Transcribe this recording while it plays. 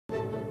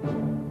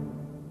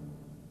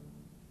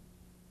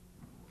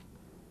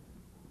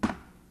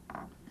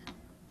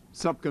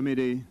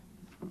Subcommittee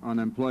on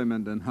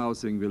Employment and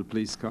Housing will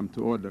please come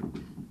to order.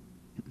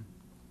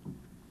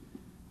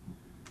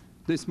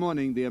 This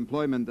morning, the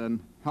Employment and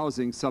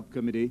Housing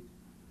Subcommittee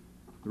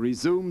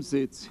resumes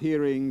its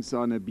hearings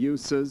on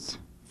abuses,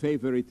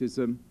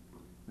 favoritism,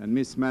 and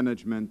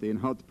mismanagement in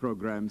HUD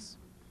programs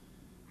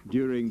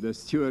during the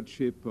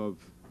stewardship of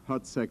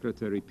HUD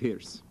Secretary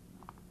Pierce.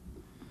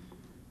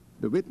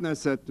 The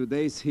witness at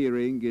today's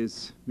hearing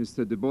is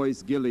Mr. Du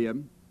Bois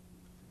Gilliam,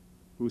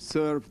 who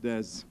served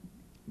as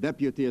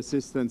Deputy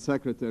Assistant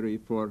Secretary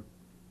for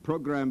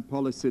Program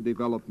Policy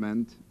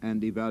Development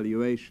and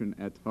Evaluation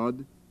at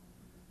HUD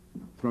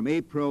from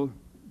April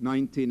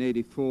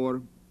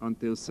 1984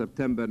 until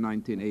September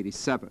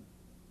 1987.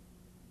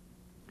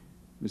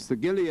 Mr.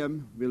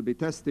 Gilliam will be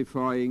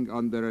testifying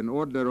under an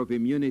order of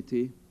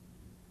immunity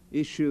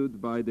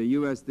issued by the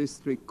U.S.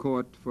 District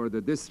Court for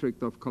the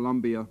District of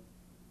Columbia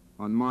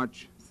on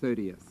March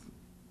 30th.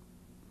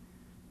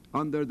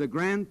 Under the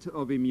grant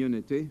of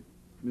immunity,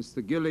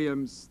 Mr.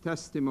 Gilliam's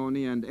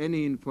testimony and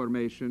any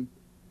information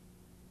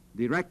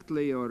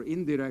directly or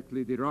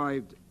indirectly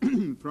derived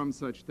from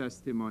such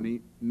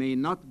testimony may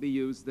not be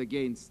used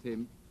against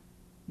him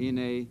in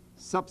a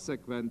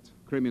subsequent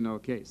criminal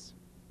case.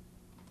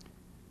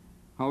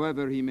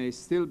 However, he may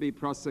still be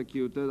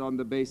prosecuted on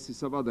the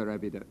basis of other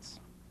evidence.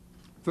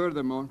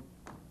 Furthermore,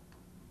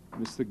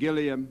 Mr.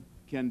 Gilliam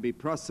can be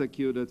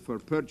prosecuted for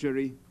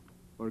perjury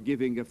or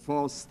giving a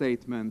false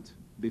statement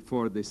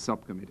before this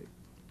subcommittee.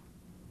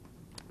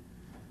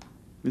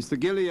 Mr.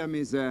 Gilliam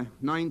is a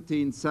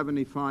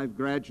 1975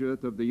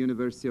 graduate of the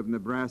University of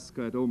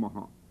Nebraska at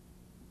Omaha.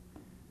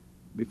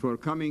 Before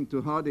coming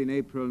to HUD in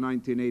April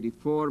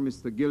 1984,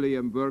 Mr.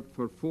 Gilliam worked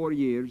for 4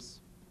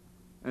 years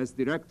as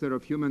Director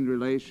of Human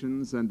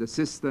Relations and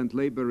Assistant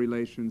Labor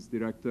Relations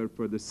Director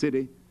for the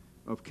city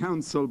of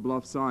Council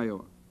Bluffs,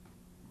 Iowa,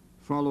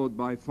 followed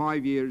by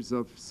 5 years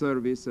of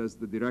service as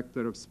the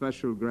Director of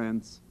Special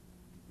Grants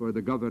for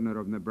the Governor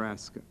of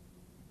Nebraska.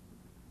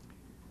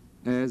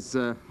 As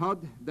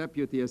HUD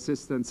Deputy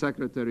Assistant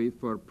Secretary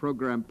for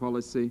Program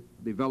Policy,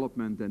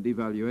 Development and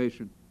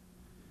Evaluation,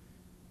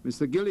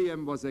 Mr.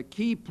 Gilliam was a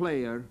key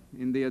player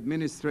in the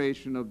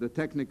administration of the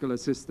Technical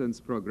Assistance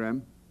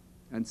Program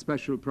and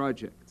special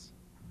projects,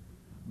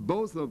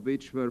 both of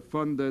which were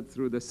funded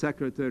through the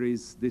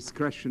Secretary's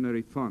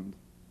discretionary fund,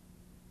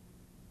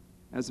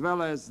 as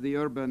well as the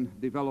Urban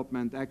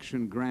Development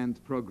Action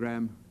Grant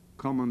Program,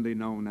 commonly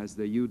known as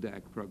the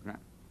UDAG program.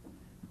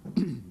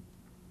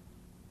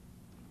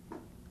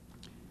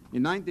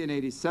 In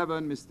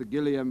 1987, Mr.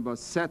 Gilliam was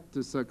set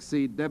to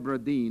succeed Deborah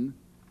Dean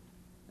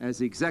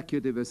as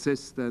Executive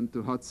Assistant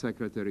to HUD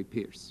Secretary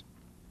Pierce.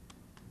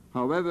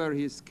 However,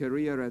 his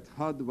career at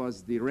HUD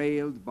was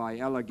derailed by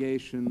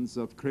allegations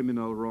of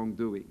criminal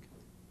wrongdoing.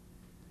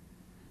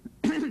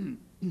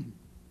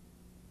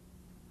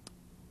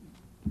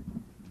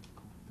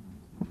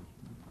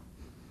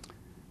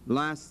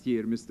 Last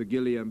year, Mr.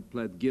 Gilliam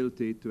pled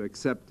guilty to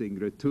accepting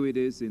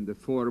gratuities in the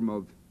form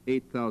of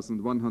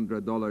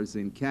 $8,100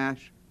 in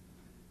cash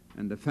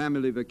and a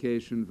family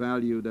vacation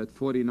valued at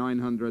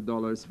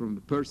 $4,900 from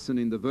a person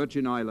in the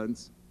Virgin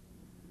Islands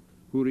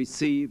who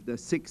received a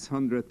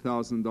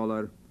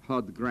 $600,000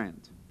 HUD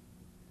grant,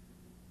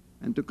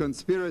 and to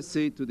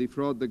conspiracy to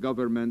defraud the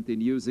government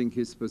in using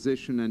his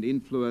position and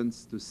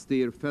influence to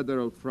steer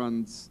federal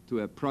funds to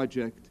a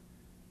project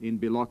in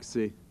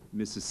Biloxi,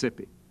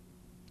 Mississippi.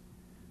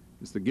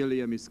 Mr.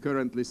 Gilliam is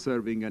currently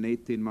serving an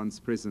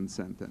 18-month prison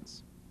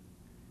sentence.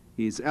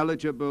 He is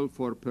eligible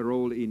for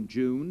parole in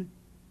June,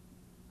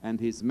 and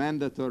his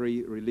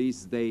mandatory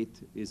release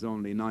date is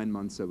only 9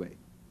 months away.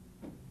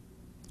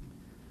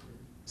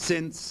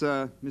 Since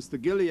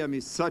Mr. Gilliam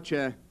is such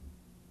a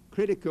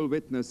critical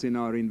witness in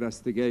our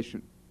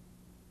investigation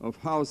of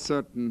how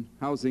certain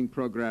housing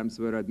programs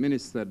were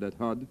administered at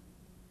HUD,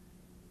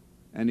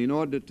 and in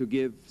order to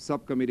give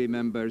subcommittee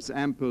members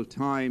ample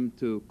time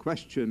to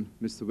question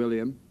Mr.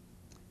 Gilliam,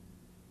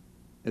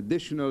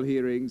 additional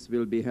hearings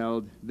will be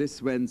held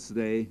this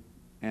Wednesday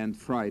and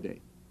Friday.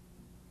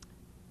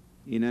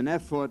 In an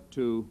effort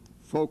to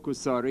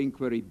focus our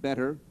inquiry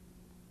better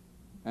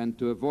and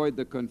to avoid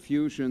the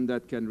confusion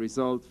that can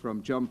result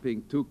from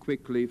jumping too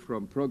quickly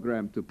from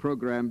program to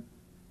program,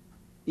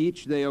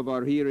 each day of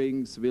our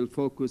hearings will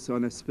focus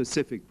on a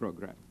specific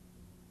program.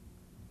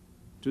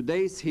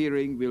 Today's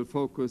hearing will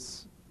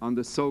focus on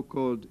the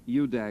so-called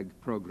UDAG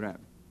program,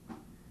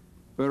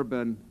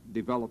 Urban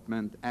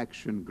Development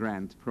Action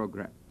Grant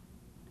Program.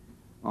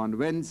 On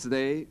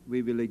Wednesday,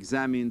 we will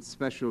examine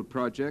special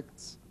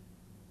projects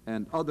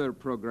and other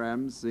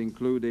programs,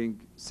 including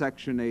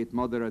Section 8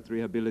 moderate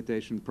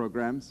rehabilitation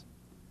programs.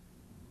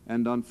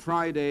 And on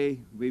Friday,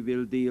 we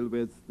will deal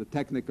with the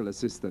technical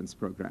assistance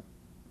program.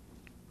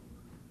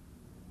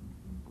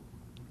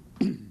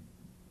 The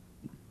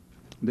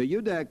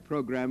UDAG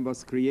program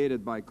was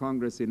created by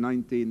Congress in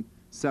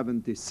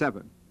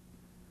 1977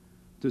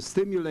 to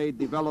stimulate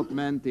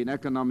development in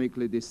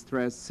economically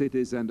distressed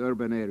cities and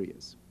urban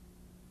areas.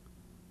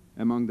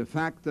 Among the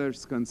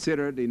factors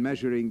considered in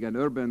measuring an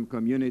urban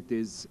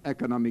community's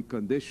economic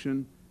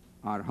condition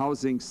are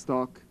housing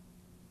stock,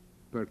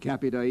 per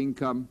capita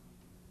income,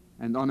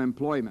 and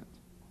unemployment.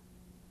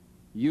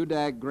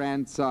 UDAG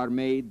grants are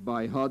made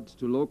by HUD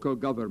to local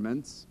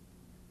governments,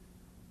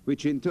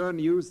 which in turn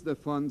use the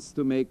funds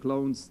to make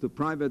loans to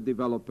private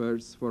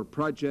developers for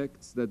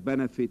projects that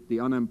benefit the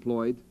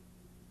unemployed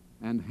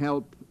and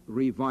help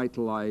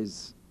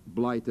revitalize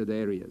blighted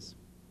areas.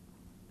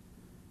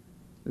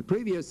 The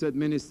previous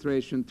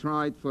administration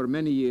tried for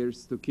many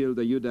years to kill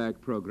the UDAG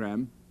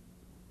program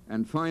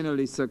and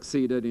finally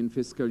succeeded in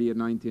fiscal year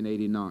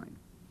 1989.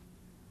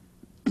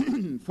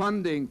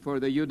 Funding for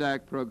the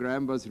UDAG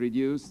program was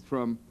reduced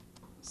from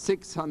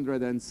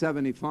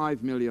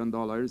 $675 million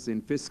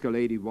in fiscal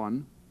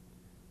 81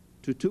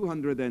 to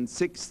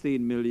 $216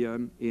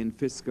 million in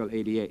fiscal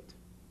 88.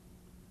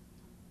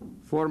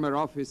 Former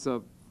Office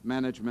of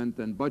Management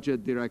and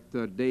Budget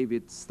Director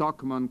David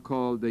Stockman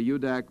called the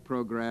UDAG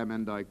program,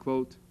 and I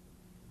quote,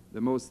 "the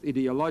most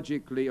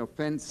ideologically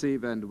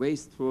offensive and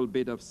wasteful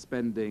bit of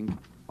spending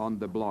on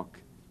the block,"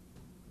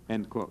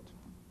 end quote.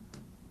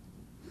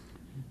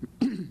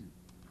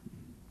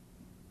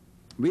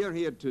 We are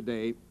here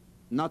today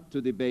not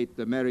to debate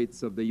the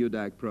merits of the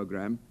UDAG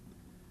program,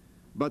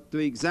 but to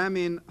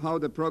examine how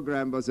the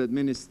program was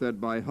administered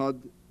by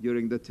HUD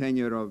during the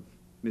tenure of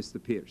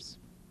Mr. Pierce.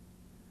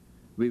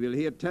 We will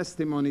hear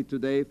testimony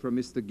today from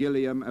Mr.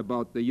 Gilliam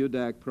about the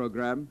UDAG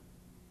program,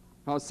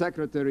 how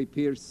Secretary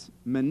Pierce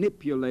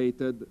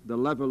manipulated the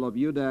level of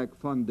UDAG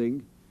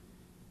funding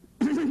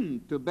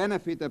to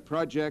benefit a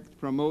project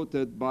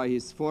promoted by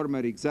his former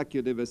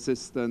executive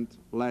assistant,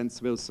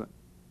 Lance Wilson,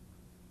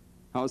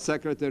 how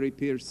Secretary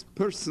Pierce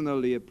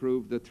personally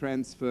approved the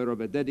transfer of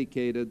a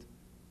dedicated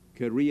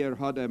career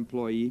HUD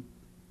employee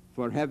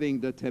for having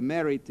the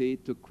temerity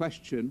to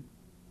question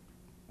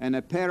an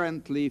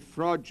apparently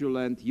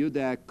fraudulent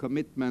UDAG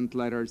commitment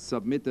letter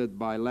submitted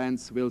by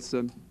Lance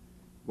Wilson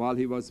while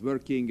he was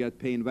working at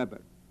Payne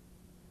Webber,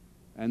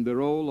 and the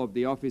role of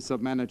the Office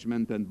of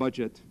Management and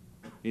Budget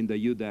in the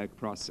UDAG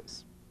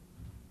process.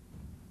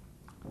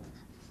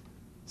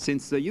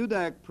 Since the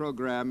UDAG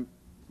program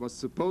was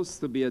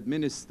supposed to be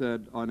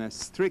administered on a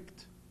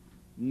strict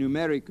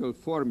numerical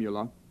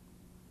formula,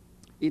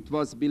 it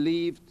was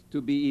believed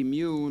to be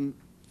immune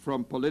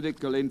from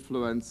political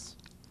influence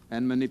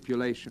and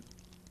manipulation.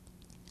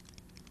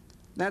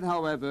 That,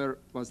 however,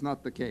 was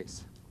not the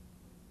case.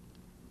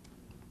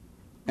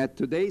 At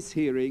today's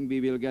hearing,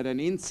 we will get an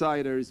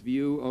insider's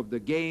view of the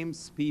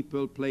games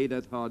people played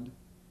at HUD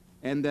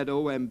and at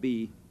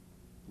OMB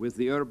with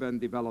the Urban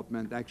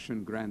Development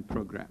Action Grant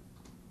Program.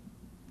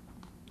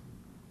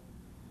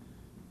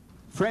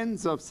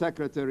 Friends of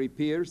Secretary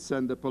Pierce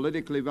and the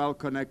politically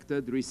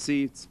well-connected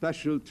received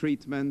special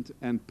treatment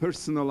and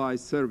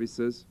personalized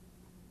services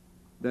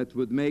that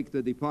would make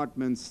the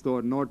department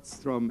store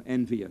Nordstrom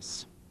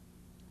envious.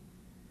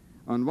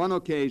 On one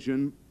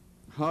occasion,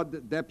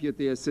 HUD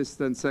Deputy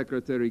Assistant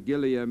Secretary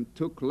Gilliam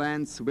took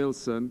Lance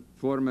Wilson,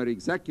 former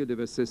executive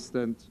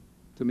assistant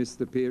to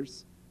Mr.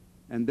 Pierce,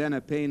 and then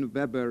a Payne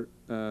Webber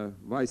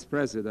vice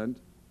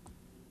president,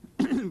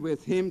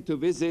 with him to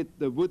visit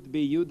the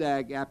would-be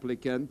UDAG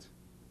applicant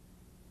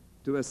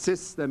to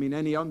assist them in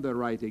any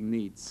underwriting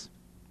needs.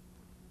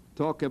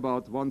 Talk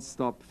about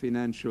one-stop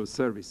financial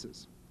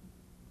services.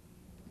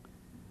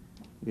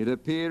 It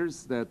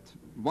appears that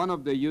one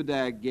of the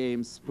UDAG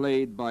games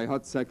played by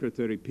HUD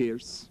Secretary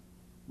Pierce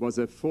was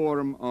a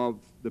form of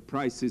The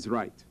Price is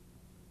Right.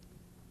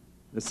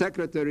 The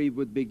Secretary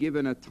would be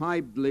given a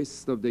typed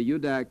list of the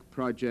UDAG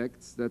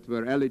projects that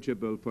were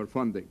eligible for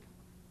funding.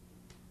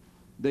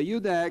 The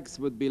UDAGs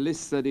would be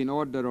listed in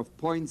order of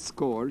point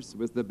scores,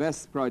 with the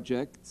best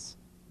projects,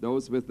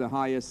 those with the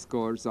highest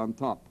scores, on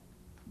top.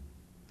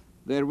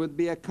 There would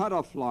be a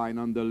cutoff line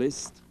on the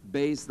list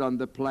based on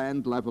the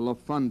planned level of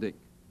funding.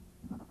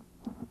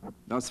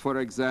 Thus, for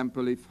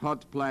example, if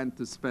HUD planned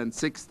to spend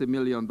 $60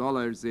 million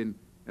in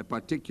a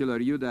particular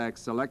UDAG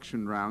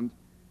selection round,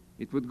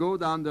 it would go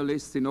down the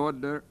list in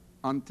order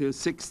until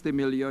 $60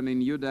 million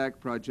in UDAG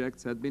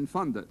projects had been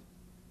funded.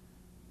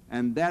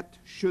 And that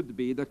should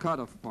be the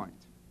cutoff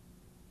point.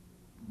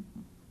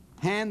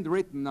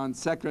 Handwritten on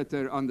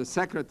the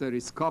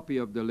Secretary's copy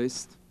of the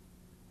list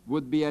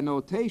would be a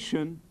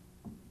notation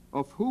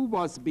of who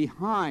was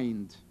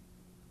behind,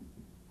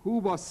 who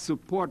was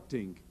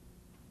supporting,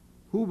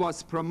 who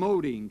was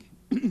promoting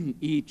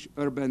each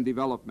urban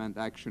development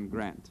action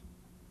grant.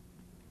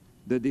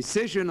 The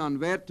decision on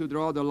where to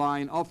draw the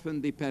line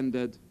often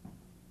depended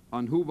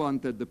on who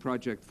wanted the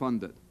project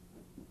funded.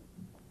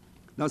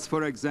 Thus,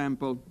 for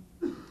example,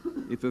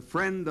 if a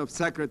friend of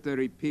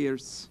Secretary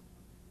Pierce,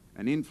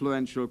 an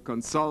influential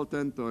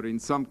consultant, or in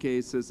some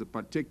cases a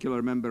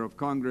particular member of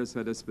Congress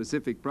had a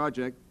specific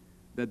project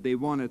that they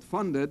wanted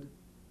funded,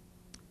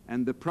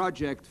 and the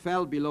project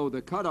fell below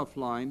the cutoff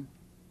line,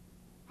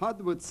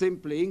 HUD would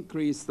simply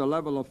increase the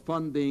level of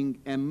funding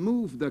and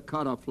move the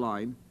cutoff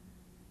line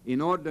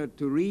in order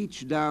to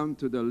reach down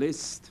to the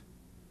list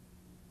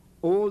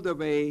all the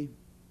way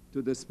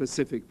to the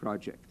specific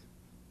project.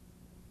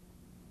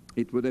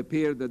 It would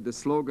appear that the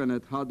slogan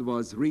at HUD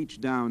was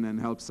 "Reach down and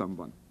help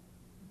someone."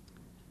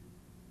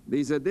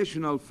 These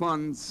additional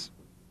funds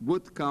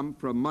would come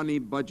from money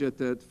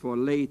budgeted for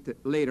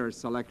later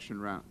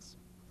selection rounds.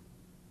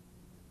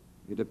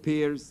 It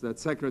appears that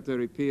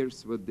Secretary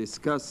Pierce would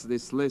discuss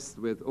this list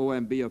with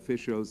OMB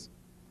officials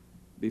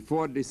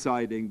before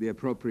deciding the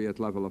appropriate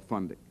level of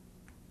funding.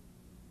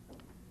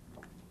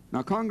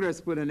 Now, Congress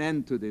put an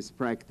end to this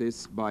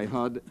practice by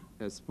HUD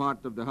as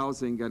part of the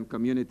Housing and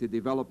Community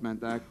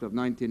Development Act of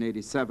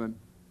 1987,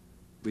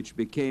 which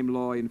became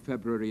law in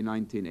February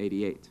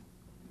 1988.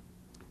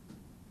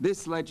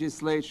 This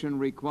legislation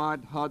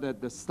required HUD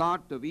at the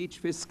start of each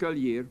fiscal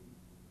year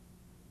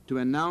to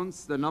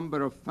announce the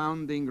number of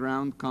founding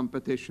round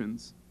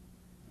competitions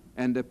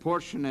and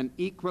apportion an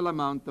equal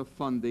amount of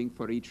funding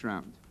for each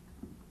round.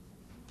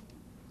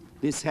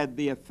 This had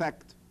the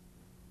effect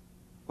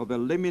of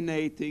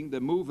eliminating the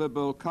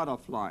movable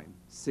cutoff line,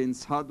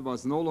 since HUD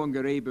was no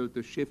longer able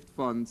to shift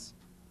funds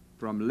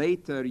from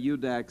later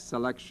UDAG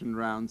selection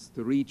rounds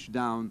to reach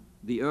down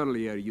the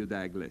earlier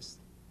UDAG list.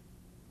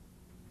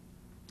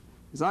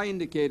 As I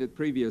indicated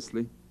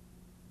previously,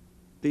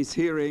 these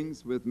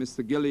hearings with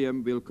Mr.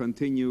 Gilliam will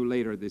continue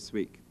later this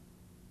week.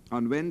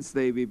 On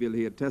Wednesday, we will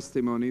hear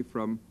testimony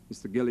from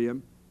Mr.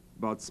 Gilliam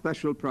about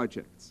special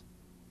projects,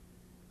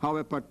 how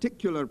a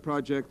particular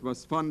project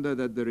was funded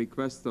at the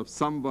request of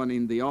someone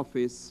in the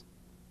office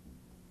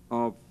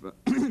of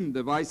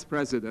the Vice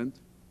President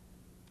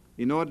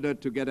in order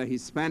to get a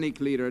Hispanic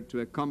leader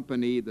to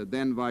accompany the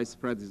then Vice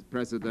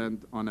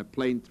President on a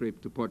plane trip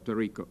to Puerto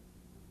Rico.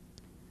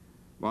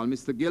 While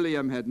Mr.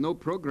 Gilliam had no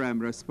program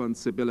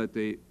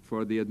responsibility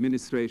for the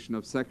administration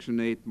of Section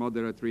 8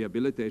 moderate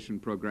rehabilitation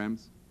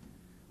programs,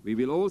 we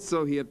will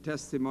also hear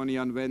testimony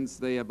on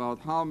Wednesday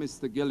about how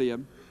Mr.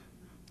 Gilliam,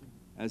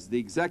 as the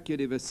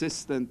executive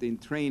assistant in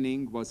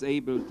training, was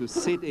able to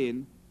sit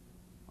in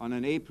on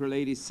an April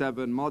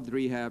 '87 Mod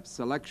Rehab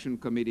Selection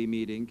Committee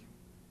meeting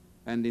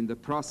and in the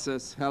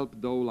process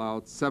helped dole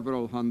out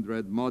several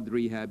hundred Mod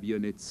Rehab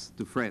units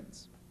to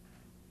friends.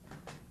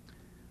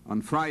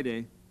 On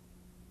Friday,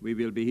 we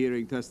will be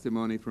hearing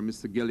testimony from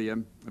Mr.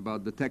 Gilliam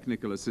about the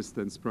Technical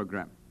Assistance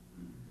Program,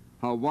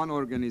 how one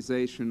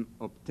organization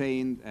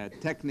obtained a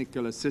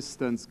technical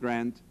assistance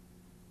grant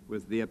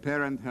with the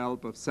apparent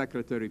help of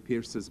Secretary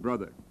Pierce's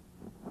brother.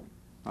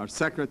 Our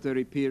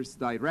Secretary Pierce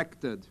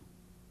directed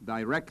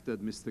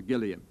Mr.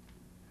 Gilliam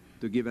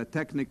to give a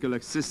technical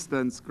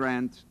assistance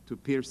grant to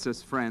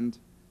Pierce's friend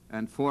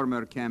and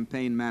former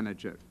campaign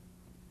manager,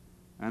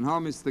 and how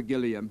Mr.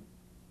 Gilliam,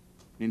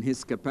 in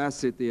his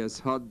capacity as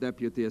HUD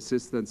Deputy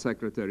Assistant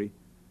Secretary,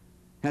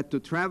 had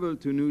to travel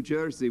to New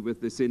Jersey with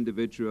this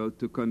individual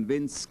to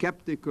convince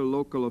skeptical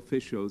local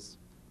officials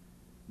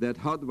that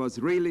HUD was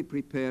really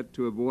prepared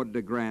to award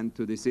the grant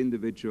to this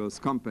individual's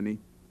company,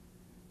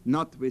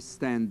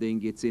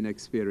 notwithstanding its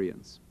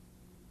inexperience,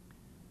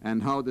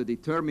 and how the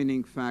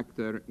determining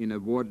factor in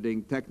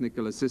awarding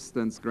technical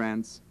assistance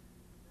grants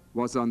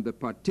was on the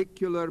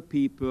particular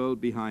people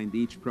behind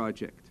each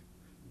project,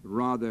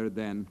 rather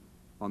than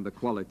on the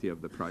quality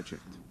of the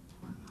project.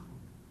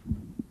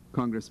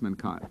 Congressman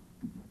Kyle.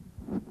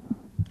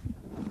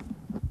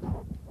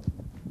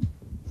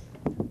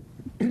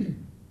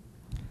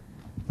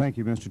 Thank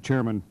you, Mr.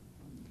 Chairman.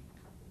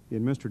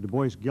 In Mr. Du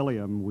Bois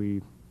Gilliam,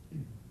 we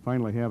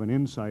finally have an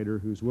insider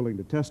who's willing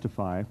to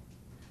testify,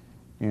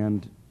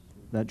 and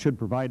that should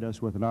provide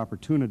us with an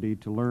opportunity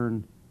to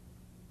learn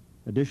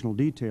additional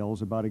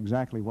details about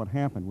exactly what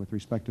happened with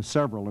respect to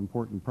several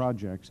important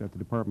projects at the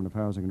Department of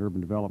Housing and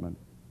Urban Development.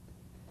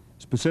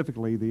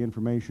 Specifically, the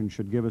information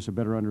should give us a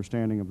better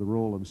understanding of the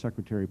role of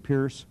Secretary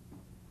Pierce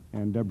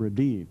and Deborah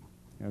Dean,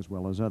 as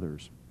well as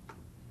others.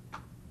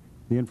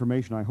 The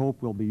information, I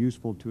hope, will be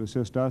useful to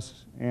assist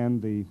us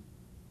and the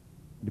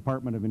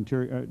Department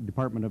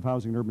of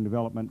Housing and Urban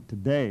Development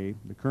today,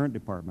 the current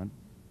department,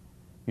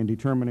 in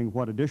determining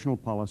what additional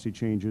policy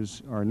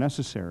changes are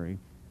necessary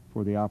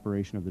for the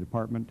operation of the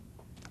department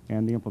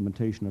and the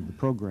implementation of the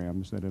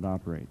programs that it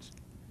operates.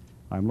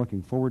 I'm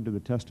looking forward to the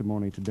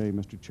testimony today,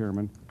 Mr.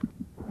 Chairman.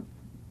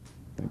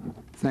 Thank you.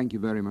 Thank you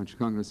very much,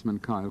 Congressman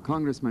Kyle.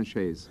 Congressman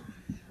Shays.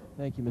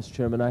 Thank you, Mr.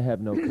 Chairman. I have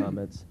no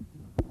comments.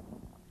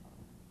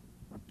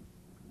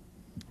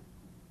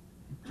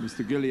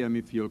 Mr. Gilliam,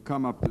 if you'll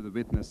come up to the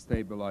witness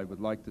table, I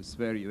would like to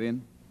swear you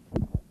in.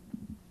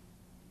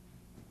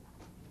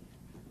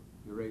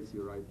 You raise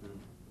your right hand.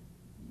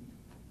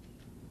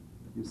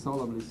 You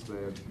solemnly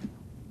swear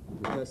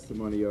that the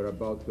testimony you're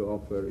about to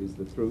offer is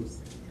the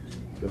truth,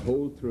 the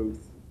whole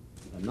truth,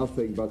 and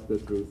nothing but the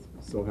truth,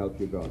 so help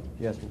you God.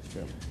 Yes, Mr.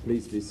 Chairman.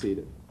 Please be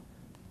seated.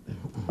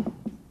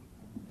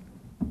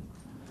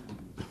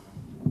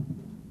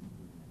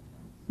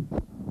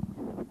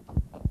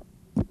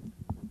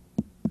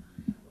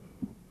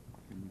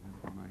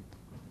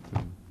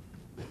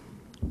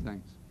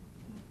 Thanks.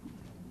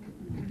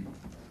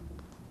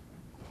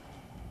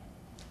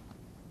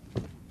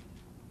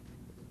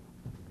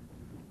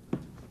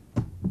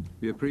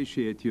 We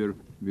appreciate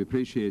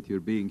your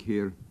being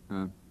here,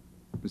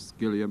 Mr.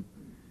 Gilliam.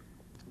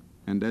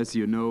 And as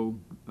you know,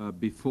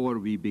 before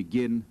we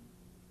begin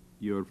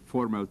your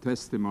formal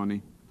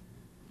testimony,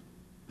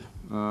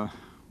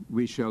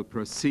 we shall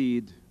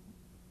proceed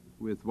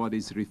with what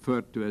is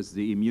referred to as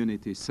the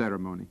immunity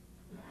ceremony.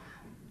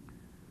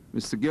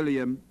 Mr.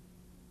 Gilliam,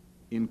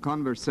 in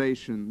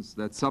conversations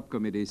that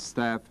subcommittee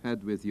staff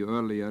had with you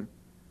earlier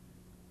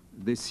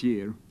this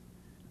year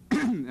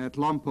at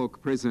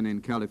Lompoc Prison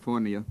in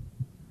California,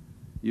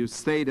 you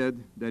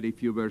stated that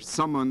if you were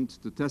summoned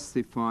to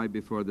testify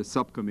before the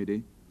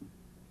subcommittee,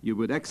 you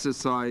would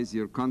exercise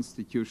your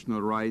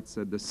constitutional rights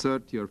and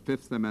assert your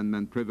Fifth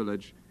Amendment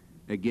privilege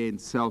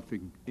against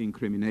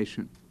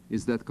self-incrimination.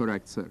 Is that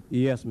correct, sir?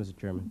 Yes, Mr.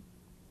 Chairman.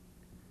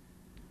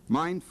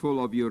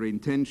 Mindful of your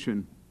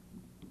intention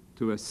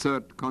to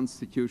assert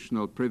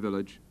constitutional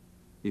privilege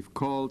if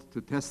called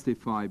to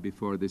testify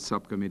before this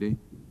subcommittee,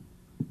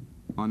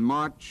 on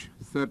March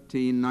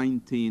 13,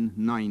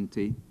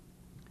 1990,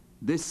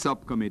 this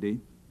subcommittee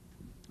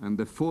and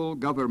the full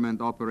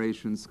Government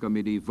Operations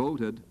Committee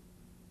voted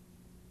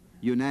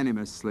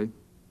unanimously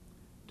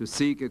to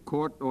seek a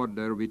court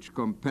order which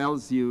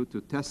compels you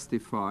to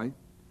testify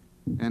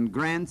and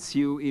grants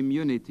you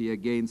immunity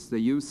against the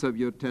use of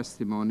your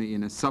testimony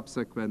in a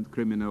subsequent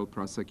criminal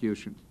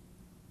prosecution.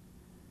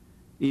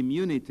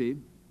 Immunity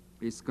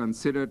is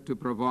considered to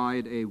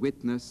provide a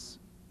witness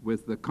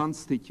with the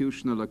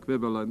constitutional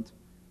equivalent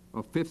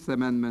of Fifth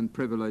Amendment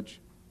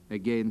privilege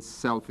against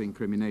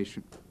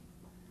self-incrimination.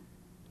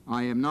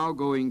 I am now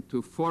going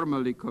to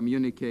formally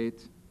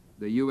communicate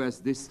the U.S.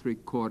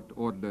 District Court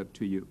order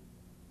to you.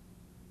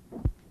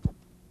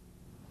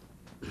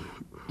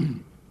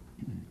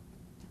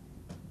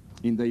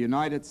 In the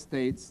United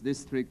States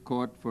District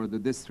Court for the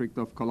District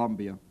of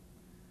Columbia,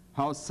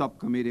 House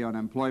Subcommittee on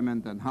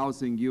Employment and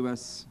Housing,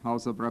 U.S.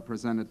 House of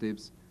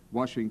Representatives,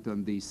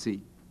 Washington,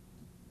 D.C.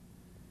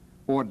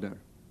 Order.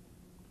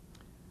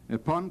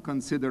 Upon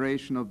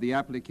consideration of the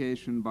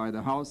application by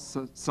the House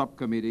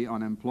Subcommittee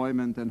on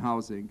Employment and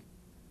Housing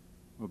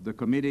of the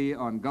Committee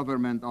on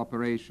Government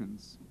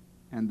Operations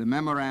and the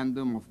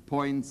memorandum of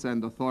points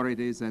and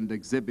authorities and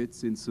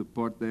exhibits in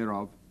support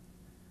thereof,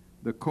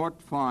 the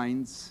court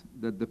finds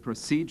that the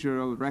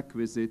procedural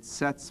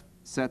requisites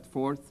set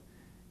forth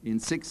in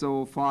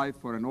 605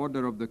 for an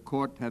order of the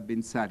court have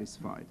been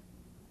satisfied.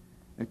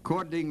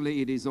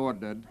 Accordingly, it is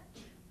ordered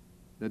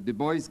that Du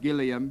Bois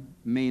Gilliam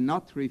may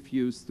not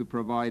refuse to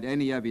provide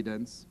any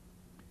evidence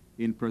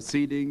in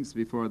proceedings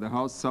before the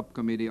House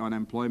Subcommittee on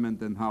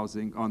Employment and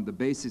Housing on the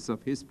basis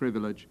of his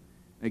privilege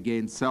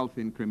against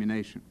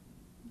self-incrimination.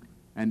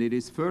 And it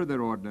is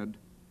further ordered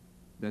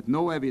that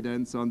no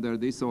evidence under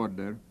this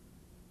order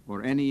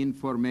or any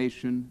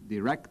information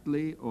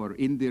directly or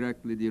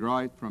indirectly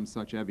derived from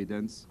such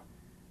evidence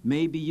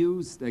may be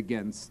used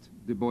against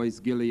Du Bois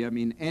Gilliam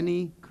in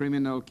any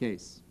criminal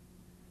case,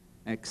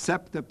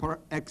 except a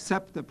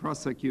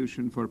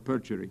prosecution for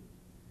perjury,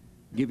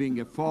 giving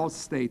a false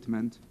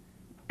statement,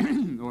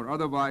 or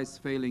otherwise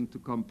failing to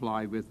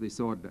comply with this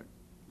order.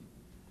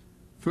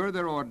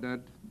 Further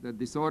ordered that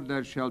this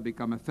order shall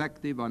become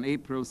effective on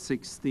April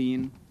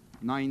 16,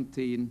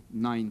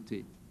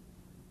 1990,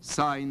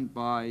 signed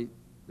by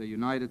the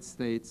United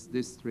States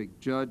District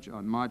Judge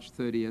on March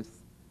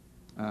 30th,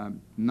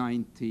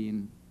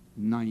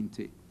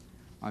 1990.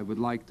 I would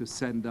like to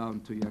send down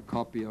to you a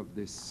copy of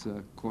this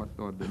court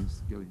order,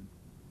 Mr. Gilliam.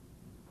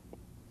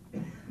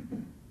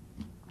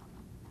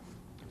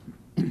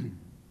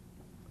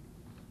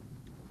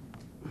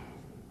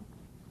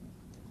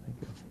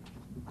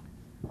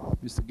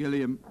 Mr.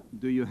 Gilliam,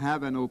 do you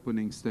have an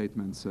opening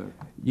statement, sir?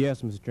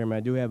 Yes, Mr. Chairman, I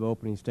do have an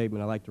opening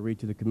statement I'd like to read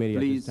to the committee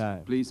at this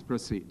time. Please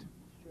proceed.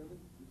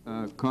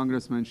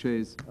 Congressman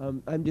Shays.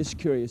 I'm just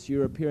curious,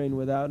 you're appearing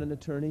without an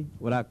attorney?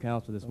 Without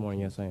counsel this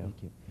morning, yes, I am.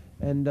 Thank you.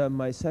 And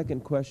my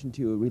second question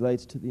to you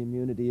relates to the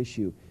immunity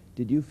issue.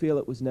 Did you feel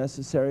it was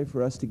necessary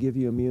for us to give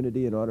you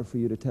immunity in order for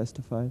you to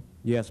testify?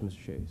 Yes, Mr.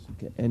 Shays.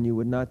 Okay. And you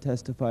would not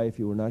testify if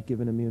you were not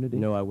given immunity?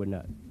 No, I would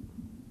not.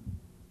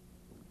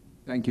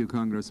 Thank you,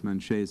 Congressman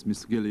Shays.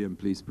 Mr. Gilliam,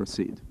 please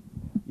proceed.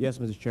 Yes,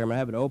 Mr. Chairman, I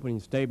have an opening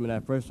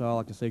statement. First of all, I'd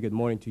like to say good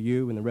morning to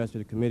you and the rest of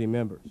the committee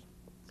members.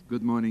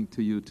 Good morning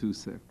to you too,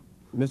 sir.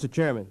 Mr.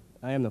 Chairman,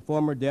 I am the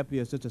former Deputy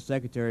Assistant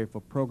Secretary for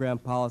Program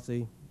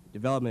Policy,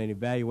 Development and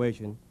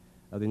Evaluation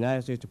of the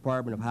United States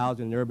Department of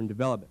Housing and Urban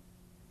Development.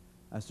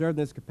 I served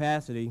in this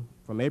capacity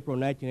from April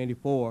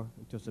 1984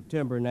 until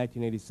September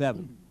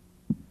 1987.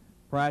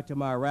 Prior to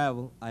my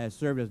arrival, I had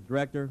served as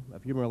Director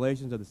of Human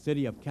Relations of the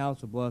City of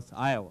Council Bluffs,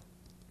 Iowa,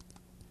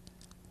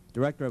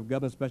 Director of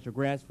Government Special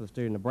Grants for the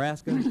State of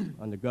Nebraska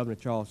under Governor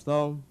Charles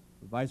Stone,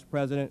 Vice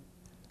President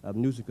of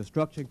Newsom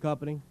Construction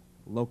Company,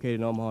 located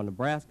in Omaha,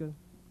 Nebraska,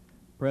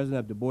 President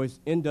of Du Bois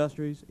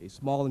Industries, a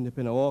small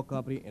independent oil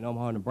company in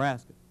Omaha,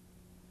 Nebraska.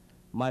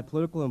 My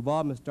political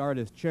involvement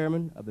started as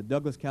chairman of the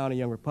Douglas County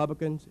Young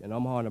Republicans in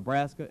Omaha,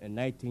 Nebraska in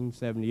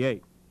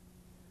 1978.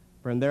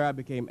 From there, I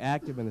became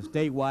active in the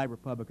statewide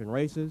Republican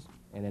races,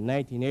 and in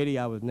 1980,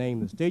 I was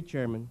named the state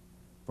chairman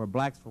for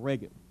Blacks for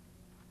Reagan.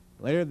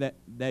 Later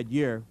that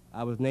year,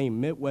 I was named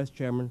Midwest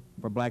chairman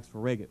for Blacks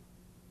for Reagan.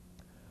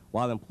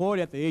 While employed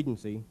at the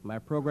agency, my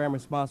program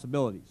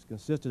responsibilities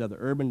consisted of the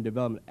Urban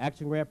Development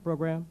Action Grant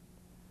Program,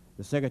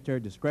 the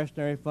Secretary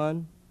Discretionary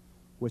Fund,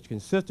 which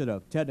consisted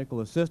of technical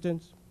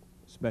assistance,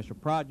 special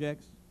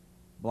projects,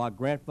 block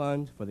grant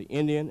funds for the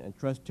Indian and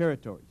trust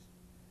territories,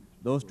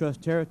 those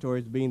trust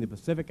territories being the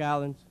Pacific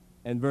Islands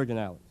and Virgin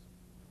Islands.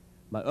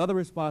 My other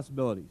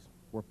responsibilities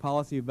were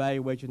policy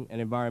evaluation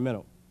and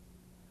environmental.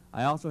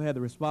 I also had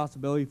the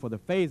responsibility for the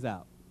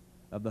phase-out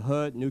of the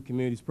HUD New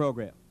Communities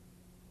program.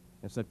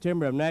 In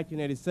September of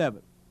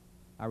 1987,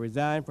 I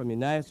resigned from the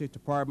United States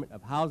Department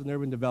of Housing and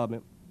Urban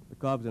Development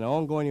because of an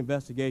ongoing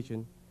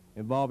investigation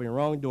involving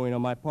wrongdoing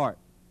on my part.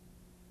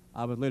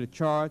 I was later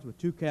charged with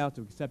 2 counts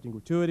of accepting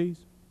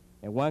gratuities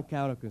and 1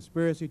 count of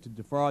conspiracy to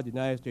defraud the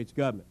United States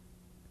government.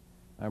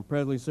 I am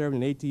presently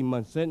serving an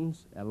 18-month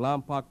sentence at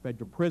Lompoc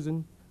Federal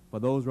Prison for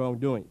those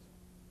wrongdoings.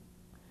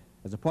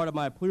 As a part of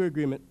my plea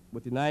agreement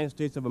with the United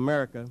States of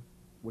America,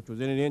 which was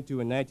entered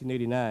into in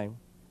 1989,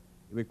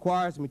 it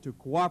requires me to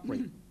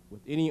cooperate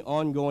with any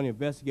ongoing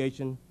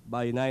investigation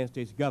by the United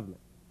States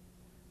government.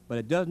 But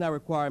it does not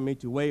require me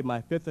to waive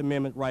my Fifth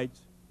Amendment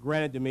rights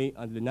granted to me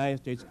under the United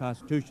States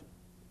Constitution.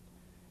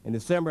 In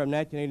December of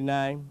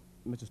 1989,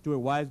 Mr. Stuart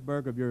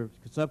Weisberg of your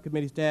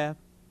subcommittee staff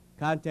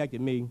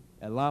contacted me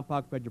at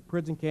Lompoc Federal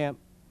Prison Camp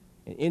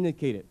and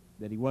indicated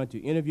that he wanted to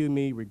interview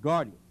me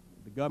regarding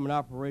the Government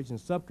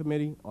Operations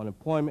Subcommittee on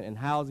Employment and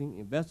Housing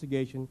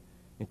investigation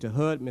into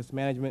HUD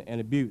mismanagement and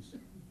abuse.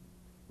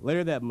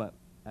 Later that month,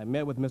 I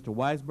met with Mr.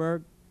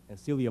 Weisberg and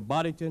Celia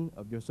Boddington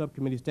of your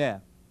subcommittee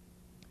staff.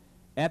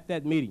 At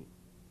that meeting,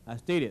 I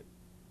stated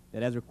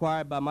that as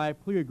required by my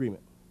plea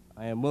agreement,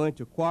 I am willing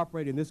to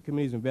cooperate in this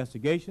committee's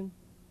investigation,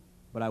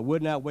 but I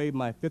would not waive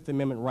my Fifth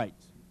Amendment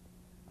rights.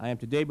 I am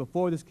today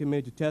before this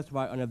committee to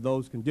testify under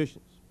those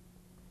conditions.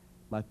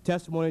 My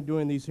testimony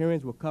during these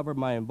hearings will cover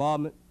my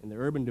involvement in the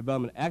Urban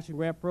Development Action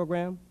Grant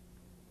Program,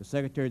 the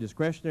Secretary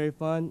Discretionary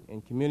Fund,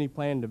 and Community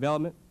Plan and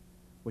Development,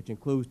 which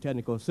includes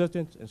technical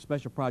assistance and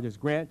special projects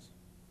grants,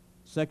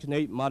 Section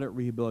 8 Moderate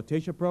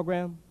Rehabilitation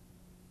Program,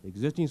 the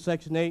existing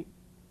Section 8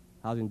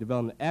 Housing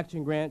Development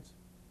Action Grants,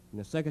 and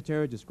the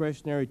Secretary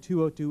Discretionary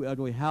 202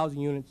 Elderly Housing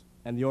Units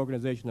and the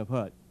organization of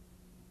HUD.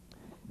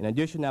 In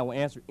addition, I will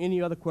answer any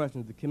other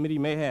questions the committee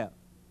may have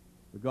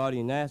regarding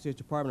the United States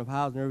Department of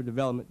Housing and Urban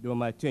Development during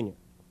my tenure.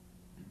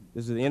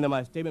 This is the end of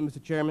my statement,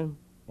 Mr. Chairman,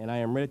 and I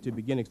am ready to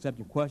begin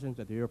accepting questions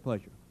at your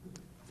pleasure.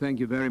 Thank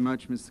you very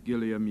much, Mr.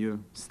 Gilliam. Your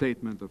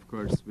statement, of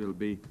course, will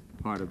be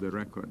part of the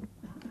record.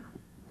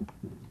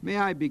 May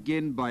I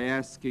begin by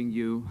asking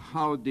you,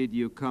 how did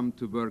you come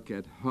to work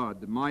at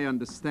HUD? My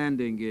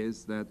understanding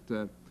is that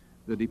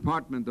the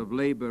Department of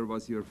Labor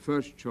was your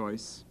first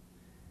choice,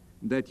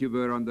 that you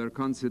were under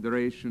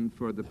consideration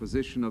for the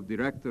position of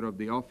Director of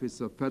the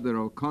Office of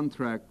Federal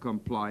Contract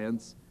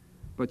Compliance,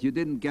 but you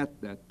didn't get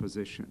that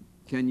position.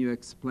 Can you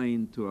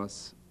explain to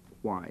us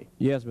why?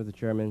 Yes, Mr.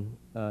 Chairman.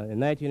 In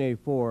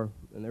 1984,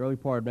 in the early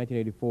part of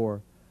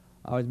 1984,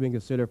 I was being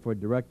considered for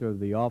Director of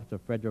the Office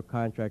of Federal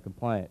Contract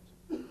Compliance.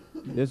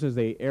 This is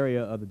an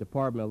area of the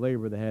Department of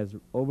Labor that has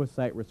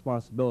oversight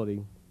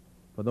responsibility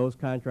for those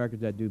contractors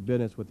that do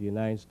business with the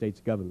United States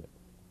government.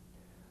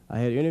 I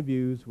had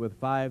interviews with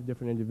 5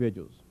 different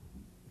individuals: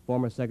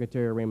 former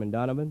Secretary Raymond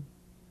Donovan,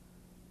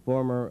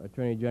 former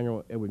Attorney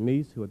General Edward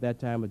Meese, who at that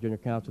time was General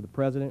Counsel to the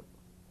President,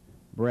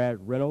 Brad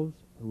Reynolds,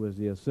 who was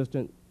the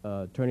Assistant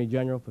Attorney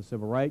General for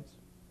Civil Rights.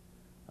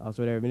 I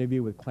also had an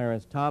interview with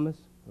Clarence Thomas,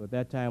 who at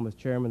that time was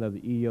Chairman of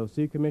the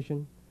EEOC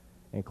Commission,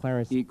 and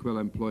Clarence Equal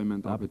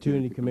Employment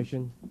Opportunity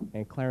Commission,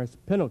 and Clarence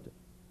Pendleton,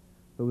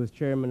 who was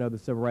Chairman of the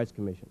Civil Rights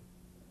Commission.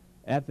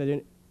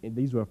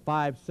 These were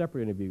 5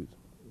 separate interviews.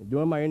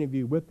 During my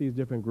interview with these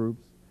different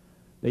groups,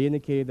 they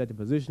indicated that the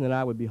position that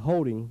I would be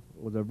holding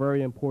was a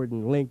very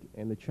important link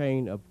in the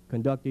chain of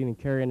conducting and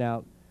carrying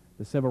out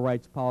the civil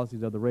rights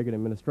policies of the Reagan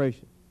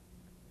administration.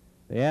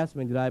 They asked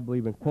me, did I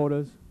believe in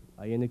quotas?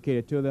 I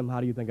indicated to them,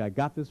 how do you think I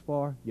got this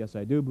far? Yes,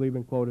 I do believe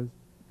in quotas,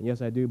 and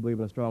yes, I do believe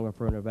in a strong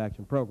affirmative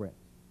action program.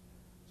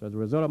 So as a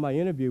result of my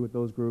interview with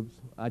those groups,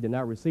 I did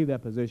not receive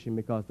that position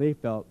because they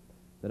felt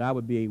that I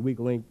would be a weak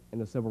link in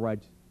the civil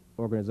rights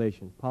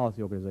organization,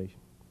 policy organization.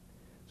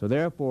 So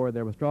therefore,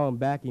 there was strong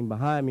backing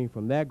behind me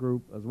from that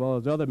group, as well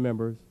as other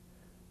members,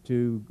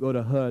 to go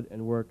to HUD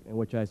and work, in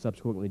which I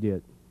subsequently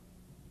did.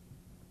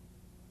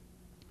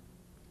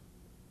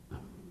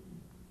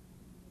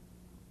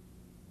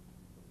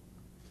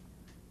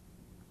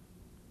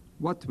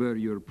 What were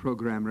your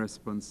program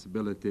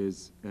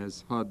responsibilities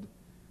as HUD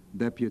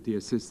Deputy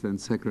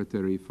Assistant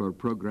Secretary for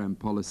Program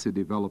Policy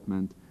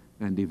Development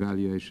and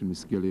Evaluation,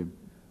 Ms. Gilliam?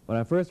 When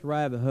I first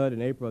arrived at HUD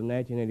in April of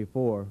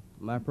 1984,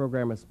 my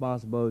program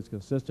responsibilities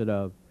consisted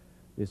of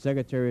the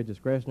Secretary of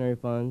Discretionary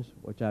Funds,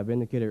 which I've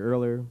indicated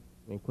earlier,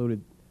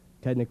 included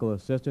technical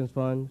assistance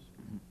funds,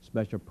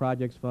 special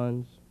projects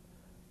funds,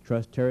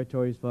 trust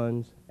territories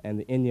funds, and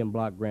the Indian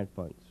Block Grant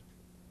funds.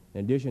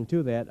 In addition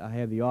to that, I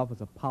had the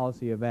Office of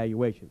Policy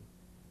Evaluation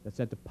that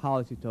set the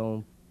policy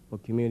tone for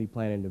community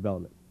planning and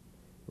development.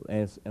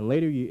 And in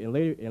later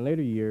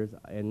years,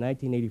 in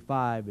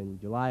 1985, in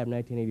July of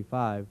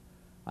 1985,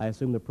 I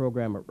assumed the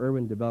program of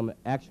Urban Development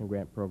Action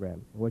Grant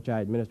Program, which I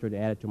administered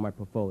and added to my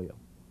portfolio.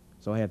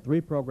 So I had 3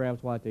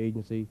 programs while at the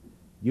agency: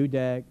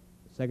 UDAG,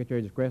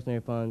 secretary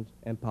discretionary funds,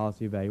 and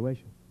policy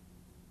evaluation.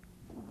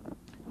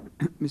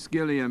 Ms.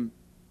 Gilliam,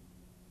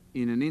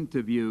 in an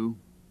interview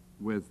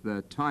with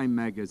Time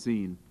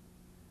magazine,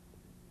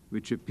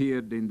 which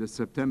appeared in the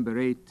September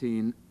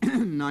 18,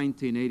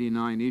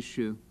 1989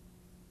 issue,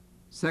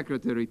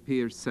 Secretary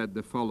Pierce said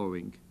the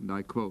following, and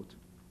I quote,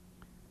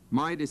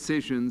 "My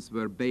decisions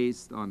were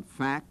based on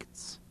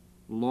facts,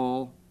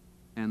 law,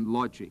 and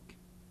logic,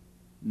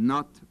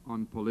 not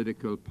on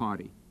political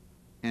party,"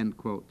 end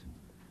quote.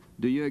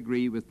 Do you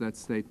agree with that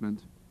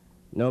statement?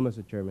 No,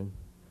 Mr. Chairman.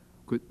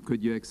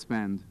 Could you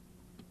expand?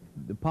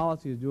 The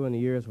policies during the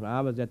years when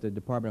I was at the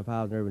Department of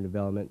Housing and Urban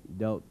Development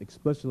dealt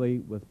explicitly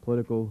with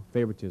political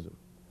favoritism,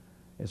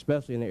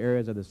 especially in the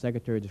areas of the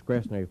Secretary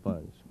discretionary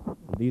funds.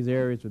 These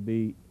areas would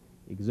be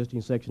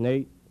existing Section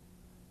 8,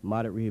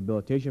 Moderate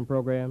Rehabilitation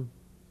Program,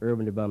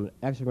 Urban Development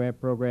Action Grant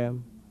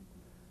Program,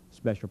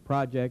 Special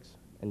Projects,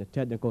 and the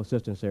Technical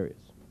Assistance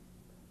areas.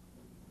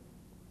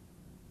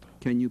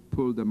 Can you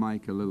pull the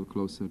mic a little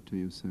closer to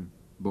you, sir?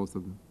 Both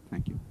of them.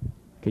 Thank you.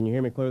 Can you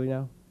hear me clearly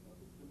now?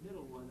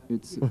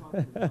 It's,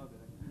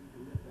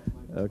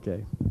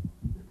 Okay.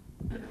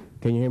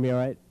 Can you hear me all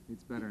right?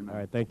 it's better now. All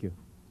right, thank you.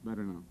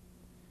 Better now.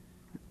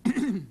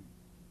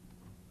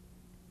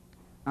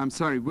 I'm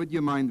sorry, would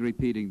you mind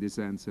repeating this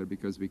answer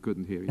because we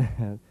couldn't hear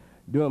you?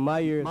 During my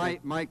years...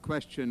 My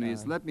question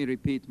is, let me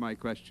repeat my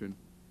question,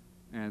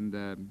 and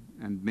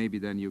maybe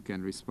then you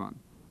can respond.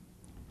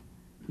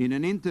 In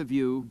an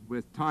interview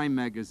with Time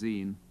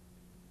magazine,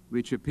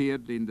 which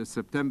appeared in the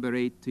September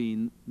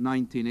 18,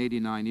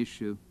 1989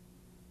 issue,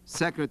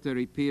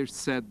 Secretary Pierce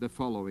said the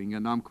following,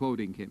 and I'm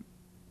quoting him,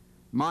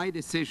 "My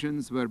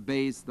decisions were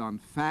based on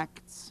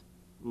facts,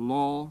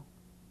 law,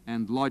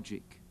 and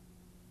logic,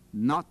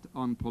 not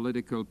on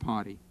political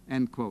party,"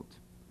 end quote.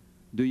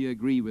 Do you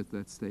agree with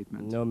that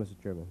statement? No, Mr.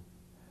 Chairman.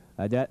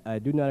 I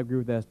do not agree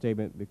with that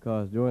statement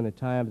because during the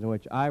times in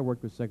which I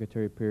worked with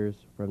Secretary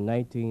Pierce from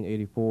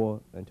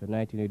 1984 until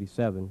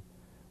 1987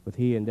 with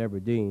he and Deborah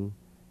Dean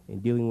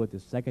in dealing with the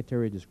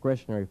Secretary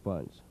discretionary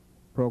funds,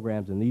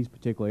 programs in these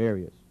particular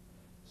areas,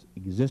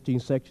 existing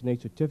Section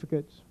 8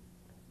 certificates,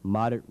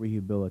 Moderate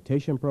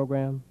Rehabilitation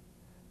Program,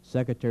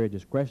 Secretary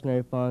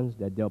discretionary funds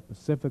that dealt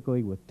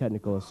specifically with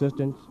technical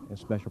assistance and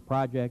special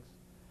projects,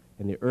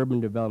 and the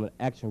Urban Development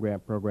Action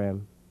Grant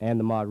Program and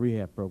the Mod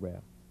Rehab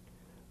Program.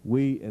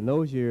 We, in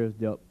those years,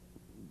 dealt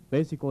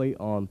basically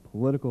on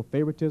political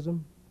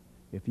favoritism.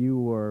 If you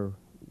were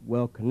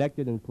well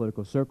connected in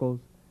political circles,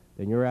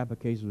 then your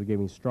applications were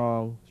given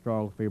strong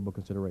favorable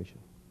consideration.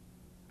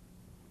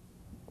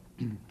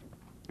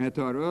 At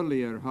our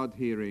earlier HUD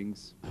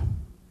hearings,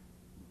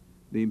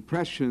 the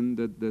impression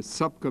that the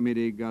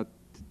subcommittee got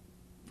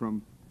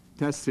from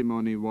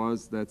testimony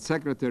was that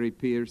Secretary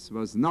Pierce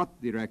was not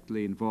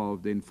directly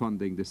involved in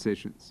funding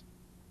decisions.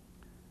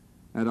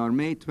 At our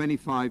May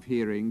 25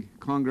 hearing,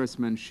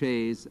 Congressman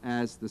Shays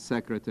asked the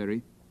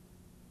Secretary,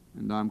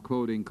 and I'm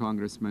quoting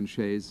Congressman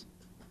Shays,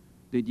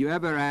 "Did you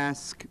ever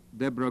ask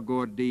Deborah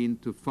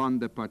Gordine to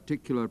fund a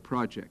particular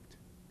project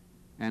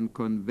and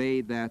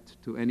convey that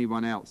to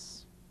anyone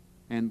else?"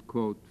 End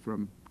quote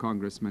from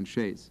Congressman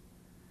Shays.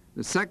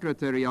 The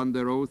Secretary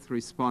under oath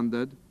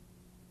responded,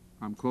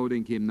 I'm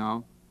quoting him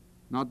now,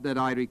 "Not that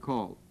I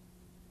recall.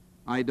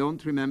 I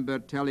don't remember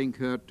telling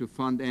her to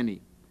fund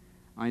any.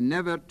 I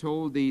never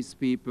told these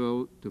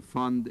people to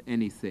fund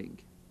anything,"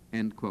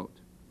 end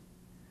quote.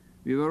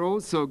 We were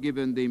also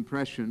given the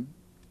impression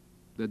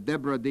that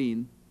Deborah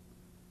Dean,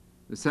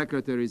 the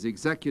Secretary's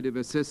executive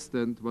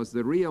assistant, was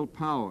the real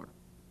power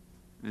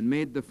and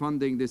made the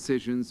funding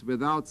decisions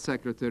without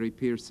Secretary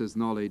Pierce's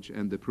knowledge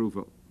and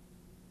approval.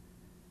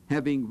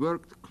 Having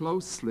worked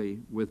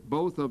closely with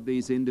both of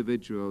these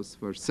individuals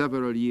for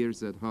several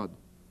years at HUD,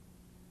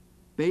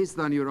 based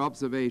on your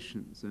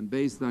observations and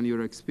based on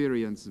your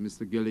experience,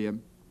 Mr.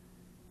 Gilliam,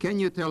 can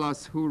you tell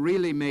us who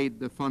really made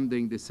the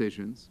funding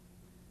decisions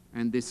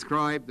and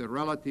describe the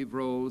relative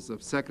roles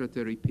of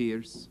Secretary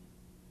Pierce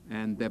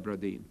and Deborah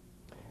Dean?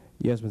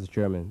 Yes, Mr.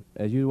 Chairman.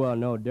 As you well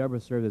know, Deborah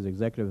served as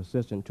executive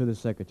assistant to the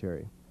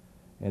Secretary.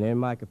 And in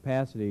my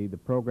capacity, the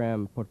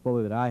program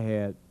portfolio that I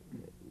had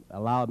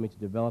allowed me to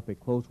develop a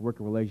close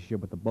working relationship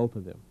with the both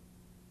of them.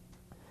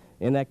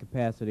 In that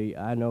capacity,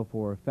 I know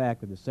for a fact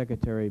that the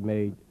Secretary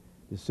made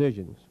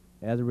decisions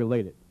as it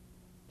related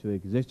to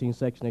existing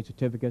Section 8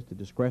 certificates, the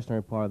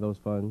discretionary part of those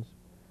funds,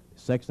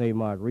 Section 8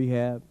 Mod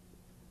Rehab,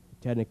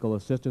 Technical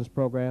Assistance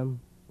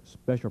Program,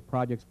 Special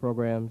Projects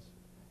Programs,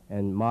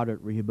 and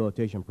Moderate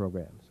Rehabilitation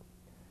Programs.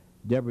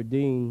 Deborah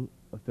Dean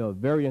felt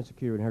very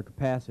insecure in her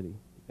capacity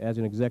as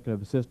an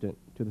executive assistant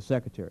to the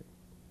Secretary.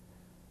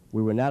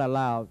 We were not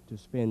allowed to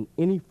spend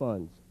any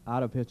funds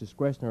out of his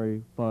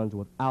discretionary funds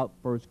without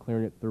first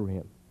clearing it through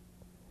him.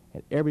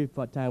 And every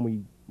time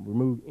we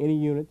removed any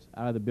units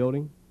out of the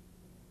building,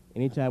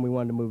 anytime we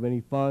wanted to move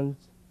any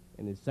funds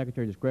in the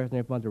Secretary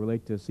discretionary funds that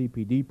relate to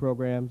CPD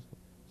programs,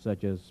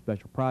 such as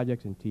special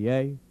projects and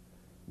TA,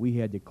 we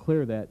had to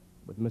clear that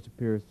with Mr.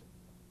 Pierce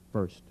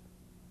first.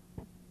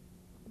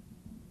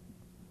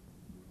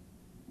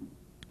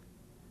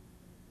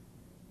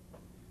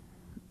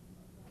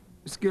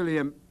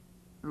 Gilliam,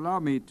 allow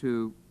me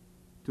to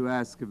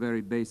ask a very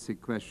basic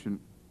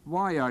question.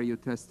 Why are you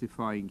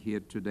testifying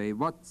here today?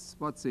 What's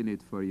in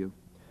it for you?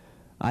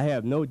 I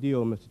have no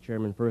deal, Mr.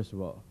 Chairman, first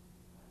of all.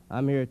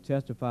 I'm here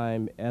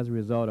testifying as a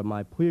result of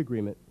my plea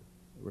agreement.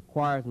 It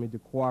requires me to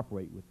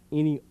cooperate with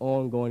any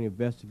ongoing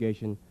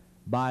investigation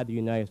by the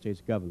United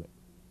States government.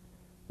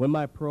 When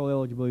my parole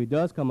eligibility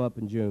does come up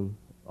in June,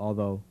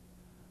 although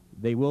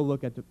they will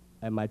look at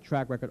my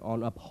track record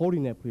on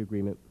upholding that plea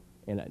agreement,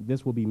 and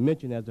this will be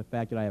mentioned as the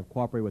fact that I have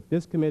cooperated with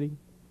this committee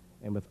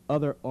and with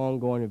other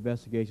ongoing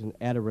investigations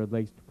as it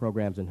relates to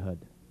programs in HUD.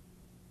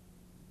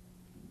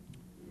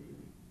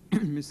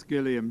 Ms.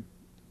 Gilliam,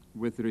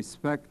 with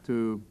respect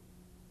to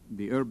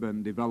the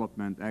Urban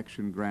Development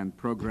Action Grant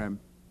Program,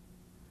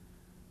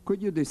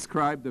 could you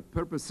describe the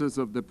purposes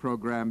of the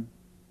program,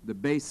 the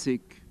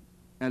basic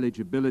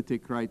eligibility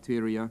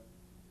criteria,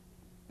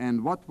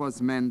 and what was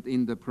meant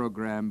in the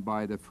program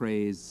by the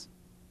phrase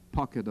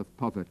pocket of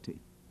poverty?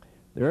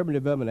 The Urban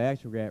Development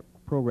Action Grant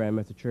Program,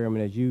 Mr.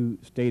 Chairman, as you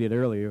stated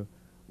earlier,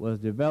 was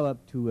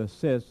developed to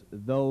assist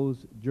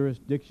those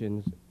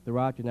jurisdictions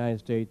throughout the United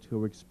States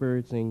who are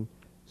experiencing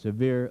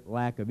severe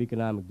lack of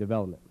economic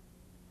development.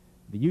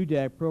 The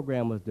UDAG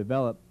program was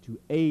developed to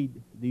aid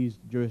these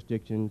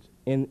jurisdictions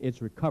in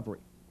its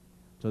recovery.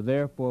 So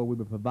therefore, we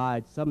would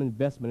provide some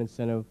investment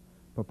incentive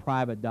for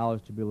private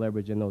dollars to be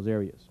leveraged in those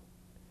areas.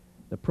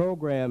 The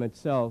program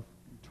itself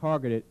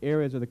targeted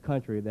areas of the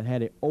country that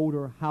had an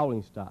older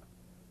housing stock,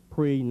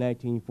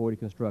 pre-1940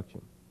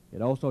 construction.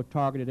 It also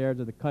targeted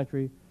areas of the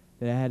country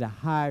that had a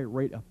high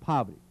rate of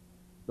poverty,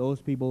 those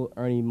people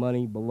earning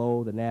money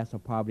below the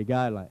national poverty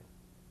guideline.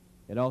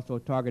 It also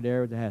targeted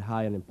areas that had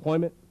high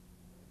unemployment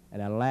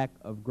and a lack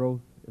of growth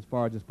as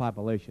far as its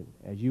population.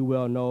 As you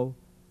well know,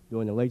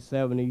 during the late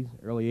 70s,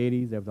 early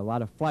 80s, there was a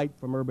lot of flight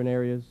from urban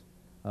areas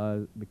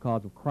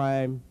because of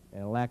crime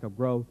and a lack of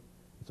growth.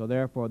 So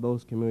therefore,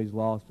 those communities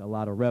lost a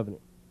lot of revenue.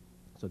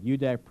 So the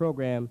UDAG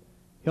program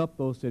helped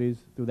those cities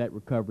through that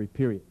recovery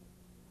period.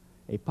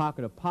 A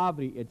pocket of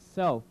poverty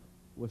itself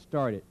was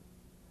started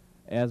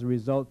as a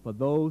result for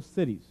those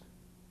cities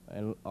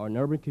or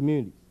urban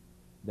communities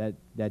that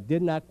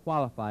did not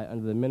qualify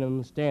under the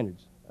minimum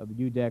standards of the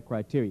UDAG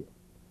criteria,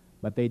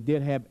 but they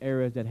did have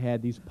areas that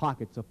had these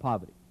pockets of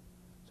poverty.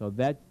 So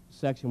that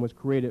section was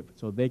created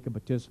so they could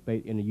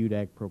participate in the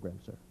UDAG program,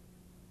 sir.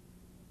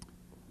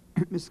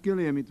 Ms.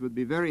 Gilliam, it would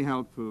be very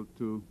helpful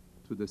to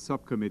the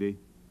subcommittee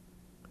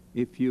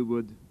if you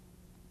would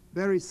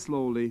very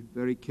slowly,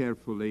 very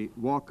carefully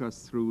walk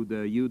us through the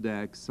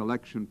UDAG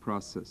selection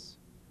process,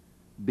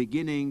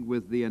 beginning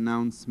with the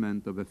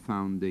announcement of a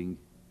funding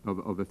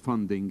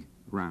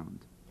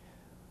round.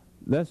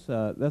 Let's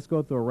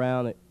go through a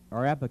round.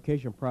 Our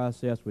application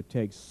process would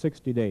take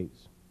 60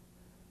 days.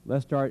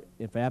 Let's start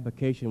if an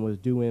application was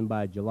due in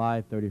by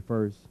July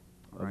 31st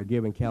of a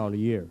given calendar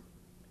year.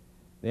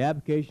 The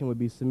application would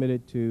be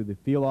submitted to the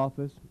field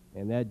office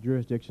in that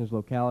jurisdiction's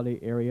locality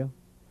area,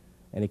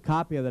 and a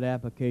copy of that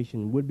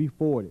application would be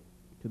forwarded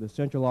to the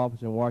central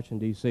office in Washington,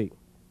 D.C.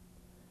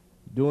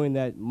 During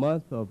that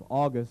month of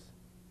August,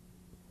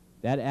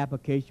 that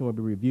application would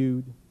be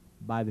reviewed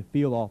by the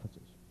field officers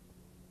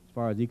as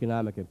far as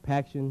economic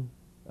impaction,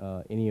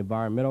 any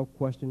environmental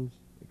questions,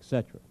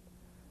 etc.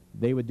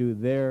 They would do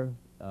their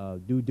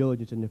due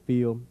diligence in the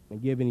field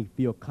and give any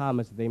field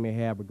comments that they may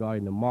have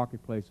regarding the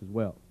marketplace as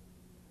well.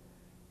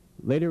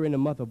 Later in the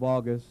month of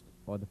August,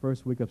 or the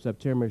first week of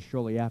September,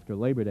 shortly after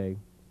Labor Day,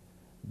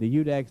 the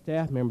UDAG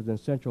staff members in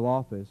central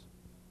office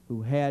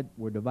who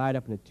were divided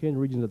up into 10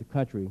 regions of the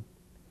country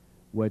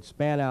would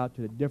span out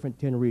to the different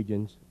 10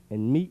 regions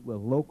and meet with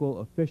local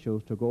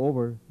officials to go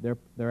over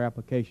their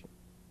application.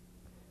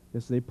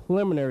 This is a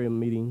preliminary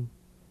meeting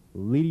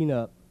leading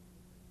up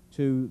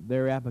to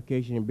their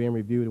application being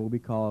reviewed in what we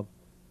call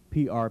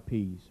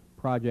PRPs,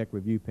 Project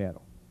Review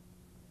Panel.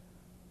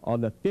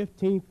 On the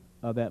 15th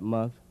of that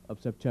month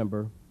of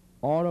September,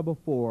 on or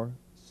before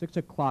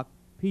 6:00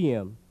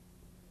 p.m.,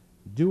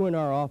 due in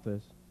our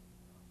office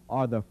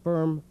are the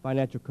firm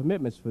financial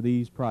commitments for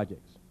these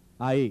projects,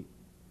 i.e.,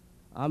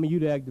 I'm a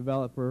UDAG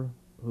developer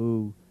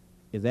who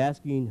is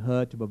asking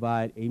HUD to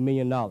provide $1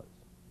 million.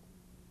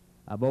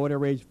 I've already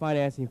arranged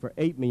financing for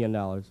 $8 million.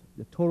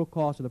 The total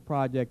cost of the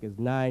project is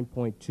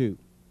 $9.2.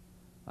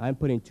 I'm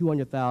putting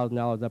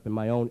 $200,000 up in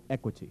my own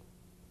equity.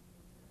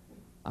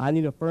 I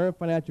need a firm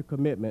financial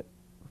commitment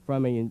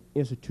from an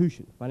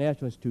institution,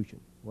 financial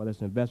institution, whether it's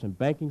an investment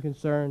banking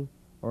concern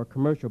or a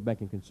commercial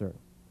banking concern.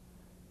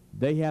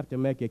 They have to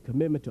make a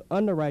commitment to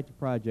underwrite the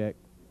project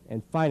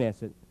and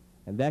finance it,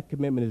 and that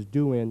commitment is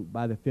due in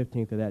by the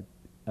 15th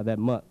of that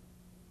month.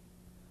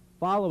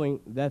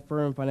 Following that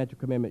firm financial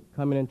commitment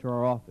coming into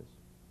our office,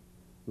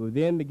 we would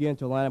then begin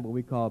to line up what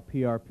we call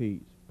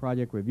PRPs,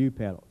 Project Review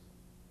Panels.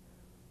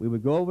 We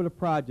would go over the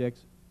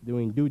projects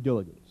doing due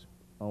diligence.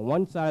 On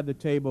one side of the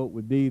table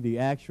would be the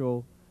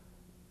actual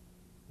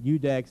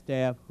UDAG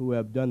staff who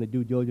have done the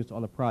due diligence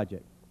on the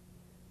project.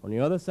 On the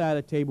other side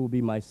of the table would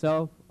be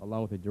myself,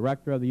 along with the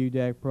director of the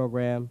UDAG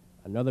program,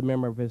 another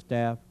member of his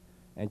staff,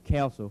 and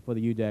counsel for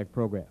the UDAG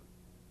program.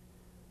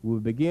 We will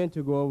begin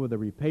to go over the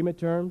repayment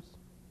terms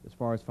as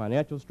far as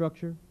financial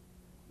structure,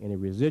 any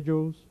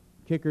residuals,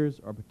 kickers,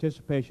 or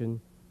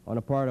participation on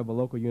the part of a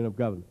local unit of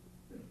government.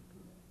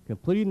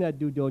 Completing that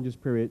due diligence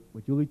period,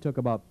 which usually took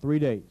about 3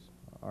 days,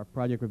 our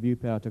project review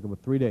panel took about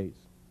 3 days.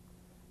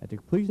 At the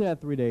completion of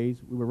that 3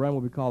 days, we would run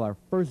what we call our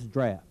first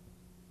draft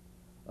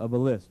of a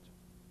list.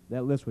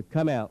 That list would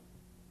come out.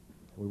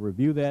 We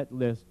review that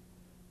list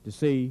to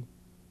see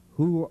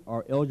who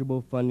our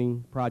eligible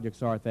funding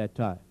projects are at that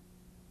time.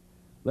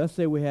 Let's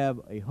say we have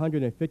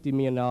 $150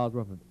 million worth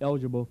of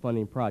eligible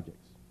funding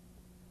projects.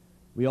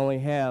 We only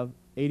have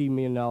 $80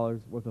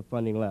 million worth of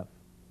funding left.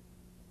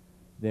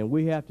 Then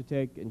we have to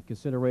take in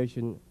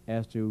consideration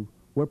as to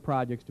what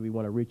projects do we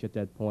want to reach at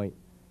that point,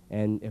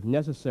 and if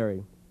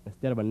necessary,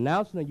 instead of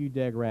announcing a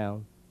UDAG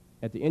round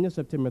at the end of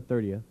September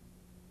 30th,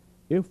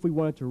 if we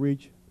wanted to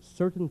reach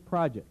certain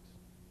projects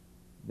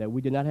that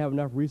we did not have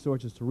enough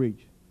resources to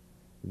reach,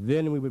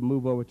 then we would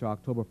move over to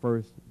October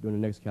 1st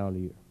during the next calendar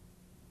year.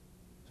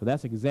 So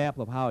that's an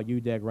example of how a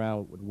UDAG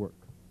round would work.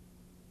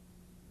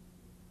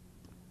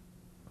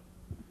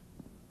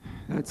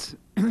 That's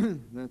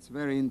that's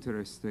very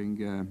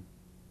interesting.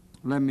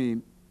 Let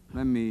me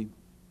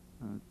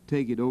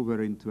take it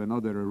over into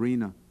another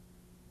arena,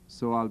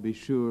 so I'll be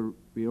sure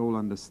we all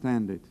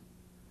understand it.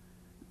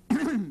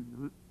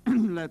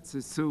 Let's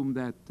assume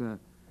that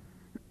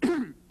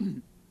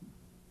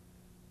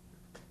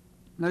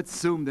let's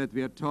assume that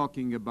we are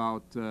talking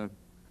about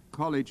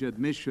college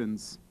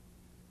admissions,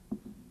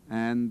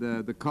 and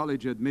the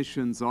college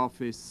admissions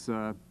office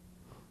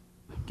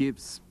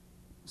gives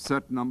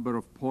certain number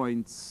of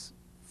points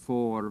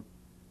for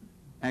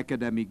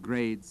academic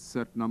grades,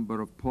 certain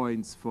number of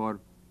points for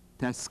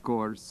test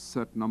scores,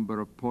 certain number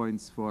of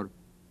points for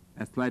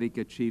athletic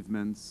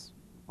achievements,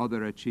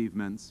 other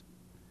achievements,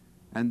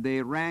 and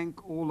they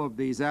rank all of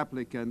these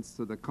applicants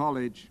to the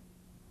college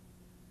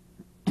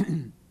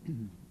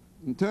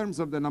in terms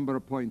of the number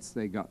of points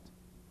they got.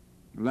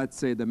 Let's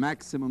say the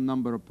maximum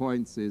number of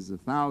points is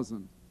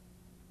 1,000,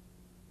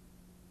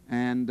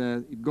 and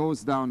it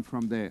goes down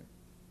from there.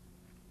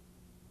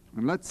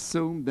 And let's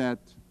assume that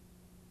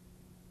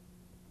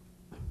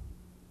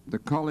the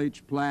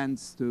college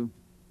plans to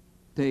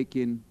take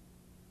in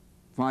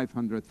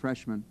 500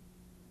 freshmen.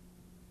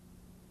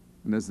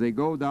 And as they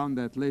go down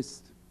that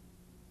list,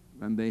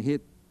 when they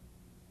hit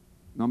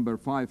number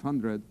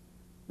 500,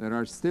 there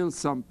are still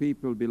some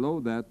people below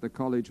that the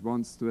college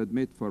wants to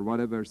admit for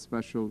whatever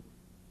special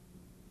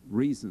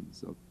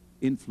reasons of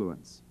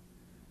influence.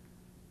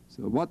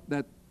 So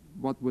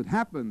what would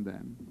happen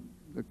then?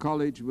 The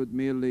college would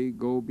merely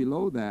go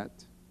below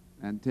that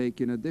and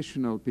take in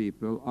additional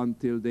people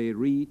until they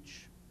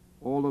reach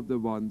all of the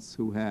ones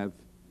who have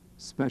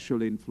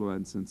special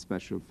influence and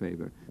special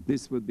favor.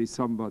 This would be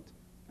somewhat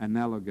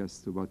analogous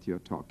to what you're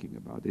talking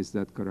about. Is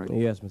that correct?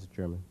 Yes, Mr.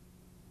 Chairman.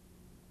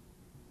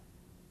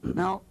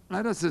 Now,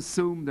 let us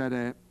assume that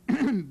a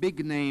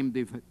big name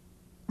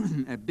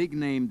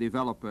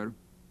developer,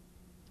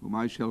 whom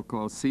I shall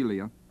call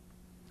Celia,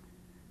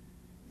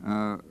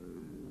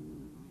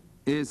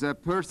 is a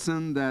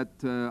person that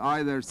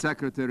either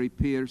Secretary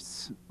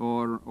Pierce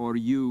or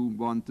you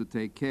want to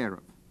take care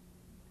of.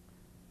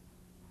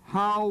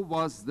 How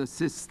was the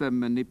system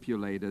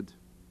manipulated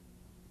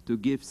to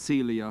give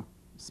Celia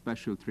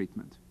special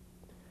treatment?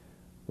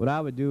 What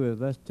I would do is,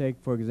 let's take,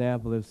 for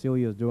example, if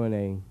Celia is doing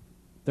a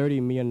 $30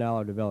 million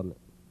development.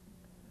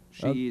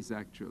 She is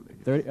actually.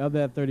 Of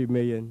that $30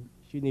 million,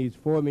 she needs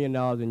 $4 million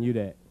in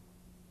UDAG.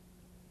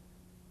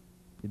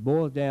 It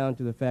boils down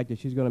to the fact that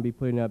she's going to be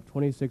putting up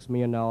 $26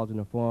 million in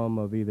the form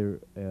of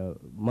either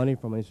money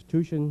from an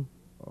institution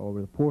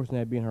or the portion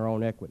that being her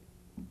own equity.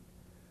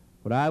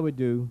 What I would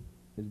do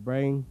is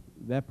bring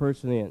that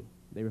person in.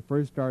 They would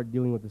first start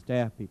dealing with the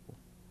staff people,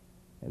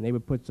 and they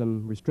would put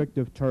some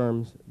restrictive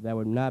terms that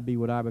would not be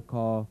what I would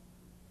call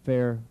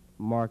fair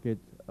market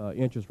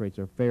interest rates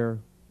or fair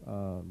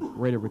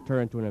rate of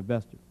return to an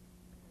investor.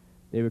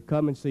 They would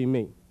come and see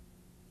me.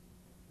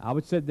 I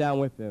would sit down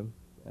with them,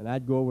 and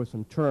I'd go over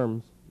some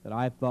terms that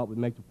I thought would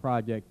make the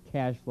project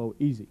cash flow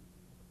easy.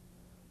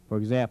 For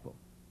example,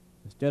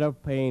 instead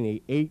of paying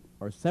a 8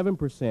 or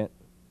 7%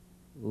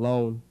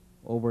 loan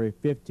over a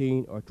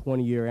 15 or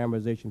 20-year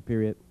amortization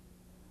period,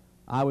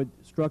 I would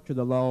structure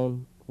the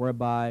loan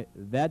whereby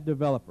that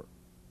developer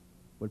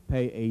would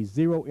pay a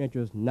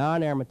zero-interest,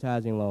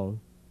 non-amortizing loan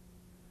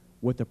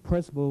with the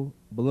principal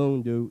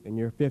balloon due in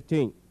year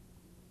 15.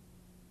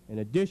 In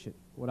addition,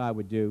 what I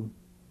would do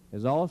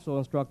is also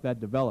instruct that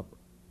developer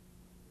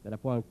that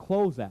upon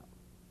closeout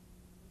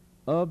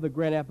of the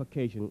grant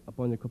application,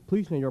 upon the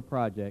completion of your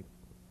project,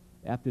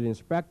 after the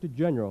Inspector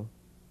General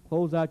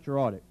close out your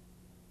audit,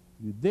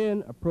 you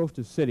then approach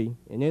the city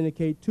and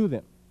indicate to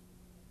them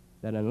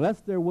that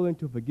unless they're willing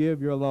to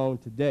forgive your loan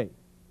today,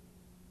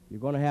 you're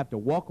going to have to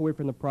walk away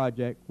from the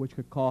project, which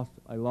could cost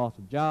a loss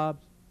of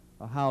jobs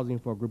or housing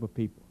for a group of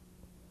people.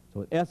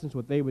 So in essence,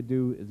 what they would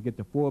do is get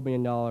the $4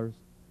 million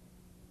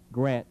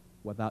grant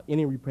without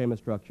any repayment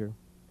structure.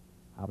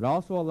 I would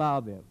also allow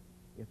them,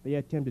 if they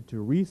attempted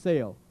to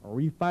resell or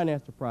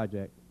refinance the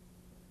project,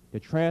 to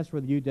transfer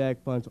the UDAG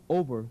funds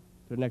over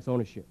to the next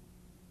ownership,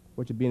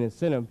 which would be an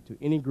incentive to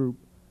any group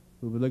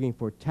who would be looking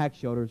for tax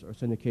shelters or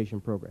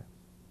syndication programs.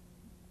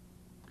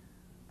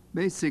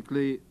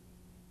 Basically,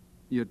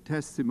 your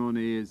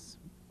testimony is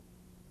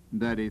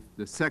that if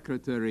the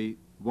secretary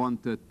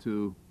wanted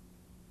to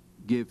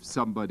give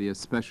somebody a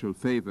special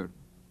favor,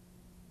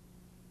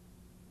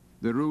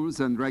 the rules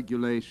and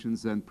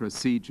regulations and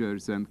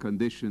procedures and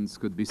conditions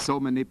could be so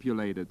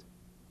manipulated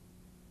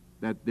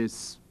that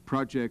this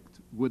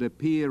project would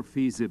appear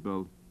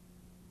feasible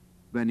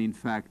when in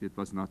fact it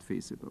was not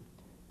feasible.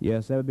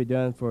 Yes, that would be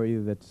done for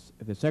either that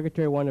if the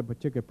secretary wanted a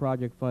particular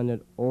project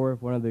funded or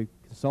if one of the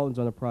consultants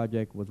on the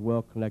project was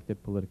well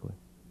connected politically.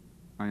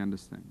 I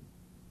understand.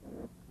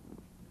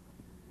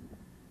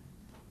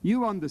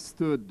 You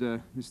understood,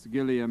 Mr.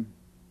 Gilliam,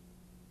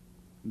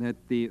 that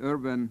the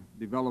Urban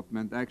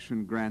Development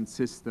Action Grant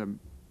system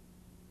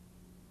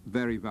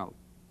very well.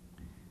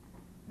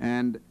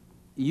 And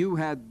you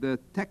had the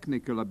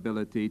technical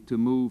ability to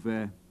move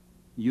a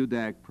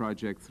UDAG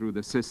project through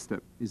the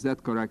system. Is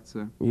that correct,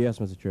 sir? Yes,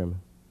 Mr. Chairman.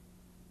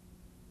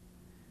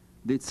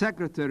 Did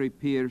Secretary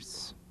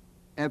Pierce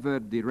ever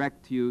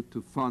direct you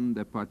to fund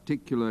a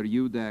particular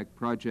UDAG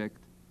project,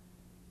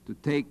 to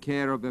take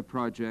care of a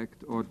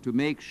project, or to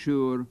make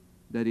sure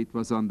that it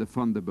was on the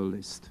fundable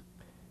list?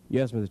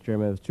 Yes, Mr.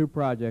 Chairman. There was 2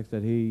 projects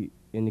that he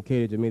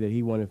indicated to me that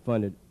he wanted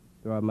funded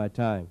throughout my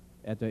time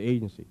at the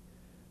agency.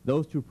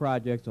 Those 2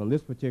 projects on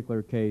this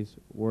particular case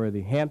were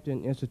the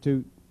Hampton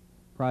Institute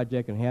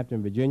project in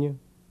Hampton, Virginia,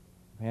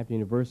 Hampton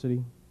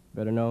University,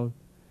 better known,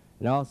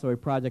 and also a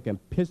project in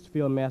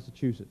Pittsfield,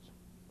 Massachusetts,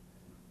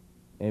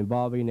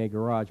 involving a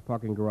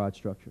parking garage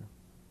structure.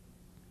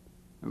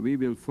 We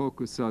will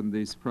focus on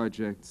these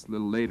projects a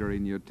little later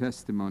in your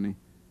testimony.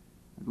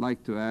 I'd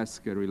like to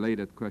ask a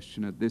related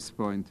question at this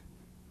point.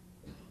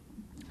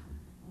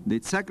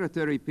 Did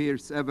Secretary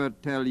Pierce ever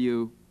tell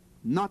you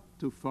not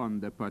to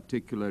fund a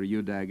particular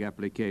UDAG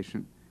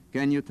application?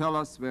 Can you tell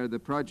us where the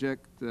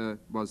project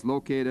was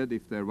located,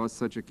 if there was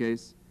such a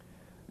case,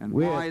 and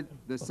why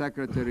the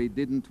Secretary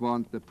didn't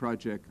want the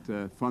project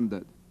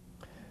funded?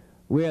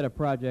 We had a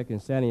project in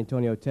San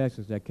Antonio,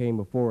 Texas that came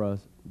before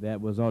us that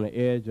was on the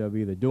edge of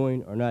either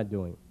doing or not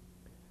doing.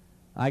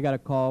 I got a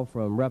call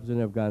from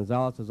Representative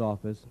Gonzalez's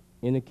office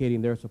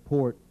indicating their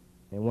support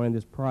in wanting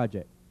this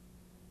project.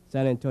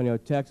 San Antonio,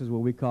 Texas,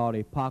 what we called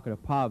a pocket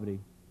of poverty,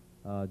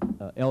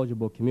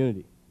 eligible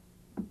community.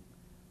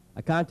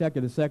 I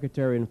contacted the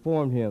Secretary and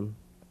informed him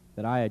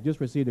that I had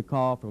just received a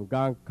call from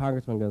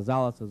Congressman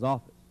Gonzalez's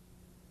office.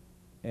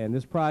 And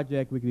this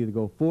project, we could either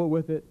go forward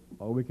with it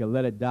or we could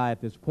let it die at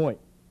this point.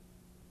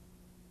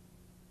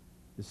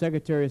 The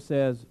Secretary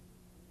says,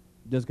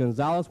 does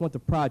Gonzalez want the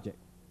project?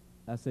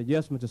 I said,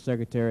 yes, Mr.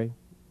 Secretary.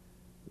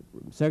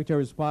 The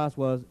Secretary's response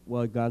was,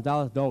 well,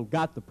 Gonzalez don't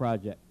got the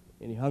project.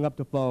 And he hung up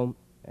the phone,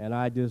 and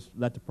I just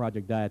let the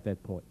project die at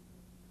that point.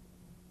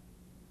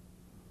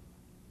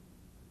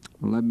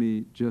 Well, let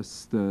me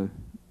just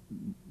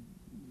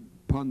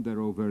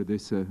ponder over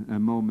this a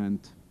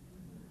moment.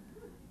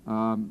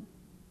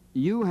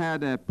 You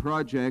had a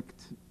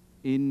project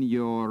in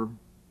your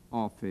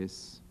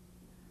office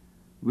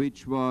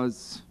which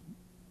was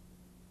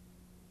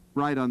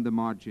right on the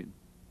margin.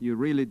 You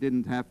really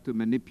didn't have to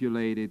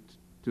manipulate it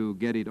to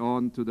get it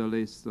onto the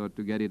list or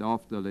to get it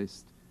off the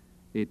list.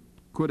 It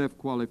could have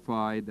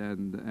qualified,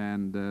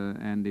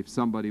 and if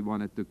somebody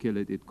wanted to kill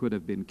it, it could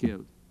have been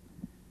killed.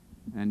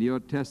 And your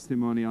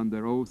testimony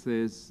under oath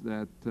is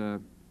that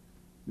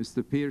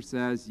Mr. Pierce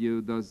asked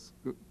you, does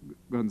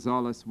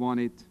Gonzalez want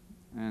it?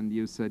 And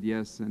you said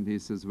yes, and he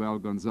says, well,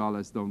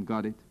 Gonzalez don't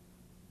got it.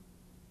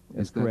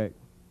 That's correct.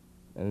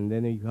 And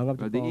then he hung up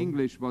the phone. The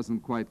English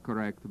wasn't quite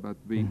correct, but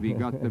we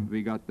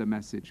got the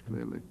message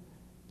clearly.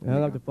 He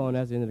hung up the phone.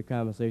 That's the end of the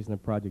conversation. The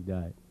project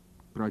died.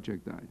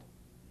 Project died.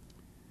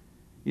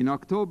 In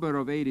October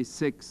of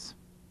 '86,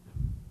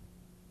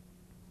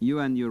 you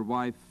and your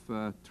wife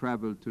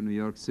traveled to New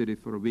York City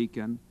for a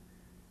weekend.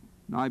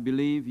 Now, I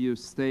believe you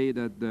stayed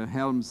at the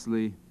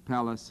Helmsley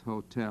Palace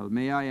Hotel.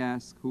 May I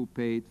ask who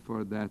paid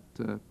for that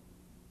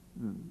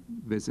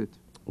visit?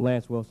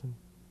 Lance Wilson.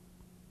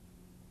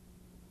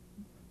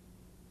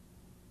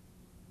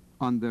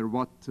 Under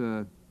what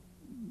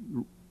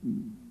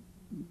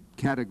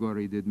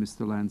category did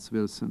Mr. Lance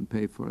Wilson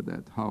pay for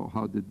that?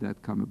 How did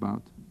that come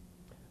about?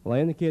 Well, I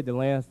indicated to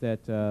Lance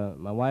that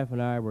my wife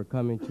and I were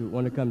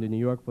wanted to come to New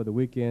York for the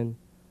weekend,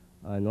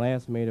 and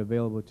Lance made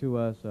available to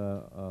us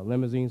a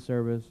limousine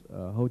service,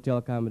 hotel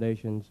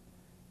accommodations,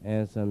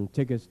 and some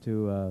tickets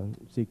to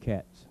see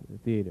Cats, the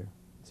theater,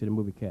 see the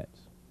movie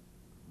Cats.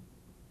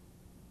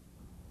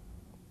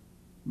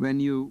 When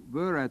you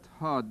were at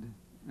HUD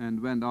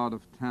and went out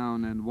of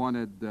town and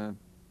wanted the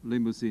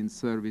limousine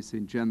service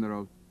in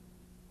general,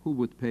 who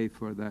would pay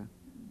for that?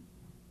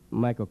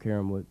 Michael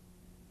Karam would.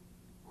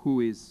 Who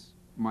is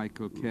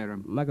Michael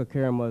Karam? Michael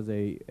Karam was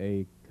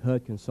a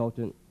HUD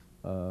consultant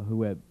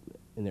who had,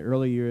 in the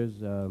early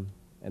years, in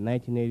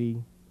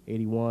 1980,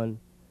 81,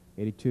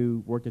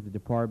 82, worked at the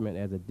department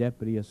as a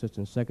deputy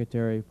assistant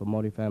secretary for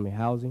multifamily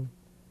housing.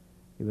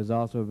 He was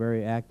also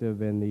very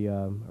active in the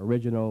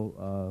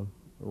original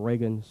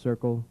Reagan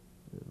circle,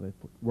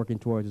 working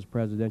towards his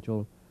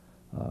presidential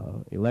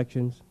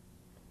elections.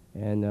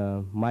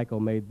 And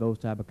Michael made those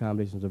type of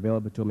accommodations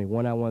available to me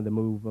when I wanted to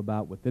move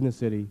about within the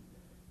city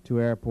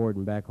to airport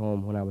and back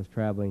home when I was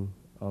traveling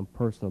on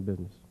personal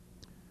business.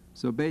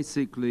 So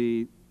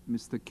basically,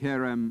 Mr.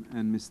 Kerem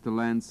and Mr.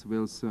 Lance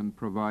Wilson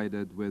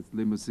provided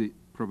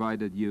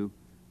you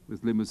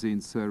with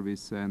limousine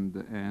service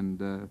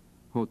and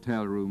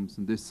hotel rooms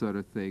and this sort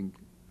of thing.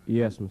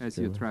 Yes, Mr. As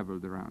Chairman. you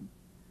traveled around.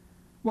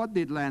 What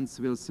did Lance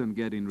Wilson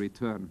get in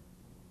return?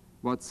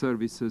 What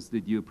services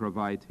did you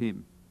provide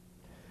him?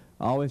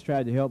 I always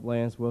tried to help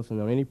Lance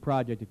Wilson on any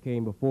project that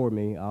came before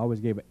me. I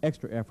always gave an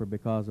extra effort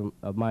because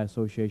of my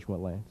association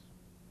with Lance.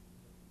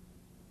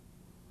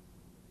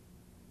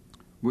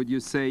 Would you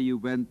say you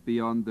went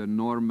beyond the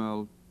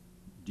normal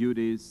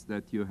duties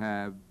that you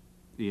have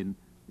in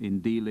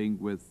dealing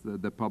with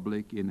the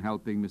public, in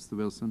helping Mr.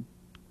 Wilson?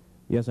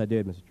 Yes, I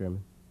did, Mr.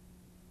 Chairman.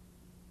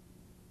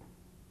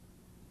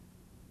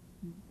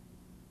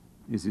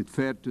 Is it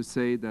fair to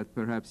say that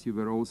perhaps you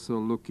were also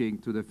looking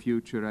to the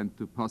future and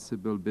to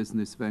possible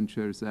business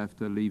ventures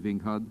after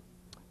leaving HUD?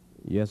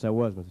 Yes, I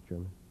was, Mr.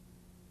 Chairman.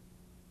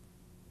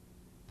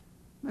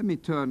 Let me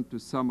turn to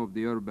some of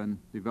the urban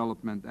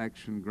development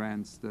action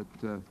grants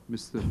that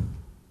Mr.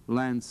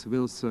 Lance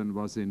Wilson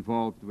was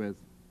involved with.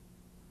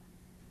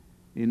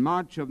 In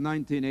March of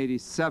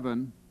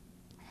 1987,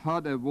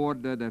 HUD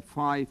awarded a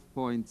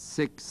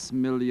 $5.6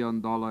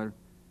 million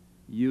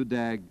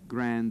UDAG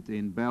grant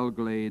in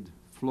Belgrade,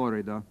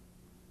 Florida,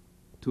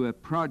 to a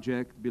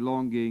project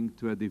belonging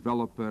to a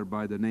developer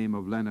by the name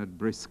of Leonard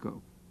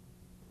Briscoe.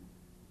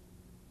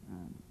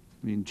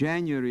 In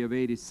January of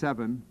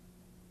 '87,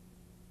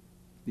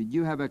 did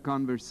you have a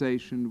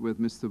conversation with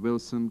Mr.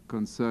 Wilson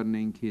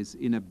concerning his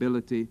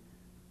inability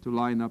to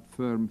line up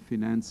firm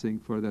financing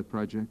for that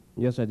project?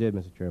 Yes, I did,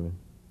 Mr. Chairman.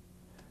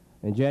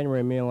 In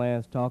January, me and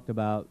Lance talked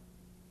about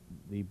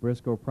the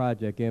Briscoe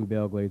project in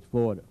Belgrade,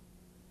 Florida.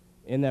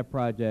 In that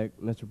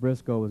project, Mr.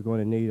 Briscoe was going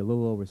to need a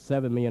little over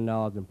 $7 million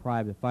in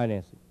private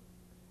financing.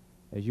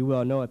 As you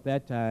well know, at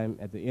that time,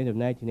 at the end of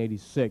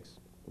 1986,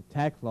 the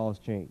tax laws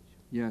changed.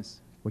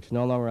 Yes. Which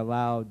no longer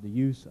allowed the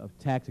use of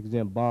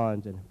tax-exempt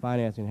bonds in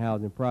financing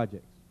housing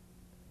projects.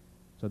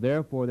 So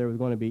therefore, there was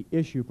going to be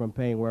issue from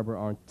paying Weber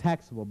on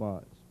taxable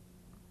bonds.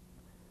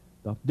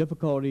 The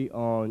difficulty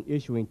on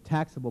issuing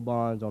taxable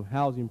bonds on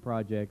housing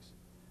projects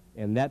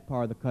in that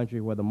part of the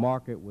country where the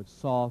market was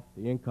soft,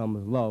 the income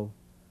was low,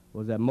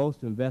 was that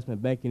most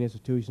investment banking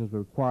institutions would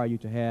require you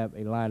to have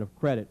a line of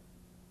credit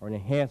or an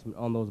enhancement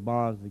on those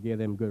bonds to give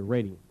them good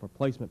rating for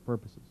placement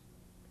purposes.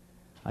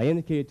 I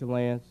indicated to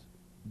Lance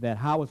that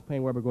how was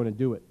Payne Weber going to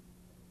do it.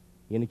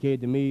 He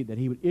indicated to me that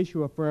he would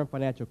issue a firm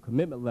financial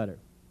commitment letter,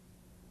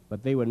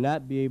 but they would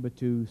not be able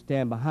to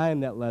stand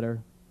behind that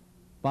letter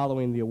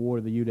following the award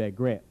of the UDAG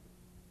grant.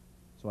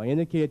 So I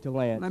indicated to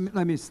Lance...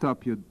 Let me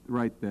stop you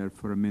right there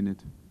for a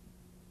minute.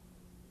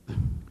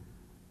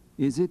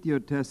 Is it your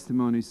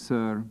testimony,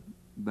 sir,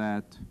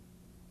 that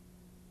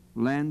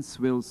Lance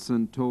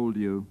Wilson told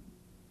you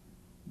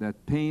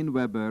that Payne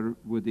Weber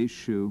would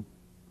issue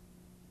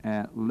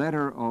a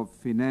letter of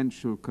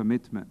financial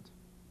commitment,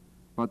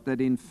 but that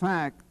in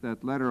fact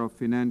that letter of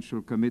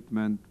financial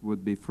commitment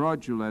would be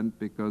fraudulent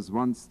because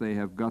once they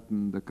have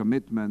gotten the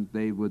commitment,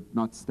 they would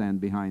not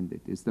stand behind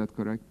it? Is that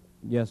correct?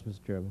 Yes,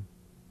 Mr. Chairman.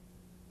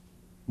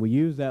 We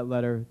used that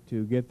letter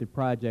to get the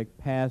project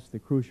past the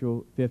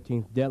crucial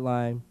 15th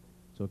deadline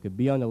so it could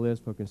be on the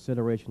list for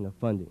consideration of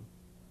funding,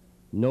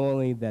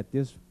 knowing that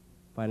this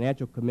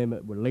financial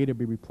commitment would later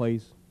be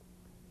replaced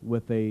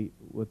with a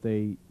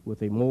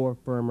more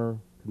firmer,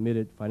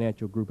 committed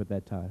financial group at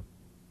that time.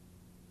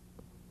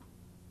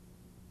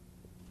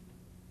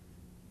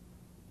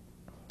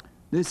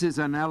 This is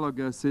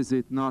analogous, is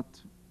it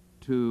not,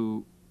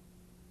 to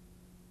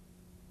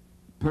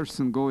a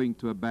person going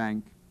to a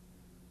bank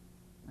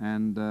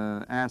and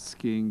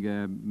asking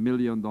a $1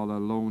 million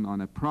loan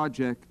on a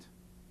project,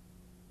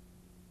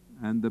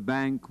 and the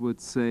bank would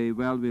say,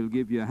 well, we'll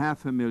give you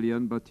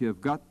 $500,000, but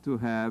you've got to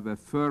have a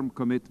firm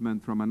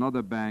commitment from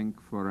another bank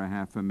for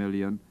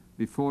 $500,000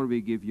 before we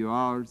give you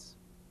ours.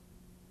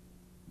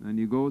 And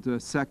you go to a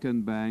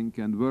second bank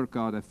and work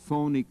out a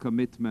phony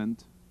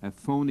commitment,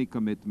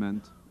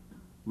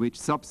 which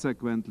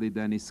subsequently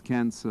then is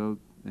canceled,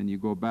 and you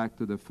go back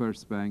to the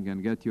first bank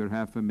and get your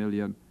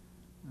 $500,000,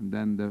 and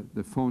then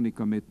the phony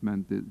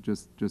commitment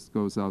just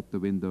goes out the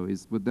window.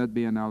 Would that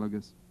be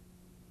analogous?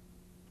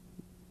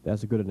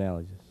 That's a good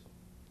analysis.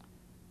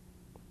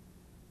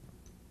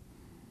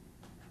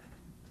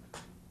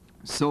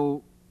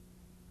 So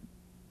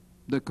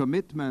the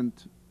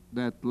commitment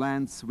that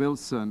Lance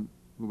Wilson,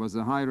 who was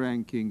a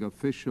high-ranking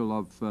official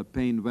of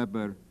Payne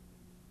Weber,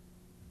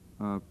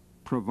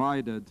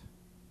 provided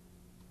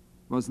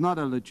was not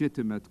a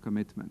legitimate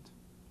commitment.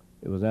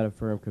 It was not a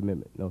firm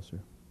commitment, no, sir.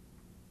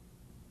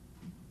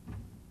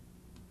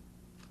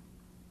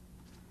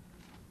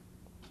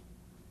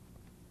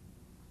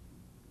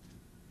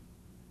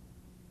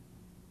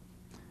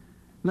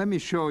 Let me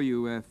show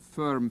you a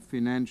firm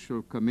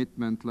financial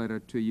commitment letter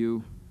to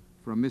you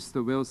from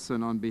Mr.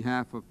 Wilson on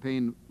behalf of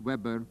Payne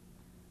Weber,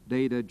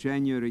 dated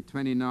January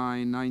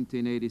 29,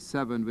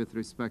 1987, with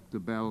respect to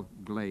Bell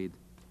Glade.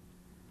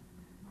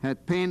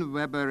 Had Payne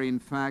Weber in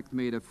fact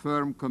made a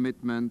firm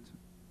commitment,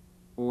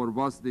 or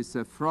was this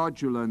a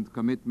fraudulent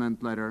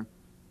commitment letter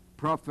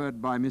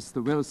proffered by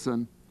Mr.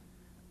 Wilson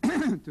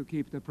to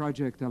keep the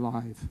project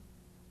alive?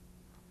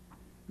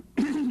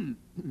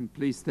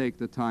 Please take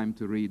the time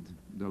to read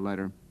the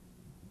letter.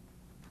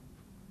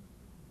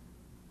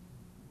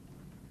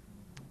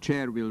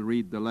 Chair will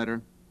read the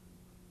letter.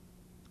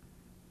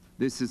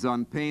 This is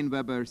on Payne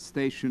Weber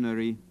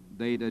stationery,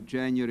 dated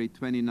January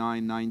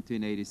 29,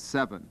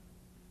 1987.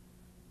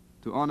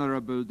 To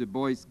Honorable Du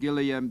Bois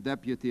Gilliam,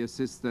 Deputy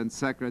Assistant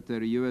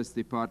Secretary, U.S.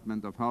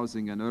 Department of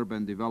Housing and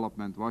Urban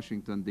Development,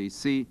 Washington,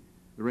 D.C.,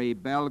 Ray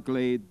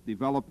Belglade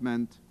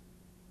Development,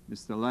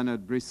 Mr.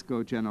 Leonard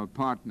Briscoe, General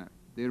Partner.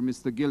 Dear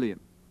Mr. Gilliam,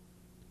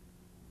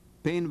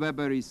 Payne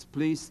Weber is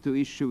pleased to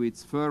issue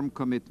its firm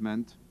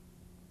commitment,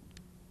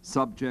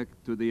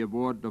 subject to the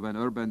award of an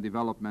Urban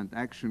Development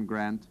Action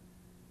Grant,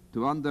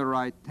 to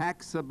underwrite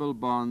taxable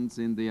bonds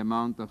in the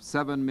amount of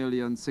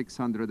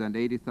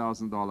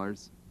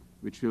 $7,680,000,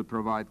 which will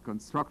provide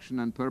construction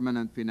and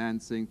permanent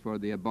financing for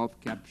the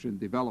above-captioned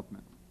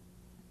development.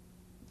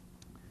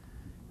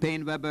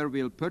 Payne Weber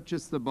will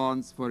purchase the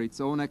bonds for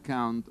its own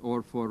account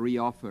or for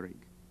reoffering.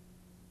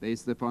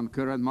 Based upon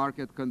current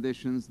market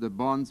conditions, the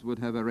bonds would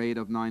have a rate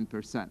of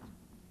 9%.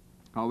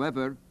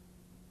 However,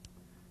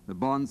 the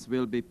bonds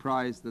will be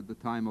priced at the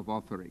time of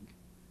offering.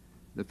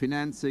 The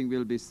financing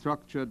will be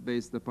structured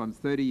based upon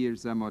 30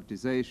 years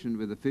amortization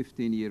with a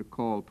 15-year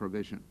call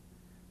provision.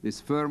 This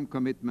firm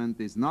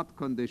commitment is not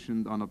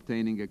conditioned on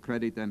obtaining a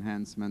credit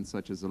enhancement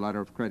such as a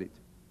letter of credit.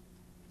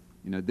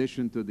 In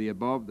addition to the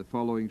above, the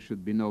following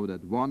should be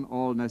noted. 1,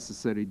 all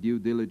necessary due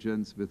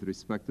diligence with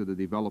respect to the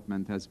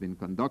development has been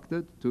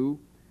conducted. 2,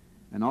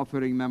 an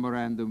offering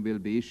memorandum will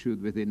be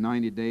issued within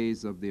 90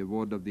 days of the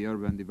award of the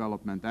Urban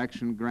Development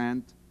Action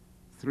Grant.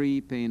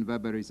 3, Payne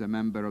Weber is a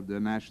member of the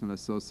National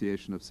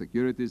Association of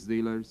Securities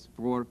Dealers.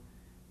 4,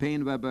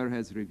 Payne Weber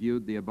has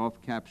reviewed the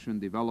above-captioned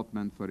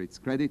development for its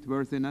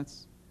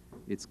creditworthiness,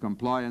 its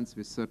compliance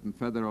with certain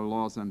federal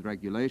laws and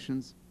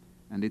regulations,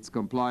 and its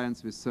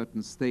compliance with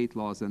certain state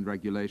laws and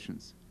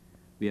regulations.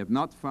 We have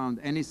not found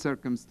any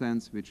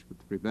circumstance which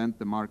would prevent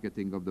the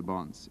marketing of the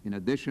bonds. In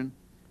addition,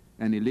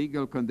 any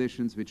legal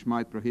conditions which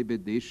might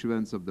prohibit the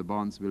issuance of the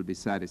bonds will be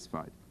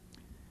satisfied.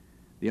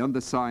 The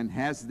undersigned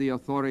has the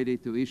authority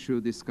to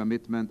issue this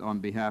commitment on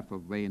behalf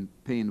of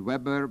Payne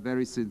Weber.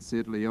 Very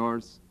sincerely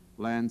yours,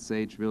 Lance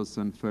H.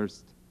 Wilson,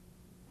 First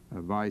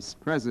Vice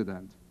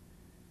President.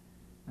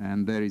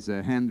 And there is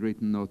a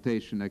handwritten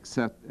notation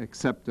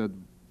accepted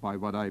by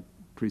what I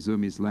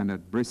presume is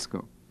Leonard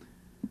Briscoe.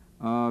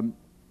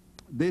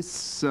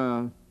 This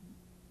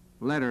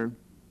letter,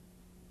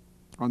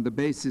 on the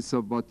basis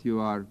of what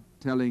you are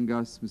telling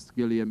us, Mr.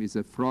 Gilliam, is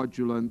a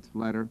fraudulent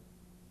letter.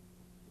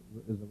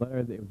 It was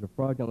a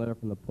fraudulent letter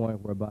from the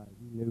point whereby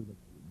we knew that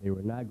they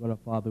were not going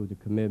to follow through with the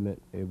commitment.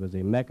 It was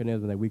a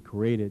mechanism that we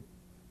created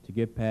to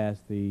get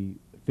past the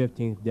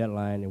 15th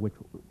deadline in which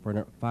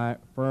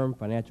firm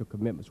financial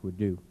commitments were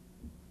due.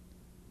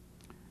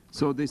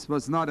 So this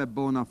was not a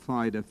bona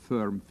fide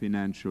firm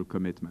financial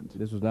commitment?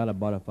 This was not a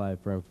bona fide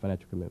firm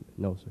financial commitment.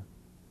 No, sir.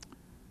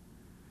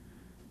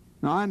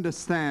 Now, I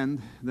understand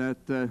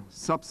that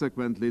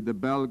subsequently the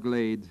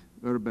Belglade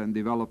Urban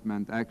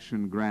Development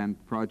Action Grant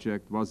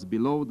project was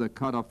below the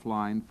cutoff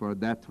line for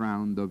that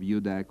round of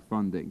UDAC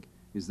funding.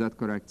 Is that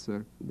correct,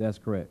 sir? That's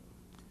correct.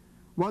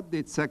 What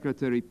did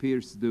Secretary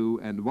Pierce do,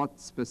 and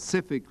what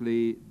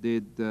specifically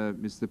did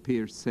Mr.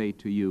 Pierce say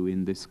to you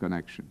in this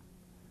connection?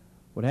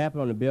 What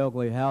happened on the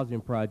Belglade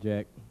housing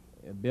project,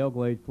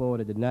 Belglade,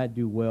 Florida did not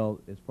do well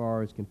as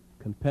far as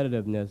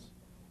competitiveness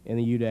in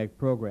the UDAC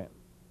program.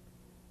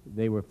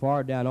 They were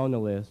far down on the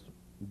list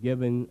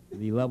given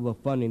the level of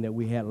funding that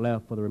we had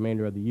left for the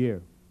remainder of the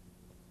year.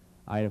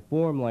 I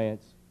informed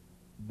Lance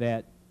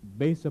that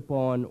based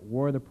upon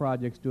where the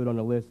project stood on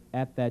the list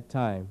at that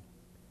time,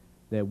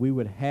 that you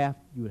would have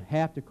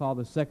to call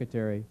the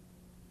secretary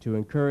to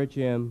encourage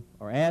him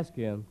or ask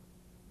him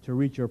to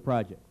reach your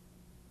project.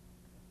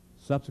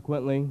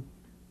 Subsequently,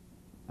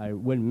 I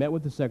went and met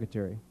with the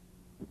secretary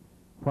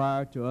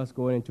prior to us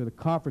going into the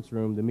conference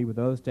room to meet with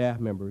other staff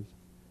members.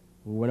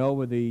 We went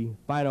over the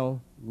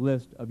final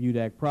list of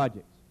UDAC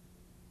projects.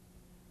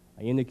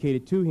 I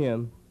indicated to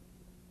him,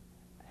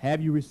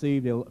 have you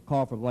received a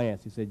call from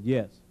Lance? He said,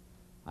 yes.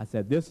 I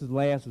said, this is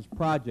Lance's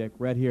project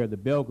right here, the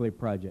Belglade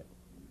project.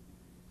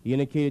 He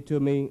indicated to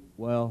me,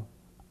 well,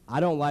 I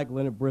don't like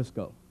Leonard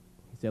Briscoe.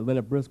 He said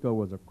Leonard Briscoe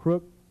was a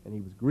crook and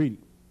he was greedy.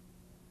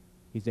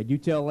 He said, you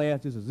tell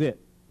Lance this is it,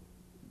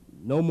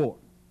 no more.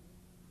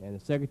 And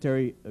the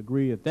secretary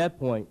agreed at that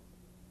point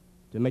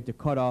to make the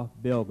cutoff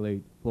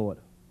Belglade,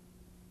 Florida.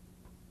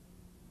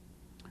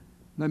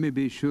 Let me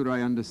be sure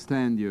I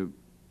understand you.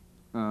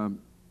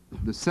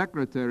 The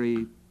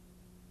secretary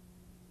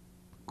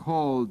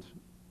called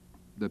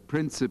the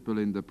principal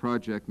in the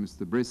project,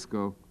 Mr.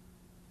 Briscoe,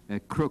 a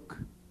crook,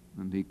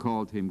 and he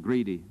called him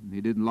greedy, and he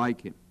didn't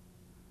like him.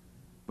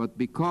 But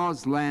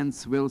because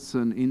Lance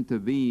Wilson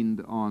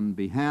intervened on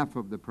behalf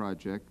of the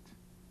project,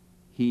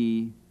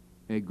 he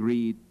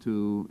agreed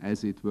to,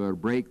 as it were,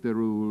 break the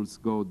rules,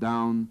 go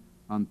down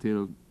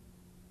until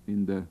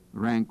in the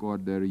rank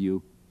order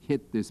you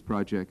hit this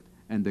project,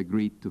 and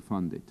agreed to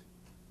fund it.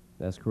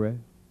 That's correct.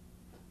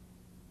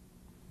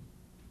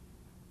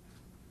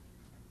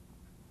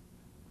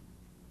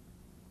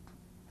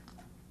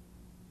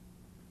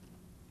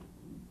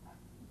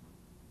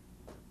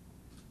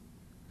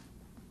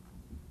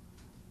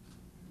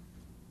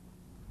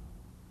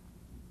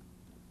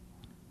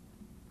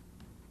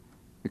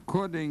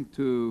 According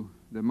to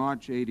the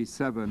March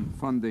 '87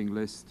 funding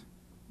list,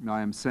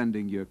 I am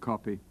sending you a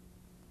copy,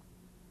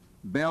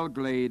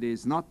 Belglade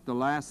is not the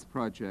last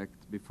project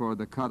before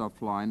the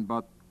cutoff line,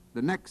 but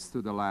the next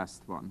to the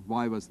last one.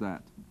 Why was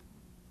that?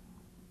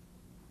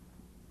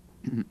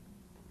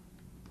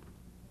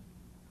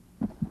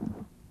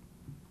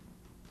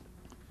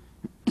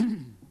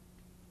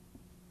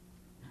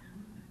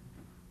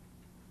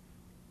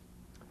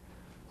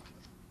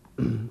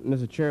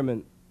 Mr.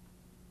 Chairman,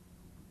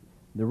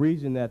 the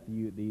reason that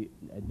the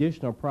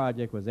additional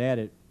project was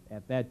added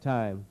at that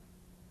time,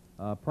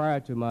 prior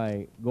to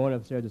my going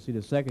upstairs to see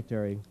the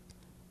secretary,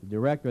 the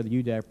director of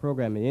the UDAC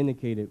program had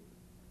indicated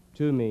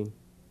to me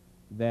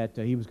that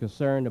he was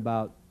concerned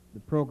about the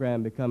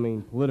program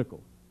becoming political,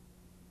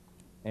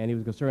 and he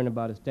was concerned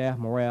about his staff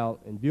morale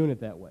and viewing it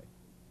that way.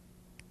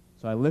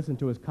 So I listened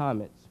to his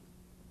comments,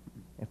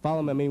 and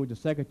following my meeting with the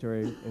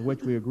secretary, in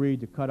which we agreed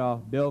to cut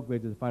off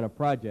Belgrade as the final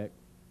project,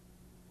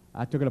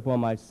 I took it upon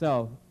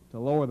myself to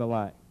lower the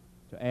line,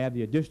 to add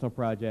the additional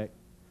project,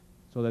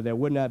 so that there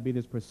would not be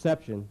this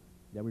perception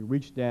that we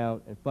reached down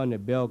and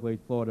funded Belgrade,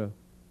 Florida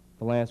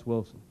for Lance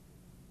Wilson.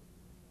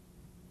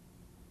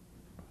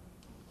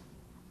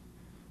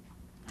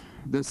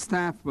 The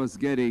staff was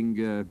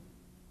getting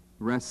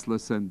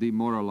restless and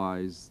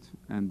demoralized,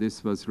 and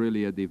this was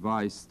really a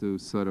device to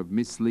sort of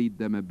mislead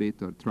them a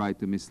bit, or try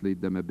to mislead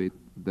them a bit.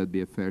 Would that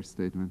be a fair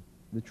statement?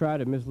 To try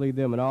to mislead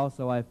them, and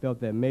also I felt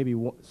that maybe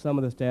some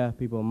of the staff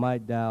people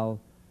might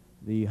dial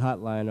the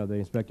hotline of the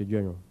Inspector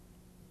General.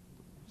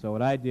 So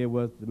what I did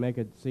was, to make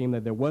it seem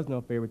that there was no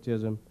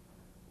favoritism,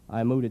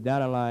 I moved it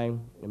down the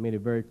line and made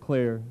it very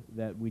clear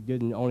that we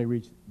didn't only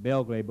reach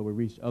Belgrade, but we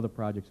reached other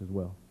projects as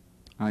well.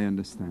 I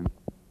understand.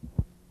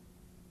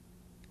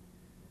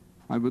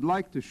 I would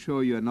like to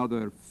show you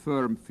another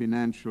firm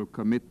financial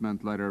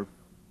commitment letter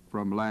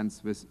from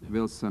Lance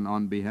Wilson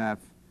on behalf,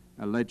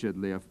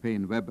 allegedly, of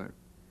Payne Weber.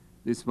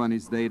 This one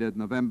is dated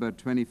November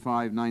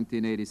 25,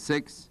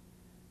 1986.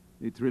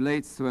 It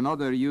relates to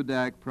another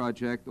UDAC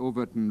project,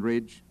 Overton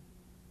Ridge,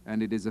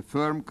 and it is a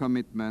firm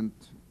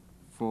commitment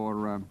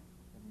for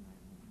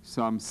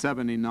some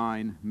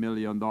 $79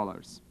 million.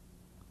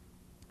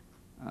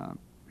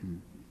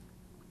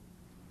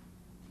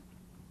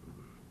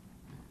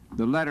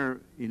 The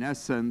letter, in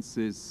essence,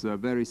 is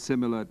very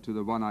similar to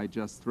the one I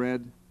just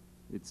read.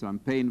 It's on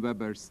Payne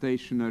Weber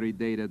stationery,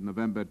 dated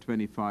November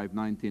 25,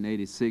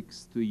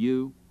 1986, to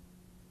you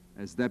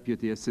as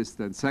Deputy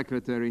Assistant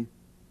Secretary,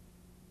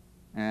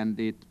 and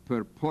it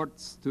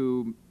purports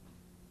to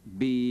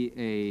be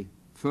a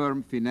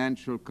firm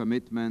financial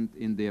commitment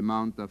in the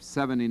amount of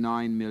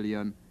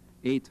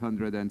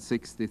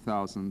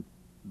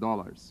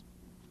 $79,860,000.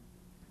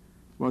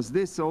 Was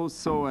this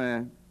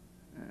also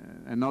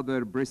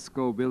another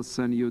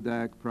Briscoe-Wilson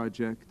UDAC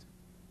project?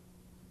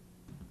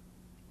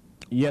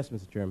 Yes,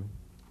 Mr. Chairman.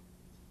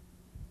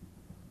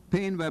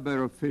 Payne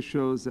Weber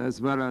officials,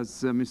 as well as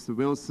Mr.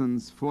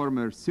 Wilson's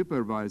former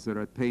supervisor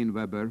at Payne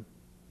Weber, a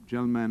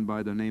gentleman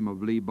by the name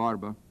of Lee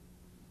Barba,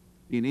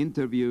 in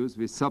interviews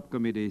with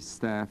subcommittee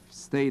staff,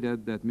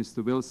 stated that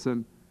Mr.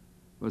 Wilson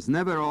was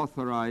never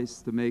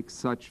authorized to make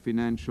such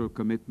financial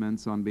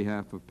commitments on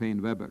behalf of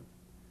Payne Weber.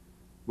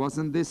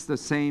 Wasn't this the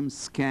same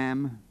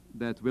scam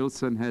that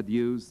Wilson had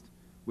used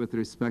with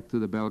respect to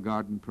the Bell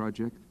Garden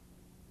project?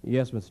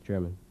 Yes, Mr.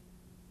 Chairman.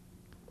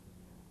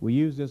 We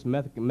used this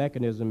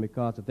mechanism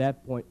because at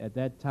that point, at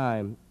that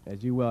time,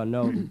 as you well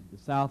know, the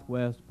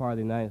southwest part of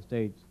the United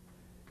States,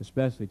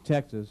 especially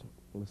Texas,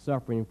 was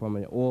suffering from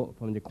a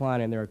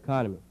decline in their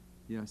economy.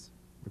 Yes.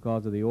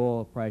 Because of the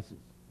oil prices.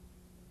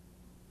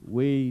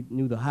 We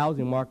knew the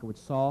housing market was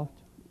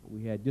soft.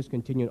 We had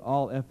discontinued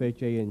all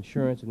FHA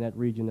insurance in that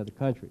region of the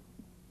country.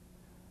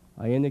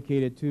 I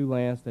indicated to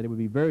Lance that it would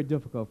be very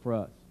difficult for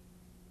us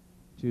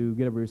to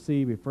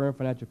receive a firm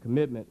financial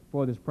commitment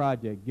for this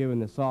project, given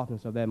the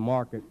softness of that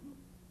market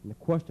and the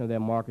question of that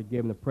market,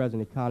 given the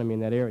present economy in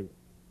that area.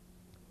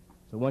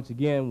 So once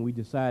again, we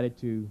decided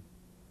to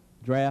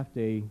draft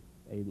a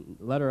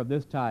letter of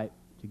this type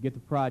to get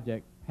the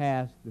project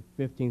past the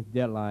 15th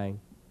deadline,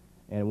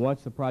 and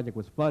once the project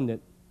was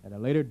funded, at a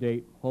later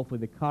date, hopefully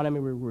the economy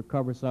will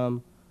recover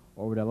some,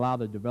 or would allow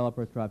the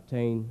developer to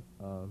obtain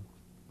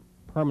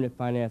permanent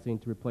financing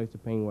to replace the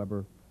Payne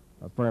Weber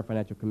firm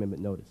financial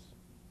commitment notice.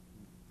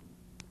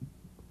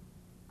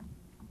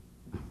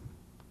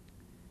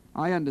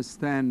 I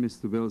understand,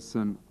 Mr.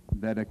 Wilson,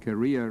 that a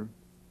career,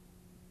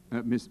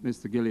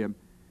 Mr. Gilliam,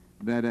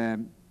 that a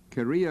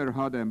career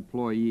HUD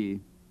employee,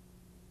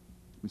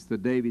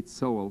 Mr. David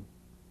Sowell,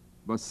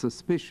 was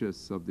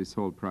suspicious of this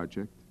whole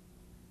project,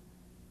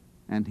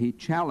 and he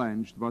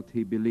challenged what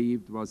he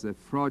believed was a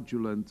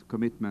fraudulent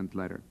commitment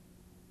letter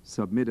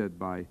submitted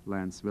by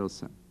Lance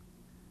Wilson.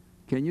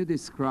 Can you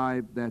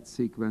describe that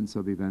sequence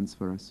of events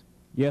for us?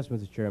 Yes,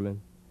 Mr. Chairman.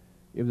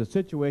 It was a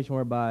situation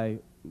whereby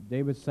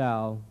David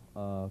Sowell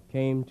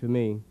came to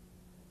me,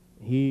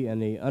 he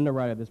and the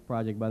underwriter of this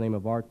project by the name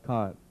of Art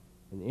Kahn,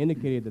 and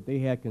indicated that they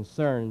had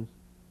concerns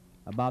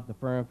about the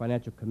firm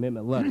financial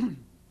commitment letter,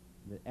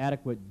 that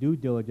adequate due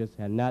diligence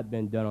had not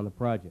been done on the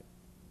project.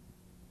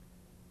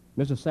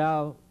 Mr.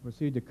 Sowell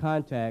proceeded to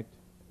contact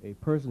a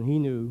person he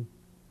knew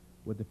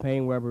with the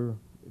Payne Weber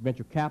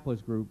Venture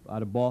Capitalist Group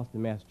out of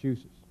Boston,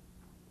 Massachusetts.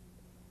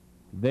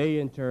 They,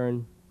 in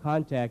turn,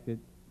 contacted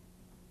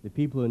the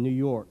people in New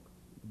York,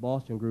 the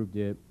Boston group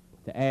did,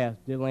 to ask,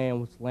 did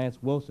Lance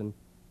Wilson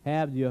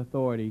have the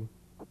authority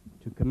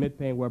to commit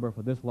Payne Weber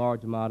for this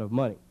large amount of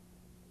money?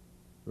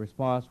 The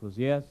response was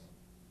yes,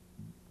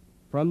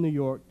 from New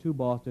York to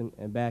Boston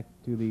and back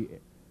to the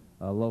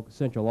local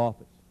central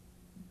office.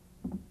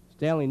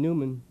 Stanley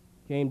Newman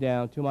came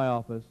down to my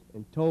office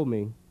and told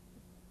me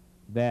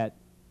that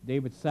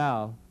David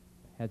Sowell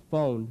had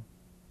phoned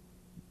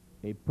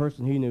a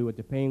person he knew at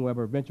the Payne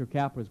Weber Venture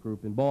Capitalist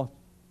Group in Boston,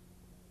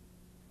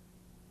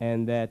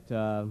 and that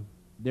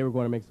they were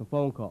going to make some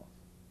phone calls.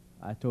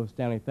 I told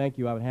Stanley, thank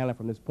you, I would handle it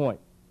from this point.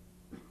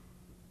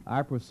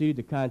 I proceeded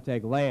to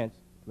contact Lance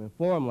to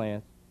inform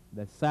Lance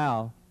that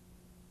Sowell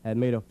had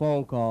made a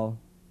phone call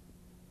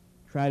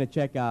trying to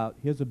check out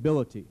his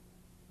ability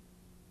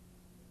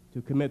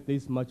to commit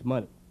this much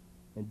money,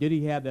 and did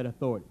he have that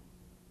authority?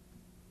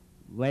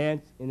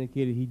 Lance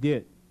indicated he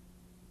did.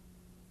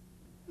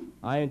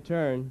 I, in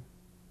turn,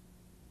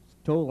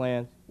 told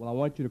Lance, well, I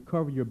want you to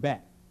cover your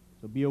back,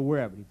 so be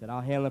aware of it. He said,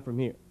 I'll handle it from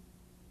here.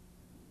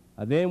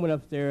 I then went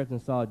upstairs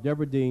and saw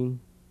Deborah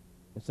Dean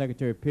and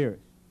Secretary Pierce.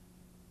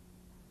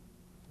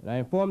 And I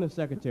informed the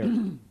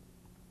Secretary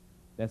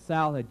that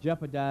Sowell had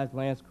jeopardized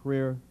Lance's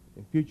career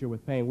and future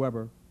with Payne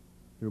Weber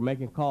through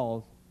making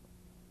calls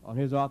on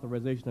his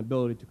authorization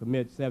ability to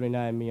commit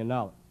 $79 million.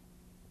 I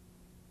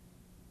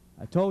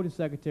told the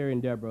Secretary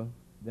and Deborah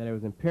that it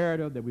was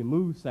imperative that we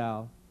move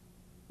Sowell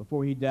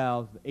before he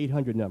dials the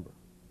 800 number.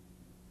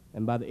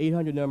 And by the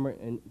 800 number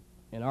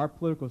in our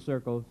political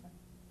circles,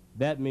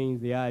 that means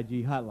the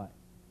IG hotline.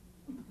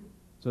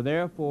 So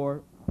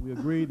therefore, we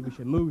agreed that we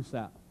should move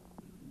Sowell.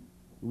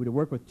 We would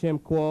work with Tim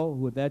Coyle,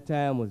 who at that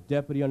time was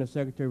Deputy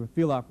Undersecretary for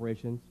Field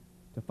Operations,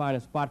 to find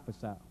a spot for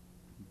Sowell.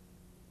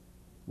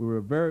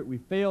 We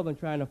failed in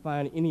trying to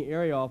find any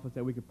area office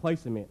that we could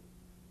place him in.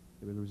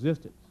 There was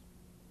resistance.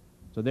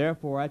 So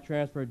therefore, I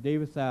transferred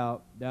David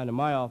Sowell down to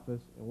my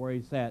office and where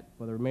he sat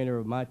for the remainder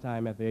of my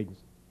time at the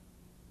agency.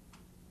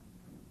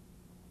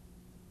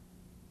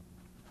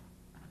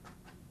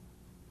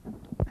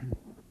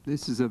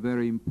 This is a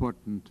very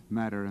important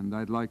matter, and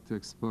I'd like to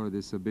explore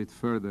this a bit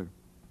further.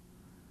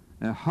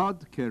 A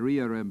HUD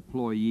career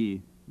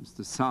employee,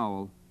 Mr.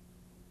 Sowell,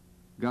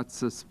 got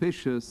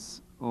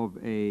suspicious of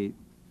a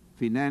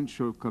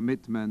financial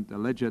commitment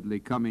allegedly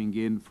coming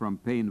in from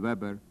Payne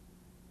Weber,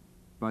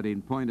 but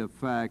in point of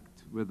fact,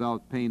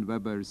 without Payne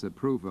Weber's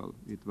approval.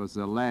 It was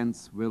a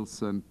Lance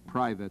Wilson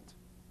private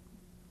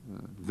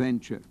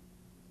venture.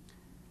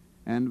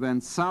 And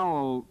when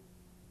Sowell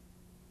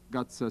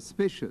got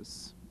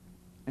suspicious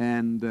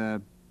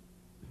and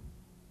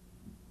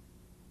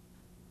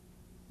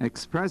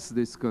expressed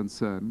this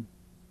concern,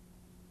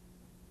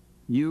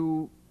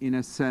 you, in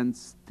a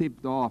sense,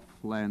 tipped off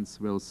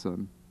Lance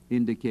Wilson,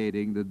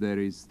 indicating that there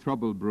is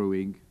trouble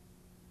brewing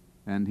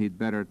and he'd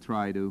better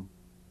try to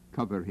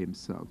cover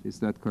himself. Is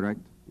that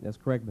correct? That's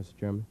correct, Mr.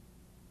 Chairman.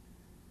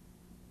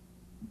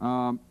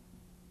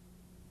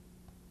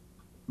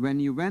 When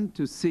you went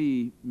to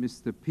see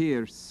Mr.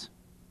 Pierce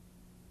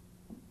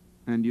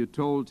and you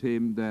told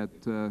him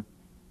that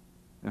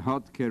a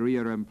HUD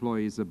career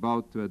employee is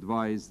about to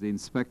advise the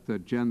Inspector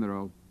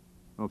General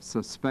of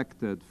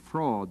suspected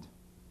fraud,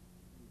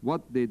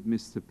 what did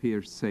Mr.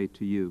 Pierce say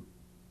to you?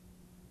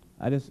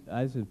 I just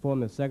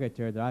informed the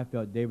Secretary that I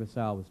felt David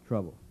Sowell was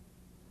trouble.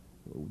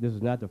 This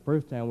is not the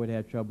first time we'd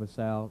had trouble with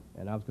Sowell,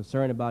 and I was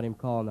concerned about him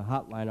calling the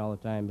hotline all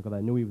the time because I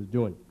knew he was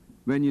doing it.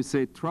 When you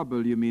say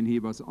trouble, you mean he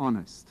was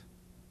honest.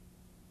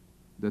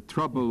 The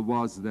trouble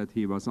was that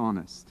he was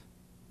honest.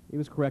 He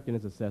was correct in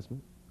his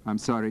assessment. I'm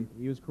sorry?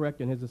 He was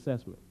correct in his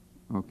assessment.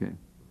 Okay.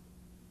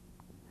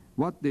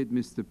 What did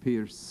Mr.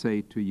 Pierce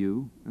say to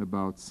you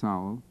about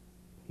Sowell?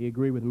 He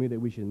agreed with me that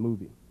we should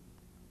move him.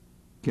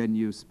 Can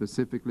you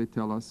specifically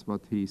tell us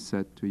what he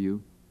said to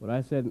you? What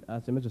I said,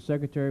 Mr.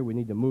 Secretary, we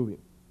need to move him.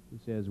 He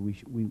says,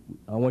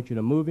 I want you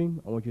to move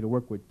him. I want you to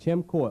work with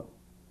Tim Coyle,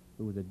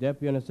 who was the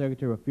Deputy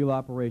Undersecretary of Field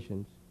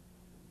Operations.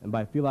 And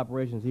by field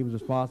operations, he was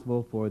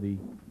responsible for the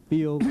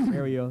field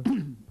area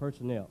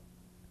personnel.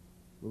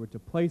 We were to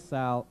place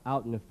Sowell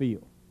out in the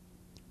field.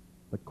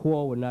 but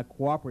Corps would not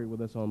cooperate with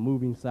us on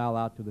moving Sal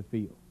out to the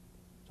field.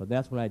 So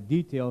that's when I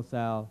detailed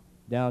Sal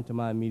down to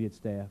my immediate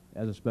staff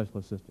as a special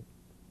assistant.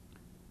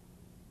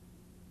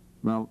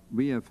 Well,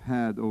 we have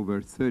had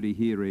over 30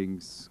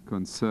 hearings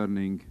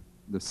concerning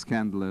the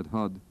scandal at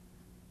HUD,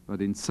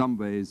 but in some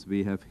ways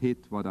we have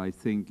hit what I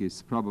think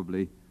is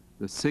probably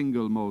the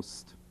single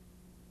most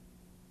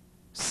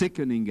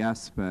sickening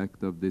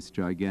aspect of this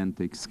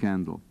gigantic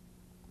scandal.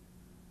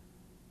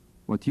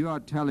 What you are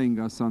telling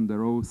us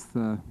under oath,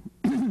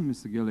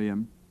 Mr.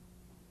 Gilliam,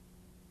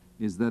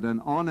 is that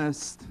an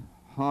honest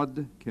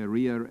HUD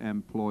career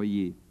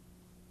employee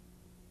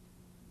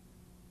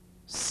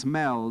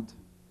smelled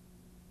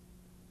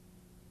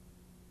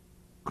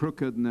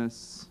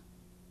crookedness,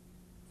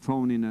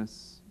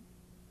 phoniness,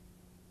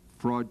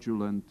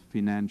 fraudulent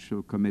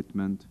financial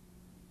commitment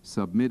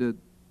submitted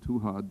to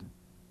HUD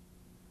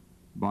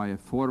by a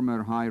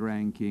former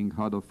high-ranking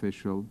HUD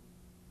official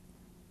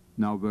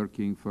now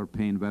working for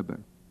Payne Weber.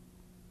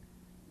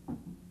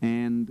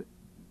 And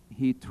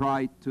he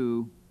tried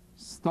to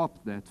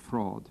stop that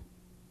fraud.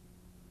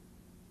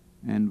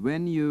 And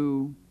when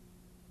you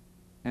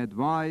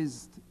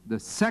advised the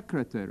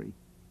Secretary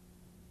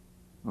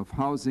of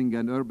Housing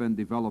and Urban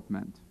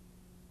Development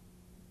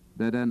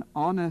that an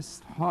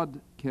honest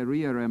HUD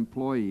career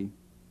employee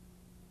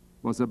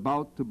was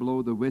about to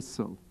blow the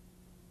whistle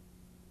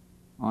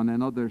on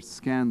another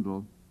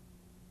scandal,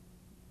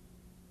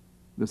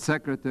 the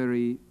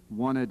Secretary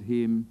wanted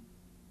him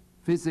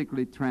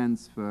physically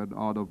transferred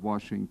out of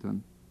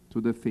Washington to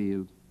the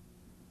field.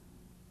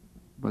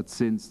 But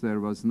since there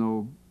was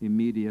no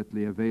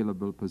immediately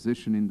available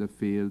position in the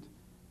field,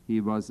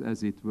 he was,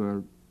 as it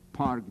were,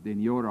 parked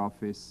in your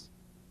office,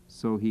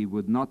 so he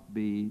would not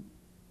be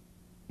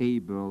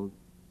able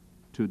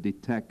to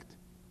detect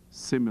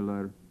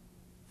similar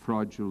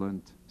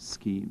fraudulent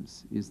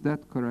schemes. Is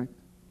that correct?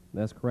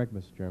 That's correct,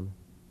 Mr. Chairman.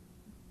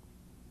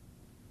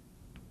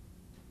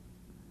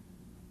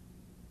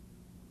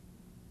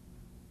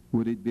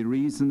 Would it be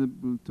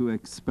reasonable to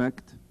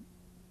expect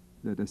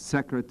that a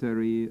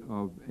secretary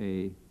of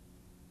a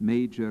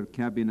major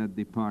cabinet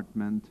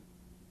department,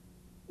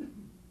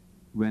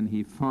 when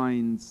he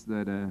finds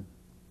that a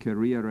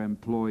career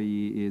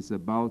employee is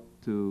about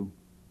to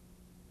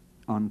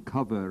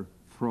uncover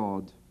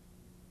fraud,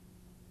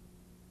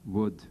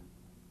 would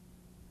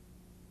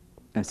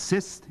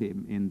assist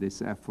him in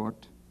this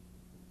effort,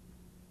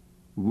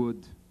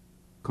 would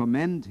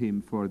commend him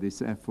for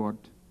this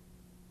effort,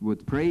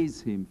 would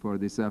praise him for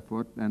this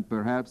effort, and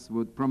perhaps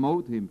would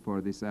promote him for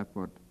this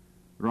effort,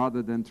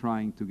 rather than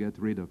trying to get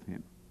rid of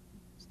him?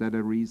 Is that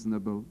a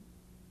reasonable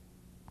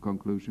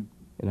conclusion?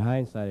 In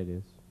hindsight, it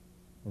is.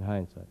 In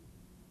hindsight.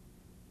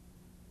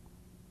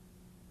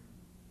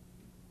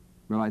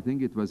 Well, I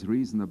think it was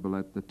reasonable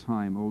at the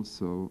time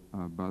also,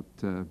 but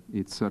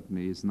it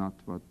certainly is not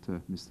what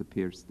Mr.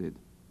 Pierce did.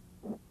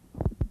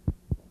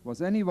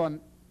 Was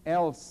anyone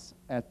else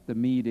at the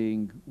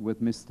meeting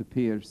with Mr.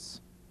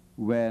 Pierce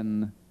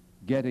when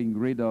getting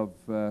rid of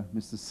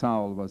Mr.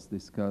 Sowell was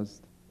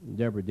discussed?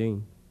 Deborah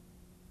Dean.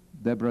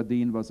 Deborah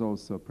Dean was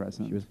also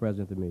present. She was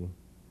present at the meeting.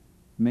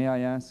 May I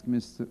ask,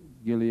 Mr.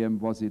 Gilliam,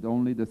 was it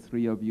only the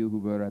three of you who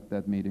were at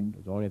that meeting?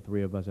 There's only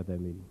three of us at that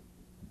meeting.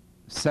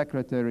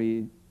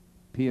 Secretary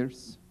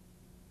Pierce,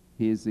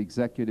 his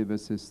executive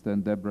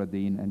assistant, Deborah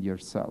Dean, and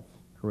yourself.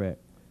 Correct.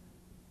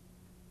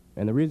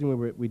 And the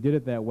reason we did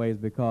it that way is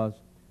because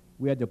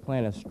we had to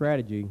plan a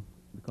strategy,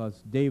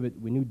 because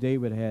we knew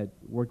David had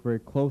worked very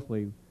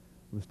closely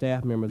with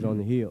staff members on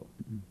the Hill.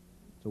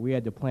 So we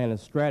had to plan a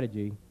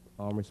strategy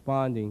on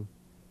responding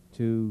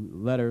to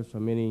letters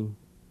from many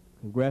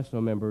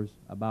congressional members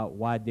about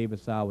why David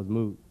Sowell was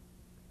moved.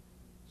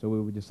 So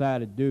what we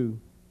decided to do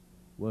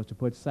was to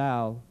put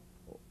Sowell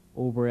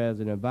over as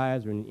an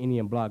advisor in the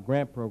Indian Block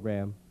Grant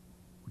Program,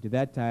 which at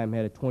that time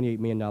had a $28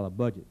 million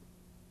budget.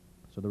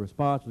 So the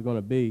response was going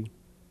to be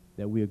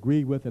that we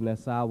agreed with him that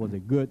Sowell was a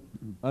good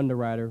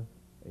underwriter,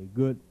 a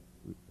good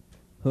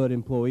HUD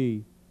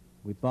employee.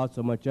 We thought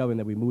so much of him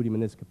that we moved him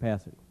in this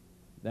capacity.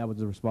 That was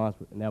the response,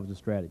 and that was the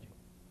strategy.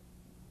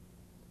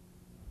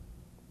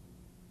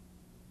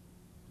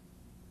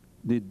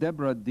 Did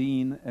Deborah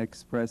Dean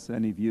express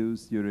any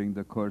views during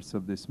the course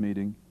of this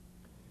meeting?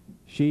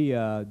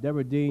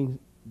 Deborah Dean,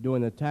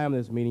 during the time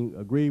of this meeting,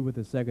 agreed with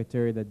the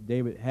secretary that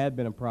David had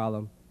been a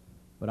problem,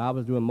 but I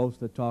was doing most of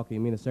the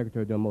talking. Me and the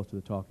secretary were doing most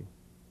of the talking,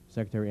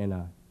 secretary and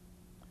I.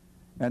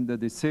 And the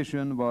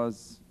decision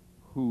was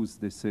whose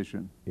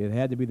decision? It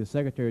had to be the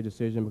secretary's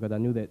decision, because I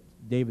knew that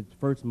David's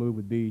first move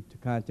would be to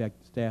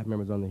contact staff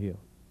members on the Hill.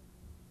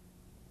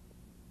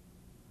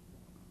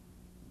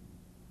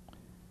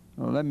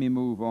 Well, let me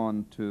move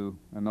on to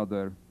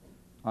another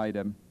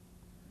item.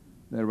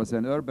 There was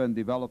an urban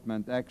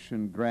development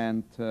action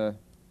grant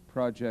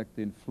project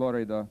in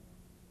Florida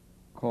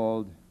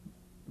called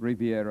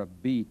Riviera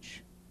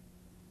Beach.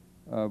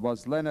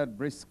 Was Leonard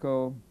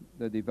Briscoe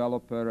the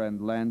developer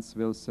and Lance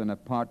Wilson a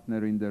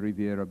partner in the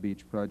Riviera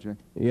Beach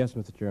project? Yes,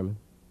 Mr. Chairman.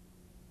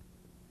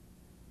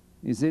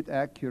 Is it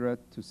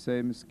accurate to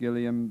say, Ms.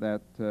 Gilliam,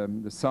 that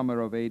the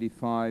summer of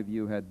 '85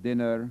 you had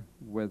dinner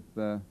with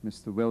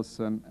Mr.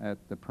 Wilson at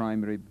the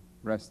Prime Rib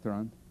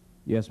restaurant?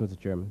 Yes, Mr.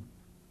 Chairman.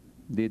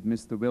 Did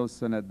Mr.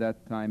 Wilson at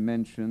that time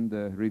mention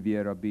the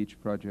Riviera Beach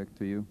project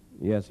to you?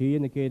 Yes, he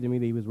indicated to me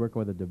that he was working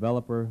with a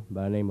developer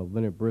by the name of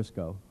Leonard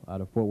Briscoe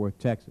out of Fort Worth,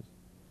 Texas,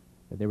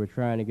 that they were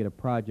trying to get a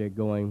project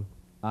going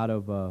out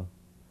of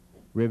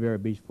Riviera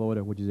Beach,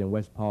 Florida, which is in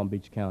West Palm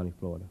Beach County,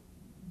 Florida.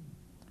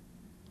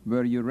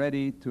 Were you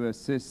ready to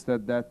assist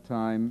at that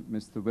time,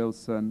 Mr.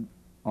 Wilson,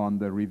 on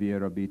the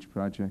Riviera Beach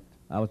project?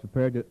 I was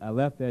prepared to, I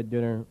left that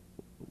dinner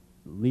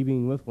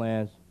leaving with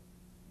Lance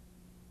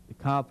the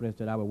confidence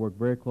that I would work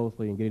very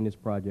closely in getting this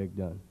project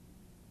done.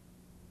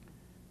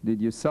 Did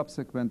you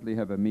subsequently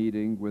have a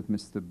meeting with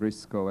Mr.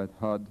 Briscoe at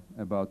HUD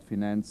about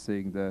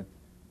financing the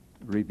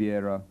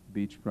Riviera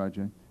Beach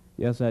project?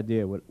 Yes, I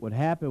did. What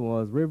happened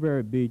was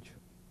Riviera Beach,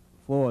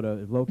 Florida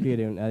is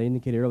located, I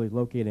indicated earlier, is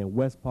located in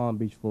West Palm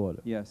Beach,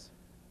 Florida. Yes.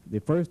 The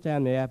first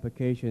time the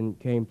application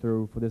came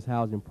through for this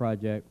housing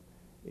project,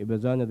 it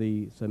was under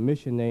the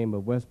submission name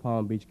of West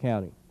Palm Beach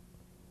County.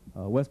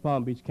 West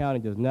Palm Beach County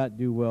does not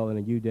do well in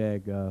the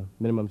UDAG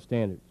minimum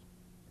standards.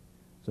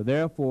 So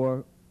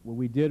therefore, what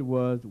we did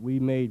was we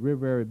made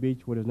Riviera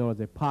Beach what is known as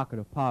a pocket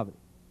of poverty,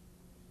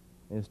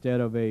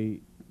 instead of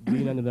being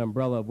under the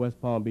umbrella of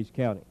West Palm Beach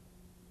County.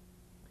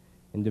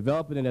 In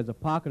developing it as a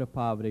pocket of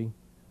poverty,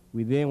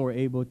 we then were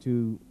able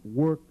to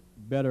work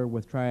better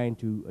with trying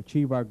to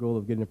achieve our goal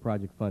of getting the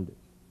project funded.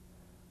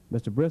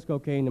 Mr. Briscoe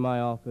came to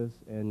my office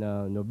in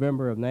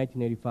November of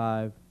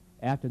 1985,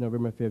 after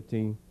November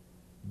 15th,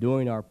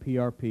 during our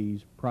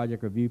PRPs,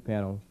 Project Review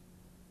Panel,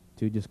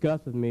 to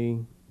discuss with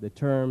me the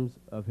terms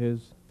of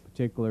his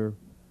particular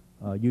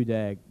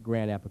UDAG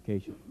grant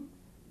application.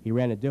 He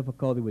ran a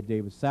difficulty with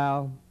David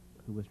Sal,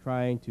 who was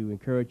trying to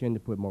encourage him to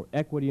put more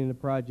equity in the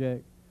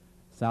project.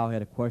 Sal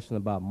had a question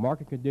about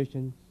market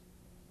conditions.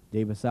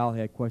 David Sal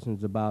had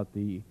questions about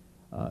the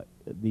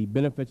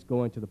benefits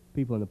going to the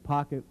people in the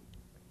pocket,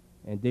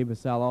 and David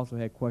Sal also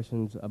had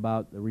questions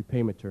about the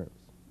repayment terms.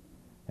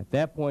 At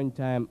that point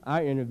in time,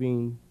 I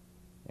intervened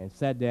and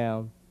sat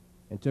down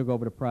and took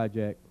over the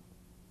project,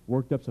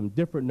 worked up some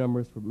different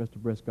numbers for Mr.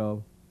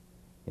 Briscoe,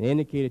 and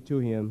indicated to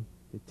him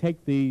to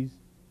take these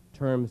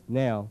terms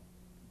now,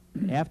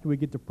 after we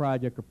get the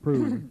project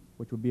approved,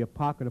 which would be a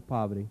pocket of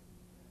poverty,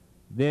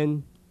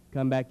 then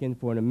come back in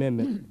for an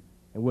amendment,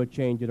 and we'll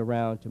change it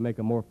around to make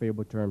a more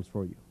favorable terms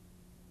for you.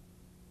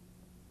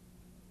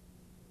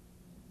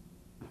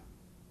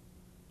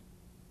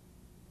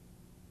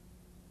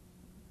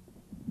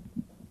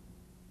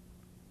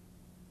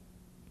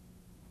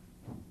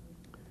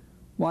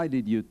 Why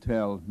did you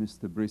tell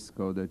Mr.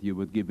 Briscoe that you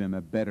would give him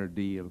a better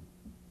deal,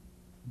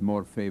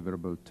 more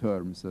favorable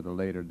terms at a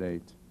later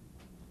date?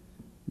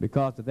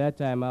 Because at that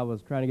time I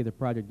was trying to get the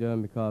project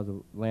done because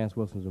of Lance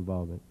Wilson's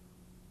involvement.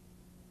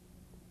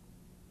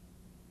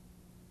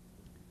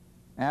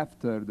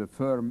 After the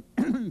firm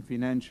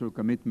financial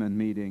commitment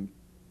meeting,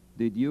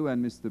 did you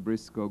and Mr.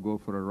 Briscoe go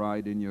for a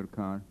ride in your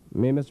car?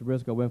 Me and Mr.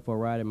 Briscoe went for a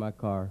ride in my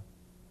car.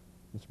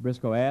 Mr.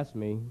 Briscoe asked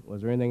me,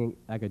 was there anything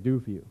I could do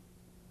for you?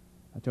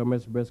 I told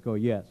Mr. Briscoe,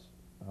 yes.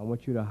 I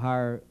want you to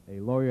hire a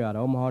lawyer out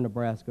of Omaha,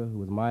 Nebraska, who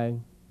was at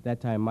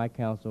that time my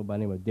counsel by the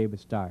name of David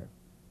Steyer,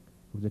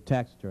 who was a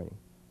tax attorney.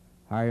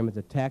 Hire him as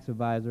a tax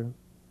advisor,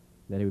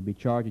 that he would be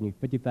charging you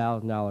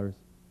 $50,000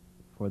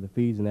 for the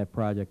fees in that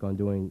project on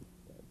doing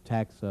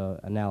tax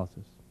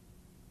analysis.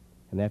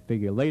 And that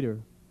figure later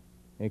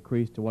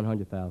increased to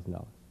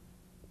 $100,000.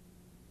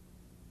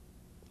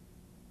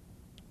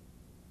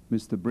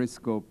 Mr.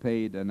 Briscoe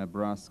paid a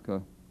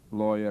Nebraska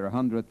lawyer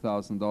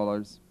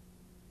 $100,000,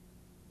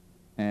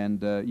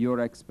 and your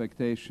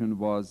expectation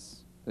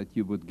was that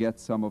you would get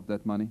some of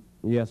that money?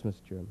 Yes,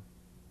 Mr. Chairman.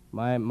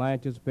 My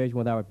anticipation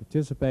was I would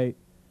participate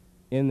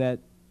in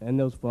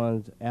those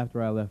funds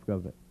after I left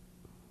government.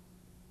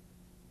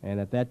 And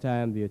at that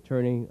time, the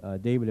attorney,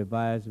 David,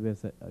 advised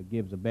if it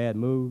gives a bad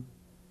move.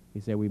 He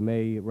said we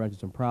may run into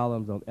some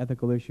problems on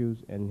ethical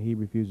issues, and he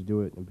refused to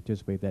do it and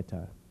participate at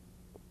that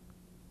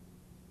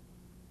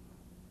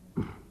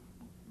time.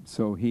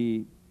 So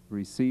he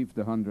received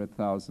the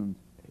 $100,000,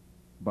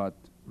 but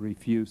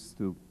refused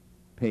to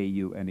pay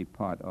you any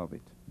part of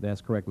it.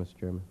 That's correct, Mr.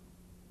 Chairman.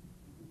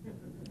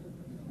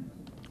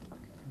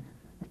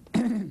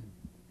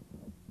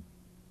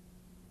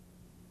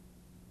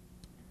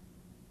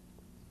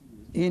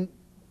 In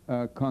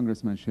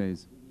Congressman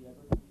Shays.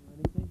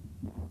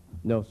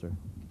 No, sir.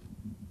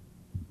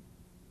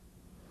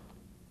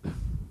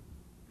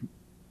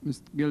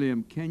 Mr.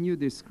 Gilliam, can you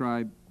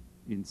describe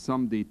in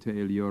some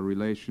detail your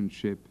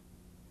relationship,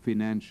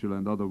 financial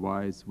and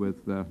otherwise,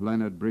 with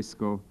Leonard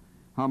Briscoe?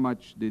 How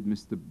much did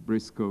Mr.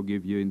 Briscoe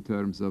give you in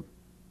terms of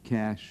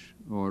cash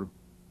or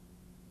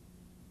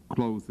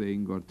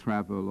clothing or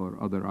travel or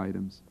other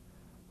items?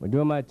 Well,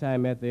 during my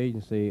time at the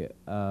agency,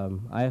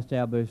 I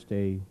established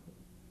a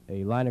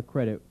line of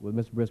credit with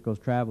Mr. Briscoe's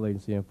travel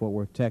agency in Fort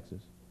Worth,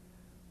 Texas,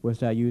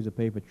 which I used to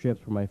pay for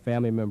trips for my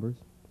family members.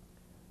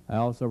 I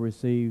also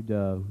received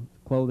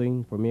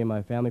clothing for me and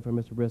my family from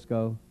Mr.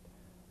 Briscoe.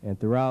 And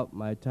throughout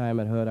my time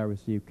at HUD, I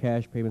received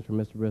cash payments from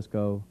Mr.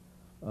 Briscoe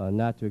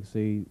not to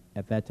exceed,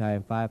 at that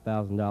time,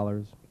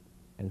 $5,000.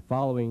 And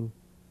following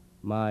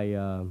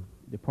my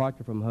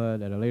departure from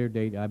HUD at a later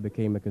date, I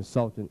became a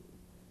consultant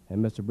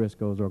in Mr.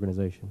 Briscoe's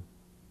organization.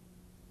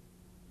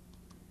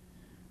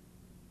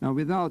 Now,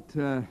 without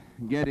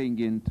getting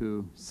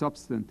into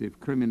substantive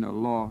criminal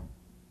law,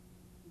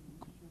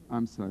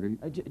 I'm sorry,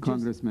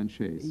 Congressman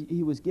Shays.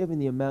 He was given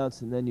the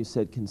amounts, and then you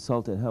said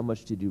consultant. How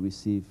much did you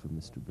receive from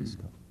Mr.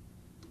 Briscoe?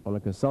 On a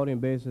consulting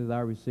basis, I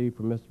received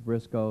from Mr.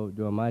 Briscoe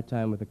during my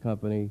time with the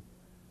company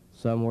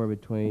somewhere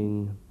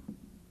between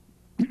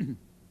 $30,000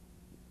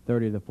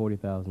 to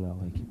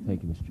 $40,000.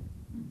 Thank you, Mr.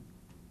 Chairman.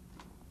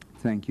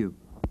 Thank you.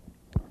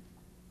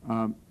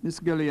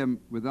 Ms. Gilliam,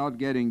 without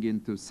getting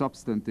into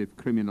substantive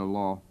criminal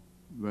law,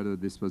 whether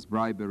this was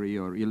bribery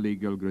or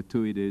illegal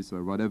gratuities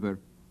or whatever,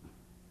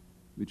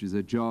 which is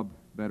a job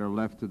better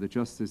left to the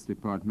Justice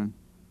Department,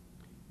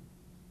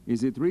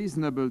 is it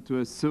reasonable to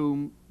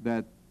assume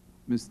that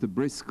Mr.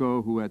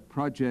 Briscoe, who had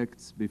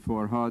projects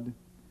before HUD,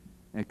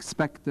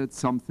 expected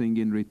something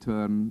in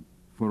return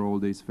for all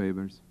these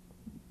favors?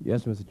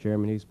 Yes, Mr.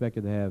 Chairman. He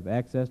expected to have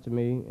access to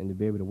me and to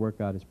be able to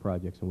work out his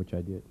projects, in which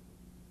I did.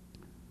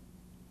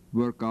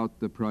 Work out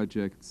the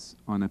projects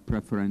on a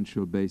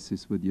preferential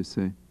basis, would you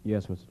say?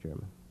 Yes, Mr.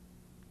 Chairman.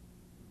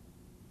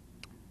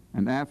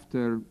 And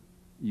after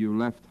you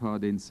left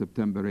HUD in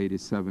September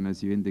 '87,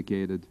 as you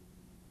indicated,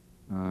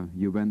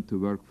 you went to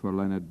work for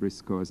Leonard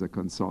Briscoe as a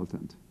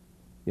consultant.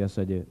 Yes,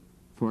 I did.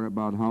 For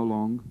about how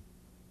long?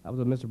 I was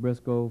with Mr.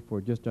 Briscoe for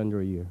just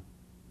under a year.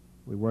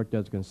 We worked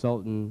as a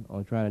consultant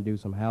on trying to do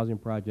some housing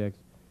projects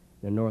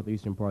in the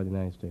northeastern part of the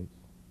United States.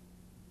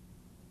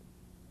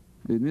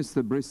 Did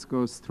Mr.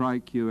 Briscoe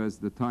strike you as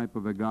the type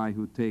of a guy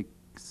who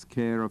takes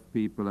care of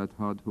people at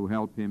HUD, who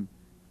help him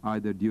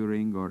either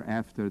during or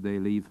after they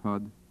leave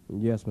HUD?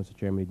 Yes, Mr.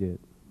 Chairman, he did.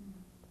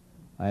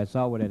 I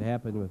saw what had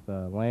happened with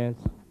Lance,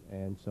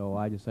 and so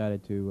I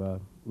decided to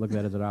look at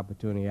it as an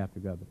opportunity after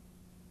government.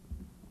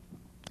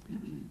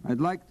 I'd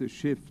like to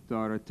shift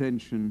our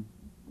attention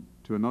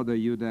to another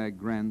UDAG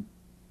grant,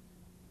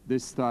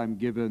 this time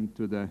given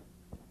to the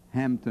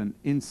Hampton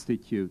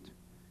Institute.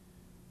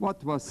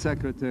 What was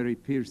Secretary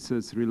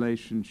Pierce's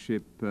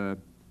relationship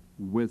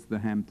with the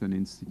Hampton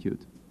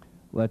Institute?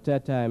 Well, at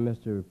that time,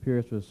 Mr.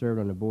 Pierce was served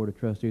on the Board of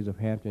Trustees of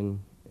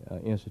Hampton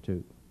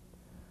Institute.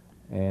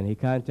 And he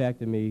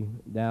contacted me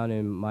down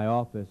in my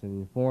office and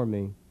informed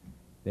me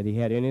that he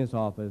had in his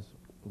office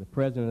the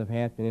president of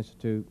Hampton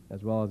Institute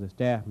as well as a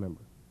staff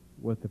member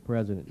with the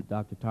president,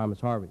 Dr.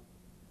 Thomas Harvey.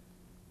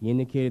 He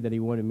indicated that he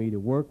wanted me to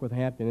work with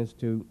Hampton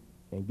Institute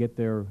and get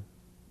their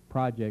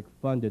project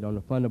funded on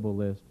the fundable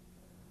list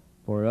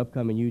for an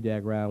upcoming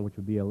UDAG round, which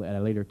would be at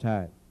a later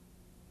time.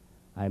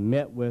 I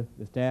met with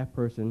the staff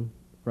person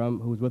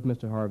who was with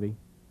Mr. Harvey,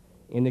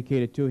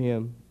 indicated to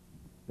him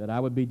that I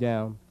would be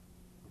down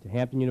to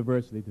Hampton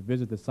University to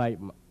visit the site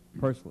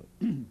personally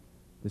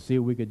to see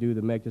what we could do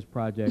to make this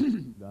project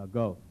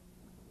go.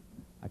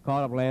 I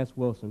called up Lance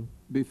Wilson.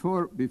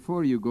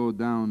 Before you go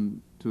down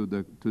to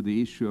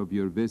the issue of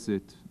your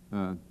visit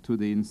to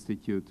the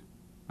Institute,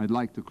 I'd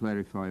like to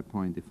clarify a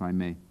point, if I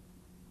may.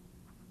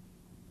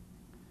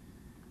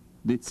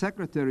 Did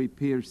Secretary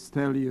Pierce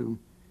tell you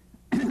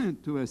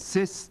to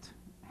assist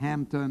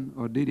Hampton,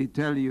 or did he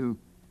tell you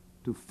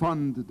to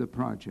fund the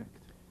project?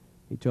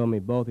 He told me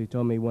both. He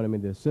told me he wanted me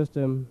to assist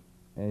him,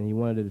 and he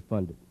wanted it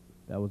funded.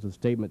 That was a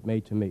statement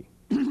made to me.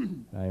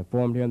 I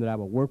informed him that I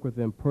would work with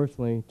him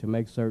personally to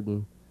make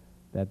certain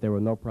that there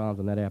were no problems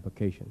on that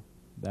application.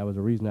 That was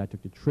the reason I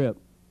took the trip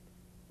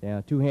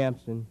down to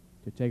Hampton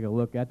to take a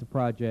look at the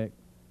project,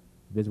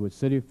 visit with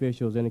city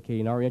officials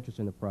indicating our interest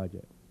in the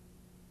project.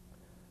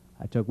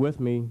 I took with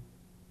me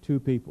two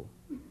people,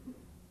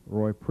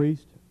 Roy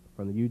Priest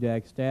from the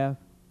UDAG staff.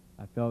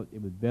 I felt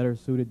it was better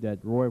suited that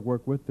Roy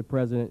work with the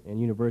president and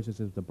university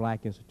since it's a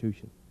black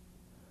institution.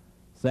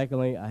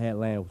 Secondly, I had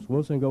Lance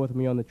Wilson go with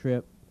me on the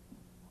trip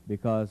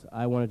because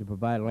I wanted to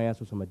provide Lance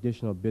with some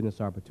additional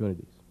business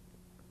opportunities.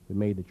 We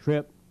made the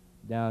trip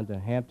down to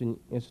Hampton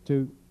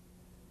Institute.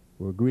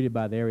 We were greeted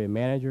by the area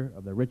manager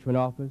of the Richmond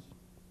office.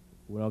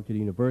 We went over to the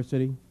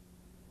university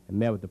and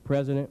met with the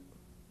president.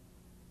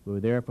 We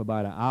were there for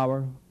about an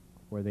hour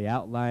where they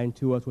outlined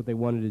to us what they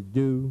wanted to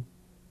do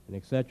and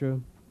etc.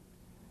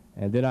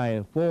 And then I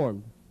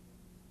informed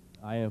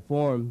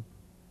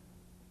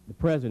the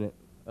president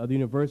of the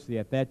university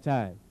at that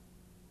time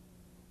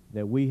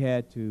that we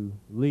had to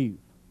leave.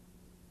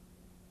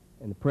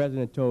 And the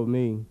president told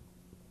me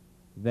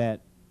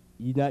that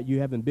you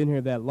haven't been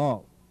here that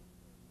long.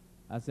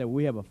 I said,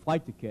 we have a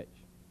flight to catch.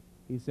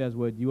 He says,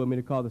 well, do you want me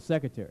to call the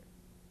secretary?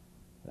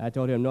 And I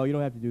told him, no, you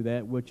don't have to do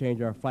that. We'll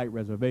change our flight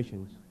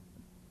reservations.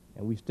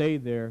 And we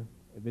stayed there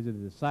and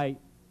visited the site,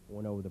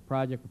 went over the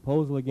project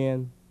proposal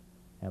again,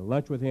 had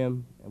lunch with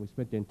him, and we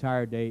spent the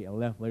entire day and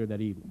left later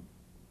that evening.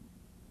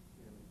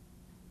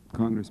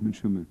 Congressman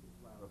Schumer.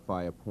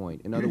 Clarify a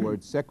point. In other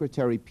words,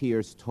 Secretary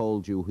Pierce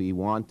told you he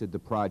wanted the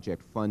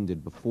project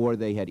funded before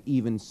they had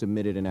even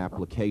submitted an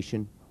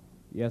application?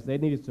 Yes, they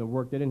needed some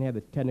work. They didn't have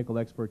the technical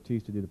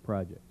expertise to do the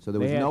project. So there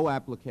They was had- no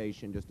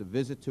application, just a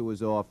visit to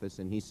his office,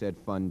 and he said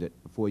fund it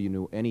before you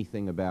knew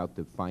anything about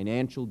the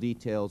financial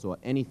details or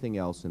anything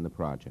else in the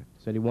project.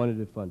 Said he wanted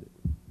to fund it.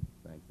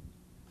 Thank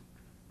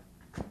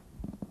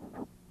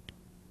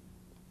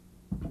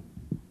you.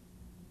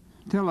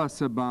 Tell us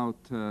about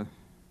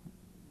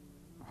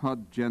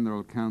HUD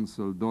General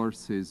Counsel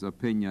Dorsey's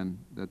opinion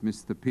that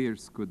Mr.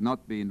 Pierce could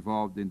not be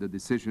involved in the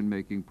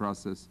decision-making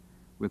process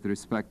with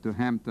respect to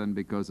Hampton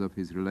because of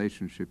his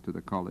relationship to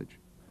the college.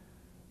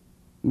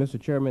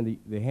 Mr. Chairman,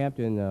 the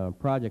Hampton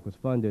project was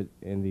funded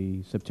in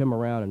the September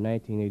round of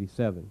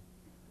 1987.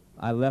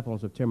 I left on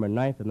September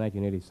 9th of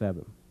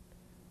 1987.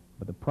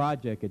 But the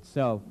project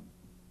itself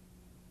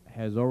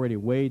has already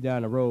way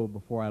down the road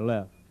before I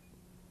left.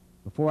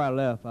 Before I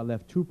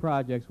left two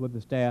projects with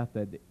the staff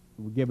that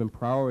were given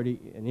priority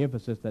and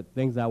emphasis that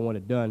things I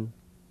wanted done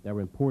that were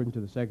important to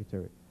the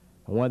Secretary.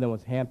 And one of them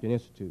was Hampton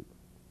Institute.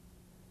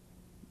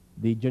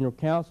 The General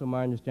Counsel,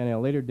 my understanding, at a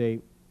later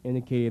date,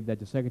 indicated that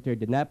the Secretary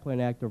did not play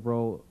an active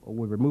role or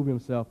would remove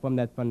himself from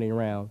that funding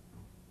round,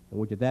 in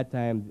which at that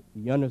time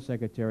the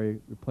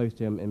Undersecretary replaced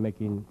him in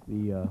making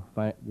the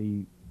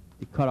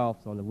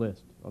cutoffs on the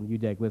list, on the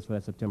UDAG list for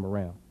that September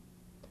round.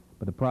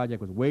 But the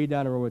project was way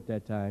down the road at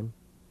that time,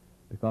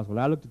 because when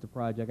I looked at the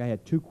project, I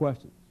had two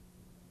questions.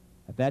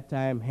 At that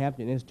time,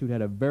 Hampton Institute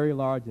had a very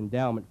large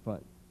endowment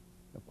fund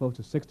of close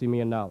to $60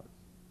 million.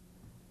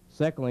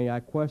 Secondly, I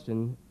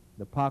questioned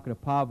the pocket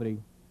of poverty,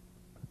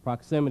 the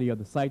proximity of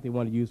the site they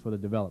wanted to use for the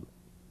development.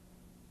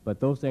 But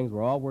those things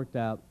were all worked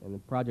out, and the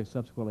project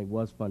subsequently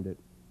was funded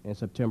in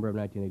September of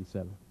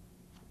 1987.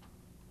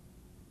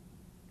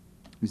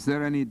 Is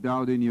there any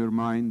doubt in your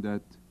mind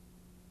that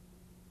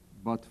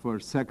but for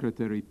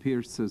Secretary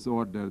Pierce's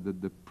order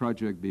that the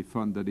project be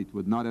funded, it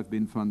would not have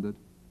been funded?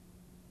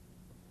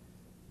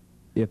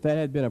 If that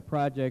had been a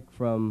project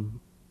from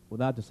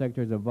without the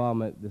Secretary's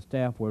involvement, the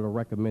staff would have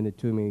recommended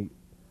to me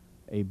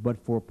a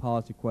but-for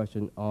policy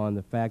question on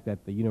the fact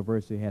that the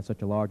university had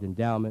such a large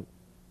endowment,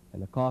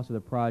 and the cost of the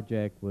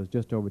project was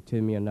just over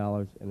 $10 million,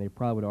 and they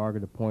probably would have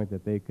argued the point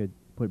that they could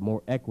put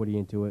more equity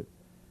into it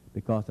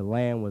because the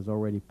land was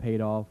already paid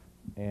off,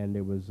 and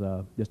it was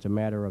just a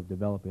matter of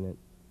developing it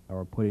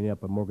or putting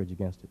up a mortgage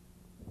against it.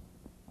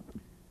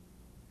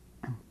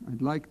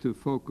 I'd like to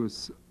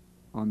focus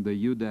on the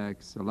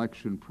UDAG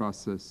selection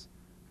process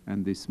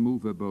and this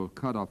movable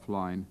cutoff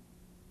line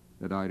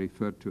that I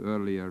referred to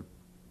earlier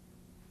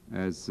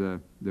as the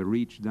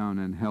reach down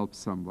and help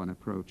someone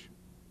approach.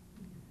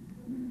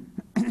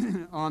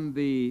 On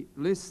the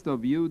list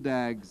of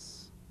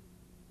UDAG's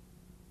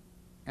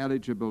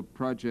eligible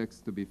projects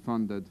to be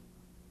funded,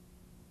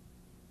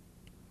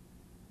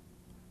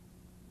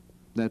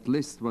 that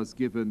list was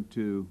given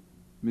to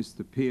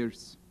Mr.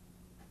 Pierce.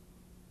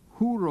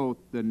 Who wrote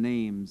the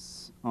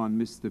names on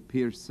Mr.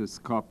 Pierce's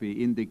copy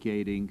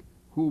indicating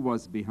who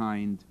was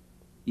behind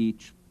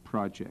each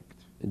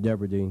project?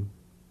 Deborah Dean.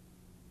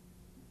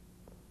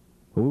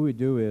 What we would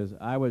do is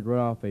I would run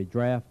off a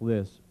draft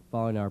list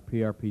following our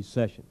PRP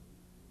session.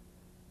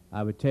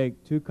 I would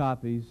take two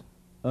copies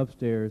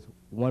upstairs.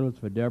 One was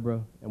for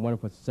Deborah and one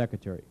was for the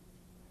Secretary.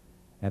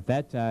 At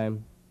that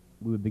time,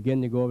 we would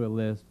begin to go over the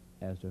list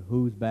as to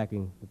who's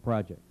backing the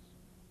projects.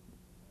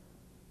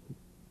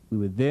 We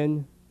would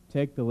then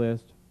take the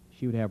list.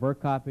 She would have her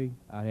copy,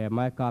 I'd have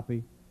my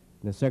copy,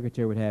 and the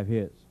Secretary would have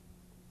his.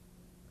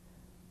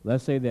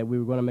 Let's say that we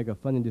were going to make a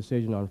funding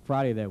decision on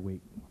Friday that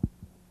week.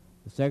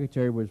 The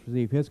Secretary would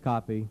receive his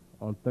copy,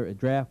 a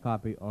draft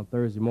copy, on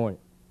Thursday morning.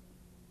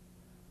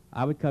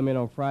 I would come in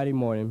on Friday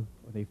morning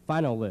with a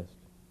final list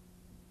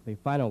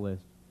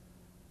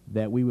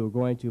that we were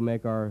going to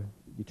make our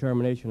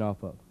determination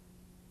off of.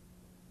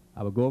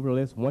 I would go over the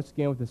list once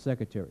again with the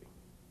Secretary.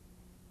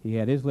 He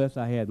had his list,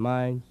 I had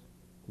mine,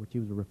 which he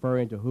was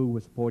referring to who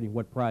was supporting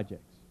what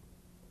projects.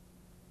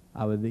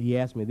 He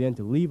asked me then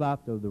to leave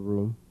out of the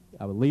room.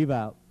 I would leave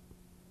out,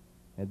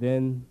 and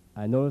then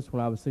I noticed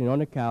when I was sitting on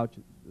the couch,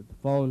 the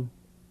phone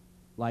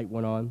light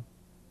went on.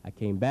 I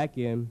came back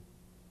in,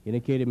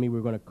 indicated me we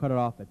were going to cut it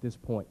off at this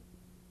point.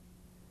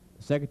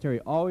 The Secretary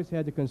always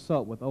had to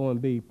consult with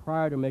OMB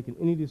prior to making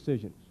any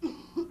decisions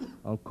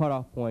on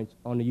cutoff points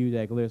on the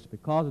UDAG list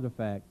because of the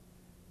fact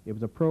it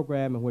was a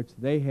program in which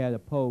they had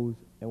opposed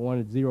and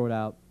wanted zeroed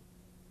out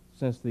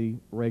since during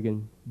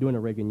the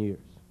Reagan years.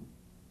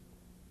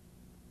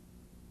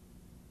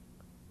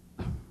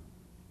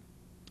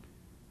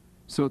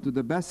 So to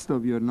the best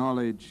of your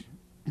knowledge,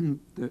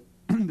 the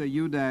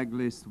UDAG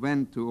list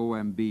went to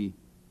OMB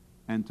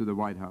and to the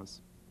White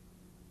House.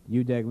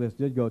 UDAG list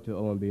did go to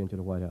OMB and to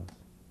the White House.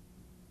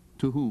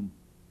 To whom?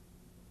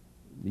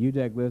 The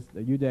UDAG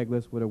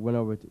list would have went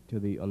over on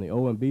the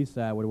OMB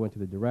side, would have went to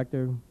the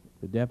director,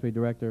 the deputy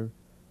director,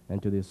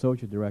 and to the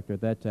associate director.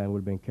 At that time would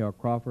have been Carol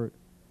Crawford,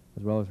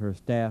 as well as her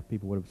staff.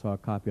 People would have saw a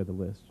copy of the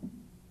list.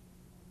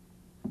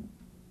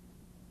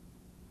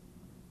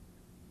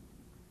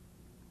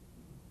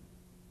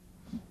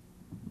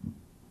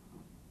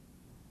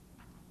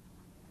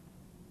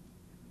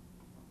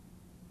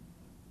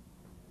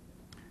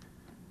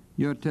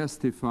 You're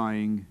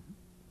testifying,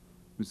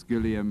 Ms.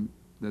 Gilliam,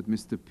 that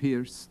Mr.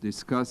 Pierce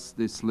discussed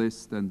this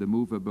list and the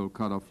movable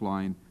cutoff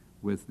line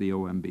with the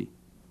OMB.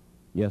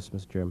 Yes,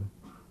 Mr. Chairman.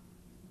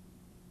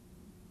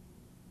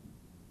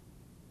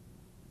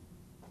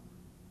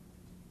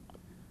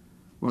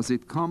 Was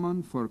it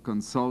common for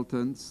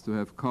consultants to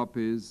have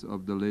copies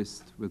of the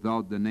list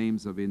without the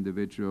names of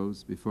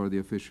individuals before the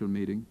official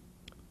meeting?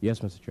 Yes,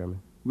 Mr.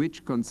 Chairman.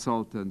 Which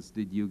consultants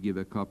did you give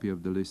a copy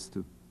of the list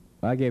to?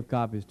 I gave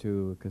copies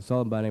to a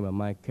consultant by the name of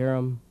Mike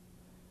Karam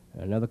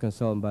and another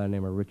consultant by the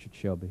name of Richard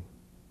Shelby.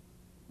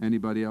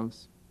 Anybody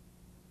else?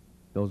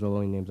 Those are the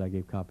only names I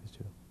gave copies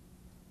to.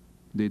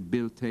 Did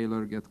Bill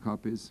Taylor get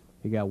copies?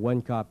 He got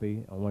one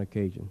copy on one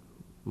occasion.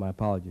 My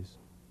apologies.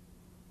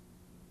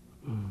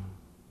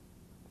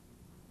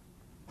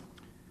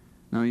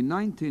 Now, in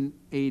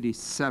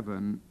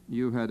 1987,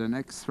 you had an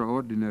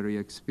extraordinary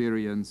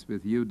experience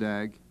with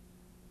UDAG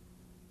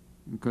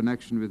in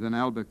connection with an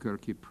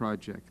Albuquerque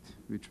project,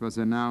 which was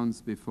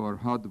announced before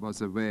HUD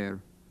was aware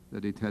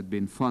that it had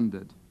been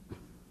funded.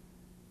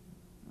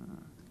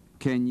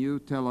 Can you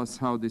tell us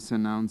how this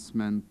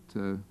announcement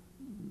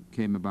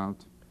came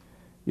about?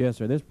 Yes,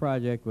 sir. This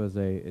project was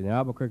in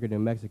Albuquerque, New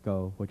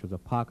Mexico, which was a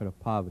pocket of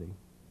poverty.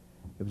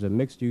 It was a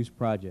mixed-use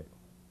project.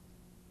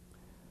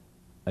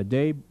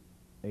 2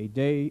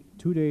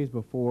 days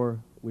before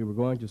we were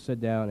going to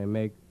sit down and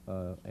make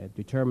a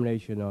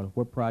determination on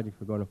what projects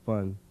we're going to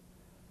fund,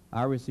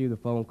 I received a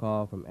phone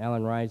call from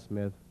Alan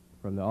Rhinesmith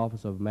from the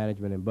Office of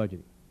Management and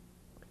Budgeting.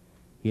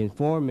 He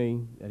informed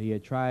me that he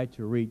had tried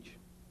to reach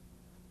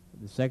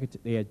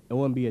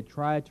OMB had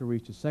tried to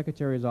reach the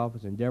Secretary's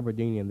office in Deborah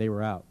Dean, and they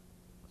were out.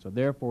 So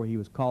therefore, he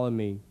was calling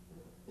me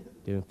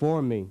to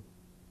inform me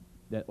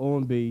that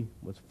OMB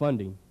was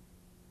funding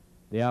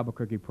the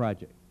Albuquerque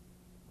project.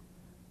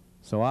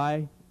 So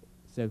I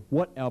said,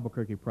 what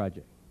Albuquerque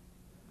project?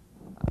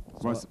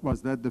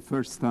 Was that the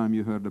first time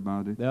you heard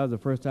about it? That was the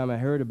first time I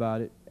heard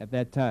about it at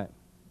that time.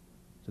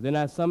 So then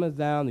I summoned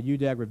down the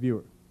UDAG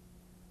reviewer.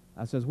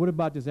 I says, what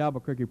about this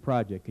Albuquerque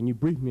project? Can you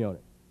brief me on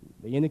it?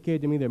 They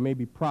indicated to me there may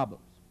be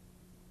problems.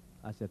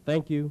 I said,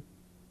 thank you,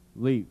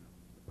 leave.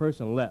 The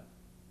person left.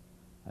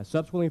 I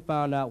subsequently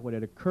found out what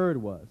had occurred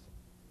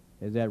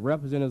is that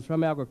representatives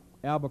from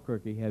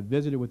Albuquerque had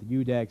visited with the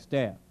UDAG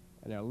staff,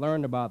 and they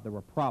learned about there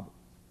were problems.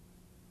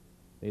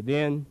 They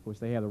then, which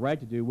they have the right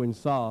to do, went and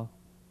saw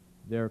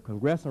their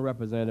congressional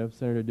representative,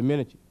 Senator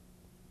Domenici.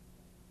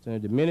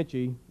 Senator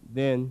Domenici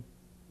then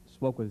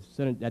spoke with,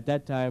 at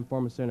that time,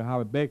 former Senator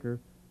Howard Baker,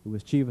 who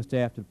was chief of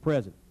staff to the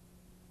president,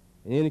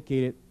 and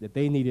indicated that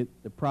they needed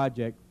the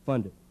project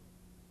funded.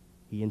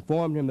 He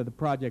informed him that the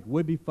project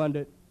would be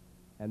funded,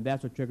 and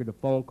that's what triggered the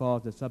phone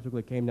calls that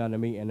subsequently came down to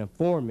me and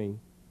informed me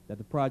that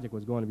the project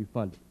was going to be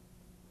funded.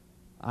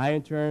 I,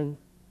 in turn,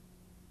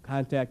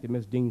 contacted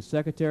Ms. Dean's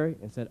secretary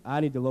and said, I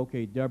need to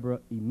locate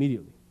Deborah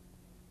immediately.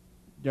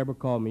 Deborah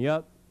called me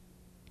up.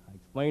 I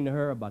explained to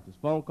her about this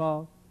phone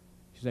call.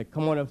 She said,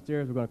 come on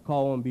upstairs, we're going to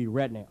call OMB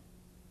right now.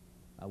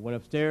 I went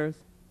upstairs,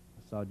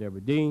 I saw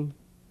Deborah Dean.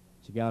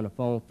 She got on the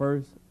phone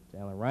first to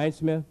Alan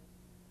Rhinesmith,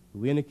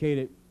 who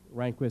indicated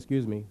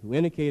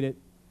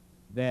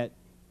that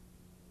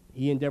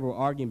he and Deborah were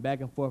arguing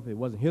back and forth. It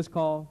wasn't his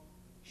call.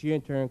 She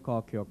in turn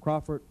called Carol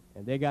Crawford,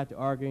 and they got to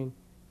arguing.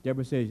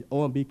 Deborah says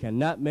OMB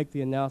cannot make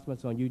the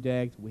announcements on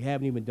UDAGs. We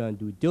haven't even done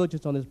due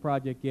diligence on this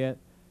project yet.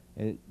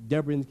 And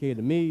Deborah indicated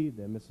to me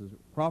that Mrs.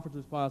 Crawford's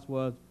response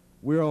was,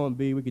 we're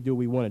OMB, we can do what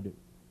we want to do.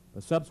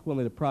 But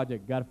subsequently, the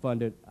project got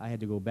funded. I had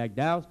to go back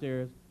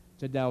downstairs,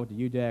 sit down with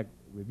the UDAG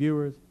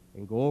reviewers,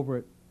 and go over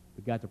it.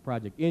 We got the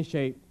project in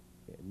shape,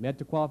 it met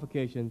the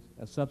qualifications,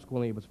 and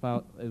subsequently it was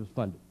funded. It's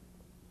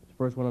the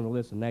first one on the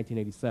list in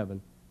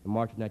 1987, in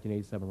March of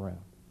 1987 round.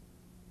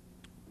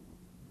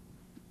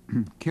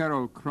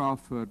 Carol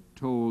Crawford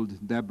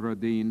told Deborah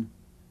Dean,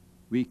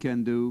 we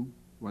can do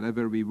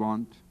whatever we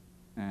want,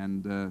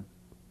 and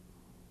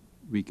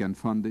we can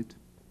fund it.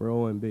 For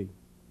OMB.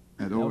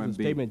 At That OMB. was a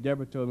statement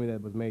Deborah told me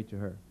that was made to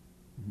her.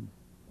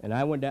 And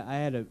I went down,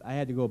 I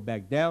had to go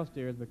back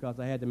downstairs because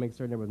I had to make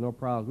certain there was no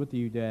problems with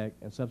the UDAG,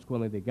 and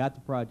subsequently they got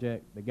the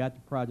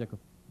project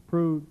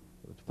approved,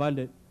 it was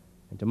funded,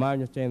 and to my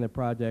understanding the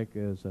project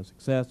is a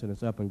success and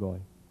it's up and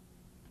going.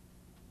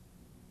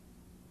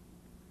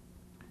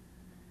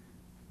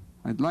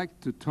 I'd like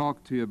to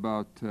talk to you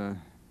about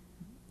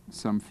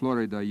some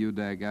Florida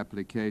UDAG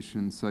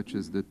applications, such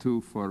as the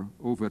two for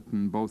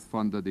Overton, both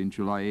funded in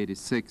July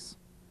 '86.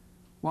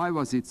 Why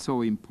was it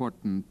so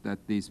important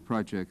that these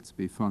projects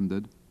be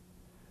funded?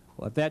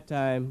 Well, at that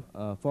time,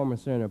 former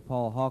Senator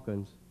Paul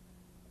Hawkins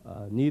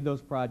needed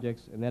those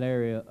projects in that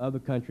area of the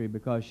country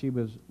because she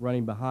was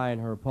running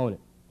behind her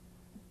opponent.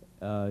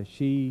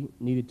 She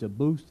needed to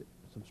boost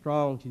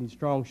she needed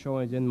strong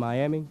showings in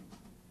Miami.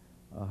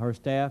 Her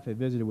staff had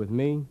visited with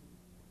me.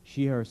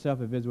 She herself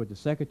had visited with the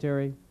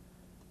secretary,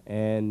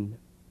 and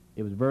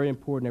it was very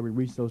important that we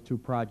reach those two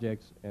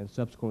projects, and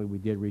subsequently we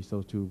did reach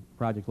those two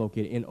projects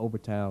located in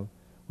Overtown,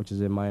 which is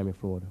in Miami,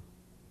 Florida.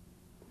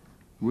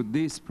 Would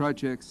these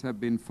projects have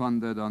been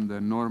funded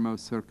under normal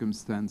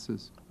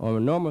circumstances?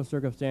 Under normal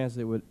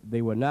circumstances,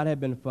 they would not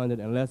have been funded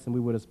unless we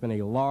would have spent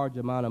a large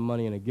amount of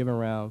money in a given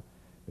round,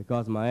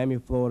 because Miami,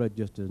 Florida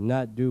just does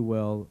not do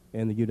well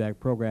in the UDAC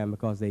program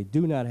because they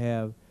do not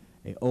have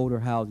an older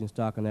housing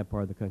stock in that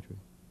part of the country.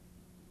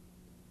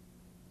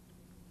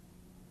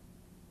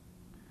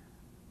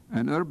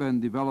 An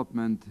urban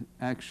development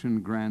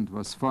action grant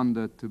was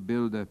funded to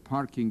build a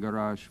parking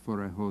garage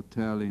for a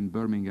hotel in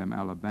Birmingham,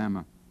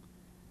 Alabama.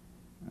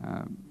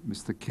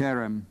 Mr.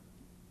 Karam,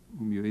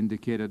 whom you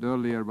indicated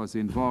earlier, was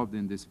involved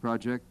in this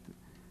project.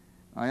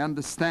 I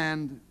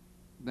understand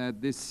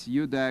that this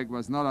UDAG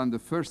was not on the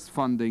first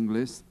funding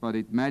list, but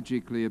it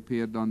magically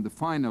appeared on the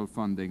final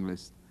funding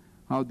list.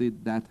 How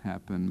did that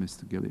happen,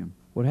 Mr. Gilliam?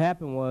 What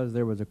happened was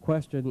there was a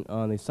question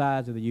on the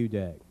size of the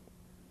UDAG.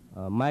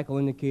 Michael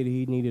indicated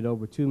he needed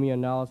over $2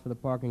 million for the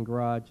parking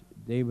garage.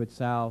 David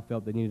Sowell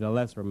felt they needed a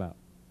lesser amount.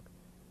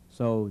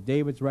 So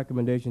David's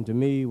recommendation to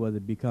me was to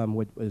become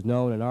what is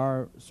known in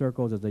our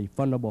circles as a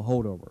fundable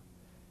holdover,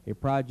 a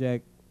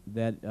project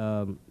that,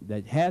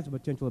 that has the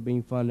potential of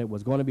being funded,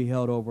 was going to be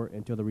held over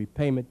until the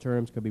repayment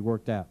terms could be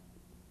worked out.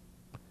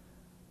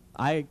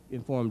 I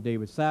informed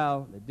David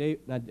Sowell,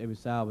 not David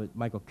Sowell, but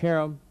Michael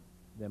Karam,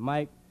 that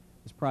Mike,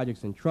 this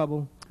project's in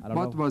trouble.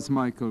 What was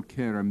Michael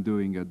Karam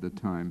doing at the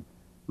time?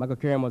 Michael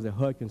Karam was a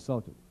HUD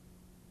consultant.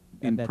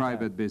 In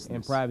private business?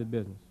 In private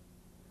business.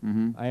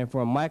 Mm-hmm. I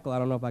informed Michael, I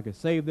don't know if I could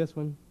save this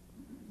one.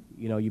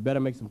 You know, you better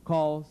make some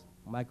calls.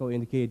 Michael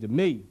indicated to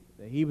me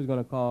that he was going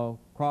to call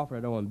Crawford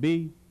at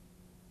OMB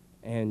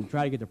and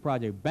try to get the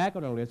project back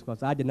on the list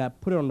because I did not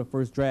put it on the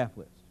first draft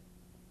list.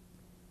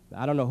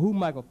 Now, I don't know who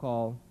Michael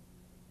called,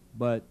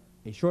 but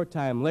a short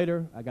time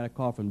later, I got a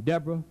call from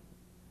Deborah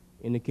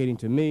indicating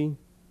to me,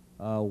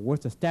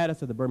 what's the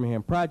status of the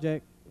Birmingham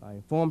project? I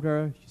informed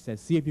her. She said,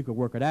 see if you could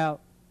work it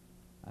out.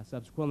 I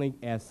subsequently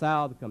asked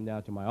Sal to come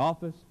down to my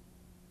office.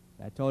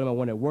 I told him I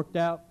want it worked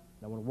out.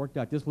 I want it worked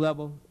out this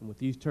level and with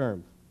these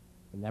terms.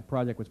 And that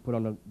project was put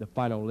on the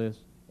final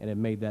list, and it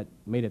made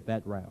it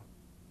that round.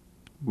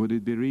 Would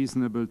it be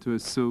reasonable to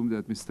assume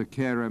that Mr.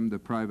 Karam, the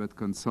private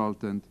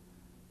consultant,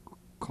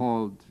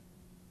 called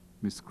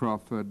Ms.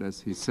 Crawford,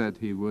 as he said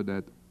he would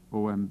at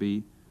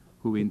OMB,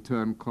 who in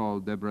turn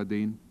called Deborah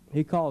Dean?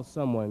 He called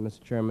someone,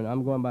 Mr. Chairman.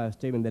 I'm going by a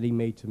statement that he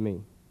made to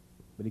me.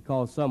 But he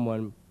called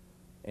someone,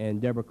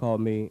 and Deborah called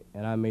me,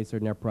 and I made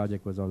certain that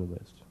project was on the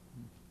list.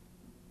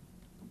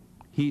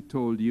 He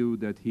told you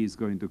that he's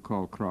going to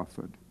call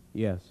Crawford?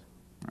 Yes.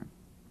 Right.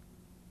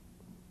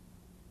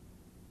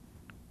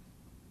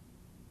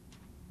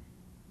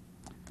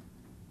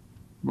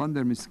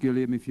 Wonder, Ms.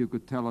 Gilliam, if you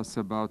could tell us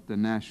about the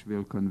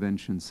Nashville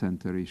Convention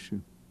Center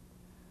issue.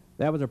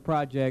 That was a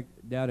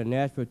project down in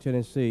Nashville,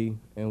 Tennessee,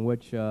 in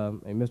which a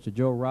Mr.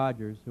 Joe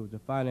Rogers, who was the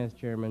finance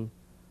chairman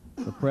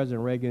for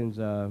President Reagan's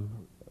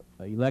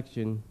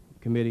election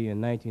committee in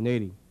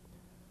 1980,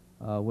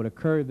 what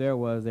occurred there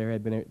was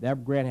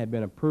that grant had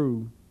been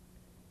approved.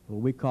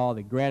 What we call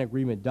the grant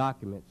agreement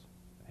documents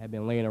had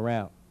been laying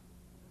around.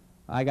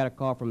 I got a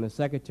call from the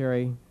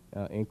secretary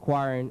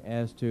inquiring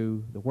as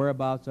to the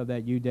whereabouts of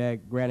that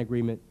UDAG grant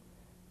agreement,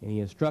 and he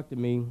instructed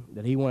me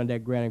that he wanted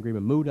that grant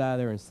agreement moved out of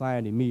there and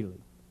signed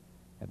immediately.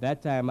 At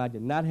that time, I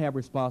did not have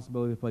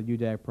responsibility for the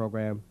UDAG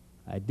program.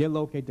 I did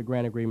locate the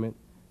grant agreement,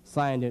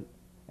 signed it,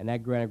 and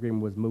that grant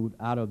agreement was moved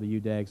out of the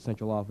UDAG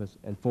central office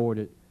and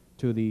forwarded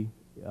to the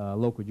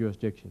local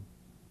jurisdiction.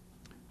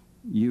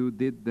 You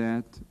did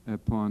that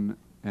upon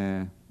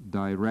a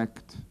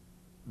direct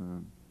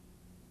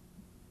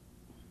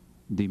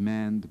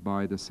demand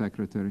by the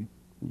secretary?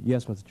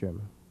 Yes, Mr.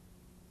 Chairman.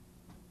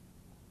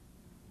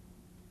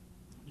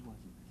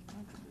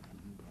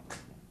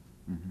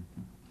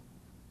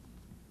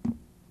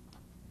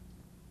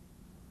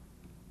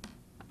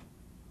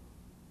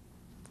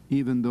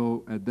 Even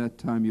though at that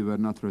time you were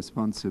not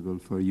responsible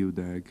for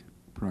UDAG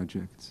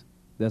projects?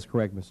 That's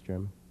correct, Mr.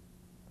 Chairman.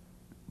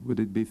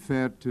 Would it be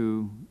fair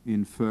to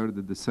infer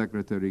that the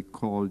secretary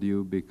called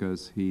you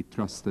because he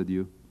trusted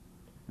you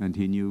and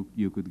he knew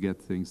you could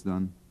get things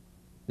done?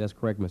 That's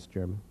correct, Mr.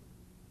 Chairman.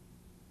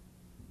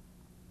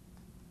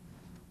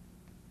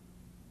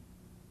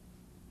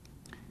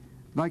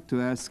 I'd like to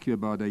ask you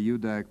about a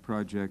UDAG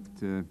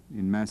project in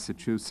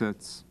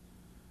Massachusetts.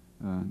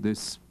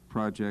 This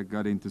project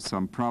got into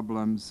some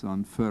problems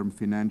on firm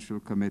financial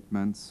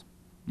commitments.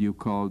 You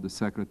called the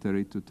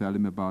secretary to tell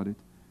him about it.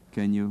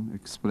 Can you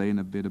explain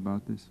a bit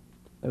about this?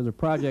 There was a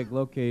project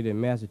located in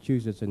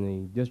Massachusetts in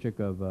the district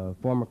of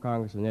former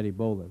Congressman Eddie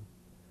Bolin,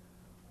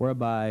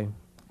 whereby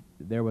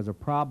there was a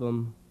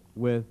problem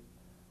with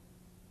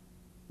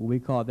what we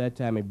called at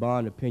that time a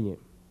bond opinion.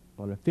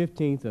 On the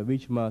 15th of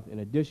each month, in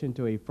addition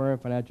to a firm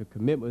financial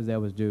commitment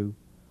that was due,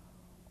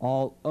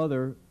 all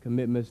other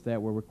commitments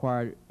that were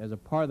required as a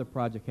part of the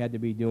project had to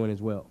be due as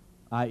well,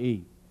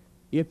 i.e.,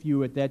 if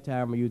you at that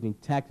time were using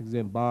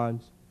tax-exempt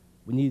bonds,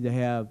 we needed to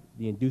have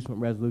the inducement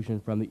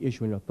resolution from the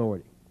issuing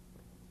authority.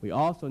 We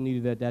also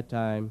needed at that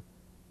time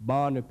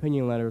bond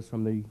opinion letters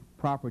from the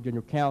proper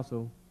general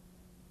counsel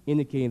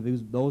indicating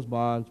those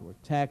bonds were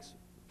tax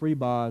tax-free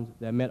bonds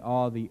that met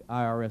all the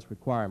IRS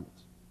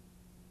requirements.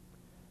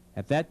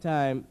 At that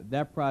time,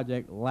 that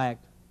project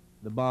lacked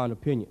the bond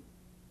opinion.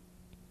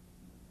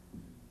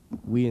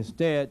 We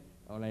instead,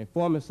 on an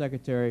informed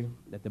secretary,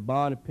 that the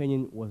bond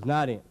opinion was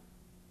not in.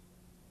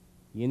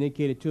 He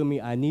indicated to me,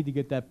 I need to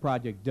get that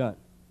project done.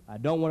 I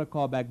don't want to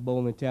call back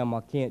Bowling and tell him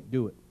I can't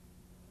do it.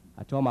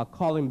 I told him I'll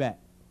call him back.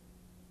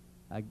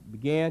 I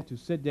began to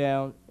sit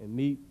down and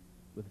meet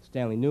with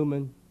Stanley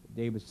Newman,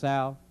 David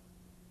Sow.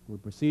 We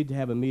proceeded to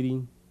have a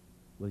meeting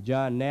with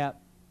John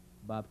Knapp,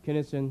 Bob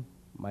Kennison,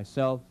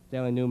 myself,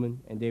 Stanley Newman,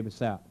 and David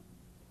Sow.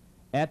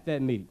 At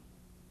that meeting,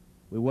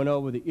 we went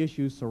over the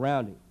issues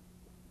surrounding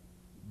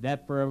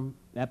that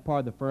part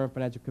of the firm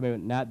financial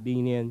commitment not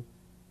being in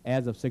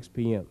as of 6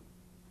 p.m.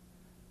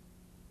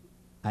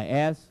 I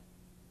asked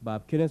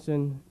Bob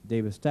Kennison,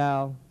 David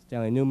Stow,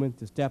 Stanley Newman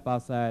to step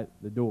outside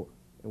the door,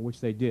 in which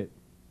they did.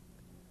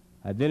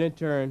 I then in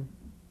turn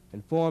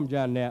informed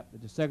John Knapp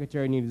that the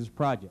secretary needed this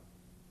project.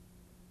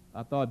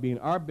 I thought it'd be in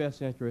our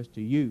best interest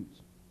to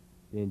use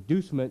the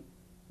inducement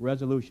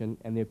resolution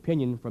and the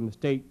opinion from the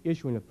state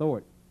issuing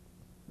authority,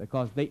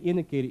 because they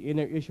indicated in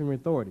their issuing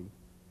authority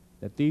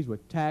that these were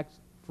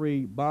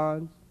tax-free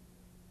bonds.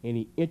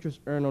 Any interest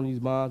earned on these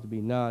bonds would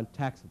be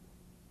non-taxable.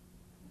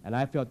 And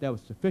I felt that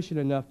was sufficient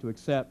enough to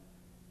accept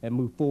and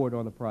move forward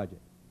on the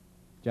project.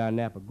 John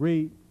Knapp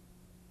agreed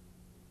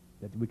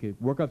that we could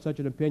work up such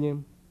an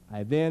opinion.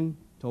 I then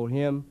told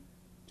him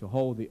to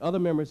hold the other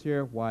members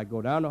here while I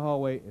go down the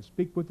hallway and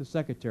speak with the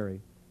secretary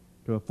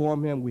to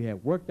inform him we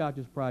had worked out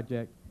this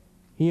project.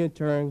 He in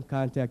turn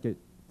contacted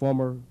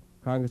former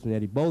Congressman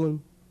Eddie Bolin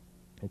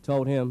and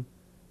told him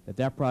that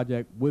that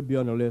project would be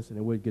on the list and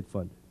it would get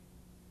funded.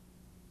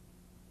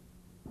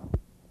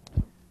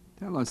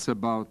 Tell us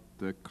about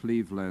the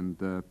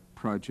Cleveland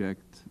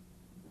project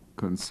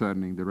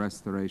concerning the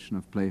restoration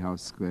of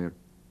Playhouse Square.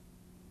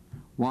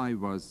 Why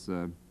was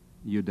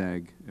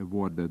UDAG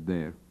awarded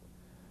there?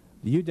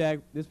 The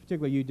UDAG, this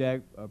particular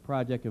UDAG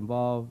project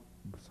involved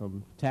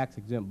some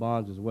tax-exempt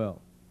bonds as well.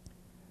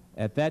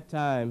 At that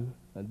time,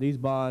 these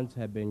bonds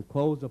had been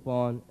closed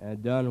upon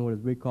and done what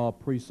we call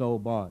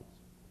pre-sold bonds.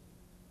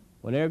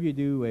 Whenever you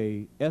do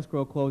a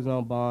escrow closing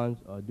on bonds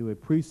or do a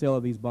pre-sale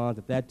of these bonds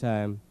at that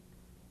time,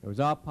 it was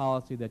our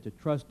policy that the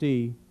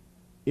trustee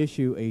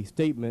issue a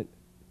statement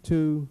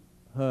to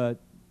HUD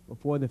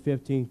before the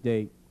 15th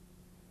date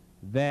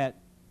that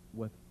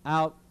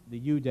without the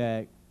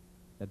UDAG,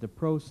 that the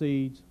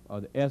proceeds or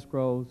the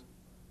escrows,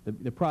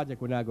 the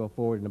project would not go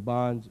forward and the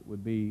bonds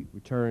would be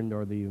returned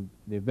or the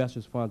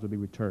investors' funds would be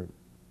returned.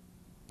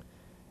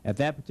 At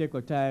that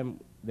particular time,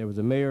 there was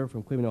a mayor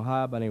from Cleveland,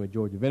 Ohio by the name of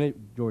George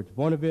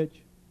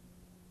Voinovich,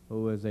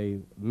 who was a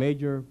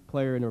major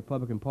player in the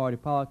Republican Party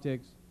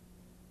politics,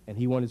 and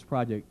he wanted his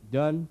project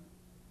done.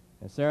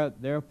 And so,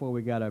 therefore,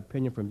 we got an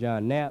opinion from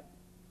John Knapp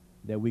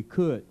that we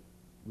could,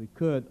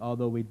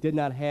 although we did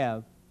not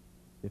have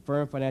the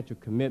firm financial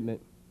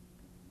commitment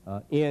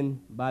in,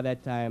 by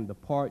that time, the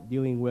part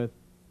dealing with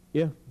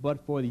if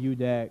but for the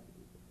UDAG,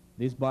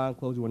 this bond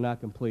closure were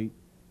not complete.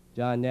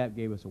 John Knapp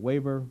gave us a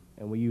waiver,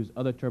 and we used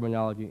other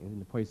terminology in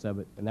the place of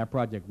it, and that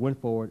project went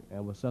forward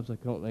and was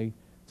subsequently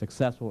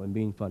successful in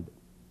being funded.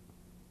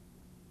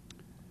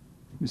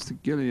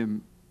 Mr.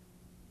 Gilliam,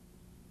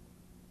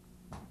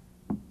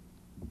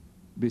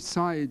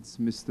 besides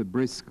Mr.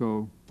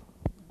 Briscoe,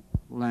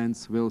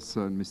 Lance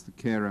Wilson, Mr.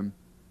 Karam,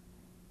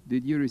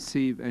 did you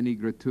receive any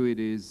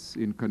gratuities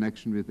in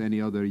connection with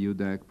any other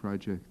UDAG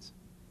projects?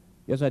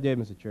 Yes, I did,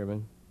 Mr.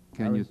 Chairman.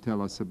 Can you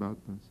tell us about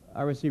those?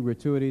 I received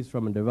gratuities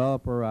from a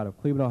developer out of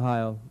Cleveland,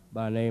 Ohio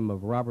by the name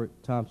of Robert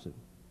Thompson,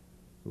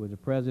 who was the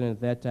president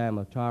at that time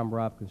of Tom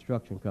Robb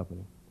Construction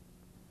Company.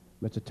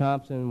 Mr.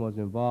 Thompson was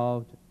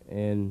involved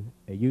in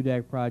a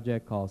UDAG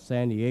project called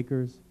Sandy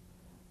Acres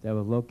that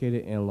was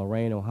located in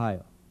Lorain,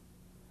 Ohio.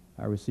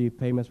 I received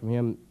payments from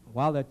him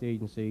while at the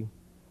agency,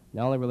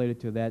 not only related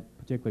to that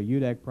particular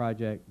UDAG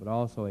project, but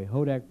also a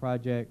HODAG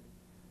project,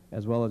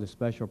 as well as a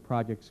special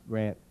projects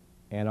grant,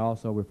 and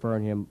also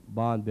referring him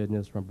bond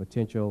business from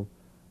potential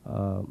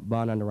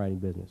bond underwriting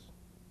business.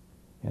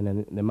 And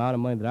then the amount of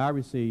money that I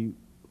received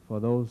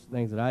for those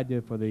things that I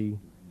did for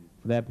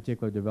that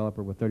particular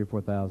developer were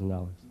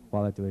 $34,000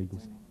 while at the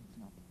agency.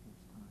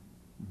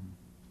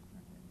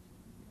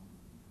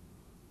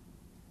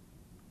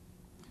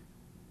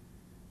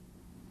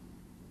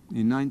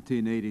 In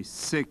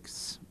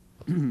 1986,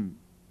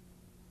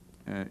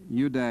 a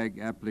UDAG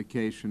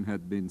application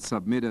had been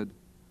submitted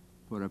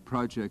for a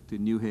project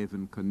in New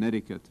Haven,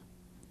 Connecticut.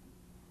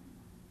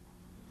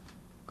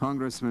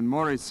 Congressman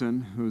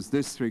Morrison, whose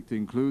district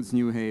includes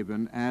New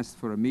Haven, asked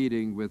for a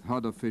meeting with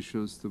HUD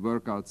officials to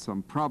work out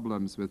some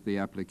problems with the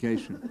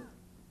application.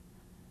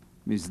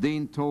 Ms.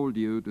 Dean told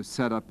you to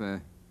set up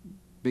a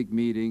big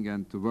meeting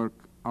and to work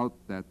out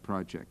that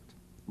project.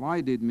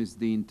 Why did Ms.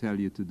 Dean tell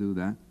you to do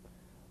that?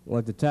 Well,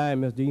 at the time,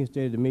 Ms. Dean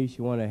stated to me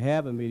she wanted to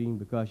have a meeting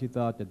because she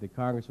thought that the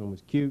congressman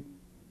was cute,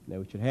 that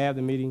we should have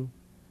the meeting.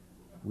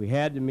 We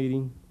had the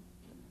meeting.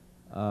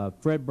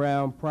 Fred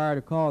Brown, prior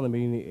to calling the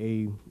meeting,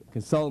 a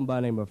consultant by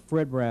the name of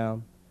Fred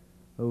Brown,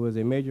 who is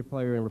a major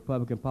player in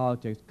Republican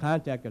politics,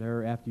 contacted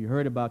her after he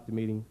heard about the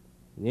meeting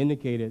and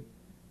indicated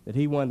that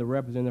he wanted the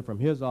representative from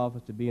his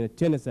office to be in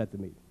attendance at the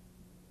meeting.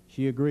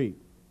 She agreed.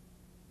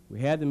 We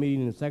had the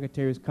meeting in the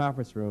Secretary's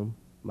conference room.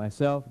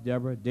 Myself,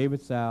 Deborah,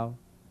 David Sal,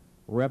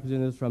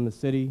 representatives from the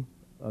city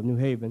of New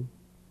Haven,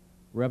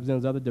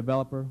 representatives of the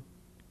developer.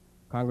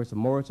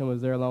 Congressman Morrison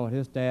was there along with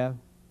his staff.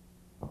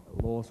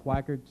 Lowell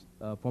Schweikert,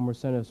 former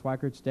Senator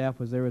Schweikert's staff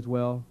was there as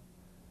well,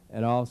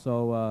 and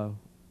also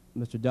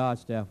Mr.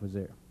 Dodd's staff was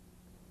there.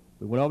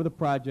 We went over the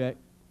project.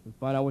 We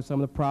found out what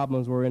some of the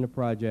problems were in the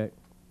project.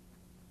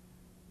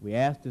 We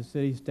asked the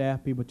city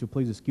staff people to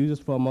please excuse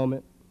us for a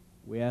moment.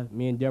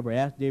 Me and Deborah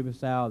asked David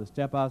Sal to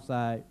step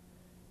outside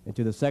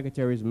into the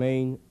Secretary's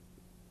main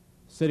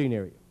sitting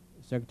area.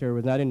 The Secretary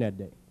was not in that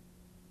day.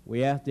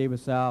 We asked David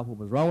Sal what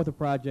was wrong with the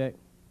project.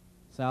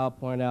 Sal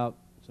pointed out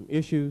some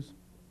issues.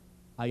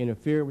 I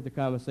interfered with the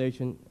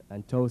conversation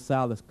and told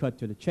Sal, let's cut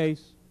to the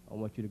chase. I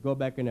want you to go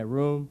back in that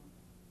room.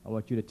 I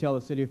want you to tell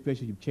the city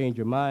officials you've changed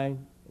your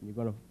mind and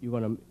you're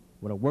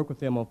gonna work with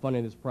them on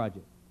funding this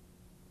project.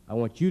 I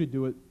want you to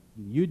do it.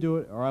 You do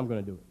it or I'm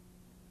going to do it.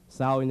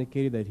 Sal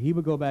indicated that he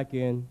would go back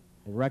in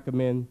and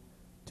recommend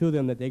to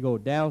them that they go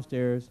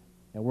downstairs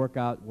and work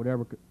out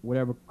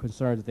whatever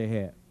concerns that they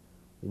had.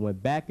 We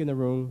went back in the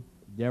room.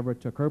 Deborah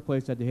took her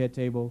place at the head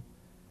table,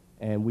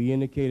 and we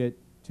indicated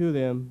to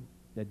them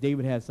that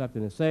David had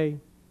something to say.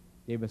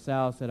 David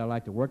Sal said, I'd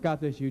like to work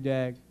out this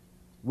UDAG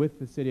with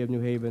the city of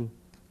New Haven.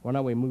 Why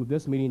don't we move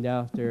this meeting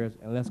downstairs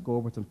and let's go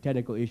over some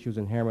technical issues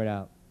and hammer it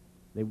out.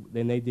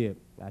 Then they did.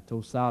 I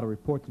told Sal to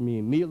report to me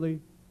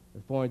immediately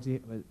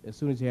as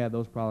soon as he had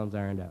those problems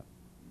ironed out.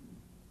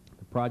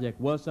 The project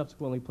was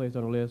subsequently placed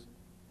on the list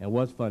and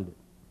was funded.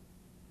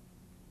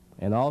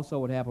 And also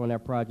what happened on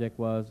that project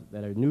was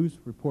that a news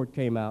report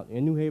came out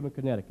in New Haven,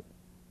 Connecticut,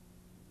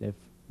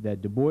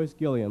 that Du Bois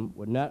Gilliam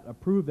would not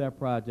approve that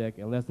project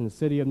unless the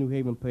city of New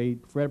Haven paid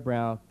Fred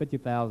Brown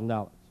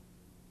 $50,000.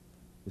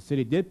 The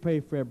city did pay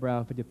Fred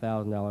Brown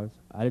 $50,000.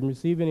 I didn't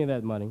receive any of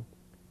that money,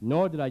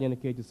 nor did I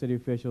indicate to city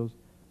officials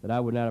that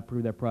I would not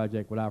approve that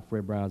project without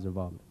Fred Brown's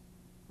involvement.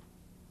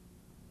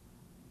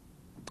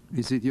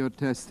 Is it your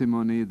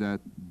testimony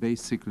that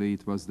basically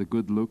it was the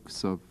good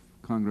looks of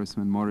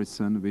Congressman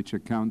Morrison which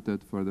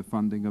accounted for the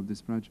funding of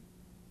this project?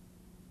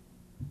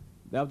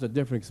 That was a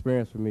different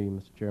experience for me,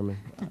 Mr. Chairman.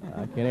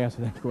 I can't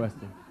answer that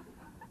question.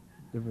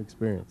 Different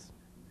experience.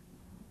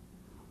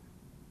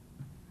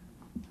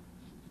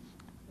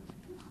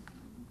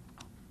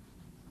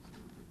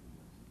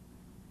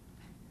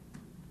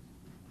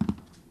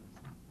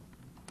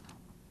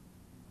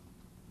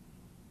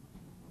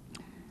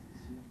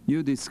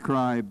 You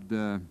described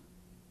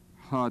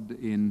HUD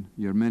in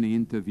your many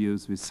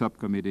interviews with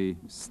subcommittee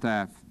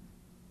staff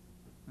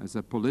as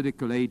a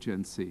political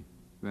agency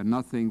where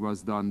nothing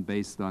was done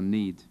based on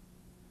need.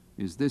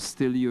 Is this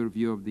still your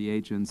view of the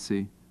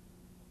agency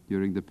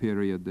during the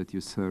period that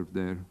you served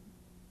there,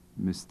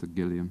 Mr.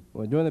 Gilliam?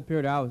 Well, during the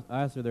period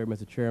I served there,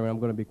 Mr. Chairman, I'm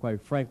going to be quite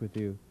frank with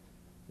you,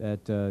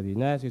 that the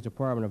United States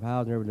Department of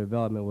Housing and Urban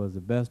Development was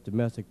the best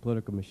domestic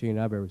political machine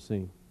I've ever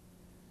seen.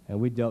 And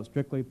we dealt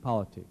strictly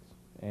politics.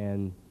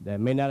 And that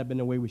may not have been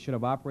the way we should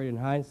have operated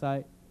in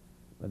hindsight,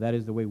 but that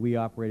is the way we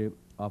operated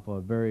off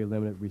of very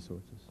limited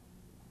resources.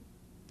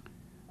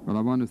 Well,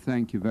 I want to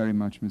thank you very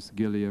much, Mr.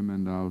 Gilliam,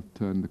 and I'll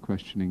turn the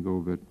questioning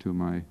over to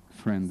my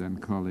friend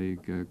and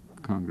colleague,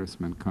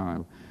 Congressman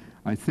Kyle.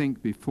 I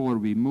think before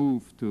we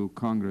move to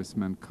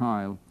Congressman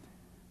Kyle,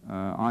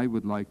 I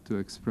would like to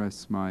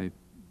express my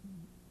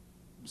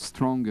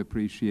strong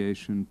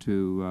appreciation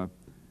to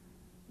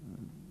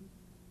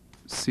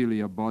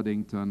Celia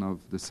Boddington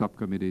of the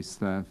subcommittee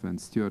staff and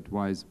Stuart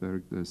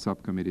Weisberg, the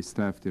subcommittee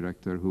staff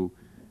director, who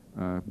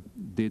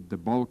did the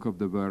bulk of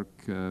the work,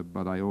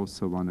 but I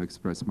also want to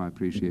express my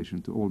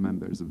appreciation to all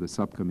members of the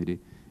subcommittee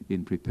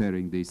in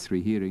preparing these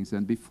three hearings.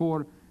 And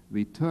before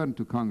we turn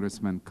to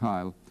Congressman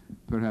Kyle,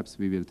 perhaps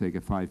we will take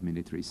a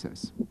 5-minute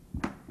recess.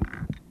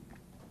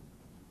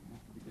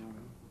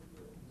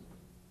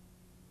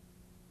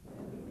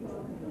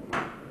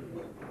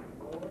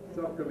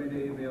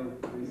 Subcommittee will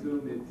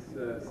resume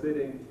its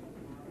sitting.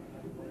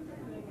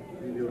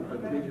 We will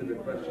continue the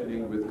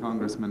questioning with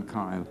Congressman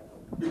Kyle.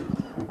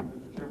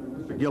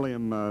 Mr.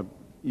 Gilliam,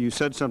 you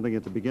said something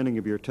at the beginning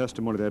of your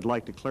testimony that I'd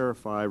like to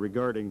clarify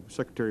regarding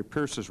Secretary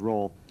Pierce's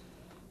role.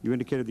 You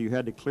indicated that you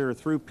had to clear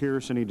through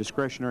Pierce any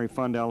discretionary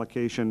fund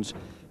allocations.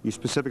 You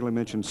specifically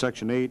mentioned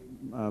Section 8,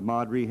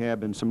 mod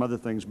rehab, and some other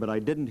things, but I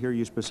didn't hear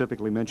you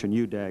specifically mention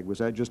UDAG. Was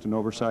that just an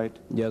oversight?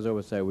 Yes,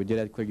 oversight. We did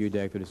have to clear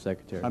UDAG through the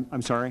Secretary.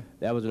 I'm sorry?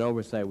 That was an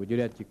oversight. We did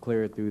have to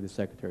clear it through the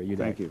Secretary, UDAG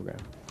Thank you.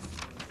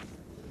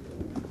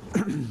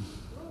 program.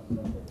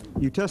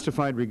 You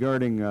testified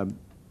regarding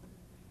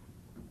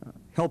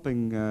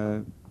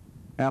helping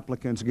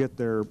applicants get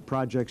their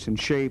projects in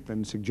shape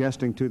and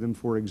suggesting to them,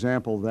 for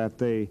example, that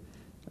they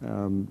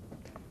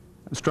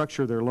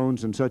structure their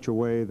loans in such a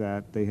way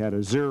that they had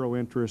a zero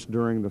interest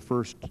during the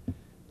first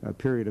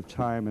period of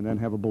time and then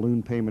have a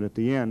balloon payment at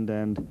the end.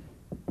 And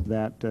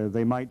that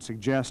they might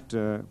suggest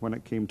when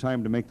it came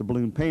time to make the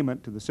balloon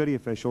payment to the city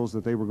officials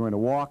that they were going to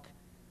walk,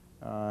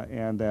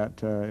 and that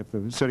if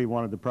the city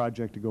wanted the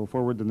project to go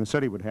forward, then the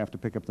city would have to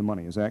pick up the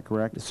money. Is that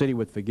correct? The city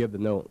would forgive the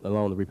loan,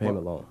 the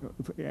repayment loan.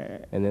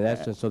 And in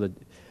essence, so that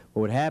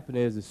what would happen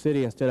is the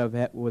city, instead of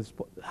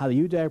how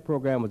the UDAG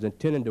program was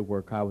intended to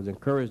work, how it was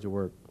encouraged to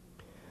work,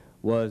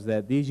 was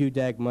that these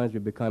UDAG monies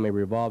would become a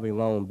revolving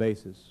loan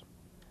basis.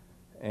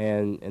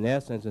 And in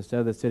essence, instead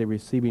of the city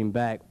receiving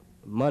back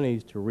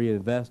monies to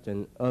reinvest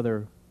in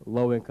other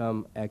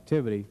low-income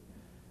activity,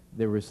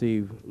 they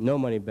receive no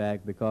money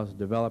back because the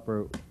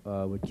developer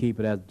would keep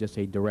it as just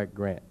a direct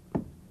grant.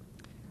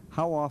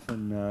 How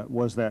often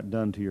was that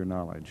done to your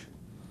knowledge?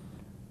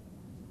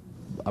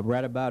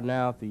 Right about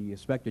now, if the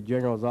Inspector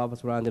General's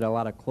office went on and did a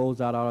lot of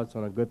closeout audits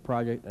on a good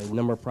project, a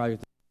number of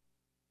projects,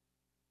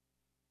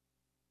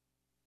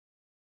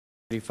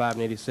 85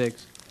 and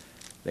 86,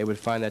 they would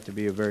find that to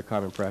be a very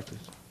common practice.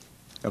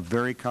 A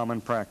very common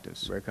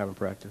practice. Very common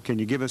practice. Can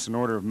you give us an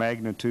order of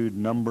magnitude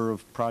number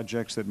of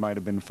projects that might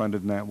have been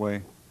funded in that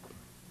way?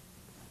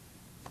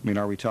 I mean,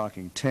 are we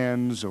talking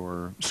tens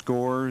or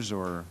scores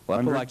or Well,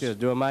 I hundreds? put it like this.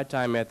 During my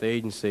time at the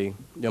agency,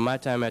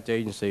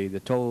 the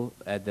total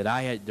that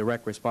I had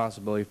direct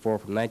responsibility for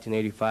from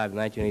 1985 to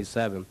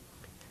 1987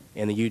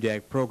 in the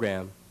UDAG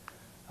program,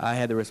 I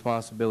had the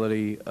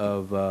responsibility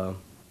of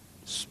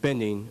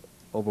spending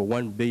over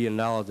 $1 billion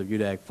of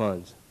UDAG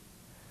funds.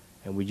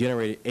 And we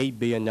generated $8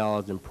 billion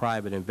in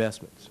private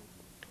investments.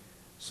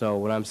 So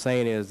what I'm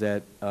saying is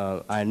that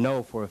I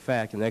know for a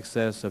fact in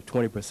excess of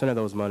 20% of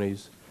those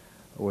monies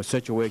were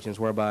situations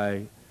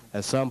whereby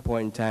at some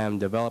point in time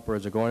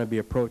developers are going to be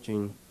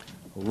approaching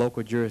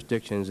local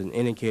jurisdictions and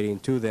indicating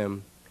to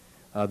them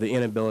the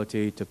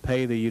inability to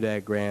pay the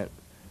UDAG grant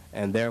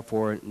and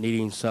therefore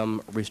needing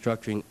some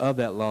restructuring of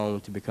that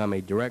loan to become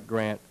a direct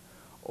grant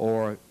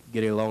or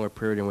get a longer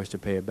period in which to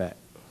pay it back.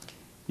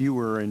 You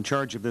were in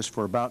charge of this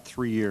for about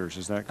 3 years,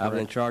 is that correct? I was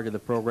in charge of the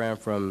program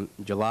from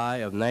July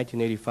of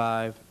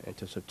 1985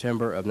 until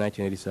September of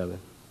 1987.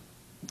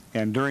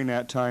 And during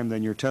that time,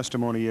 then, your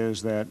testimony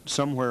is that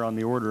somewhere on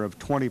the order of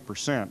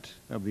 20%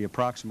 of the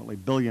approximately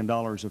 $1 billion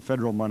of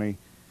federal money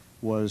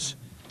was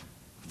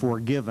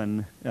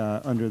forgiven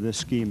under this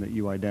scheme that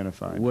you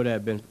identified. Would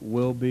have been,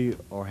 will be,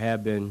 or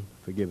have been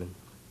forgiven.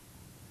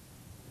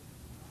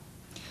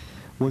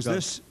 Was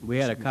Because this... we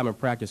had a common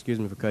practice, excuse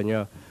me for cutting you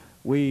off.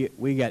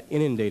 We got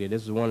inundated.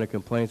 This is one of the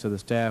complaints of the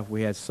staff.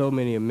 We had so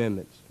many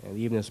amendments, and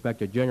even the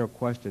Inspector General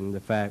questioned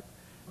the fact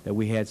that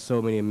we had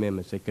so many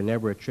amendments. They could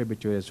never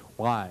attribute to it as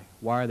why.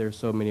 Why are there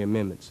so many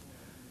amendments?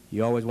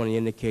 You always want to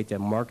indicate that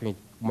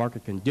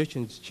market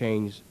conditions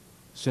changed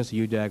since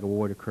the UDAG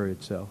award occurred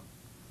itself.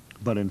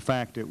 But in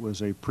fact, it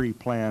was a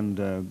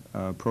pre-planned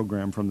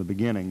program from the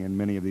beginning in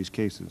many of these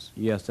cases.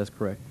 Yes, that's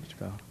correct,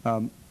 Mr.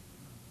 Kyle.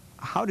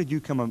 How did you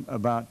come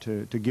about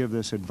to give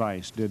this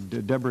advice?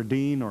 Did Deborah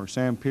Dean or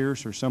Sam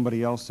Pierce or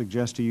somebody else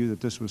suggest to you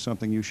that this was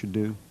something you should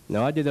do?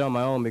 No, I did it on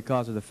my own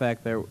because of the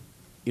fact that,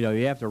 you know,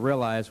 you have to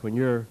realize when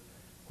you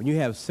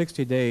have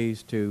 60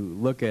 days to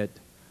look at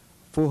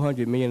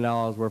 $400 million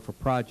worth of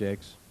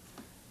projects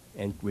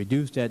and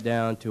reduce that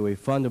down to a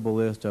fundable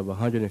list of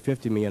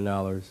 $150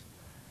 million,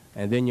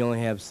 and then you only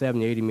have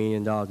 $70, $80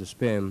 million to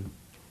spend,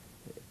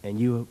 and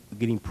you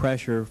getting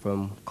pressure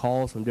from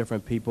calls from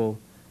different people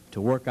to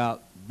work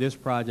out this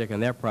project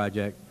and that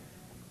project,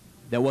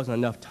 there wasn't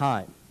enough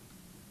time.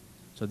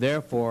 So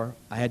therefore,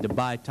 I had to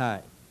buy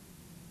time.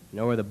 In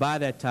order to buy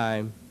that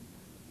time,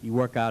 you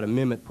work out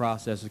amendment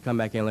processes, come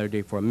back in a later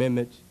date for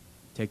amendments,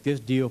 take this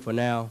deal for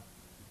now,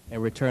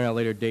 and return at a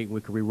later date, and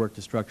we could rework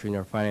the structuring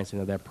or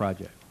financing of that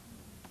project.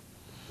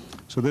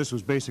 So this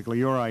was basically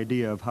your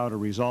idea of how to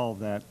resolve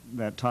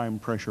that time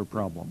pressure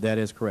problem. That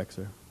is correct,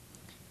 sir.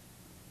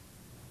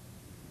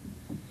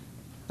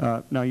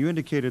 Now, you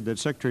indicated that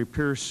Secretary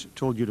Pierce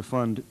told you to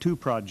fund 2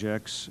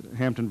 projects,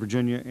 Hampton,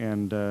 Virginia,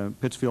 and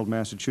Pittsfield,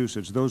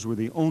 Massachusetts. Those were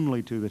the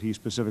only 2 that he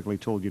specifically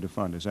told you to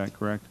fund. Is that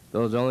correct?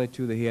 Those are the only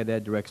 2 that he had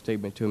that direct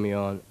statement to me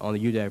on the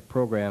UDAG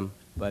program.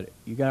 But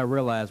you got to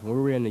realize when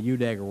we were in the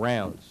UDAG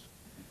rounds,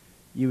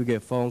 you would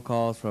get phone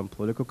calls from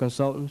political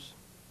consultants.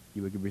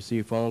 You would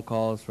receive phone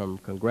calls from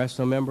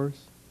congressional members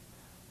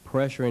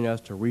pressuring us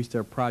to reach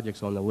their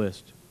projects on the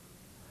list.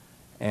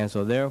 And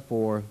so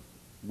therefore,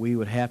 we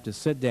would have to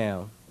sit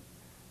down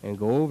and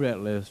go over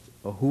that list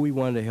of who we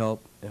wanted to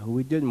help and who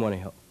we didn't want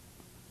to help.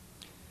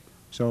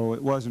 So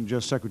it wasn't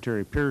just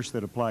Secretary Pierce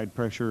that applied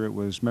pressure, it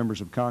was members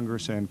of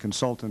Congress and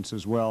consultants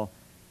as well.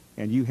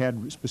 And you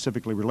had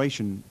specifically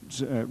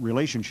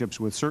relationships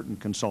with certain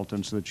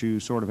consultants that you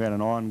sort of had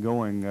an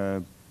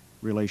ongoing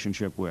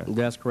relationship with.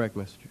 That's correct,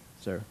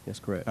 sir. That's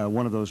correct.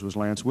 One of those was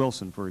Lance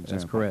Wilson, for example.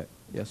 That's correct.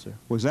 Yes, sir.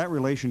 Was that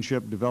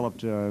relationship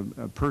developed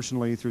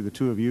personally through the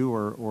 2 of you,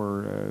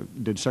 or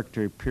did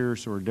Secretary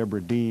Pierce or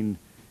Deborah Dean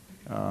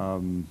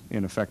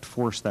in effect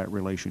force that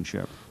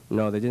relationship?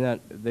 No, they did not.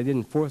 They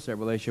didn't force that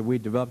relationship. We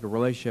developed a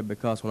relationship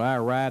because when I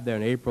arrived there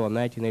in April of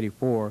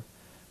 1984,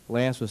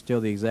 Lance was still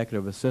the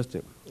executive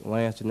assistant.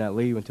 Lance did not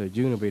leave until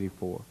June of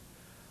 '84.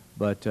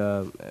 But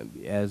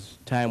as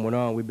time went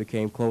on, we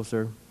became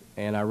closer,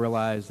 and I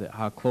realized that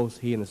how close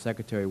he and the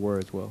Secretary were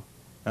as well.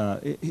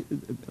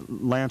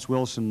 Lance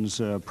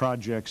Wilson's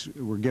projects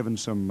were given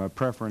some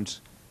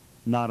preference,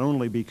 not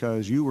only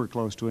because you were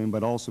close to him,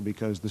 but also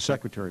because the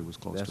Secretary was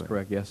close to him. That's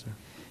correct, yes, sir.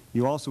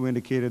 You also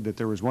indicated that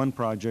there was one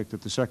project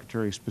that the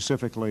Secretary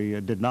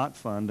specifically did not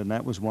fund, and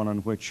that was one on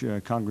which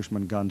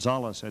Congressman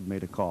Gonzalez had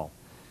made a call.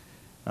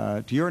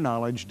 To your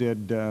knowledge,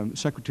 did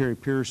Secretary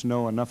Pierce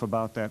know enough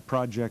about that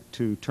project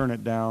to turn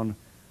it down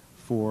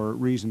for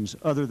reasons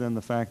other than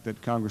the fact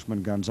that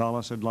Congressman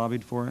Gonzalez had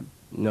lobbied for it?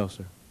 No,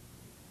 sir.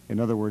 In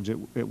other words, it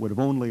would have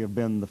only have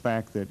been the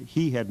fact that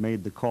he had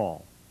made the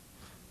call.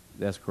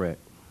 That's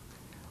correct.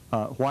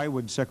 Why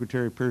would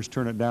Secretary Pierce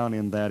turn it down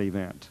in that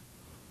event?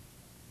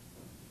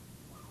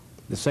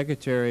 The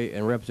Secretary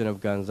and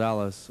Representative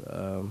Gonzalez,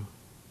 had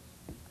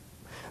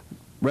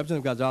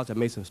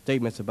made some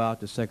statements about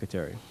the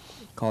Secretary,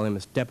 calling him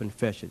a stepping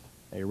fetchit,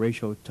 a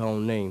racial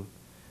tone name.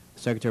 The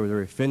Secretary was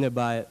very offended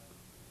by it,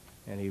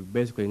 and he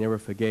basically never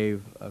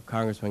forgave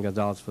Congressman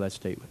Gonzalez for that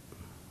statement.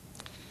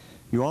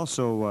 You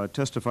also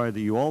testified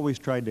that you always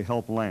tried to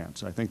help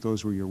Lance. I think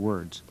those were your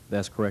words.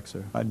 That's correct,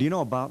 sir. Do you know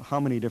about how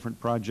many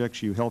different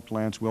projects you helped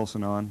Lance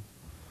Wilson on?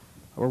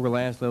 I worked with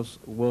Lance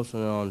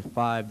Wilson on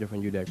 5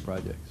 different UDAG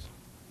projects.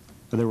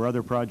 There were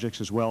other projects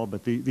as well,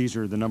 but these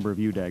are the number of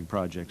UDAG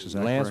projects, is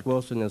that Lance correct?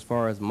 Wilson, as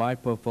far as my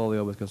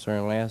portfolio was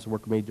concerned, Lance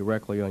worked with me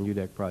directly on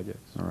UDAG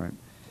projects. All right.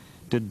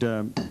 Did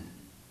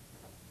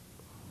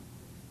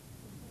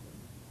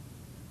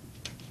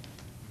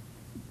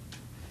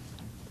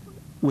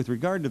with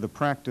regard to the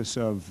practice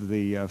of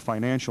the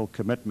financial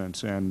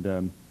commitments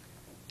and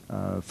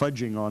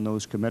fudging on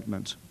those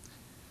commitments,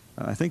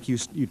 I think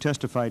you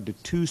testified to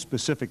 2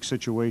 specific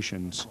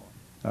situations.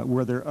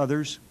 Were there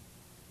others?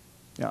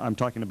 Yeah, I'm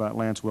talking about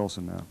Lance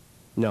Wilson now.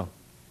 No.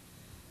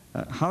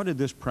 How did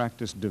this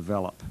practice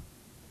develop?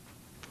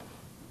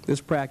 This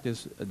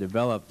practice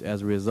developed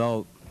as a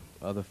result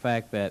of the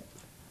fact that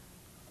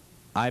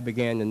I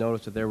began to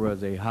notice that there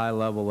was a high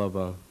level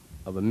of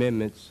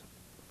amendments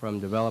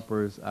from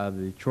developers out of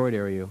the Detroit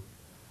area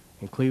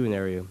and Cleveland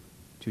area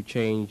to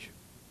change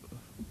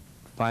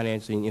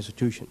financing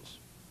institutions.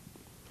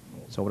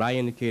 So what I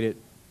indicated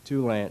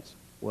to Lance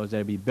was that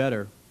it'd be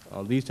better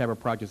on these type of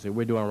projects that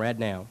we're doing right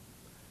now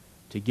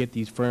to get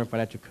these firm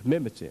financial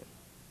commitments in.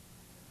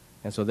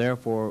 And so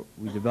therefore,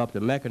 we developed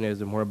a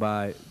mechanism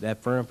whereby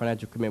that firm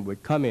financial commitment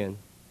would come in.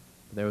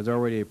 There was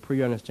already a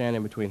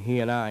pre-understanding between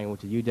he and I, and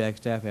which the UDAG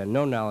staff had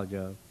no knowledge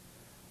of,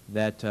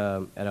 that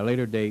at a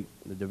later date,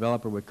 the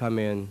developer would come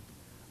in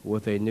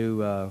with a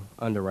new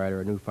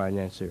underwriter, a new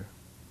financier.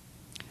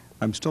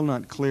 I'm still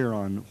not clear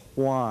on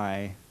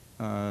why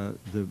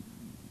the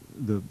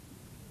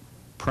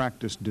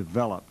practice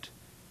developed.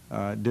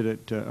 Did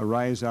it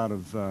arise out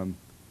of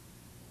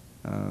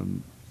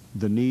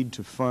the need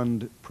to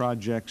fund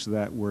projects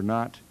that were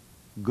not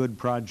good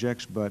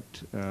projects, but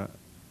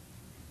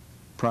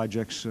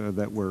projects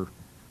that were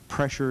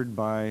pressured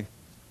by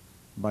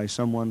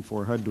someone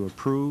for HUD to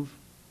approve?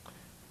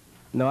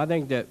 No, I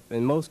think that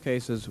in most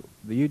cases,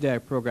 the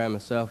UDAG program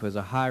itself is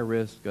a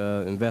high-risk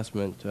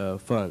investment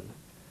fund.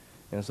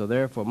 And so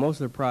therefore, most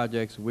of the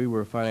projects we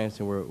were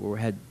financing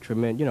had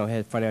tremendous,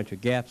 had financial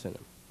gaps in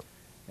them.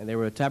 And they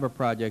were the type of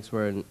projects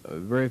where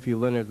very few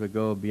lenders would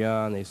go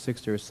beyond a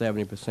 60 or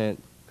 70%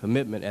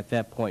 commitment at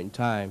that point in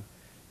time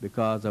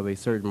because of a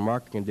certain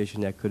market condition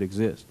that could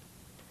exist.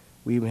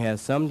 We even had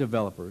some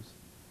developers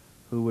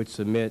who would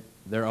submit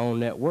their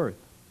own net worth,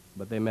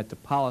 but they met the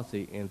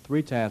policy in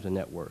 3 times the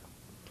net worth.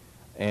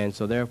 And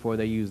so therefore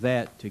they used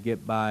that to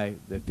get by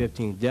the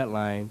 15th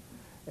deadline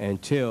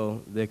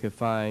until they could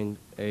find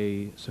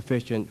a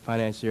sufficient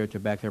financier to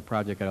back their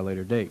project at a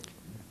later date.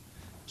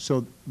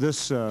 So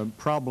this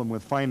problem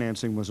with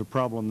financing was a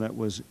problem that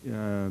was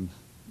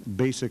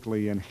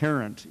basically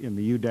inherent in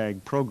the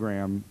UDAG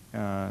program.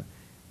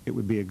 It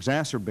would be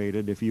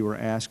exacerbated if you were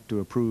asked to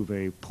approve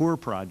a poor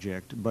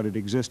project, but it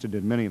existed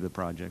in many of the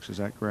projects. Is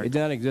that correct? It did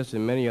not exist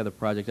in many other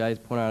projects. I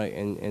just point out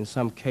in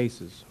some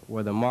cases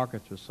where the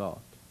markets were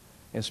soft,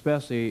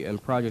 especially in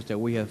projects that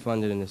we have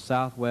funded in the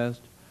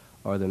Southwest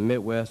or the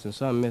Midwest and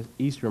some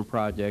Eastern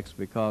projects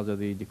because of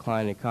the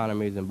declining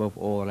economies in both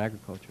oil and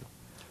agriculture.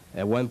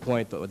 At one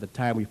point, at the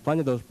time we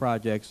funded those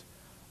projects,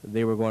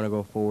 they were going to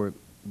go forward,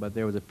 but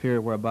there was a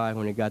period whereby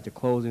when it got to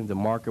closing, the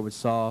market was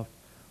soft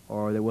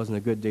or there wasn't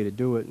a good day to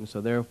do it, and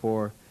so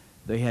therefore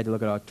they had to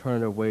look at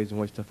alternative ways in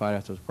which to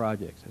finance those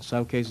projects. In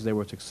some cases they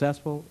were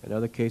successful, in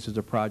other cases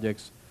the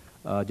projects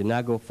did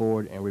not go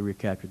forward and we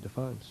recaptured the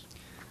funds.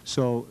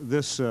 So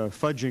this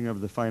fudging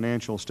of the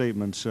financial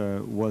statements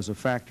was a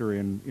factor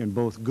in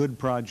both good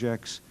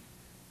projects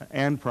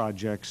and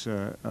projects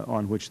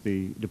on which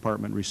the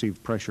department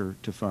received pressure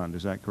to fund.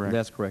 Is that correct?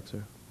 That's correct,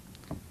 sir.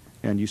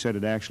 And you said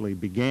it actually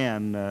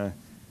began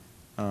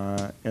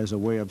as a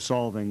way of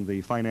solving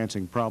the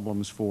financing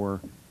problems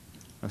for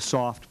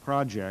soft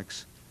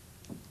projects,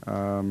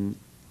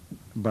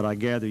 but I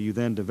gather you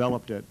then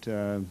developed it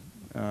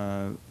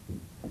to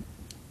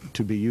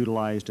be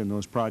utilized in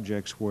those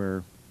projects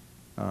where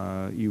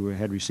you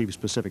had received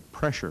specific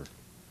pressure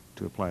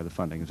to apply the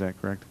funding. Is that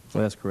correct?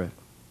 Well, that's correct.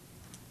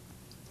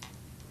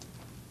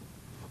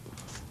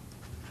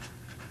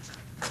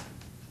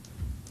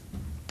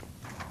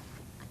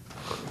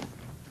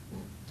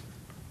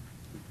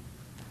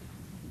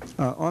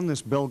 On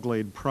this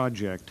Belglade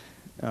project,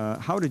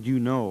 how did you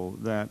know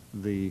that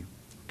the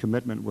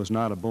commitment was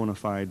not a bona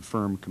fide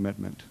firm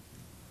commitment?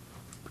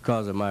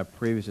 Because of my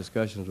previous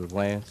discussions with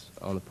Lance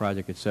on the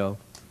project itself.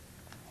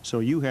 So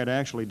you had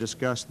actually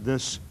discussed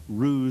this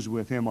ruse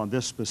with him on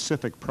this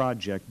specific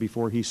project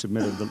before he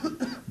submitted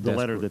the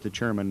letter that the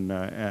chairman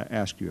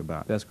asked you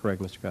about? That's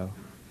correct, Mr. Kyle.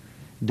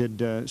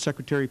 Did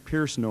Secretary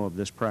Pierce know of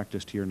this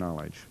practice to your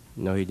knowledge?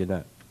 No, he did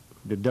not.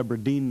 Did Deborah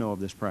Dean know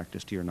of this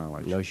practice to your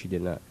knowledge? No, she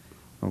did not.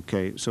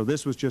 Okay, so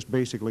this was just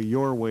basically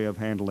your way of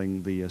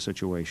handling the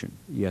situation.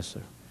 Yes,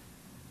 sir.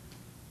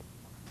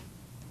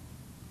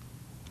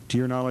 To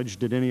your knowledge,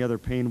 did any other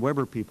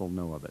Payne-Weber people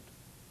know of it?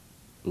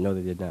 No,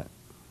 they did not.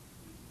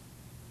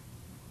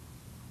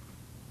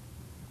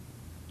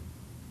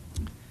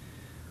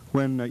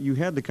 When you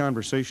had the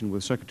conversation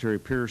with Secretary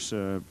Pierce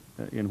in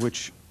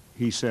which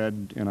he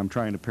said, and I'm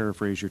trying to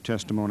paraphrase your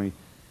testimony,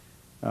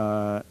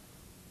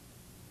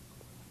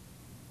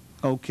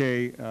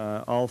 okay,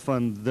 I'll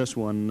fund this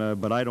one,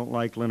 but I don't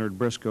like Leonard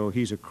Briscoe,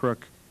 he's a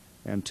crook,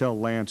 and tell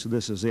Lance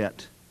this is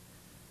it.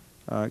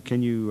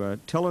 Can you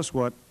tell us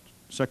what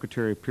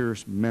Secretary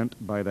Pierce meant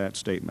by that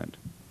statement?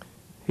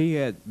 He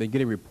had been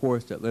getting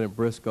reports that Leonard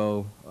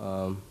Briscoe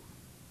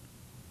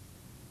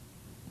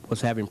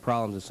was having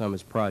problems with some of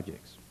his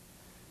projects.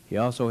 He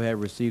also had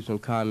received some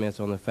comments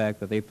on the fact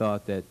that they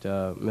thought that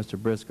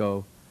Mr.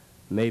 Briscoe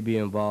may be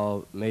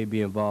involved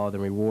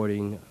in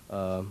rewarding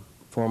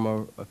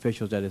former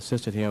officials that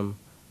assisted him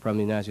from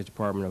the United States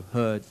Department of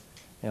HUD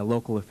and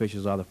local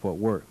officials out of Fort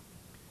Worth.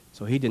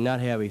 So he did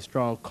not have a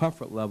strong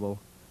comfort level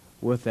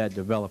with that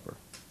developer.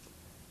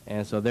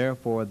 And so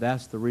therefore,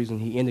 that's the reason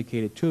he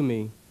indicated to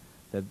me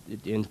that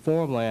it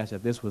informed Lance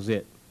that this was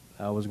it.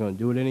 I was going to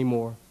do it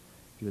anymore.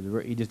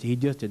 He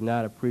just did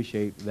not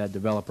appreciate that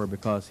developer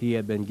because he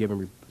had been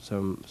given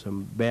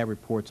some bad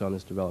reports on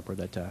this developer at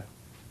that time.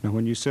 Now,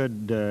 when you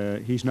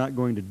said he's not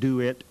going to do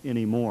it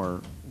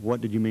anymore,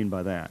 what did you mean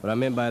by that? What I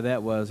meant by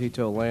that was he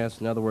told Lance,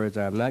 in other words,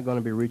 I'm not going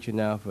to be reaching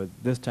out for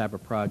this type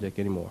of project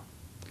anymore.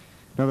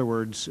 In other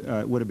words,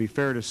 would it be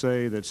fair to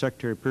say that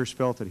Secretary Pierce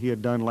felt that he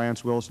had done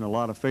Lance Wilson a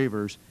lot of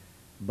favors,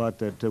 but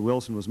that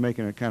Wilson was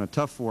making it kind of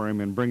tough for him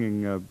and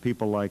bringing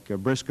people like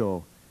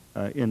Briscoe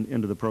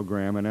into the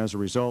program, and as a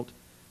result,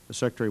 the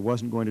Secretary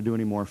wasn't going to do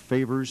any more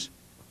favors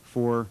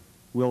for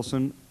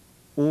Wilson,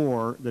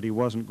 or that he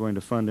wasn't going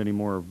to fund any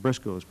more of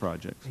Briscoe's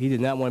projects? He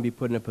did not want to be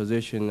put in a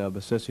position of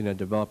assisting a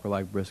developer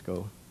like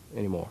Briscoe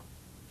anymore.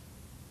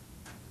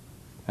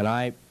 And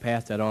I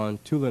passed that on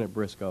to Leonard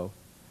Briscoe,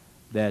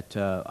 that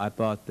I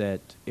thought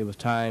that it was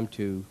time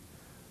to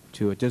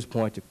at this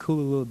point, to cool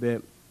a little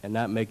bit and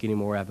not make any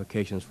more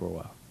applications for a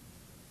while.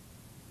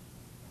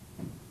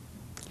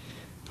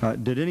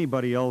 Did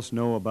anybody else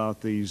know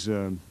about these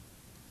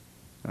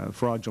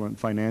fraudulent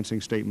financing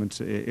statements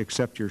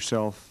except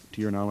yourself, to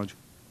your knowledge?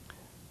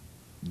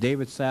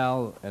 David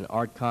Sal and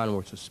Art Kahn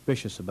were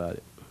suspicious about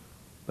it,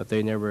 but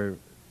they never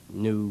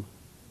knew.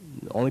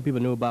 The only people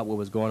who knew about what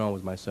was going on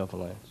was myself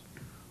and Lance.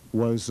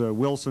 Was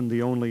Wilson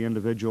the only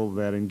individual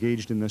that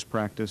engaged in this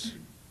practice?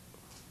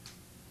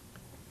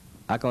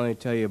 I can only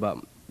tell you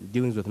about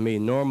dealings with me.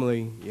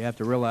 Normally, you have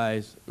to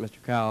realize,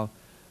 Mr. Kyle,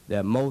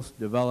 that most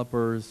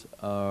developers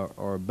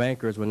or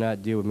bankers would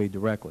not deal with me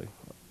directly.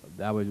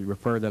 I would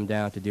refer them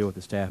down to deal with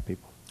the staff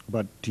people.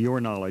 But to your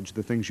knowledge,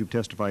 the things you've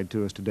testified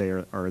to us today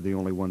are the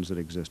only ones that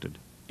existed?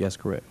 Yes,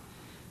 correct.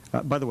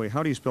 By the way,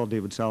 how do you spell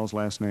David Sal's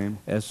last name?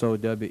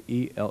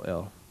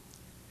 S-O-W-E-L-L.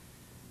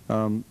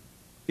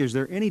 Is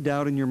there any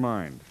doubt in your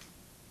mind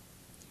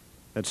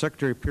that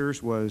Secretary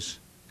Pierce was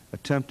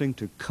attempting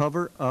to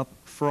cover up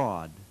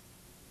fraud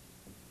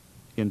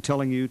in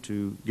telling you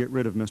to get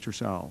rid of Mr.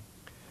 Sal?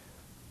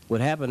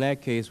 What happened in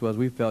that case was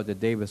we felt that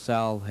David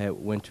Sal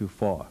had went too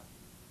far.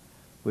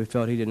 We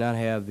felt he did not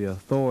have the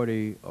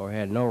authority or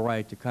had no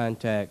right to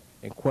contact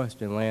and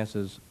question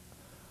Lance's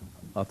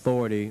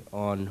authority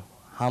on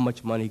how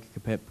much money he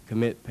could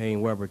commit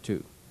Payne-Weber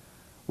to.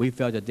 We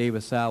felt that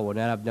David Sal would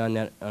not have done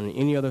that under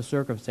any other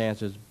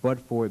circumstances but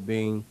for it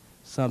being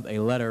a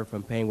letter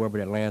from Payne-Weber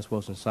that Lance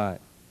Wilson signed.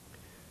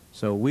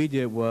 So what we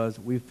did was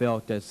we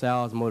felt that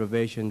Sal's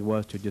motivation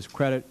was to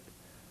discredit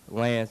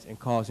Lance and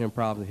cause him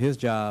problems in his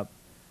job,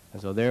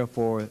 and so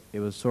therefore it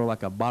was sort of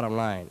like a bottom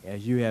line.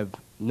 As you have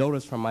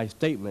noticed from my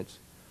statements,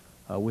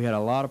 we had a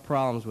lot of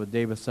problems with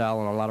David Sal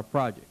on a lot of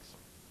projects.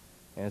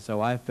 And so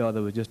I felt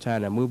it was just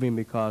time to move him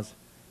because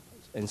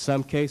in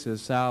some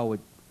cases Sal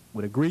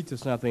would agree to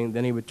something,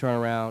 then he would turn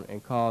around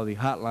and call the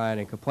hotline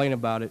and complain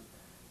about it,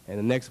 and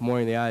the next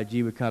morning the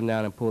IG would come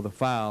down and pull the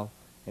file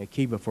and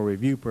keep it for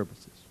review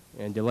purposes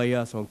and delay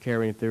us on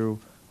carrying through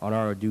on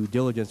our due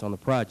diligence on the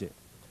project.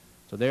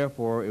 So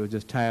therefore, it was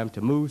just time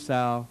to move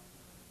Sal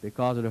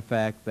because of the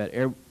fact that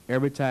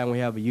every time we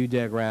have a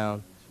UDEC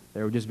round,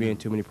 there were just being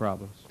too many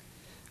problems.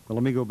 Well,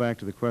 let me go back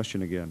to the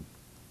question again.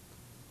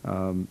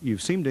 You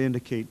seem to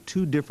indicate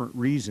two different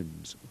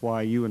reasons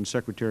why you and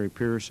Secretary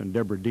Pierce and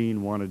Deborah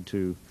Dean wanted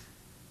to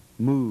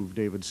move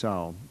David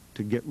Sowell,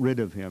 to get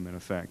rid of him, in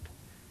effect.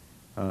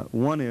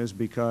 One is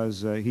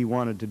because he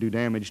wanted to do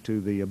damage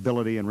to the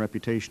ability and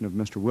reputation of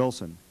Mr.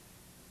 Wilson.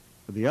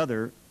 The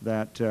other,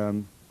 that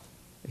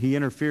he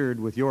interfered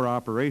with your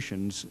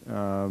operations,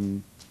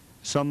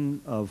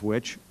 some of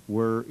which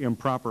were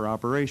improper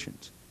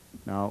operations.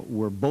 Now,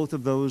 were both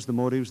of those the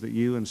motives that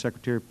you and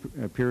Secretary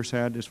Pierce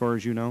had, as far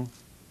as you know?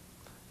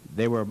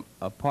 They were,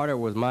 a part of it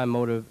was my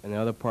motive, and the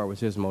other part was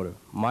his motive.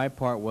 My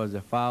part was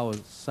if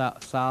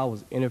Sal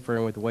was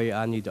interfering with the way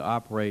I need to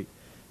operate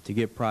to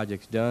get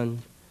projects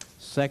done.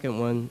 Second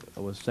one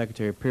was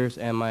Secretary Pierce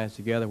and mine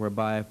together,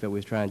 whereby I felt we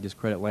was trying to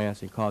discredit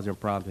Lance and cause him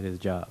problems at his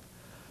job.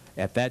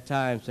 At that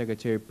time,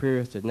 Secretary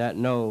Pierce did not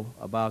know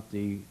about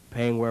the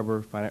Payne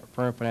Weber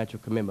firm financial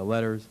commitment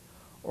letters,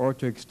 or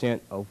to the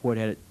extent of what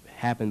had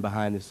happened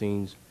behind the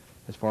scenes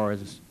as far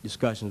as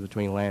discussions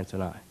between Lance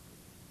and I.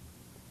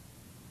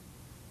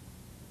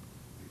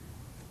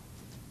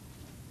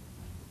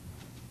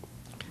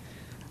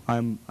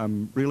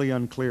 I'm really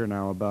unclear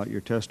now about your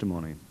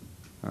testimony.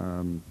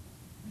 I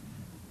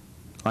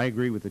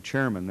agree with the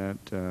chairman that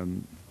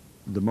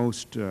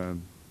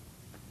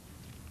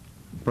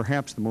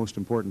perhaps the most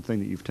important thing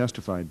that you've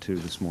testified to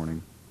this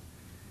morning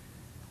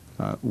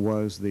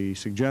was the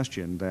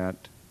suggestion that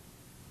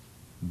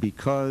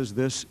because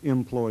this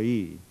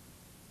employee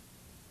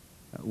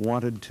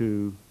wanted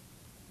to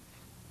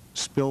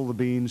spill the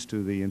beans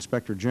to the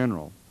Inspector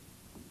General,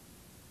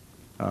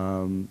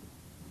 the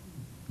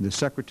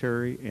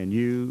Secretary and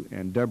you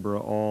and Deborah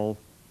all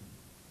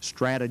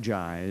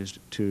strategized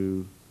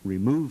to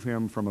remove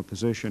him from a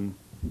position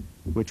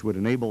which would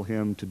enable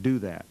him to do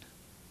that.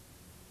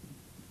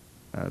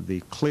 The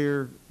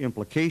clear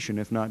implication,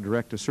 if not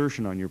direct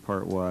assertion on your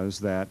part,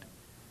 was that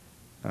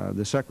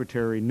the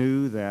Secretary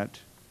knew that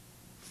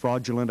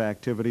fraudulent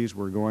activities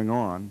were going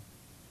on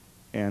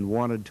and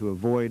wanted to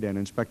avoid an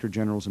Inspector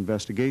General's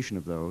investigation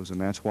of those, and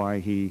that's why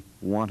he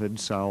wanted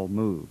Sowell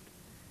moved.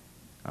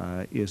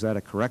 Is that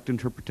a correct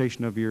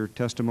interpretation of your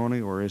testimony,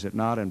 or is it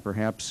not? And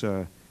perhaps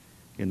in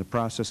the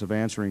process of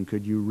answering,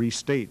 could you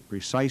restate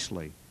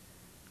precisely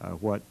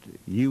what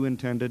you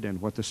intended and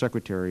what the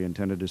Secretary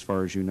intended as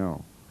far as you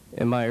know?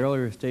 In my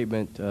earlier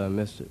statement,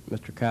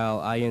 Mr.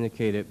 Kyle, I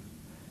indicated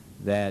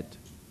that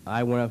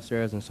I went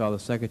upstairs and saw the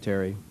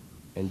Secretary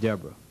and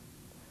Deborah.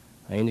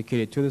 I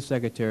indicated to the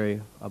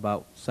Secretary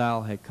about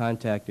Sal had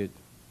contacted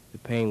the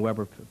Payne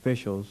Weber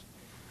officials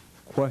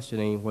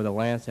questioning whether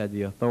Lance had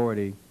the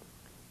authority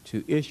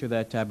to issue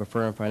that type of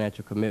firm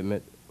financial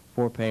commitment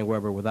for Payne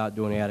Weber without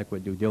doing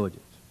adequate due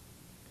diligence.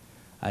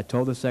 I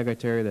told the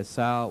Secretary that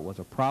Sal was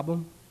a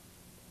problem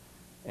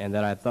and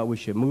that I thought we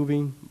should move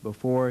him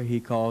before he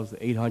calls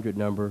the 800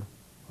 number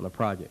on the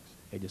projects.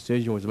 A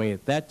decision was made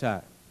at that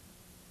time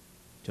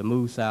to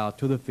move Sal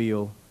to the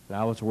field, and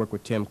I was to work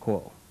with Tim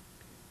Coyle.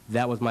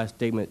 That was my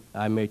statement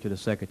I made to the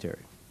Secretary.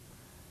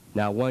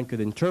 Now, one could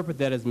interpret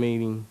that as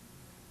meaning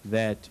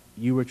that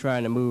you were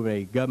trying to move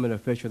a government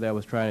official that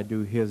was trying to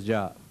do his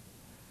job.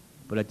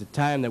 But at the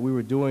time that we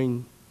were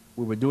doing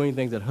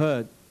things at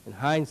HUD, in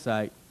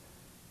hindsight,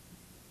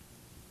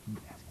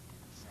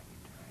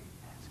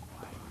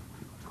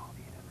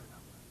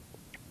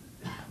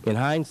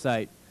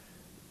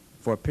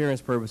 for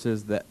appearance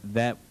purposes,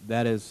 that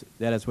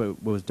is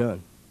what was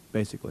done,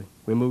 basically.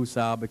 We moved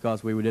Sal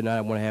because we did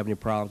not want to have any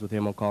problems with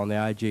him on calling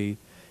the IG,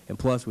 and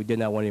plus we did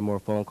not want any more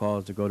phone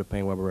calls to go to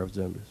Payne Weber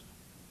representatives.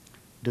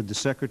 Did the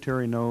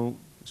Secretary know,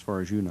 as far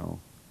as you know,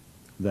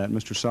 that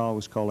Mr. Sowell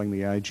was calling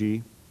the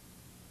IG?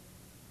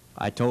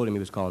 I told him he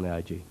was calling the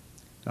IG.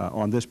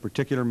 On this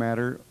particular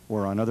matter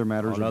or on other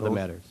matters? On other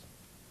matters.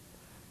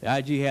 The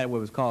IG had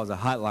what was called a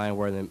hotline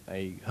where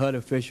a HUD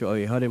official,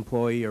 a HUD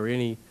employee, or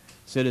any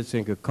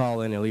citizen could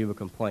call in and leave a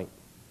complaint.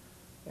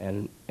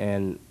 And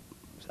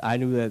I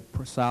knew that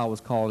Sal was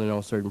calling in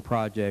on certain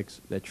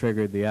projects that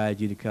triggered the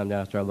IG to come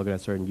down and start looking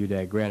at certain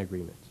UDAG grant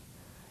agreements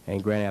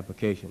and grant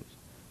applications.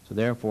 So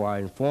therefore, I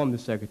informed the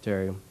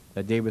Secretary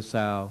that David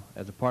Sowell,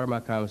 as a part of my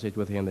conversation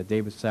with him, that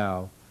David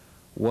Sowell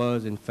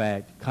was, in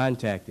fact,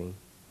 contacting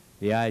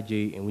the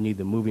IG, and we needed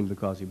to move him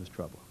because he was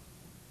trouble.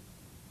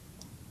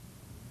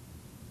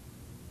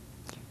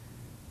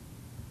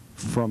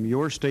 From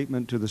your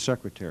statement to the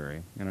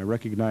Secretary, and I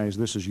recognize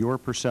this is your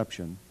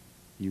perception,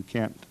 you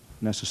can't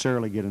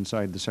necessarily get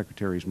inside the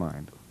Secretary's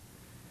mind,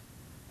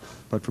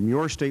 but from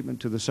your statement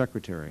to the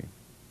Secretary,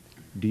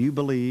 do you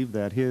believe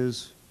that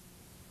his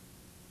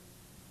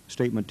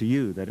statement to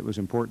you that it was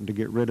important to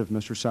get rid of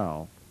Mr.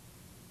 Sowell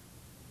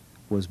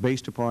was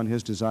based upon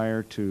his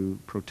desire to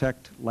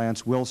protect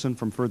Lance Wilson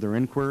from further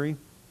inquiry,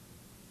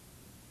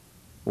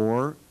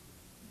 or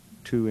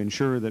to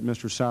ensure that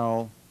Mr.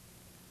 Sowell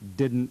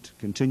didn't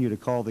continue to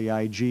call the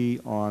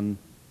IG on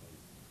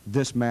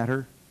this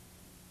matter,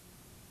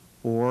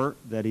 or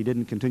that he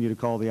didn't continue to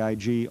call the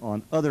IG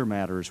on other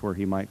matters where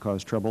he might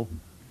cause trouble,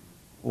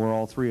 or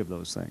all three of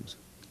those things?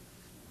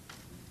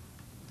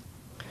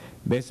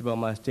 Based upon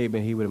my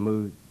statement, he would have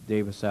moved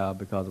David Sal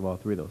because of all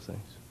three of those things.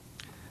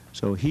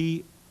 So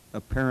he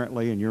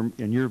apparently, in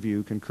your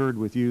view, concurred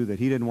with you that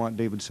he didn't want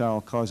David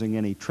Sal causing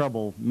any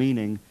trouble,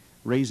 meaning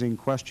raising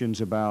questions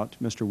about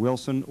Mr.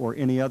 Wilson or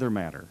any other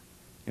matter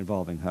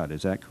involving HUD.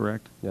 Is that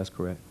correct? That's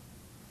correct.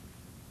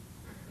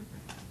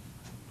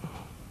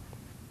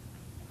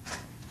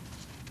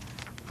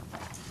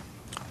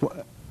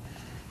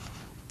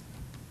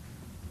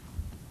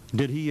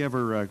 Did he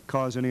ever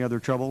cause any other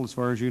trouble, as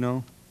far as you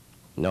know?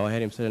 No, I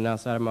had him sitting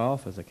outside of my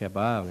office. I kept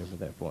an eye on him at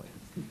that point.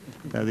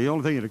 The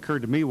only thing that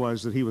occurred to me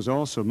was that he was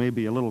also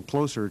maybe a little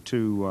closer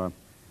to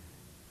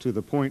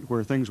the point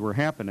where things were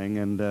happening,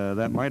 and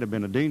that might have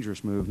been a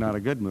dangerous move, not a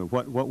good move.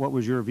 What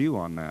was your view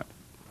on that?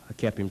 I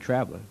kept him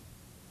traveling.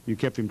 You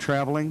kept him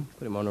traveling?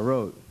 Put him on the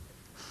road.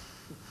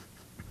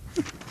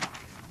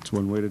 That's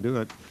one way to do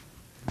it.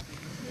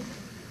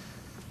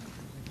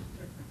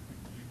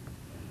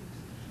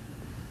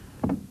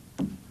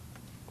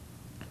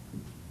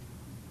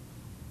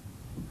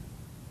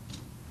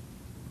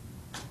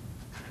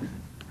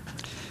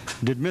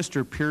 Did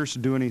Mr. Pierce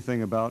do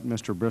anything about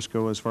Mr.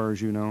 Briscoe, as far as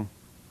you know?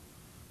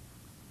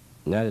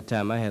 Not at the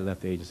time I had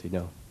left the agency,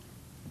 no.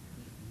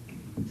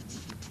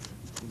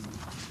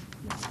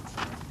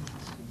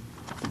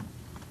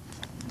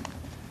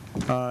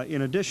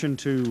 In addition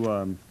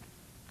to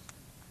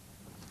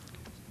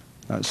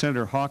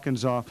Senator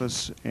Hawkins'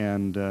 office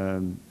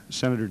and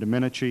Senator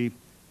Domenici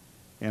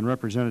and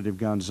Representative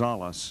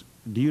Gonzalez,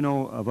 do you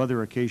know of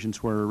other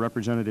occasions where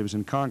representatives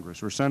in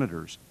Congress or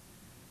senators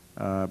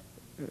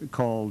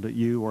called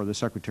you or the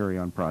Secretary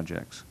on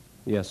projects?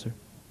 Yes, sir.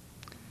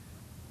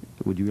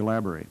 Would you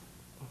elaborate?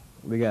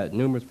 We got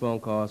numerous phone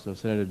calls from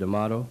Senator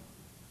D'Amato.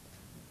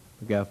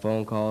 We got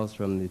phone calls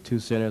from the two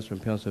senators from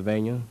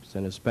Pennsylvania,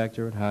 Senator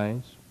Specter and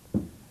Hines.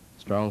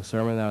 Strong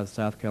Sermon out of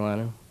South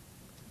Carolina.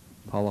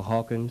 Paula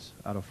Hawkins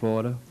out of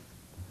Florida.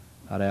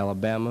 Out of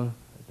Alabama,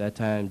 at that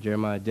time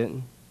Jeremiah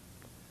Denton.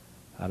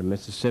 Out of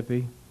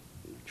Mississippi,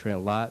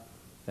 Trent Lott,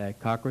 Thad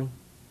Cochran.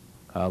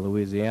 Out of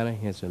Louisiana,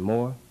 Henson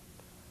Moore.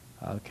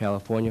 Out of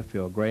California,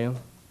 Phil Graham.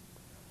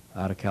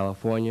 Out of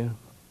California,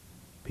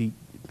 Pete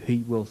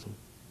Wilson.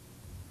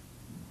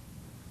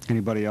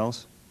 Anybody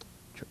else?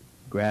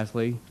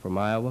 Grassley from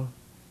Iowa.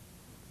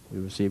 We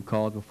received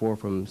calls before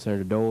from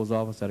Senator Dole's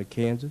office out of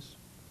Kansas,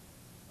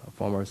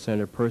 former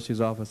Senator Percy's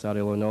office out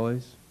of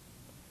Illinois,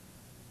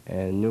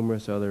 and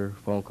numerous other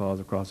phone calls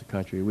across the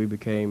country. We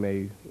became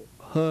a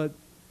HUD.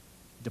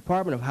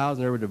 Department of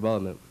Housing and Urban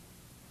Development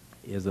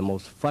is the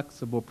most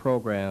flexible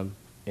program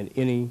in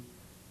any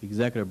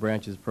executive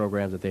branch's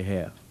programs that they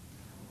have.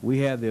 We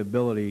have the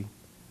ability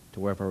to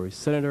where if a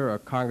senator or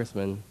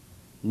congressman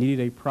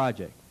needed a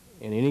project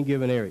in any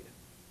given area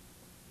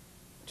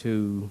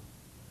to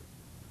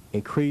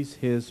increase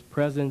his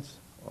presence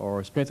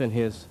or strengthen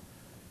his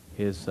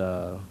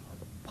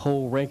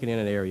poll ranking in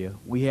an area,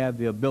 we have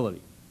the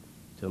ability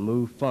to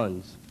move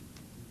funds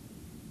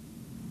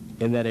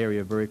in that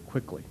area very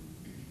quickly.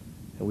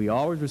 And we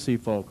always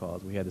receive phone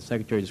calls. We had the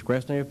Secretary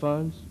Discretionary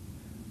Funds,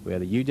 we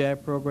had the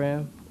UDAP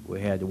program, we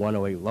had the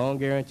 108 Loan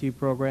Guarantee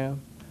Program.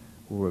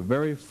 We were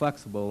very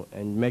flexible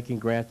in making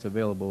grants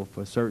available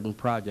for certain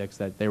projects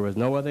that there was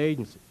no other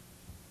agency,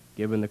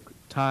 given the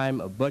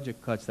time of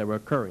budget cuts that were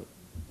occurring,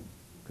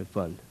 could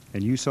fund.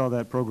 And you saw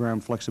that program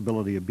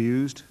flexibility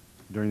abused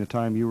during the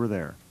time you were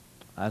there?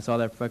 I saw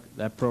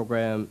that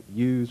program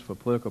used for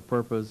political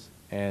purpose,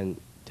 and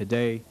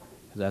today,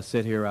 as I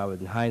sit here,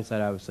 in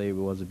hindsight, I would say it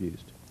was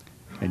abused.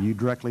 And you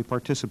directly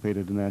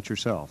participated in that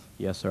yourself?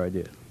 Yes, sir, I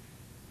did.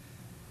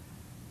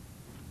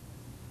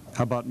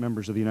 How about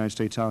members of the United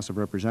States House of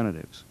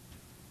Representatives?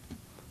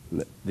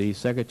 The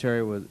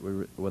Secretary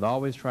was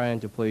always trying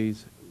to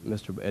please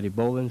Mr. Eddie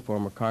Bolin,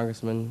 former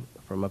congressman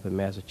from up in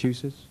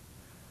Massachusetts.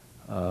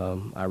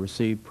 I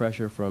received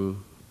pressure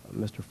from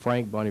Mr.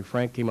 Frank. Barney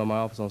Frank came to my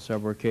office on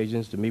several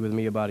occasions to meet with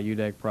me about a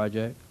UDAC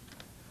project.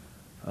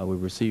 We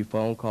received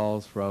phone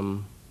calls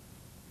from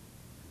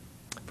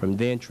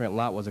then Trent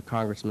Lott was a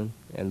congressman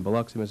in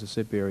Biloxi,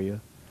 Mississippi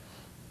area.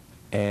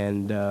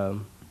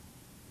 And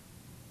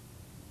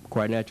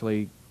quite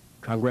naturally,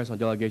 congressional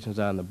delegations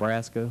out of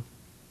Nebraska,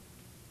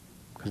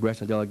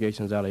 congressional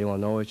delegations out of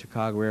Illinois,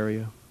 Chicago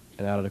area,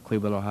 and out of the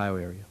Cleveland, Ohio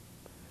area.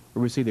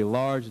 We received a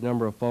large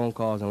number of phone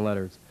calls and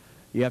letters.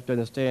 You have to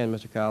understand,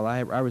 Mr. Kyle,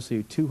 I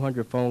received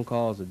 200 phone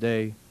calls a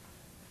day,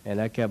 and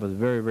that kept us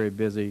very, very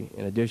busy,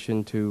 in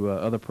addition to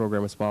other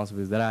program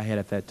responsibilities that I had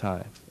at that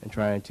time, and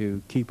trying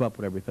to keep up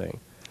with everything.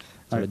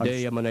 So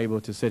today I'm unable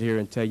to sit here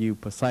and tell you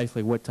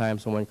precisely what time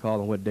someone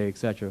called and what day,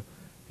 etc.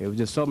 It was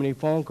just so many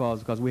phone calls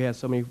because we had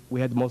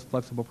the most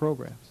flexible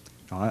programs.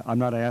 I'm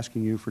not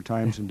asking you for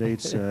times and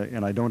dates,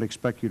 and I don't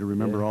expect you to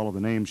remember all of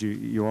the names.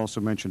 You also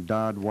mentioned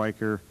Dodd,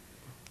 Weicker,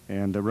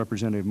 and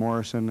Representative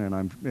Morrison, and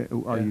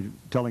are you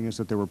telling us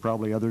that there were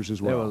probably others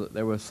as well?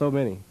 There were so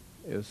many.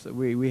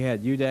 We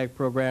had UDAC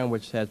program,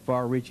 which had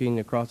far-reaching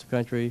across the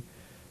country.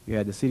 You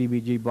had the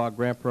CDBG block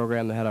grant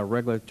program that had our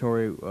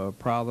regulatory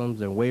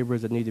problems and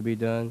waivers that need to be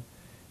done.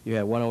 You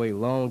had 108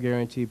 Loan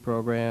Guarantee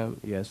Program.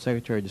 You had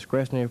Secretary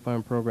Discretionary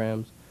Fund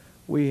programs.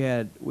 we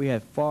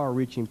had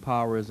far-reaching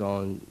powers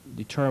on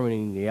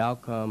determining the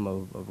outcome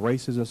of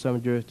races in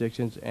some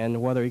jurisdictions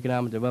and whether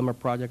economic development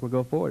project would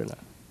go forward or not.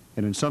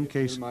 And in some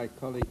cases, My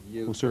colleague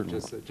yield, certainly.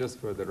 just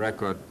for the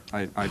record,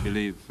 I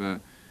believe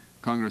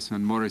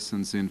Congressman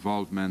Morrison's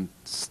involvement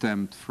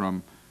stemmed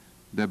from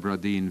Deborah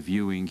Dean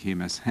viewing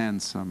him as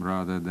handsome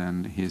rather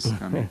than his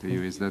coming to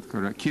you. Is that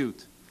correct?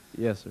 Cute.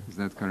 Yes, sir. Is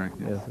that correct?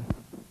 Yes, sir.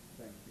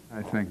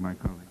 I thank my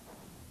colleague.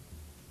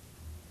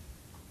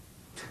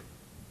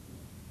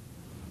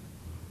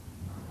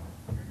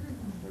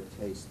 Her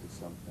taste is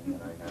something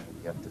that I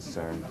haven't yet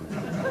discerned.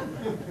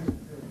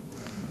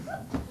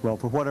 well,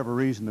 for whatever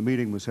reason the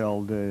meeting was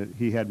held,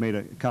 he had made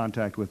a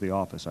contact with the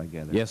office, I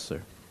gather. Yes,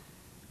 sir.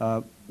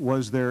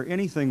 Was there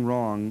anything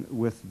wrong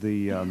with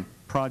the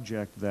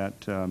project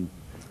that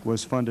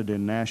was funded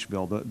in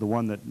Nashville, the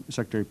one that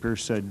Secretary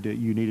Pierce said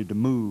you needed to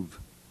move,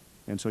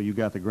 and so you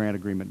got the grant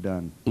agreement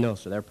done? No,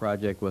 sir. That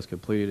project was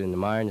completed, and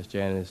my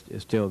understanding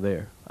is still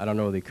there. I don't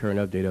know the current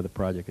update of the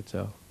project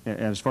itself. And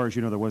as far as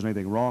you know, there wasn't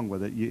anything wrong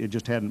with it. It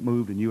just hadn't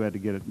moved, and you had to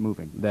get it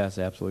moving. That's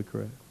absolutely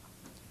correct.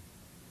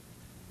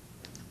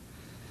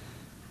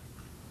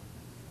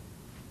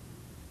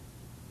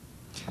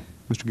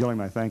 Mr. Gilliam,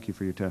 I thank you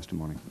for your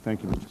testimony.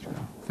 Thank you, Mr.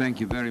 Chairman. Thank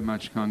you very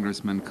much,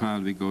 Congressman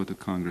Kyle. We go to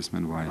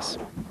Congressman Weiss.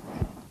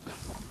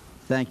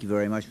 Thank you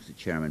very much, Mr.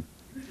 Chairman.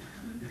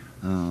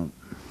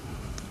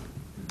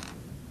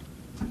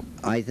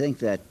 I think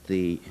that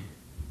the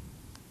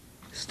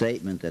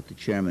statement that the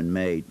chairman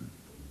made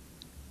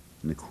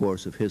in the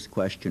course of his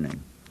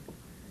questioning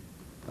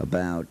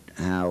about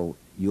how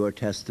your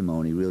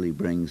testimony really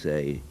brings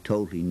a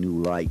totally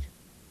new light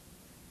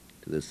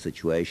to this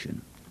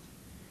situation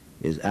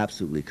is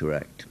absolutely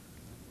correct.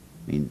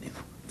 I mean,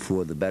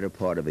 for the better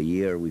part of a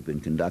year, we've been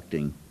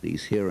conducting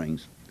these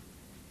hearings,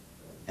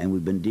 and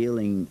we've been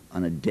dealing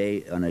on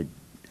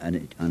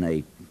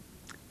a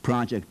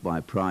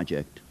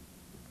project-by-project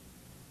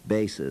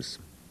basis,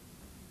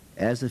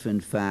 as if, in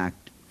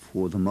fact,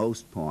 for the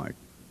most part,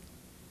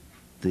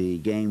 the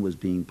game was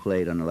being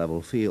played on a level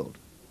field.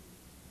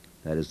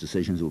 That is,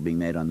 decisions were being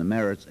made on the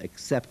merits,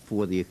 except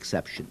for the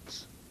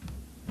exceptions.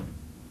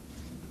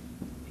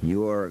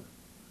 Your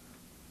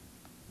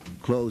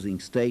closing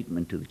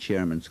statement to the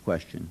chairman's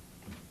question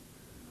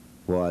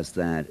was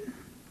that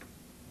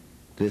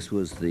this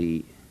was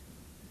the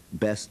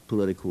best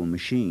political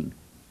machine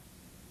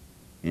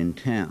in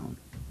town,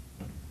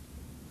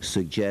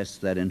 suggests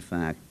that, in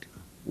fact,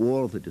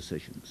 all of the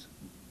decisions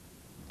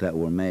that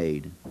were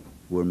made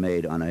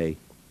on a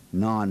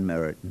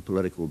non-merit and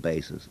political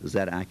basis. Is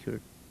that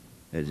accurate?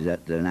 Is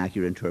that an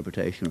accurate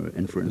interpretation or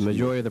inference? The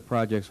majority of the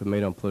projects were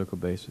made on political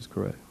basis,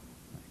 correct.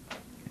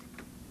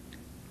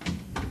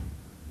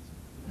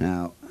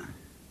 Now,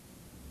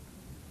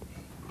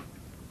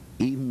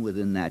 even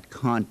within that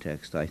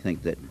context, I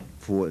think that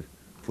for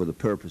the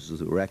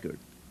purposes of the record,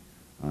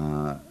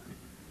 in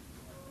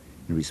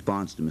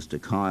response to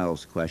Mr.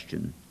 Kyle's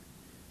question,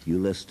 you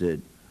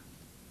listed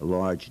a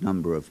large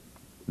number of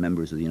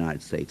members of the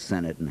United States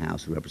Senate and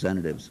House of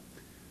Representatives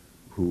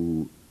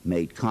who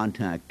made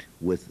contact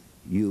with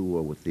you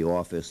or with the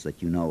office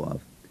that you know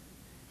of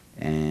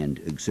and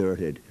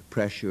exerted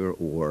pressure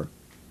or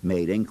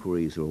made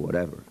inquiries or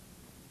whatever.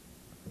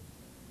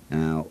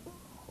 Now,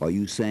 are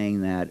you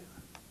saying that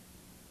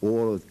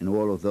in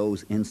all of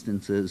those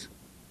instances,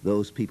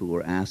 those people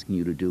were asking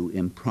you to do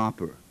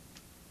improper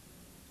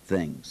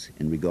things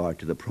in regard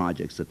to the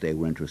projects that they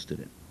were interested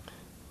in?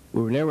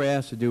 We were never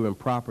asked to do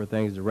improper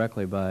things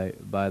directly by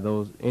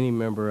any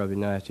member of the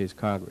United States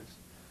Congress.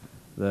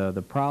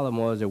 The problem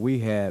was that we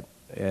had,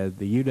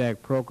 the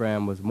UDAC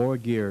program was more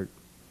geared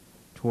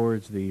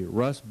towards the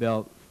Rust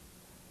Belt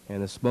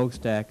and the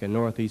smokestack and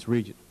Northeast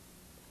region.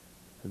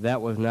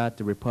 That was not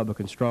the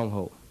Republican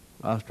stronghold.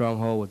 Our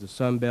stronghold was the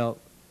Sun Belt,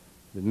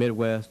 the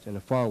Midwest, and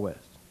the Far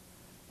West.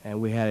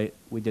 And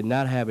we did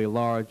not have a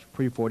large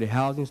pre-40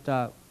 housing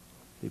stock.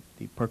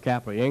 The per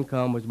capita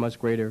income was much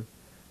greater.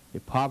 The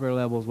poverty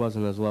levels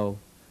wasn't as low.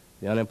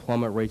 The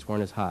unemployment rates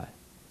weren't as high.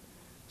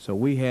 So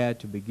we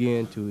had to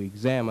begin to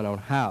examine on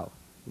how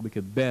we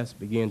could best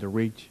begin to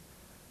reach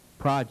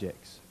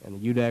projects and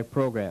the UDAC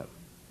program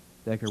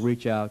that could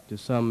reach out to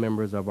some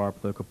members of our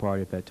political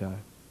party at that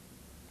time.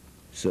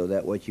 So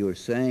that what you're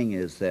saying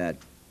is that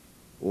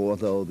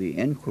although the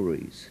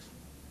inquiries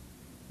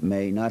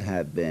may not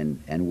have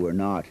been and were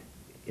not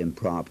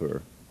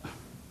improper,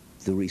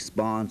 the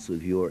response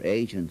of your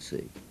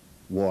agency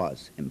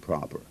was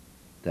improper.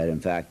 That,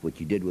 in fact, what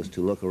you did was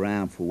to look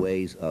around for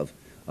ways of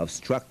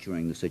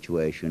structuring the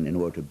situation in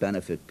order to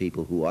benefit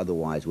people who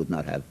otherwise would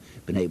not have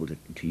been able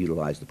to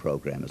utilize the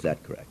program. Is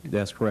that correct?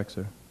 That's correct,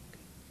 sir.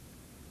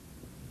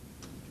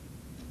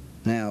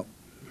 Now,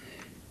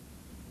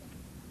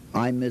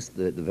 I missed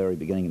the very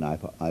beginning, and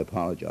I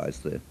apologize.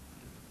 The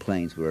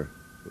planes were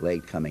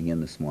late coming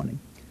in this morning.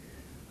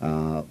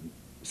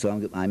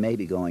 So I may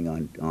be going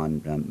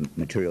on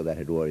material that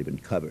had already been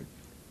covered.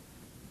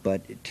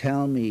 But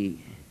tell me,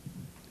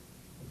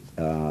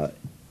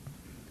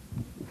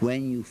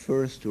 when you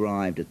first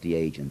arrived at the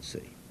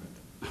agency,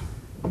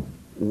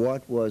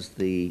 what was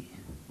the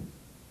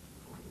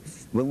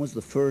When was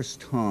the first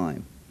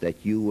time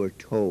that you were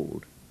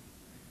told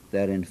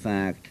that, in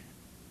fact,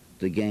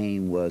 the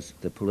game was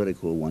the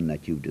political one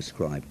that you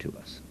described to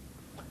us?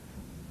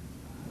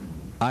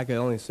 I can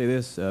only say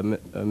this,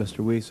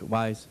 Mr.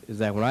 Weiss, is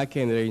that when I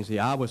came to the agency,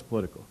 I was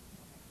political.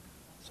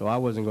 So I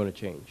wasn't going to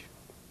change.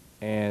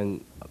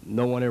 And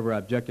no one ever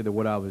objected to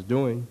what I was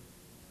doing.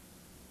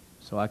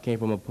 So I came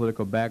from a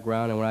political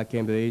background, and when I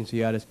came to the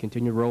agency, I just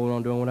continued rolling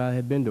on doing what I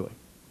had been doing.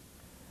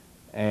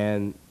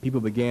 And people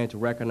began to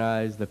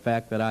recognize the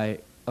fact that I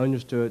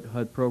understood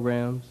HUD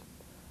programs,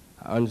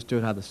 I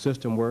understood how the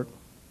system worked.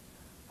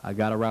 I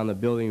got around the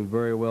building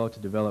very well to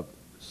develop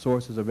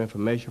sources of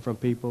information from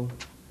people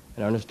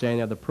and understanding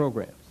of the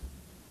programs.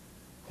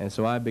 And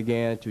so I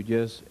began to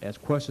just, as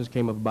questions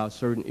came up about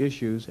certain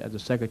issues, as the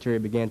secretary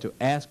began to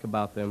ask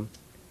about them,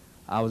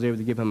 I was able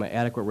to give him an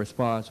adequate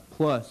response,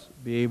 plus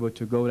be able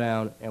to go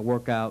down and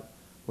work out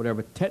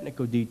whatever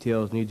technical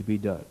details need to be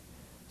done.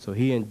 So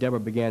he and Deborah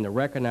began to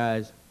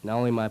recognize not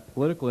only my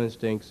political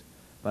instincts,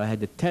 but I had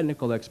the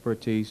technical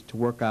expertise to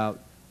work out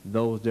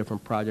those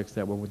different projects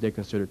that were what they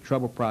considered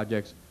trouble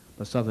projects,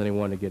 but something they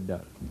wanted to get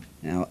done.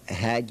 Now,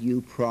 had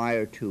you,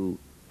 prior to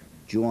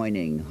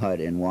joining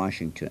HUD in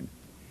Washington,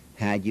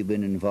 had you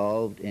been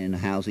involved in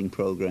housing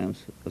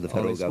programs of the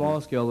federal On a government?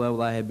 small-scale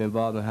level, I had been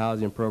involved in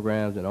housing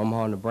programs in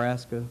Omaha,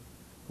 Nebraska,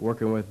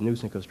 working with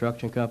Newsom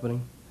Construction Company.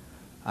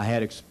 I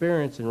had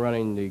experience in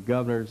running the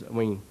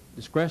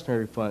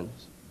discretionary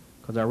funds,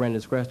 because I ran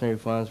discretionary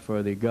funds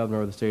for the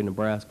governor of the state of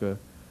Nebraska,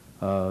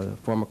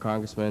 former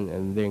congressman,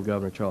 and then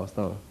Governor Charles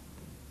Thone.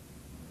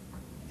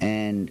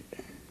 And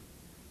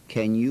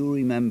can you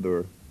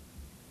remember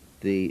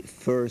the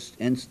first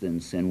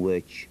instance in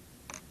which,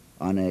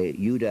 on a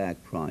UDAC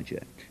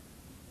project,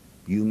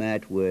 you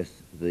met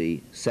with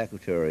the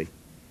secretary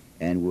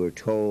and were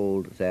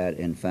told that,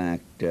 in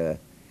fact,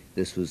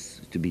 this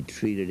was to be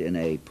treated in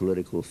a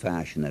political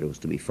fashion, that it was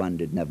to be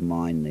funded, never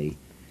mind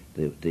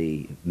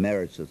the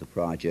merits of the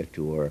project,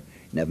 or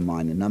never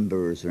mind the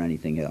numbers or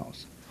anything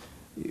else?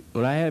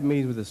 When I had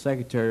meetings with the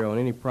secretary on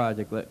any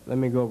project, let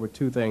me go over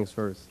two things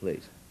first.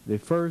 Please. The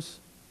first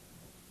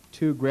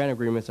two grant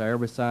agreements I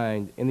ever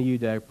signed in the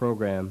UDAC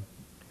program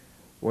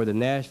were the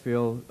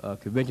Nashville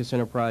Convention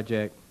Center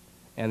project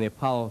and the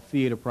Apollo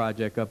Theater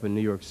project up in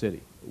New York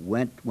City.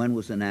 When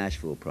was the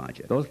Nashville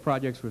project? Those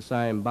projects were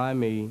signed by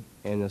me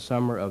in the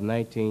summer of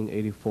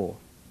 1984.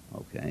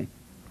 Okay.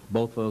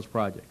 Both of those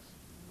projects.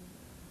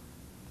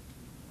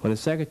 When the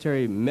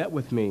secretary met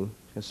with me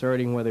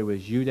concerning whether it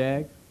was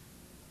UDAG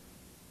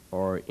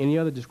or any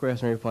other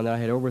discretionary fund that I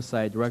had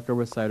direct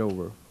oversight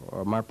over,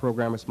 or my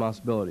program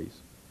responsibilities,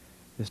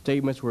 the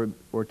statements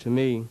were to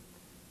me,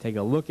 take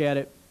a look at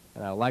it,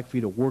 and I'd like for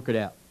you to work it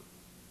out.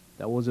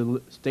 That was the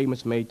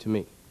statements made to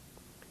me.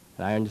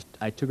 And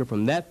I took it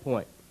from that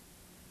point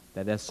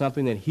that that's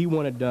something that he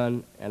wanted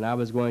done, and I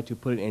was going to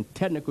put it in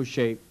technical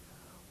shape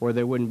where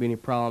there wouldn't be any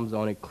problems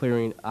on it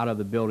clearing out of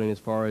the building as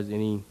far as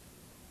any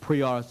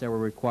pre-audits that were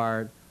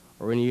required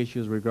or any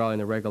issues regarding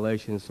the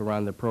regulations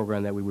surrounding the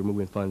program that we were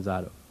moving funds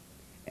out of.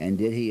 And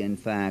did he, in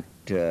fact,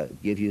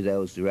 give you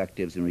those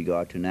directives in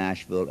regard to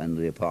Nashville and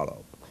the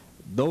Apollo?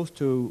 Those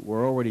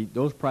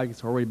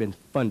projects had already been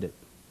funded.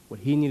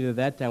 What he needed at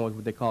that time was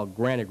what they call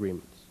grant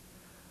agreements.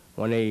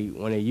 When a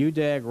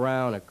UDAG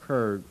round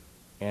occurred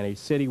and a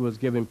city was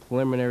given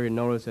preliminary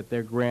notice that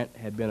their grant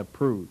had been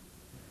approved,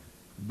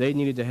 they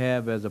needed to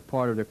have as a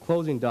part of their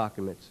closing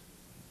documents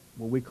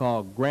what we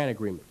call grant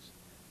agreements.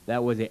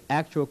 That was an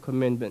actual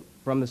commitment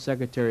from the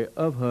Secretary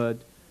of HUD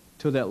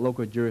to that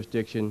local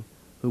jurisdiction,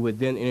 who would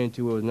then enter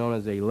into what was known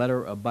as a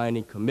letter of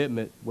binding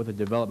commitment with a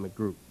development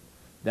group.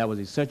 That was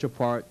an essential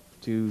part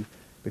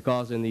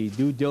because in the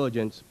due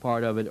diligence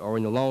part of it, or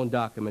in the loan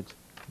documents,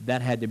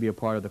 that had to be a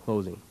part of the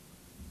closing.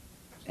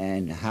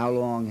 And how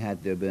long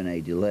had there been a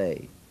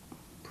delay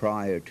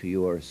prior to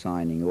your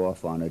signing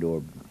off on it,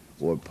 or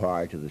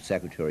prior to the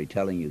secretary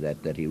telling you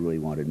that he really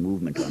wanted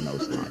movement on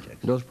those projects?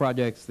 Those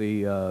projects,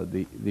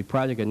 the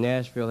project in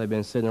Nashville had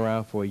been sitting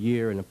around for a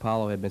year, and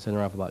Apollo had been sitting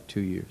around for about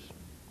 2 years.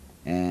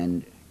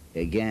 And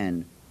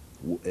again,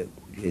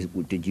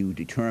 did you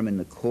determine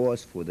the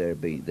cause for there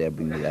being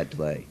that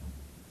delay?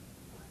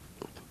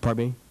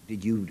 Pardon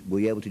me? Were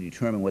you able to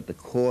determine what the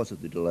cause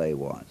of the delay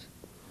was?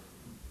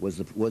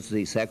 Was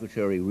the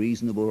secretary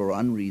reasonable or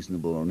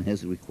unreasonable on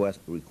his request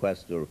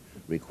or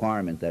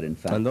requirement that, in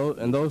fact...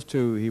 And those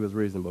two, he was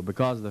reasonable,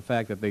 because of the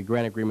fact that the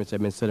grant agreements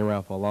had been sitting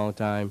around for a long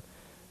time,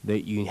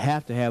 that you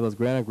have to have those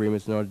grant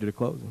agreements in order to do the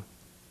closing.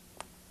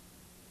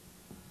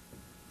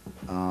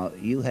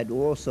 You had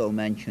also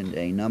mentioned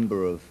a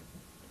number of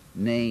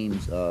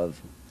names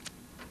of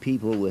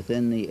people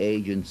within the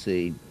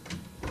agency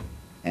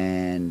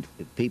and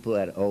people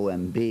at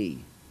OMB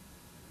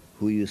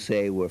who you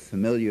say were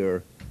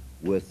familiar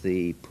with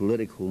the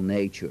political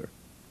nature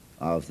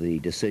of the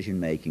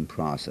decision-making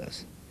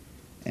process.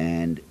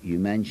 And you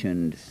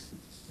mentioned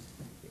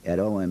at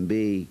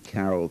OMB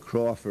Carol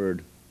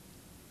Crawford,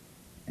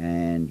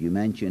 and you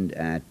mentioned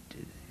and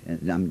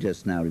I'm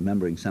just now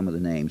remembering some of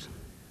the names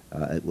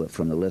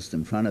from the list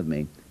in front of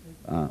me.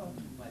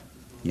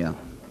 Yeah.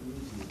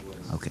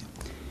 Okay.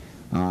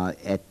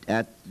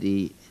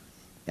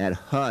 At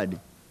HUD,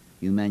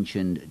 you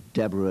mentioned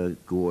Deborah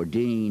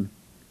Gordine,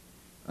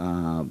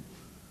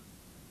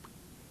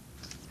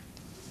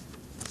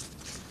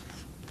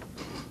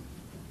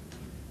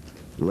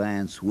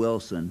 Lance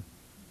Wilson,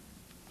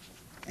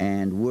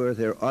 and were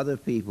there other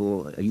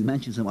people? You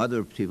mentioned some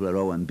other people at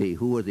OMB.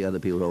 Who were the other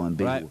people at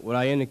OMB? What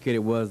I indicated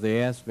was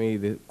they asked me,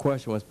 the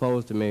question was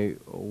posed to me,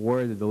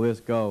 where did the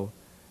list go?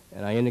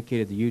 And I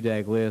indicated the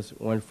UDAG list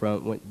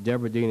went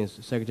Deborah Dean and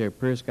Secretary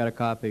Pierce got a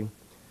copy,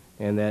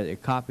 and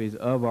that copies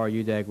of our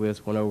UDAG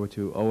list went over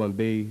to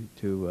OMB,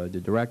 to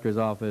the director's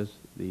office,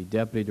 the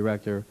deputy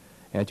director,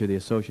 and to the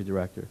associate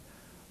director.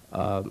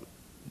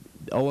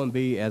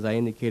 OMB, as I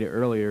indicated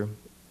earlier,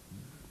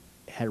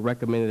 had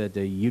recommended that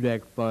the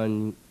UDAG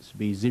funds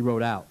be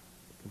zeroed out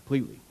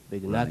completely. They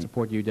did not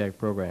support the UDAG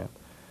program.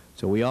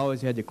 So we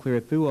always had to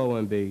clear through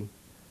OMB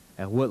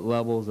at what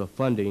levels of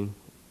funding,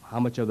 how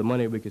much of the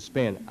money we could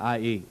spend,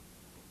 i.e.,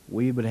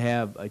 we would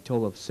have a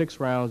total of 6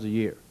 rounds a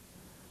year.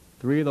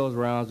 3 of those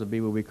rounds would be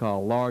what we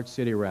call large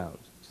city rounds,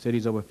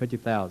 cities over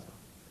 50,000.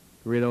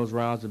 3 of those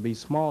rounds would be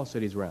small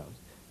cities rounds,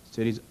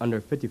 cities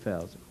under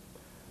 50,000.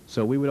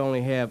 So we would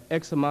only have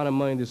X amount of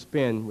money to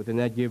spend within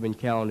that given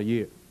calendar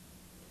year.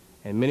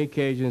 On many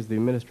occasions, the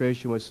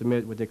administration would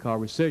submit what they call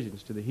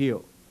rescissions to the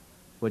Hill,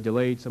 which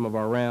delayed some of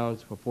our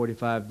rounds for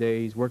 45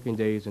 days, working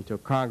days, until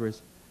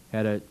Congress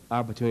had an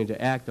opportunity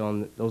to act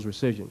on those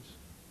rescissions.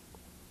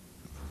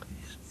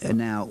 And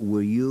now,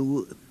 were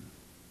you,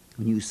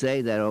 when you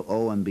say that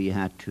OMB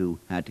had to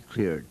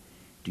clear it,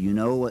 do you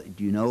know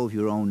of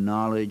your own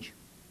knowledge,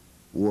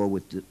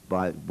 or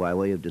by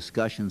way of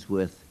discussions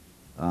with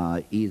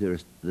either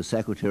the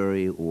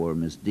Secretary or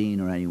Ms. Dean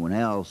or anyone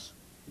else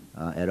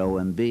at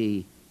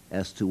OMB,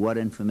 as to what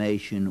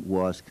information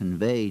was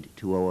conveyed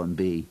to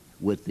OMB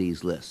with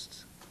these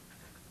lists?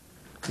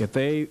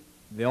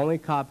 The only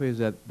copies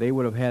that they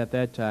would have had at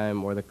that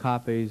time were the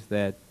copies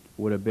that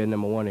would have been,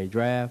 number one, a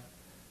draft.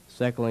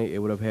 Secondly, it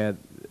would have had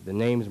the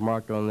names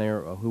marked on there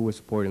of who was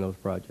supporting those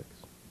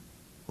projects.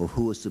 Or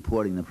who was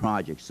supporting the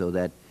project, so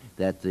that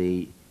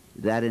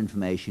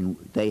information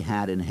they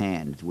had in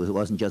hand. It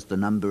wasn't just the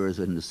numbers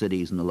and the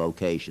cities and the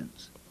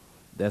locations.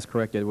 That's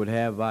correct. It would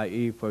have,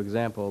 i.e., for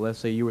example, let's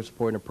say you were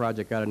supporting a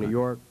project out of New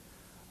York.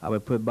 I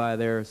would put by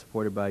there,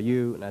 supported by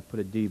you, and I'd put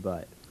a D by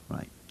it.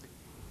 Right.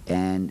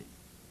 And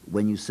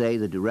when you say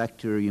the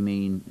director, you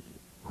mean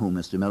who,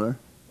 Mr. Miller?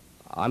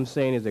 I'm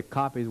saying is that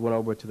copies went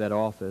over to that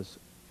office.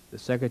 The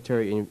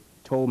secretary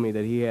told me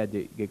that he had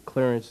to get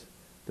clearance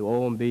through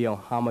OMB on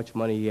how much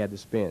money he had to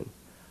spend.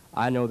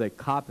 I know that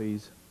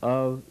copies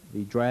of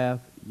the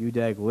draft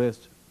UDAG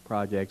list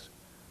projects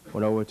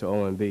went over to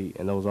OMB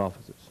in those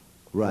offices.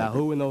 Right. Now,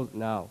 who in those,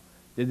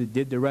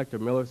 did Director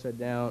Miller sit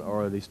down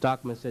or the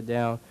Stockman sit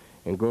down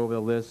and go over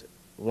the list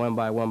one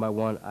by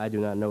one? I do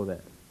not know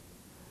that.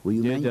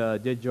 Well,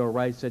 Did Joe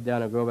Wright sit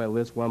down and go over that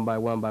list one by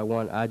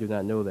one? I do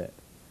not know that.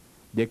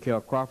 Did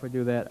Carol Crawford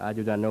do that? I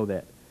do not know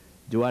that.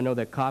 Do I know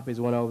that copies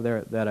went over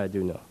there? That I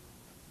do know.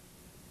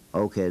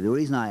 Okay, the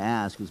reason I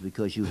ask is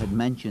because you had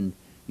mentioned,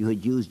 you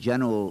had used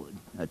general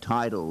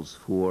titles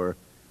for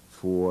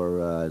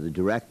the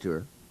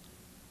director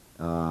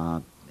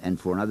and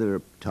for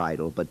another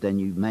title, but then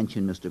you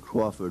mentioned Mr.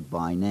 Crawford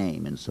by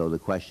name, and so the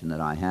question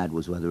that I had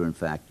was whether in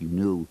fact you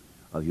knew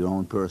of your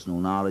own personal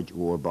knowledge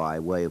or by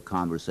way of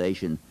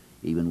conversation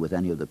even with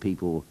any of the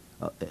people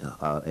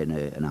in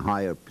a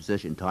higher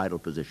position, title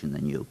position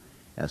than you,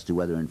 as to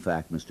whether in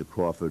fact Mr.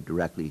 Crawford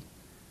directly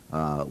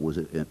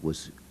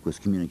was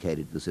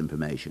communicated this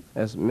information.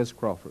 That's Miss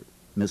Crawford.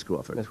 Miss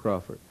Crawford. Miss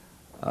Crawford.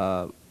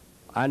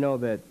 I know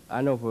that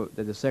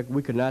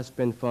we could not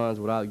spend funds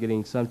without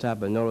getting some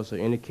type of notice or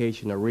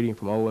indication or reading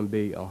from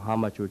OMB on how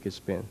much we could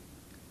spend.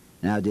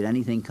 Now, did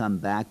anything come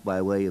back by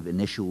way of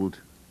initialed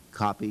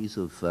copies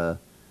of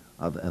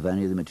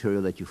any of the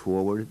material that you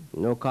forwarded?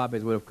 No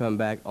copies would have come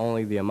back,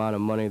 only the amount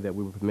of money that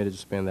we were permitted to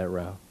spend that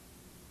round.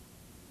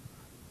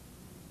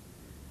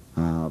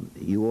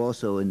 You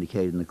also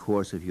indicated in the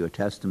course of your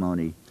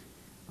testimony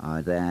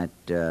that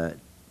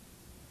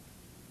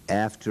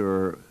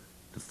after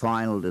the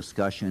final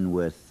discussion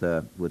with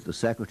the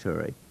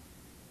Secretary,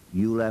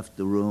 you left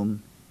the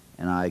room,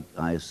 and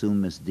I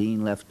assume Miss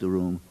Dean left the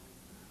room,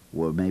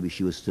 or maybe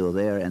she was still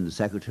there, and the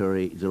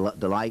Secretary,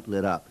 the light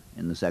lit up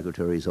in the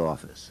Secretary's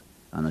office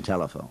on the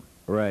telephone.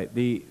 Right.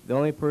 The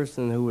only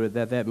person who would have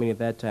at that meeting at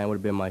that time would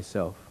have been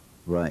myself.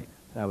 Right.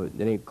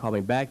 Then he'd call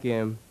me back in,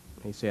 and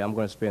he'd say, I'm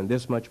going to spend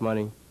this much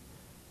money.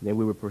 And then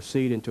we would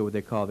proceed into what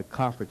they call the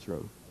conference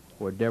room,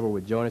 where Deborah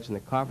would join us in the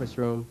conference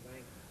room,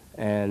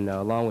 and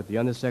along with the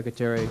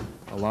Undersecretary,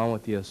 along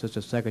with the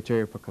Assistant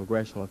Secretary for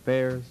Congressional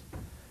Affairs,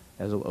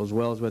 as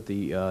well as with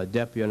the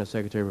Deputy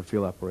Undersecretary for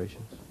Field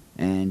Operations.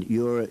 And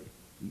your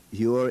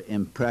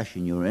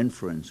impression, your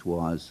inference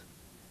was,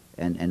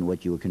 and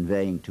what you were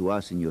conveying to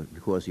us in the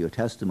course of your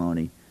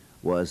testimony,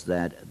 was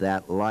that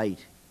that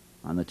light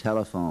on the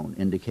telephone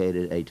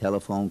indicated a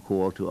telephone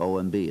call to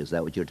OMB. Is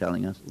that what you're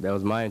telling us? That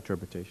was my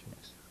interpretation.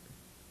 Yes.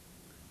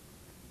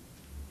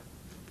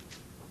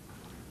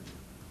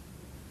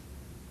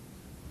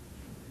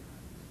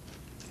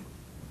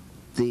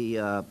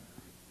 The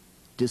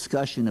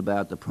discussion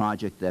about the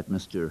project that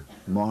Mr.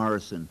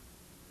 Morrison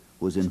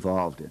was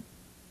involved in.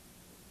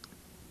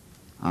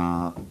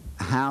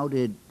 How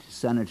did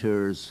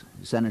Senators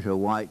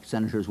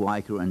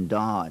Weicker and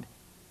Dodd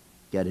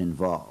get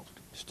involved?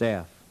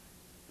 Staff.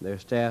 Their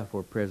staff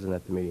were present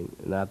at the meeting,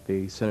 not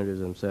the senators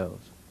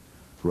themselves.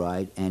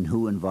 Right, and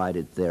who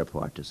invited their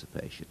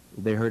participation?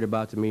 They heard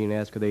about the meeting and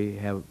asked could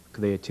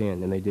they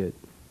attend, and they did.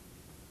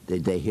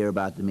 Did they hear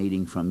about the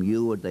meeting from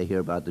you, or did they hear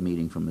about the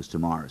meeting from Mr.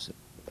 Morrison?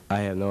 I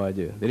have no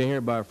idea. They didn't hear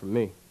about it from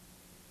me.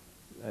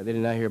 They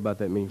did not hear about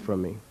that meeting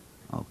from me.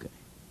 Okay.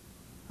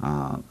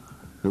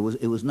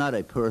 It was not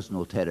a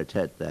personal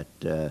tete-a-tete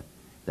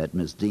that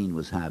Ms. Dean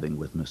was having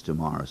with Mr.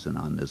 Morrison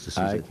on this.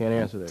 I can't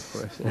answer that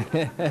question.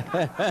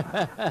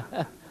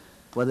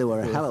 Well, there were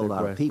a hell of a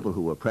lot of people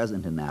who were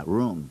present in that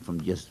room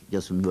from just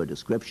from your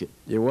description.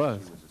 It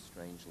was. She was a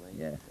strange lady.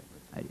 Yeah,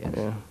 I guess.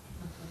 Yeah.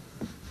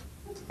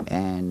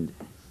 And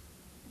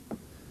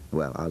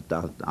well,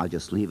 I'll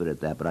just leave it at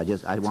that. But I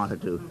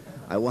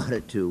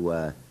wanted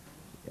to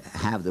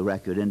have the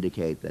record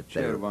indicate that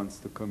Chair wants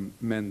to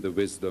commend the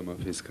wisdom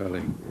of his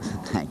colleague.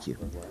 Thank you.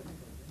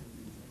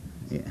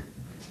 Yeah.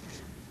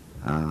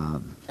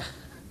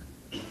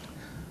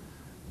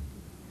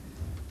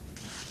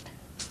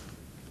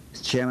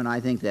 Mr. Chairman, I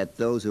think that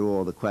those are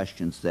all the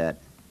questions that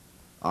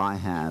I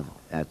have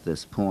at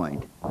this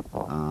point.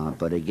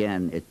 But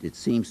again, it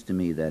seems to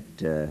me that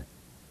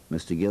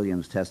Mr.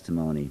 Gilliam's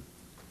testimony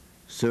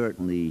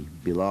certainly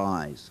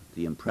belies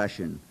the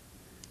impression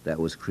that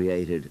was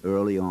created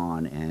early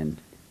on and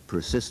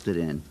persisted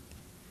in,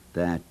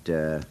 that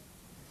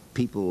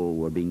people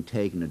were being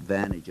taken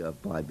advantage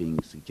of by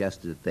being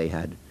suggested that they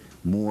had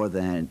more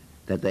than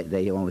that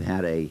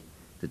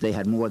they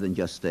had more than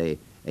just a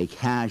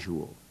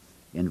casual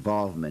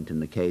involvement in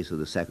the case of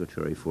the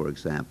secretary, for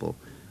example,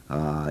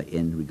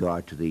 in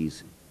regard to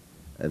these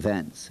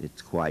events.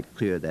 It's quite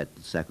clear that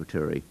the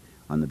secretary,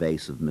 on the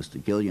basis of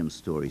Mr. Gilliam's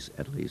stories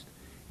at least,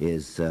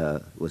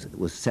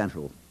 was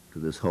central to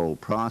this whole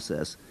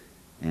process.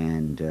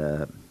 And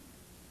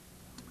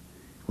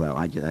well,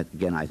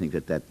 again, I think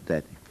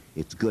that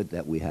it's good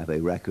that we have a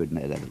record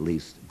that at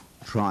least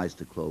tries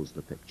to close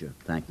the picture.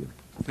 Thank you.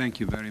 Thank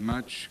you very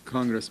much.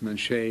 Congressman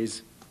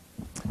Shays.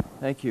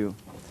 Thank you.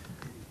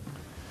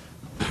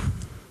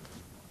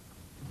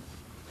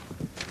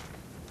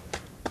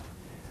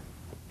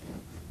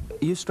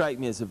 You strike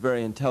me as a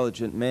very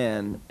intelligent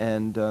man,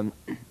 and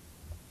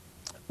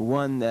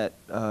one that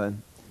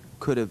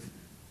could have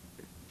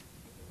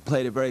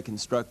played a very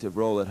constructive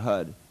role at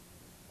HUD.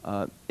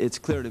 It's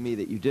clear to me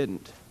that you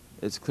didn't.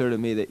 It's clear to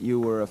me that you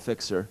were a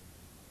fixer,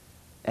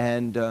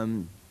 and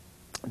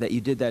that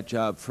you did that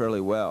job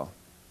fairly well.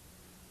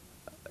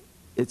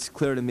 It's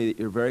clear to me that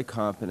you're very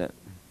competent.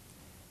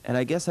 And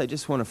I guess I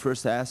just want to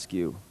first ask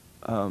you,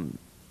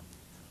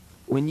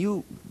 when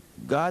you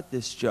got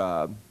this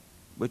job,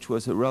 which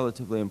was a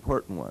relatively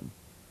important one,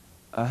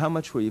 how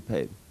much were you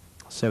paid?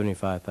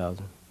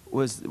 $75,000.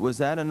 Was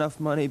that enough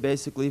money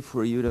basically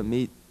for you to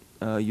meet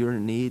your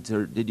needs,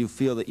 or did you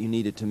feel that you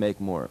needed to make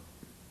more?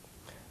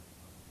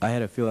 I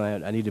had a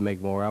feeling I needed to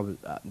make more.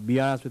 To be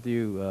honest with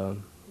you,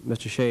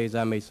 Mr. Shays,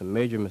 I made some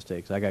major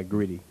mistakes. I got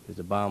greedy. Is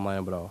the bottom line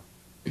of it all.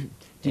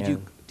 Did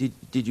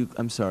you?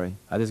 I'm sorry.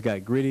 I just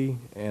got greedy,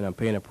 and I'm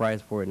paying a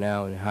price for it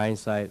now. In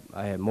hindsight,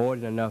 I had more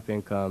than enough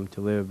income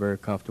to live very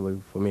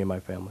comfortably for me and my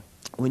family.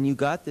 When you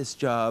got this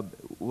job,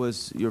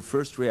 was your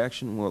first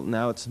reaction, well,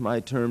 now it's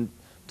my time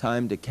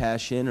to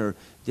cash in, or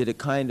did it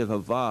kind of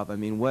evolve? I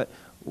mean,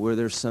 were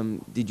there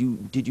some? Did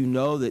you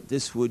know that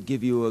this would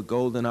give you a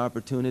golden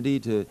opportunity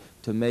to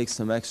make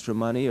some extra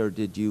money, or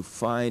did you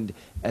find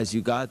as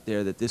you got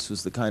there that this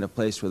was the kind of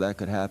place where that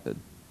could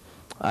happen?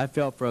 I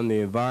felt from the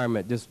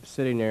environment, just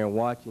sitting there and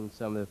watching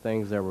some of the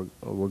things that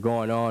were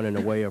going on in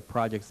the way of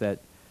projects that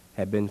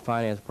had been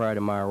financed prior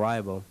to my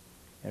arrival,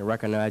 and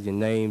recognizing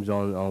names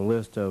on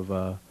lists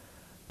of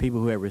people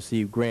who had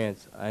received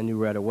grants, I knew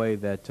right away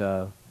that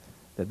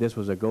that this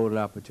was a golden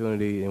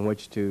opportunity in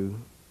which to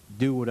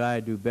do what I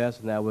do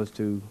best, and that was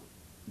to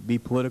be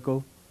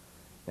political.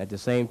 At the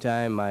same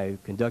time, I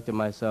conducted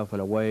myself in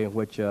a way in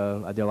which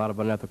I did a lot of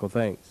unethical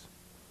things.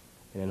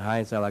 And in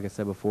hindsight, like I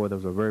said before,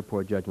 those were very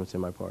poor judgments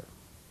in my part.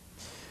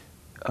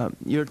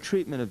 Your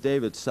treatment of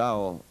David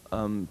Sowell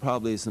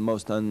probably is the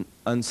most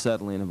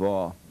unsettling of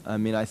all. I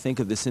mean, I think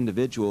of this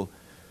individual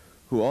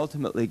who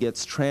ultimately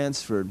gets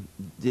transferred.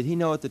 Did he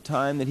know at the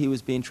time that he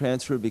was being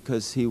transferred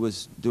because he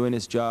was doing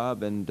his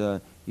job and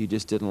you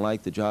just didn't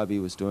like the job he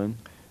was doing?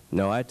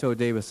 No, I told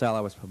David Sowell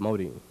I was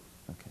promoting him.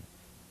 Okay.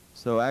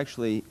 So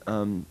actually,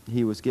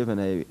 he was given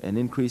an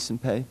increase in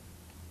pay?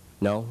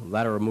 No,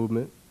 lateral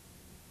movement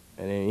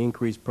and an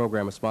increased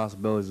program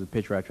responsibilities is the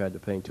picture I tried to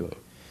paint to him.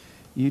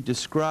 You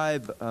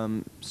describe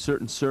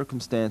certain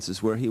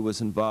circumstances where he was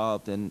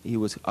involved, and he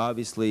was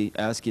obviously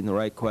asking the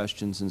right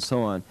questions and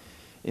so on.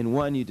 In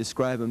one, you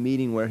describe a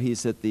meeting where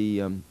he's at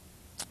the,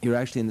 you're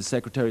actually in the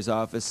secretary's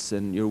office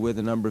and you're with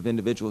a number of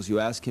individuals.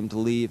 You ask him to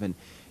leave, and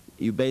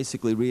you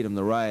basically read him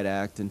the riot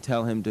act and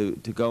tell him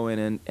to go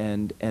in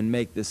and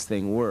make this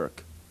thing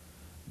work.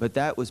 But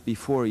that was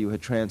before you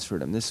had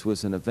transferred him. This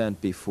was an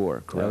event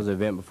before, correct? That was an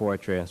event before I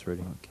transferred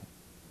him. Okay.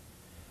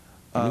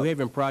 The New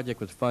Haven project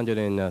was funded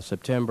in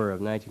September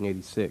of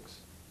 1986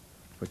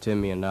 for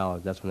 $10 million.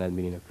 That's when that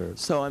meeting occurred.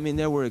 So, I mean,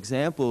 there were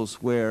examples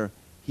where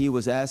he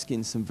was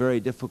asking some very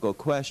difficult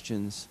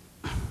questions.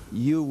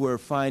 You were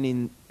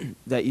finding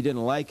that you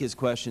didn't like his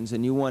questions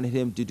and you wanted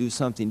him to do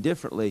something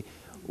differently.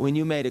 When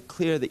you made it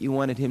clear that you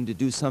wanted him to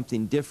do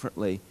something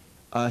differently,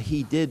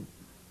 he did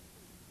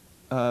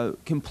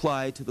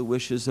comply to the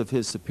wishes of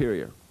his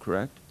superior,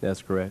 correct?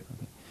 That's correct.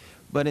 Okay.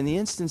 But in the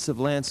instance of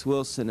Lance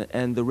Wilson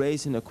and the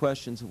raising of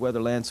questions of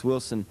whether Lance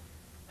Wilson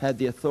had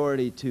the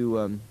authority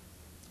to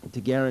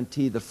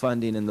guarantee the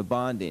funding and the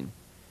bonding,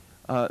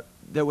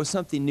 there was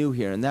something new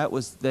here, and that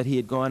was that he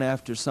had gone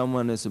after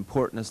someone as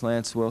important as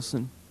Lance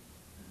Wilson.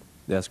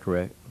 That's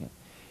correct. Yeah.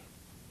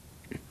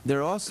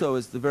 There also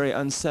is the very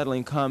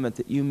unsettling comment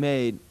that you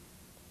made.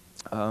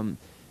 Let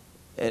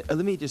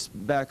me just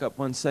back up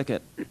 1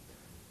 second.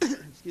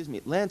 Excuse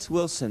me. Lance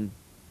Wilson,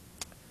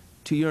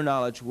 to your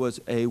knowledge, was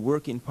a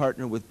working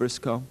partner with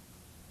Briscoe?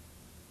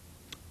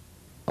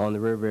 On the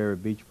Riviera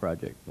Beach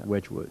project,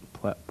 Wedgwood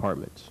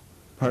Apartments.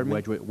 Pardon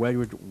me?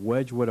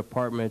 Wedgwood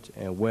Apartments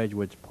and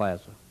Wedgwood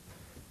Plaza.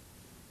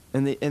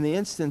 In the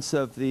instance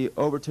of the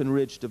Overton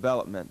Ridge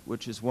development,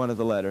 which is one of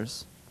the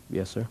letters,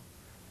 Yes, sir.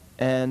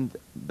 and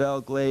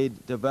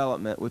Belglade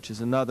Development, which is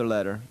another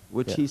letter,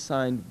 which Yeah. he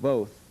signed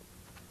both,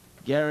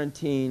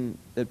 guaranteeing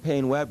that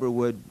Payne Weber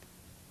would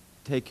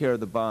take care of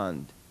the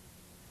bond.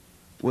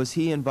 Was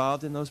he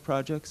involved in those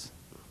projects?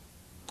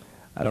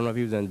 I don't know if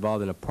he was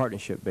involved in a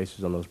partnership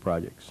basis on those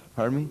projects.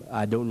 Pardon me?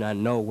 I do not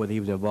know whether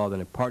he was involved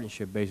in a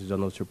partnership basis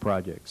on those two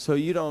projects. So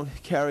you don't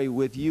carry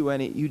with you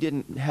any, you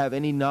didn't have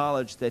any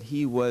knowledge that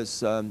he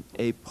was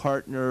a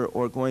partner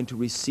or going to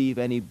receive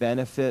any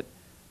benefit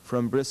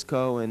from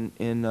Briscoe in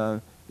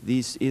either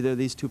of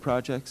these two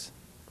projects?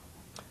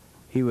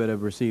 He would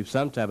have received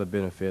some type of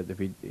benefit if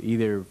he,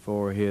 either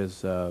for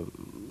his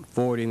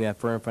forwarding that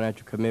firm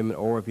financial commitment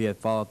or if he had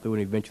followed through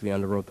and eventually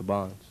underwrote the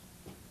bonds.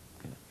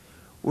 Okay.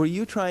 Were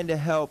you trying to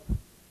help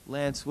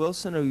Lance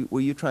Wilson, or were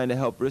you trying to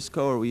help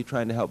Briscoe, or were you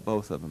trying to help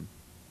both of them?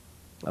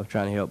 I was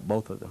trying to help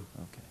both of them.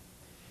 Okay.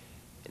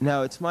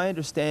 Now, it's my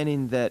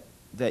understanding that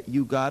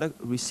you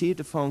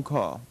received a phone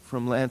call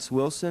from Lance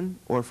Wilson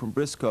or from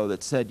Briscoe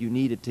that said you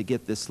needed to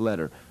get this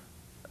letter.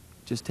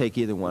 Just take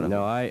either one of them.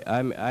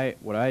 No,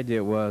 what I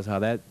did was, how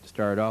that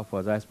started off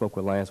was I spoke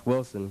with Lance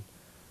Wilson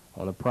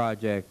on the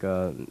project,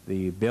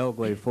 the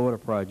Belglade, Florida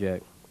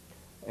project,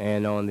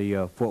 and on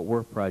the Fort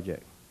Worth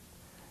project.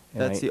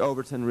 And That's the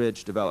Overton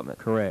Ridge development.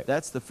 Correct.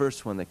 That's the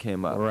first one that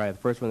came up. Right, the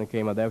first one that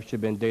came out, that should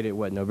have been dated,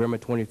 what, November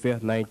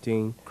 25th,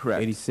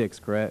 1986,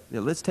 correct? Yeah,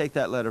 let's take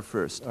that letter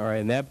first. All right,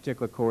 in that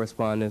particular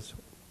correspondence,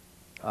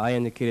 I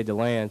indicated to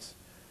Lance,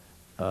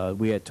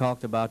 we had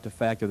talked about the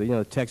fact that,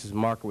 the Texas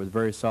market was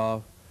very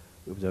soft.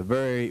 It was a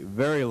very,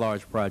 very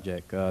large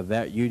project.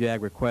 That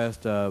UDAG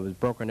request was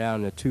broken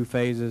down into 2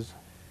 phases.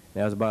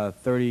 That was about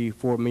a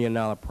 $34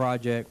 million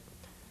project.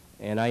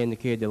 And I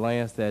indicated to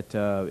Lance that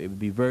it would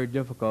be very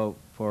difficult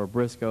for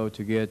Briscoe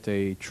to get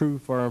a true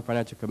firm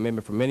financial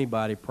commitment from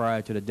anybody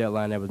prior to the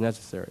deadline that was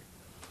necessary.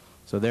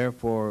 So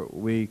therefore,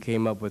 we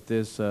came up with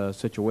this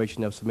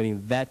situation of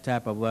submitting that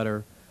type of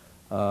letter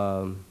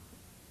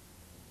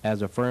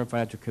as a firm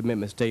financial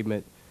commitment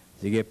statement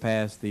to get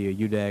past the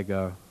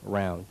UDAG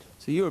round.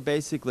 So you were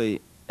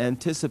basically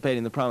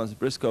anticipating the problems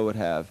Briscoe would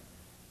have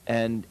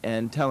and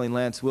telling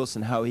Lance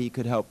Wilson how he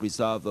could help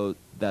resolve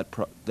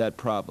that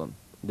problem.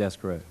 That's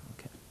correct.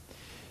 Okay.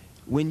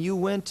 When you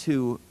went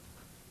to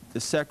the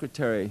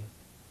secretary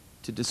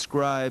to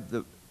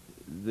describe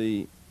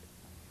the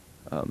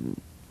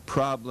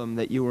problem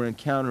that you were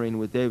encountering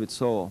with David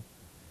Soul,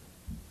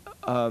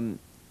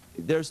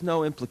 there's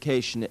no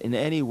implication in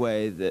any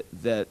way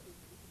that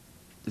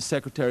the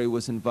secretary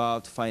was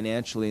involved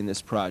financially in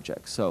this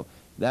project. So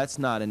that's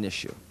not an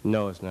issue.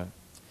 No, it's not.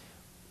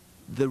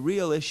 The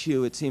real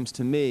issue, it seems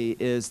to me,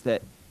 is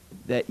that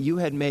you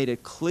had made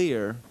it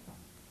clear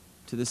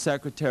to the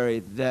secretary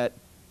that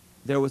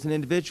there was an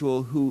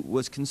individual who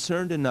was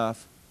concerned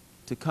enough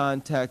to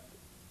contact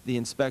the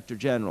Inspector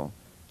General,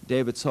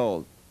 David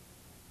Sold.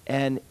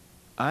 And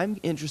I'm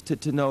interested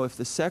to know if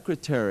the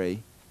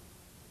secretary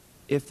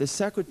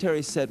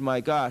said, my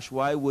gosh,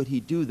 why would he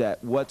do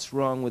that? What's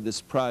wrong with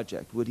this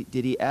project?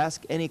 Did he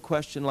ask any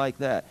question like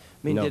that?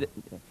 I mean, No.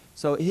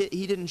 So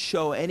he didn't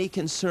show any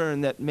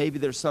concern that maybe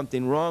there's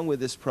something wrong with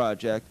this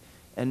project,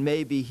 and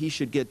maybe he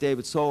should get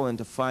David Solon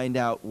to find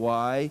out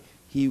why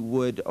he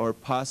would or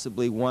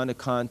possibly want to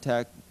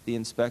contact the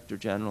Inspector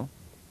General?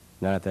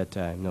 Not at that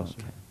time, no, sir.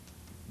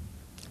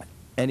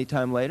 Any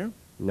time later?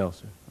 No,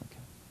 sir. Okay.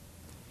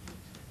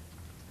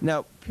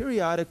 Now,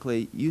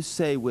 periodically, you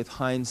say with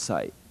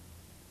hindsight,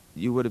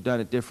 you would have done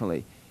it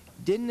differently.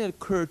 Didn't it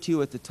occur to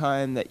you at the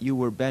time that you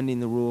were bending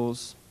the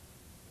rules?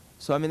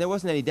 So, I mean, there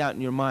wasn't any doubt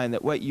in your mind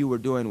that what you were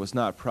doing was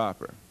not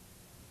proper.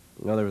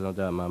 No, there was no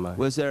doubt in my mind.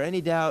 Was there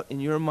any doubt in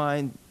your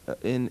mind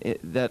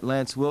that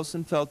Lance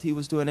Wilson felt he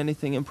was doing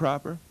anything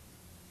improper?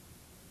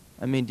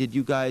 I mean, did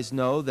you guys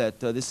know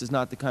that this is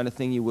not the kind of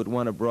thing you would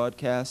want to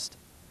broadcast?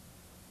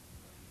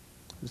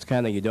 It's the kind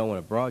of thing you don't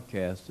want to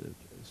broadcast.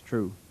 It's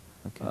true.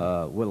 Okay.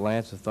 What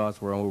Lance's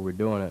thoughts were on what we're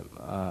doing it,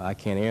 I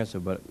can't answer.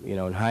 But you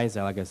know, in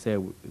hindsight, like I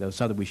said, that was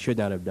something we should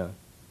not have done.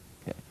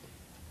 Okay.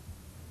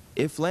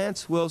 If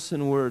Lance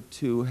Wilson were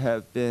to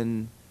have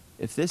been,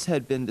 if this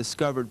had been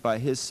discovered by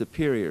his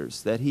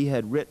superiors that he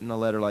had written a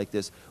letter like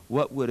this,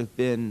 what would have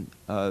been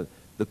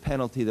the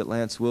penalty that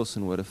Lance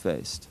Wilson would have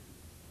faced?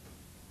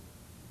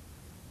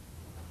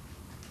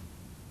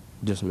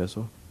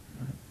 Dismissal.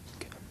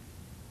 Okay.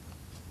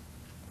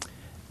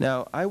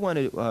 Now, I want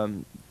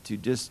to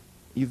just,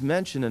 you've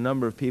mentioned a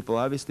number of people.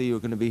 Obviously, you're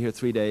going to be here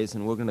 3 days,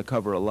 and we're going to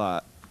cover a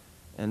lot.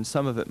 And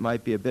some of it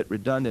might be a bit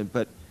redundant,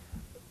 but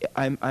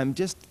I'm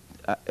just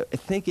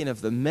thinking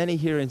of the many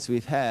hearings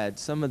we've had,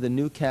 some of the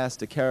new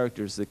cast of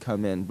characters that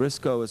come in.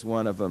 Briscoe is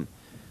one of them.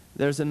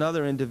 There's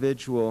another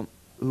individual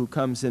who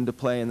comes into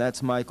play, and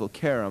that's Michael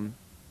Karam,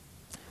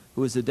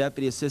 who was the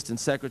Deputy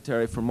Assistant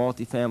Secretary for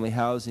Multifamily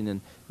Housing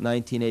in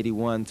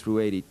 1981 through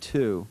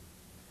 82.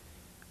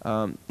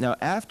 Now,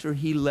 after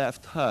he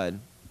left HUD,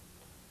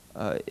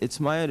 it's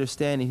my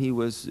understanding he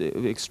was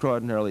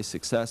extraordinarily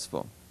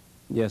successful.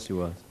 Yes, he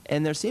was.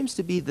 And there seems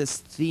to be this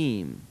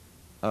theme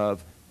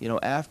of, you know,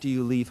 after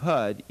you leave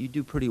HUD, you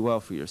do pretty well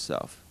for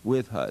yourself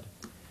with HUD.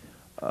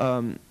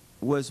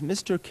 Was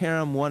Mr.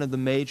 Karam one of the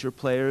major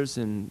players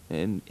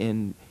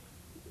in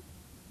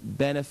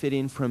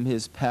benefiting from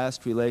his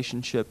past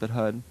relationship at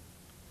HUD?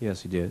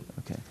 Yes, he did.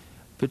 Okay.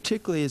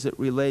 Particularly as it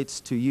relates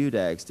to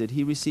UDAGs. Did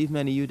he receive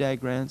many UDAG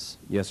grants?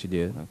 Yes, he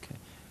did. Okay.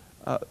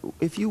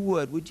 If you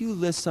would you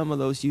list some of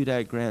those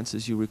UDAG grants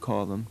as you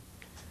recall them?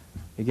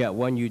 He got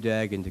one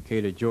UDAG in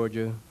Decatur,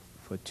 Georgia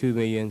for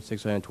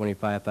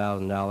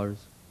 $2,625,000.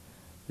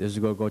 This is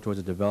going to go towards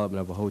the development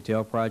of a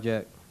hotel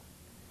project.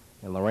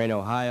 In Lorraine,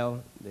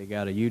 Ohio, they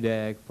got a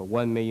UDAG for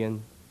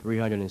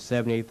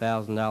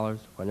 $1,378,000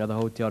 for another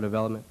hotel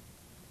development.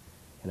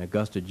 In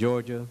Augusta,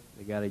 Georgia,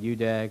 they got a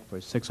UDAG for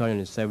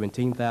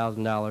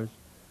 $617,000,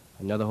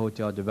 another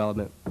hotel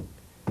development.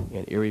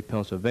 In Erie,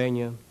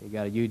 Pennsylvania, they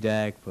got a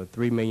UDAG for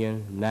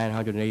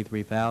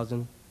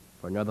 $3,983,000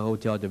 for another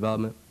hotel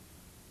development.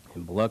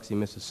 In Biloxi,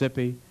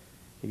 Mississippi,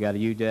 they got a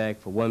UDAG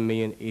for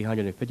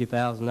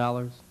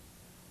 $1,850,000.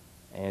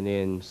 And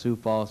in Sioux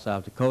Falls,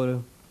 South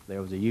Dakota, there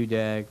was a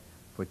UDAG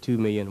for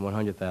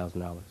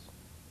 $2,100,000.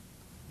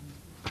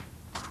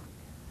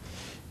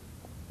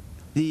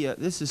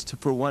 This is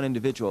for one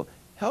individual.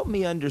 Help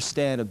me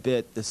understand a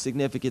bit the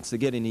significance of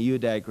getting a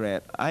UDAG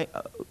grant.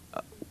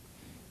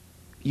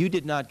 You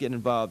did not get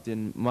involved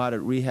in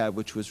moderate rehab,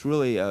 which was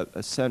really a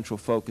central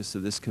focus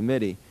of this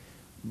committee.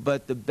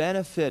 But the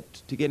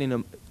benefit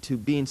to to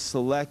being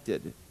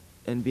selected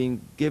and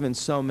being given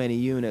so many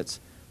units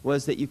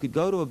was that you could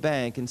go to a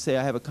bank and say,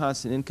 I have a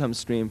constant income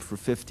stream for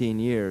 15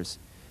 years.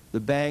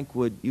 The bank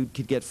you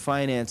could get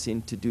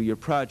financing to do your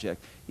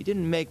project. You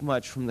didn't make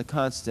much from the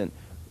constant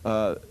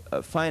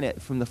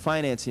from the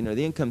financing or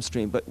the income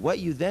stream, but what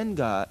you then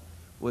got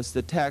was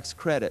the tax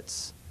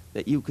credits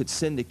that you could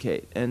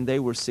syndicate, and they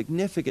were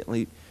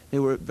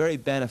very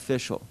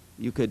beneficial.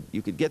 You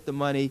could get the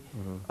money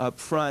up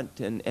front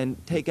and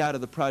take out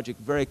of the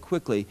project very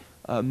quickly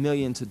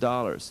millions of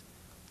dollars.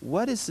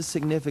 What is the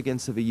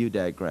significance of a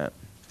UDAG grant?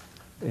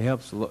 It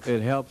helps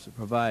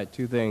provide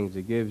two things.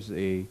 It gives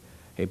a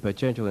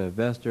potential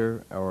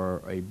investor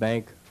or a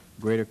bank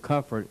greater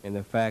comfort in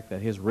the fact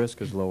that his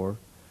risk is lower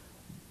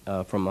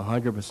from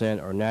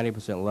 100% or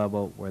 90%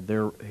 level,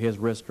 where his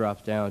risk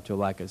drops down to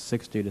like a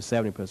 60 to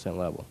 70%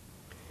 level.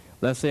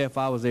 Let's say if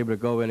I was able to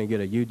go in and get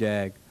a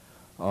UDAG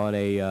on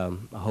a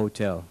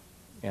hotel,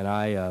 and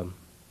I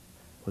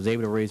was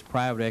able to raise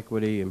private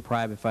equity and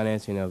private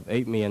financing of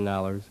 $8 million,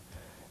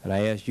 and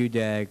I asked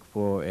UDAG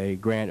for a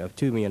grant of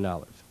 $2 million.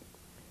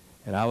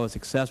 And I was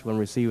successful in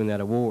receiving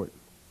that award.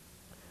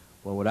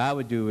 Well, what I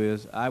would do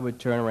is I would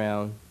turn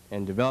around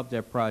and develop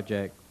that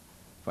project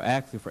for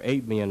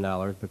 $8 million,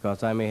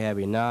 because I may have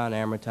a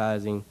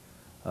non-amortizing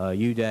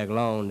UDAG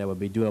loan that would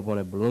be due up on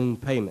a balloon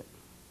payment,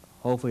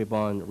 hopefully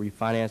upon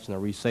refinancing or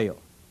resale.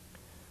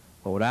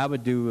 Well, what I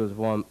would do is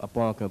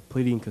upon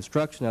completing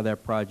construction of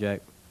that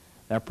project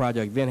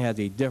then has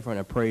a different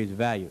appraised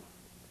value.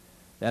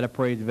 That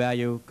appraised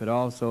value could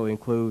also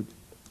include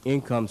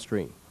income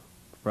stream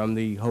from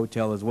the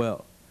hotel as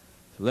well.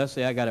 So let's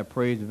say I got an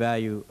appraised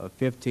value of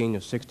 $15 or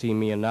 $16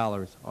 million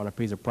on a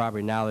piece of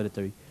property now that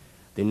the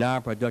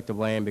non-productive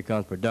land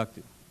becomes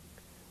productive.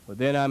 Well,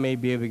 then I may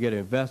be able to get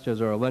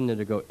investors or a lender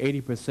to go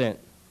 80%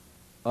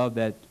 of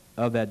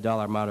that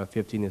dollar amount of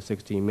 15 to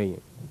 16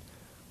 million.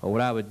 Well,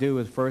 what I would do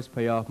is first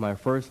pay off my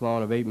first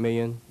loan of $8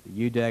 million,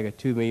 the UDAG of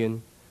 $2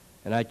 million,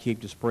 and I'd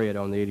keep the spread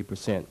on the 80%,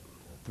 $3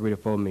 to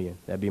 $4 million.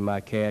 That'd be my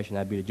cash, and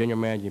I'd be the general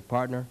managing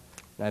partner,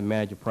 and I'd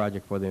manage a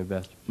project for the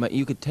investor. But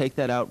you could take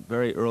that out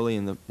very early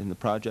in the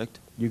project?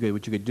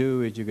 What you could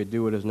do is you could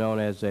do what is known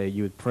as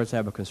you would first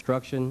have a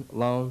construction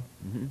loan,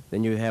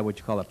 then you would have what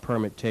you call a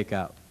permit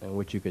takeout, in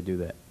which you could do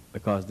that,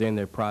 because then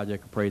their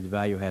project appraised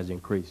value has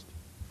increased.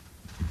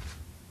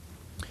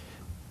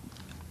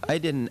 I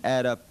didn't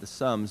add up the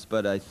sums,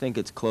 but I think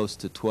it's close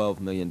to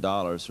 $12 million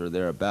or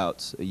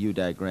thereabouts,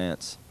 UDAG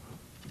grants.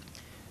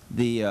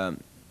 The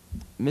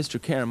Mr.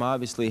 Karam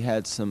obviously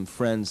had some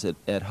friends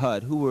at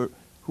HUD. Who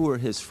were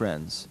his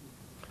friends?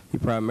 He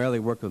primarily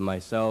worked with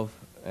myself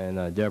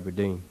and Deborah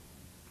Dean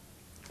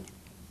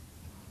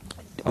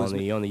on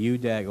the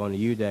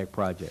UDAG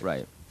project.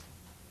 Right.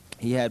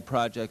 He had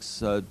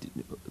projects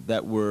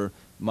that were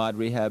mod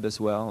rehab as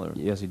well? Or?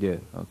 Yes, he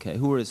did. Okay.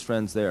 Who were his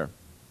friends there?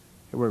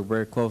 He worked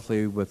very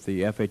closely with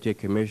the FHA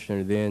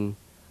commissioner then,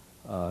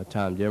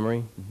 Tom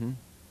Demery. Mm-hmm.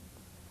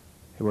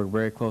 He worked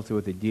very closely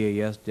with the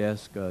DAS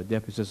desk,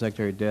 Deputy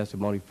Secretary desk of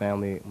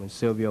multifamily when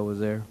Silvio was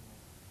there.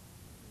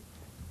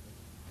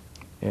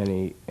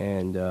 And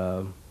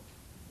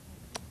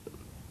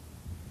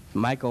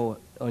Michael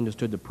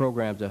understood the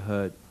programs at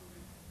HUD,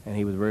 and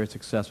he was very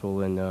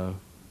successful in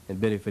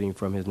benefiting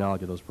from his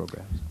knowledge of those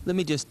programs. Let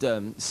me just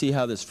see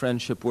how this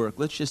friendship worked.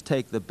 Let's just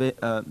take the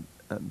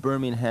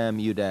Birmingham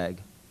UDAG.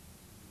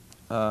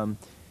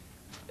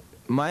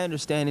 My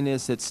understanding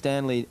is that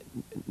Stanley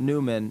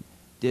Newman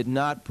did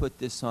not put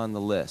this on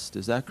the list.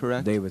 Is that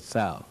correct? David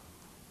Sal.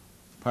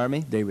 Pardon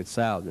me? David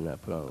Sal did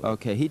not put on the list.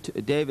 Okay.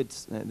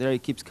 David's there. He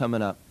keeps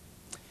coming up.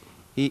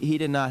 He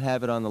did not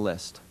have it on the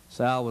list.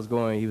 Sal was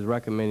he was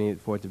recommending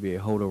for it to be a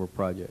holdover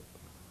project.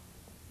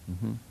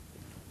 Mm-hmm.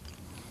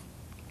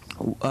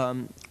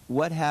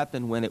 What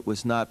happened when it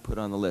was not put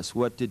on the list?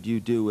 What did you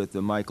do with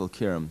the Michael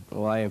Kiram?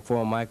 Well, I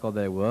informed Michael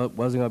that it wasn't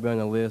going to be on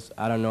the list.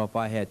 I don't know if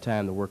I had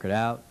time to work it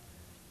out.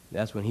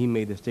 That's when he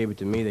made the statement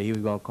to me that he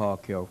was going to call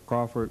Carol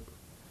Crawford.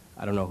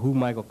 I don't know who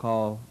Michael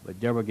called, but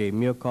Deborah gave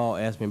me a call,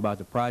 asked me about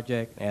the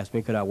project, asked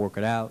me could I work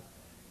it out,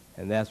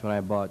 and that's when I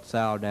brought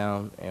Sal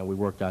down and we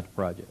worked out the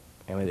project.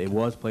 And it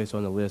was placed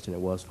on the list and it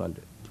was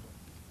funded.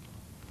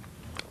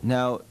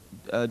 Now,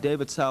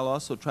 David Sal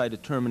also tried to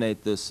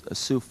terminate this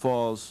Sioux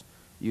Falls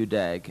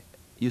UDAG.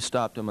 You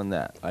stopped him on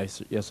that?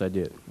 Yes, I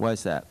did. Why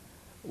is that?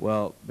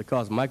 Well,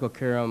 because Michael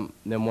Karam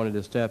then wanted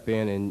to step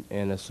in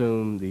and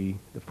assume the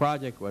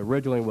project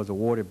originally was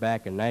awarded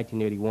back in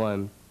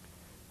 1981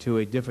 to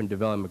a different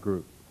development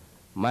group.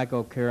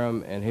 Michael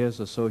Karam and his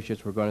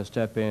associates were going to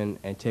step in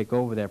and take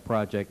over that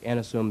project and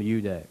assume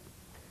the UDAG.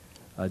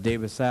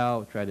 David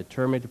Sal tried to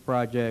terminate the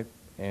project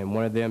and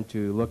wanted them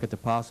to look at the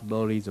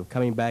possibilities of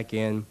coming back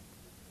in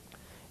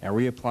and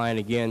reapplying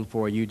again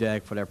for a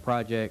UDAG for that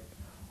project.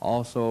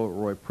 Also,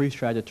 Roy Priest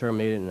tried to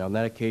terminate it, and on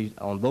that occasion,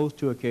 on those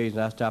two occasions,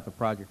 I stopped the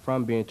project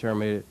from being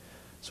terminated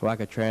so I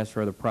could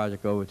transfer the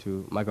project over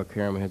to Michael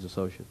Karam and his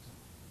associates.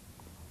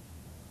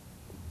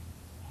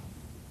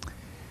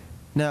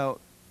 Now,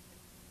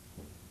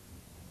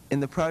 in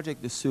the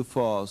project of Sioux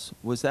Falls,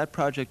 was that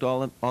project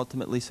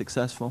ultimately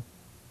successful?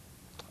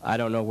 I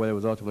don't know whether it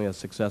was ultimately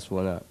successful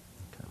or not.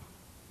 Okay.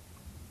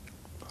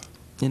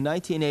 In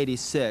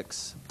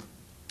 1986,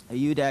 a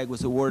UDAG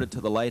was awarded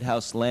to the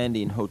Lighthouse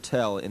Landing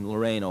Hotel in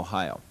Lorain,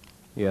 Ohio.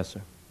 Yes,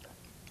 sir.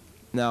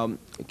 Now,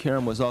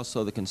 Karam was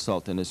also the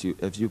consultant, as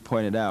you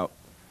pointed out.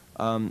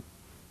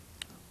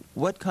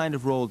 What kind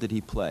of role did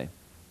he play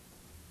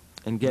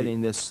in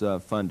getting this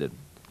funded?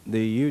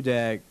 The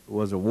UDAG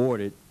was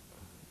awarded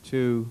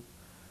to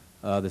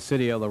the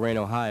city of Lorain,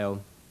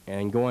 Ohio,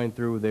 and going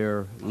through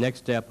their next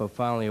step of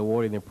finally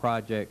awarding the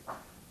project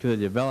to the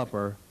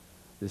developer,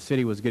 the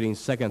city was getting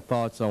second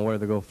thoughts on whether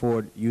to go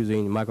forward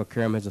using Michael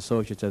Karam and his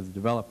associates as the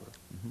developer.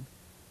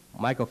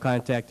 Mm-hmm. Michael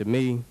contacted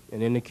me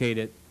and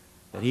indicated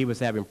that he was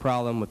having a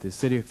problem with the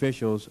city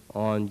officials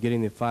on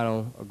getting the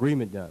final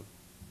agreement done.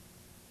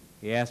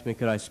 He asked me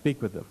could I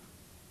speak with them.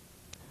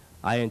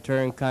 I in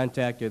turn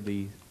contacted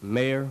the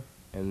mayor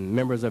and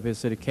members of his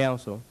city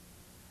council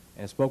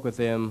and spoke with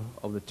them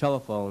over the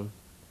telephone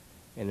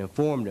and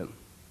informed them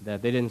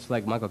that they didn't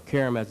select Michael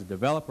Karam as the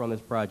developer on this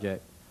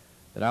project,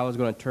 that I was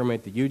going to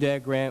terminate the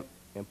UDAG grant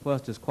and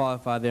plus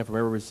disqualify them from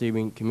ever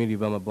receiving Community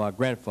Development Block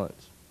grant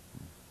funds.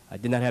 I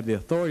did not have the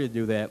authority to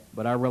do that,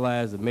 but I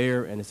realized the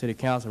mayor and the city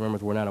council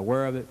members were not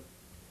aware of it.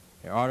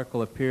 An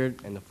article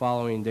appeared in the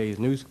following day's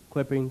news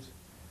clippings,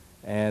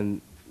 and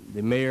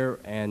the mayor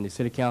and the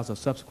city council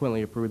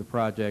subsequently approved the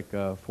project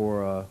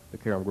for the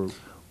Karam Group.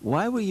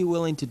 Why were you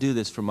willing to do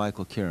this for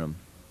Michael Karam?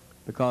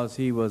 Because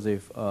he was a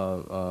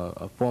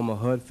former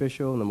HUD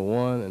official, number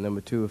one, and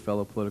number two, a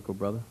fellow political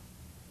brother.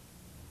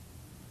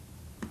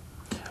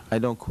 I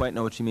don't quite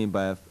know what you mean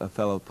by a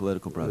fellow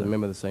political brother. A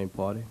member of the same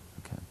party.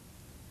 Okay.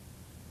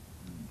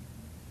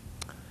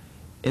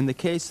 In the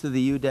case of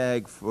the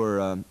UDAG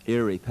for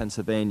Erie,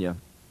 Pennsylvania,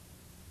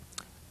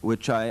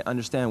 which I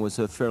understand was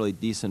a fairly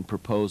decent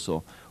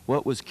proposal,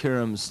 what was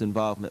Karam's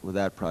involvement with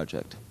that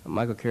project?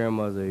 Michael Karam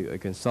was a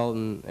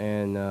consultant,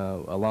 and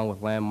along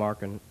with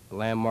Landmark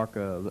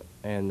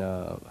and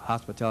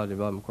Hospitality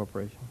Development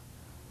Corporation.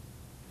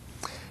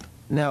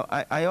 Now,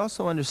 I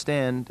also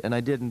understand, and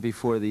I didn't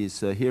before these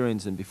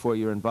hearings and before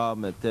your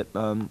involvement, that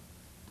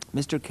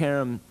Mr.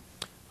 Karam's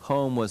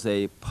home was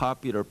a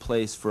popular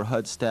place for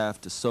HUD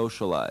staff to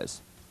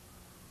socialize,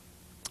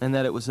 and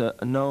that it was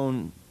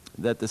known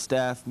that the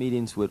staff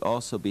meetings would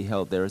also be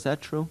held there. Is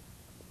that true?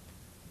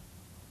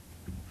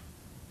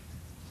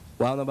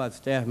 Well, I don't know about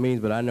staff meetings,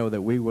 but I know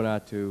that we went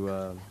out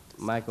to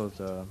Michael's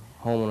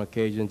home on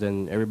occasions,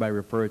 and everybody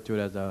referred to it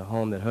as a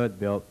home that HUD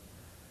built.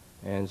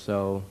 And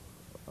so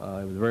it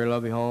was a very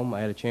lovely home. I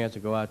had a chance to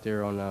go out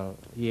there on,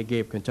 he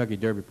gave Kentucky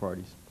Derby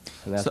parties,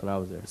 and that's when I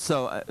was there.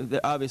 So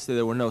obviously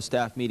there were no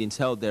staff meetings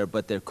held there,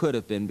 but there could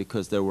have been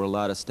because there were a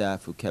lot of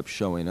staff who kept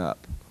showing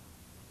up.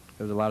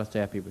 There was a lot of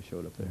staff people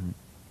showed up there.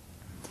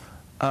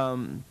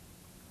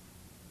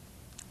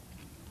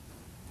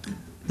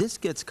 This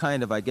gets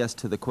kind of, I guess,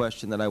 to the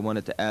question that I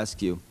wanted to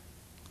ask you,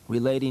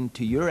 relating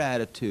to your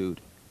attitude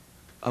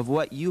of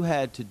what you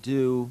had to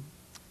do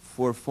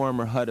for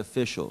former HUD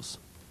officials.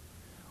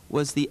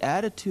 Was the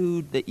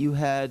attitude that you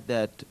had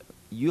that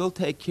you'll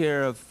take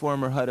care of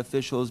former HUD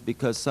officials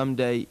because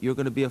someday you're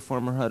going to be a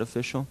former HUD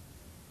official?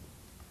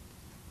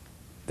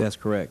 That's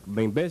correct. I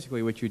mean,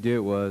 basically what you did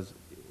was,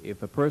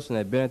 if a person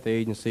had been at the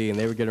agency and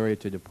they were getting ready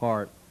to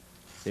depart,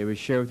 they would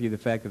share with you the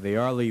fact that they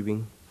are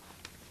leaving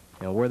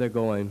and where they're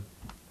going,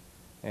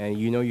 and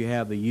you know you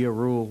have the year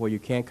rule where you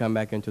can't come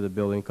back into the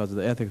building because of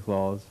the ethics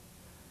laws,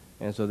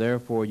 and so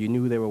therefore you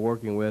knew who they were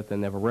working with,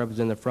 and if a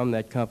representative from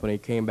that company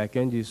came back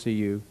in to see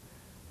you,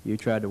 you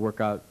tried to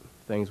work out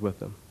things with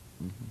them.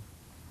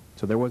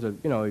 So there was a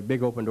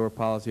big open door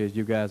policy, as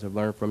you guys have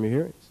learned from your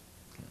hearings.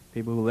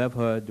 People who left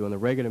HUD during the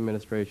Reagan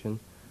administration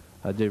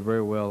did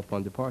very well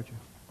upon departure.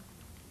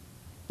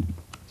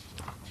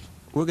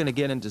 We're going to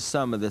get into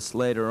some of this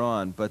later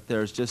on, but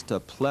there's just a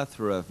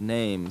plethora of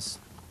names.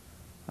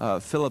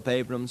 Philip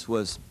Abrams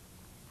was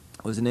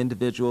an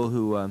individual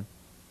who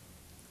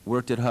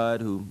worked at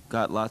HUD, who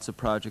got lots of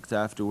projects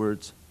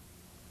afterwards.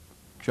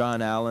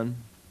 John Allen,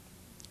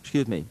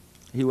 excuse me,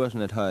 he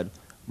wasn't at HUD.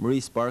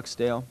 Maurice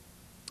Barksdale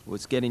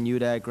was getting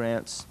UDAG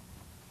grants.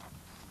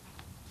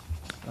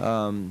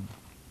 Deborah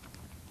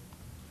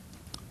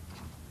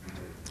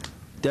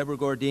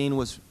Gordine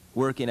was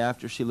working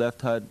after she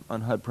left HUD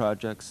on HUD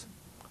projects.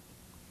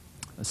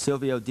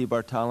 Silvio Di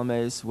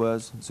Bartolome's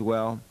was as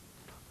well.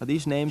 Are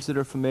these names that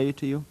are familiar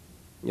to you?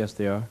 Yes,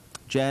 they are.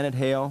 Janet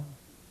Hale?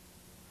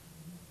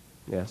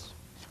 Yes.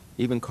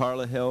 Even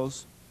Carla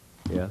Hills?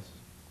 Yes.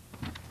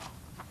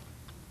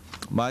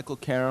 Michael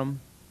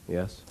Karam?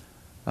 Yes.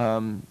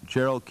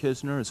 Gerald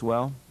Kisner as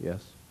well?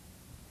 Yes.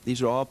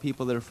 These are all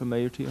people that are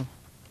familiar to you?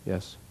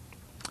 Yes.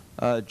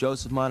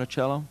 Joseph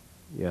Monticello?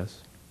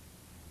 Yes.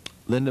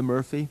 Linda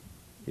Murphy?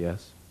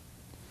 Yes.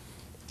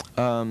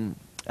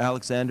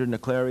 Alexander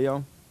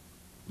Niclario?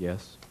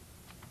 Yes.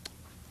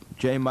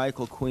 J.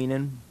 Michael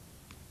Queenan?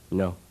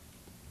 No.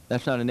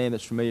 That's not a name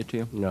that's familiar to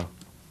you? No.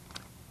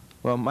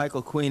 Well,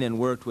 Michael Queenan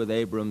worked with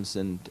Abrams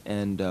and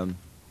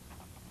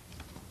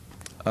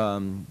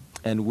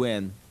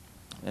Wynn,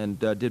 and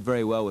did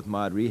very well with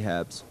mod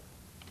rehabs.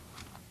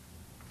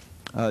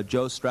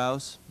 Joe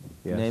Strauss,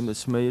 Yes. name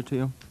is familiar to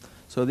you?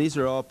 So these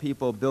are all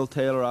people. Bill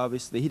Taylor,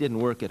 obviously, he didn't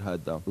work at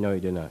HUD, though. No, he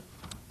did not.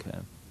 Okay.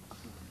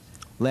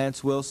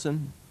 Lance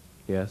Wilson,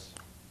 Yes.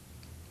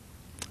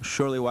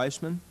 Shirley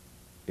Weissman,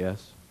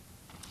 Yes.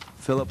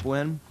 Philip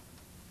Wynn.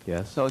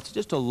 Yes. So it's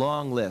just a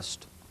long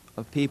list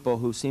of people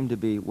who seem to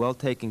be well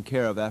taken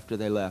care of after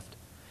they left.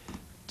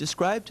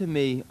 Describe to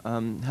me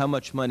how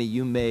much money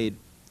you made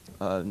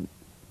on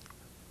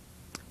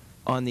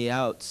the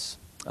outs,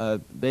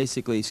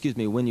 basically, excuse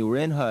me, when you were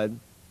in HUD,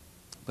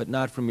 but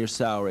not from your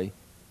salary,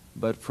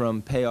 but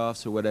from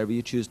payoffs or whatever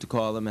you choose to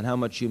call them, and how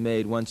much you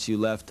made once you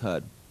left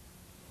HUD.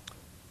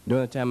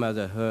 During the time I was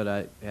at HUD,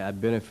 I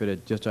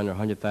benefited just under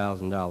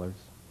 $100,000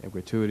 in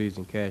gratuities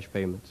and cash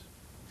payments.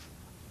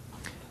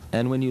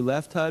 And when you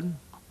left HUD?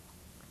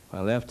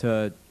 When I left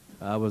HUD,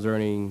 I was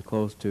earning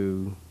close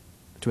to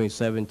between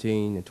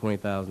 $17,000 and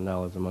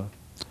 $20,000 a month.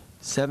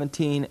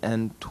 17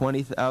 and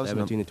 20,000.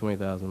 17 to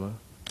 20,000 a month.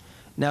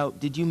 Now,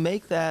 did you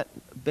make that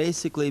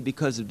basically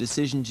because of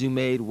decisions you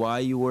made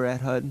while you were at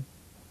HUD,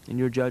 in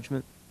your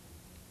judgment?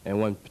 And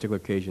one particular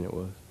occasion it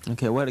was.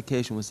 Okay, what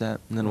occasion was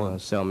that? And then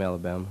what? Selma,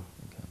 Alabama.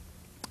 Okay.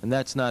 And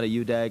that's not a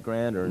UDAG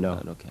grant or No.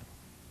 not? Okay.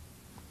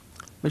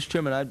 Mr.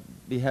 Chairman, I'd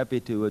be happy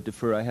to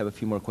defer. I have a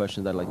few more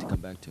questions I'd like to come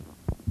back to.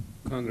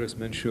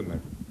 Congressman Schumer.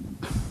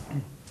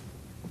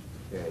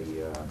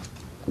 Okay,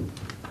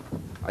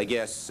 I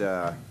guess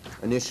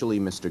initially,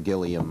 Mr.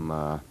 Gilliam,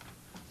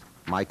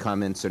 my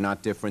comments are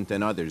not different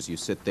than others. You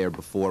sit there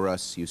before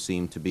us. You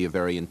seem to be a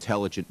very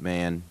intelligent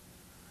man.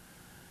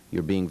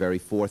 You're being very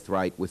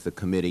forthright with the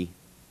committee.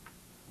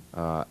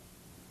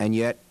 And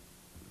yet,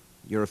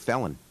 you're a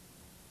felon.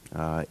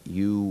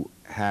 You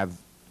have,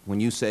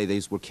 when you say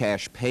these were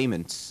cash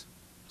payments,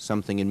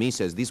 something in me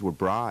says these were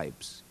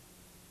bribes.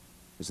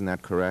 Isn't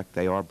that correct?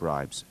 They are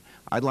bribes.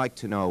 I'd like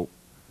to know,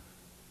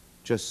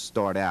 just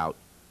start out,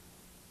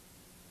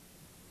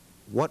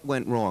 what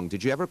went wrong?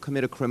 Did you ever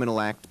commit a criminal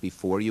act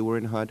before you were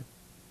in HUD?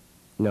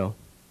 No.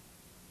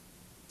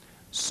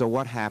 So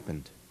what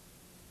happened?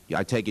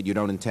 I take it you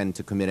don't intend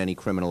to commit any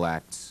criminal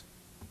acts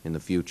in the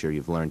future.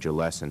 You've learned your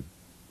lesson.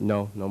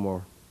 No, no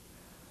more.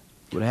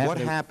 What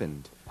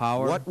happened?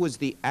 Power. What was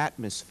the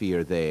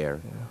atmosphere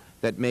there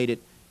that made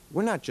it?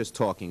 We're not just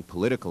talking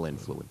political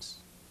influence,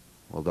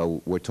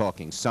 although we're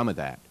talking some of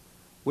that.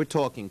 We're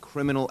talking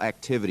criminal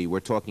activity. We're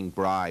talking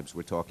bribes.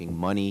 We're talking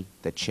money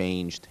that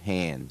changed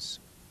hands.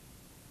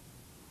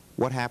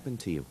 What happened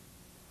to you?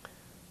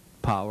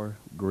 Power,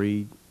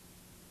 greed.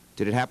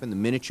 Did it happen the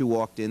minute you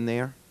walked in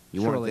there?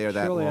 You weren't there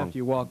that Shortly long. after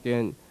you walked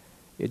in,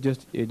 it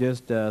just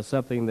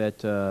something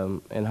that,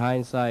 in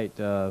hindsight,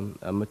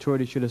 a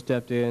maturity should have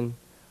stepped in,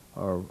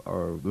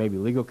 or maybe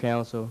legal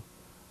counsel,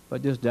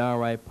 but just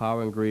downright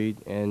power and greed,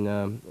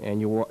 and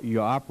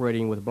you're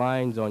operating with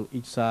blinds on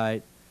each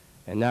side,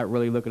 and not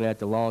really looking at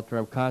the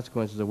long-term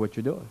consequences of what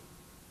you're doing.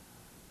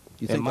 Do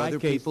you think in my other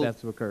case, people,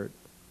 that's what occurred.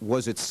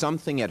 was it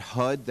something at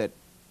HUD that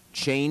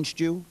changed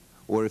you?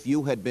 Or if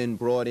you had been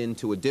brought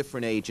into a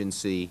different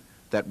agency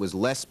that was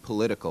less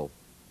political?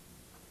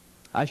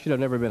 I should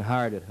have never been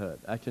hired at HUD.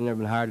 I should have never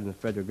been hired in the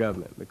federal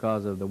government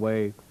because of the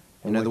way.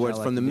 In other words,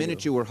 from the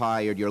minute you were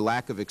hired, your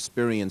lack of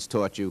experience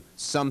taught you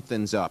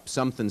something's up,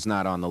 something's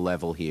not on the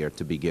level here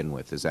to begin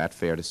with. Is that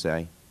fair to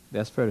say?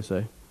 That's fair to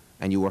say.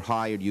 And you were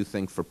hired, you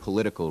think, for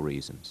political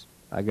reasons.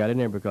 I got in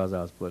there because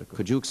I was political.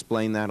 Could you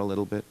explain that a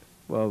little bit?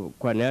 Well,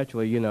 quite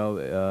naturally, you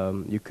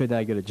know, you could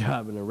not get a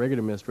job in the regular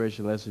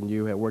administration unless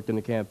you had worked in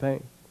the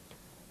campaign.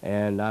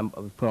 And I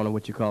was put on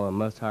what you call a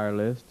must-hire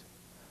list.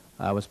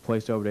 I was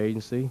placed over the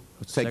agency.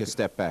 Let's take a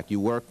step back. You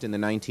worked in the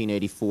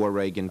 1984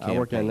 Reagan campaign. I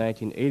worked in the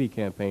 1980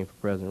 campaign for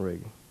President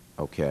Reagan.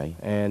 Okay.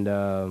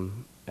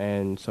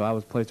 And so I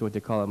was placed on what they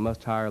call a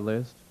must-hire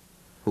list.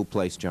 Who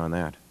placed you on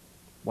that?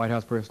 White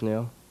House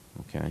personnel.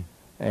 Okay.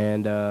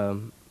 And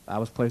I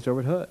was placed over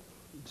at HUD.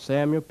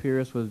 Samuel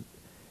Pierce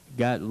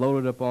got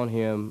loaded up on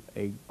him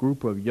a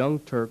group of young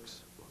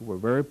Turks who were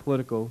very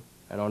political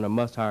and on a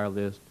must-hire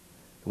list,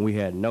 and we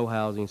had no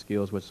housing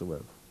skills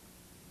whatsoever.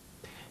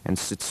 And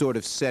it sort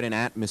of set an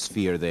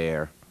atmosphere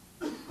there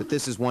that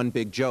this is one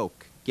big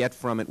joke. Get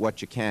from it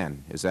what you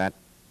can. Is that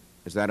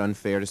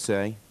unfair to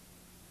say?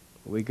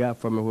 We got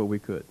from it what we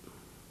could.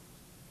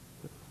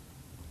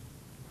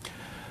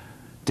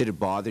 Did it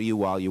bother you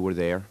while you were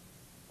there?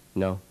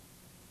 No.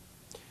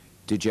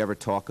 Did you ever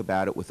talk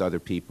about it with other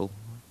people?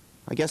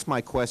 I guess my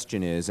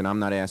question is, and I'm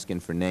not asking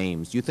for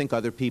names, do you think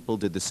other people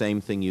did the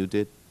same thing you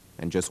did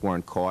and just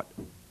weren't caught?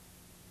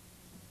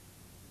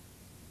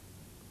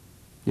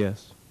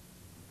 Yes.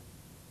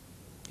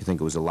 You think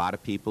it was a lot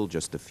of people,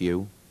 just a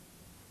few?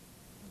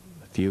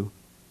 A few.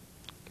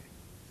 Okay.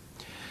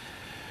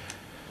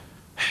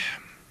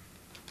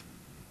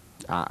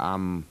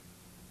 I'm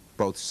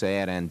both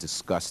sad and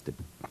disgusted,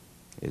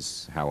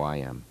 is how I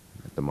am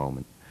at the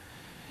moment.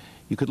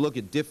 You could look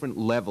at different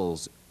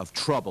levels of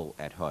trouble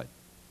at HUD.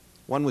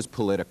 One was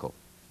political.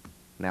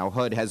 Now,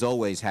 HUD has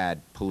always had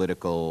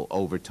political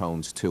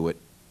overtones to it.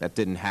 That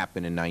didn't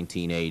happen in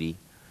 1980.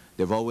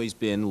 There have always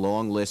been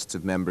long lists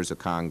of members of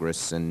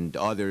Congress and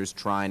others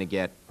trying to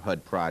get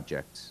HUD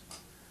projects.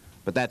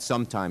 But that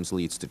sometimes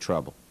leads to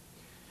trouble.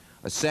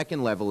 A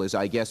second level is,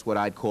 I guess, what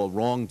I'd call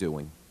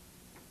wrongdoing,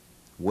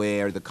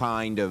 where the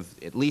kind of,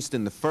 at least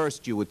in the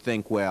first, you would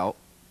think, well,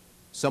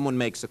 someone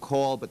makes a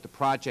call, but the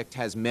project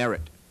has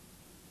merit,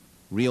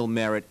 real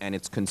merit, and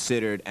it's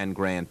considered and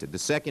granted. The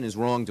second is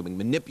wrongdoing,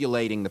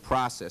 manipulating the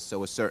process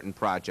so a certain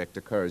project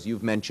occurs.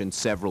 You've mentioned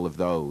several of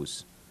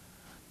those.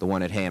 The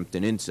one at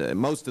Hampton,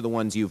 most of the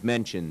ones you've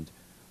mentioned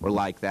were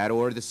like that,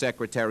 or the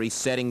secretary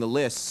setting the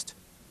list,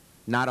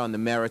 not on the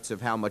merits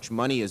of how much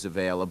money is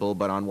available,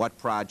 but on what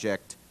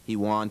project he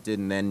wanted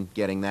and then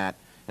getting that.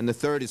 And the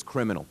third is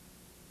criminal.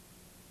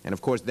 And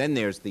of course, then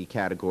there's the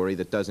category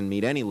that doesn't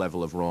meet any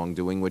level of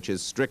wrongdoing, which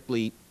is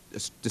strictly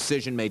a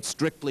decision made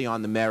strictly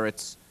on the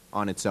merits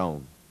on its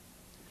own.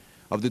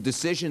 Of the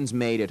decisions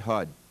made at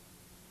HUD,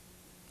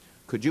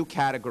 could you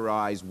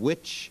categorize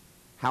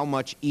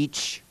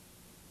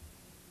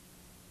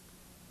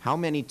how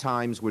many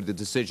times were the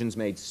decisions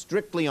made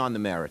strictly on the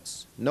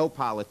merits, no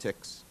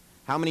politics?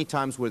 How many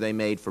times were they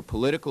made for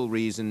political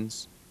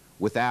reasons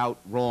without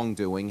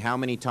wrongdoing? How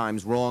many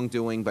times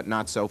wrongdoing but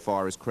not so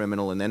far as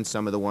criminal? And then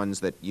some of the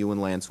ones that you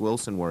and Lance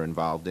Wilson were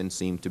involved in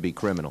seemed to be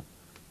criminal.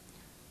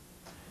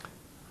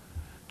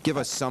 Give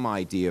us some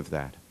idea of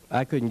that.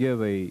 I couldn't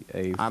give a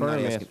firm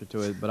answer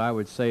to it, but I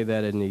would say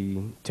that in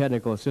the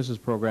technical assistance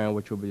program,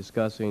 which we'll be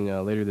discussing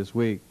later this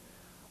week,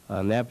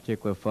 in that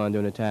particular fund,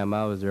 during the time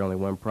I was there, only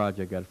one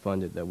project got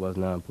funded that was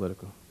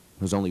non-political.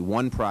 There was only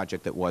one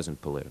project that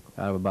wasn't political.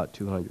 Out of about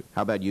 200.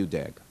 How about you,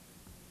 Dag?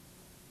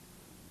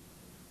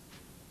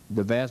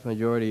 The vast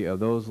majority of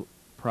those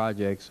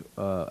projects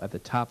at the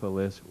top of the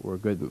list were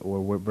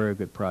very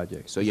good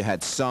projects. So you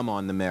had some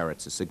on the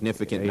merits, a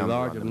significant number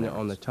on the merits. A large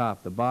on the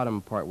top. The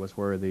bottom part was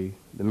where the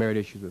merit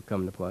issues would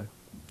come into play.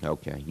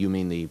 Okay. You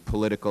mean the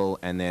political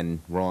and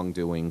then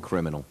wrongdoing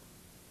criminal?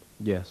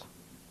 Yes.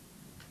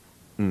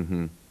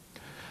 Mm-hmm.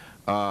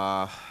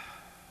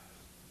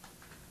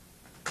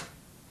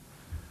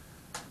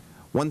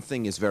 One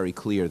thing is very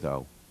clear,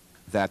 though,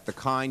 that the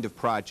kind of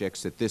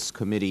projects that this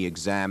committee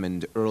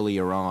examined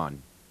earlier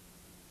on,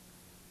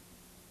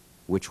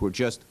 which were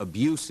just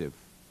abusive,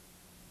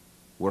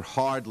 were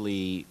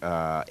hardly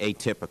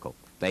atypical.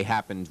 They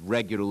happened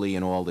regularly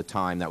and all the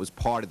time. That was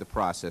part of the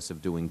process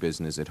of doing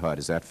business at HUD.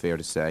 Is that fair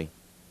to say?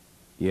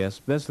 Yes,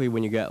 especially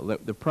when you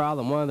got the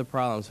problem. One of the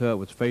problems HUD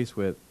was faced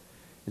with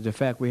is the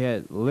fact we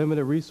had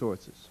limited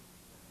resources.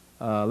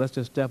 Let's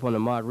just step on the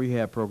mod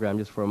rehab program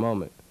just for a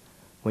moment.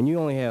 When you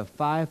only have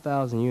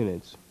 5,000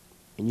 units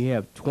and you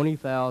have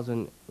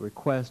 20,000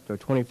 requests or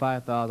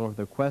 25,000 worth of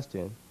requests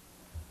in,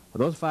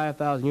 well, those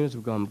 5,000 units are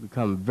going to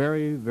become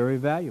very, very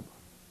valuable.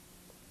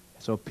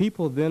 So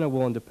people then are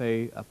willing to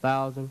pay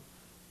 $1,000,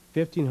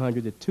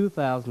 $1,500 to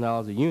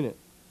 $2,000 a unit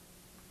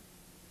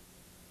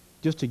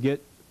just to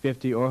get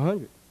 50 or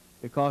 100,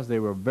 because they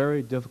were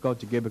very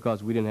difficult to get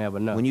because we didn't have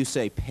enough. When you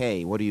say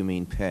pay, what do you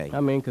mean pay? I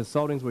mean,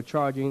 consultants were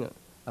charging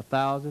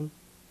 $1,000,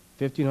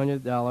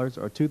 $1,500,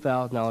 or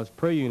 $2,000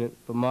 per unit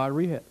for mod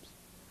rehabs,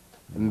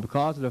 and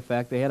because of the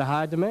fact they had a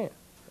high demand.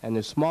 And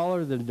the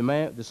smaller the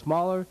demand, the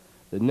smaller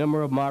the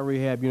number of mod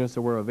rehab units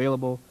that were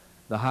available,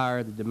 the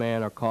higher the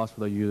demand or cost for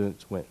the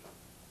units went.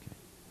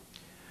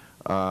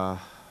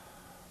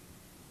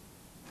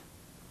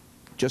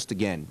 Just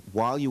again,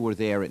 while you were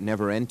there, it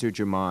never entered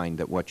your mind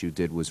that what you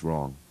did was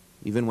wrong.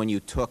 Even when you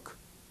took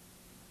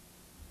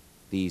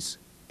these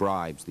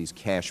bribes, these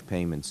cash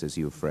payments, as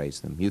you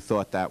phrased them, you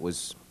thought that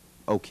was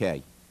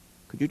okay.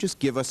 Could you just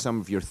give us some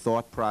of your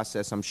thought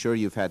process? I'm sure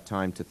you've had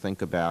time to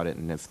think about it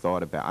and have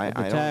thought about it.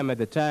 At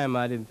the time,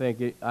 I didn't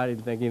think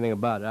anything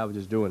about it. I was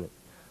just doing it.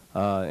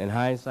 In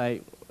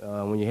hindsight,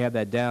 when you have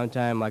that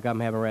downtime like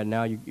I'm having right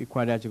now, you're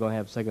quite naturally going to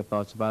have second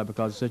thoughts about it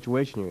because of the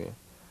situation you're in.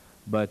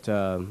 But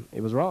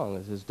it was wrong.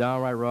 It's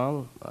downright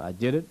wrong. I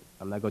did it.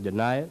 I'm not going to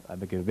deny it. I've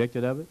been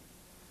convicted of it.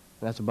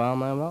 And that's the bottom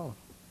line of it all.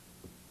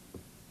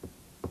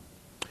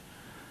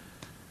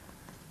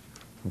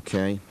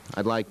 Okay.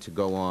 I'd like to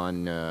go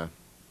on.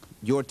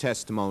 Your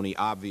testimony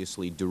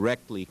obviously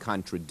directly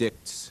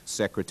contradicts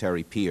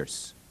Secretary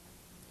Pierce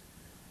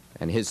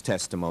and his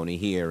testimony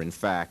here. In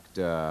fact,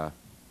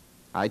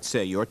 I'd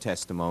say your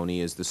testimony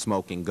is the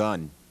smoking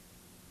gun,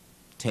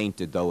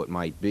 tainted though it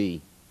might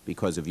be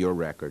because of your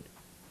record.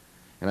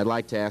 And I'd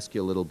like to ask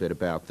you a little bit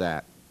about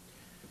that.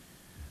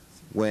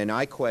 When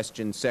I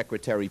questioned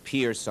Secretary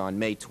Pierce on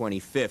May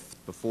 25th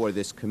before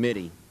this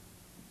committee,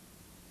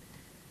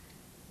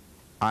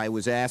 I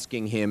was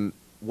asking him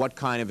what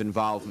kind of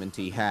involvement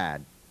he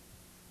had.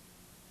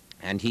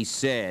 And he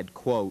said,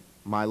 quote,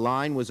 "My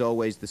line was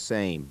always the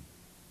same."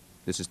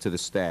 This is to the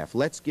staff.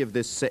 "Let's give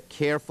this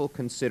careful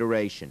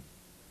consideration.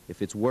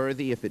 If it's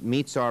worthy, if it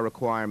meets our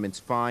requirements,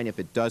 fine. If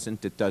it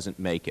doesn't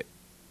make it."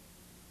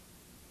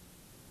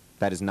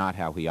 That is not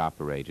how he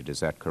operated.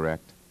 Is that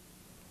correct?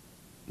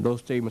 Those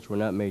statements were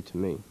not made to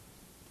me.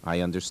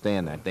 I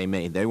understand that.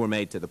 They were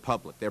made to the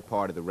public. They're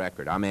part of the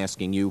record. I'm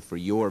asking you for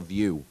your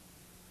view.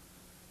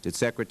 Did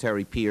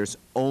Secretary Pierce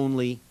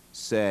only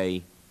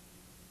say,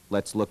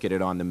 let's look at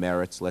it on the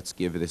merits, let's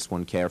give this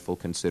one careful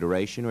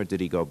consideration, or did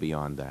he go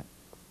beyond that?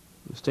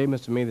 The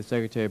statements to me, the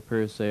Secretary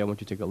Pierce said, I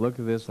want you to take a look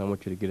at this and I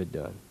want you to get it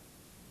done.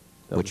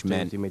 Which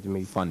meant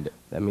fund it.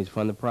 That means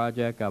fund the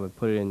project. I would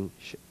put it in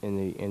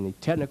the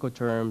technical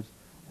terms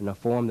in a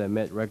form that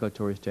met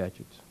regulatory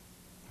statutes.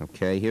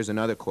 Okay, here's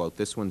another quote.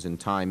 This one's in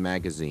Time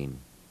magazine.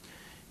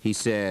 He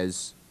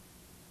says,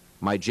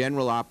 "My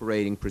general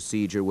operating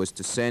procedure was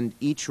to send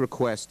each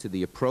request to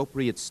the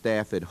appropriate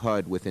staff at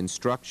HUD with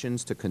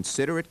instructions to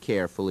consider it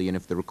carefully, and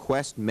if the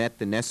request met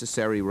the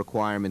necessary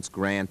requirements,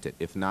 grant it.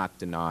 If not,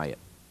 deny it."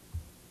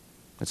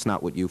 That's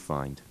not what you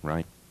find,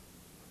 right?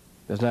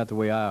 That's not the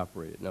way I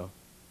operated, no.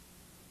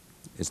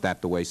 Is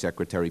that the way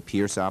Secretary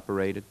Pierce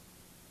operated?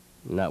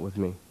 Not with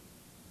me.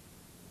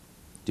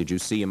 Did you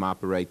see him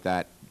operate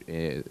that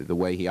the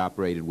way he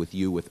operated with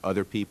you, with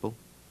other people?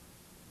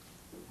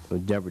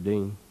 With Deborah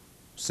Dean.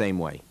 Same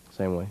way?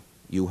 Same way.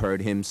 You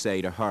heard him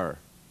say to her,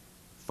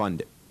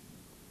 fund it.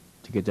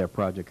 To get that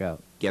project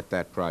out. Get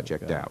that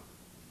project out.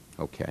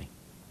 Okay.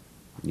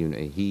 You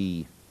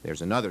know,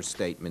 there's another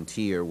statement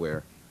here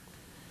where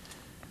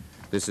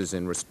this is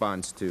in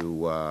response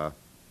to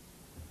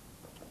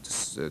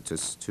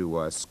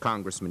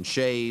Congressman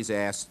Shays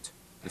asked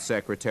the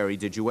Secretary,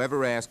 "Did you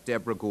ever ask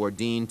Deborah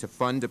Gordine to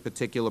fund a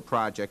particular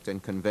project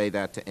and convey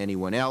that to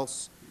anyone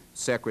else?"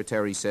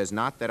 Secretary says,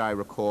 "Not that I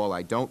recall.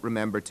 I don't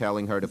remember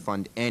telling her to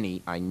fund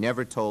any. I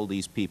never told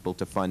these people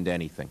to fund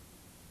anything."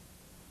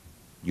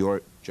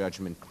 Your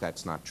judgment,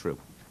 that's not true.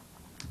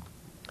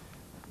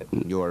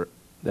 Your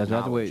that's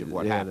not the way, of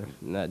what happened.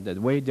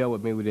 The way he dealt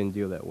with me, we didn't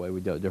deal that way.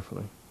 We dealt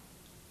differently.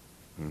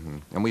 Mm-hmm.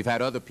 And we've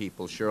had other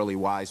people, Shirley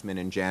Wiseman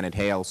and Janet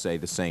Hale, say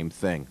the same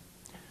thing.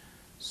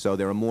 So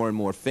there are more and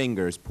more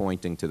fingers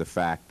pointing to the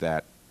fact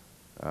that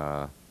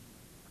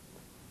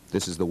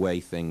this is the way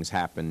things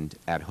happened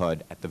at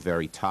HUD at the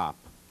very top,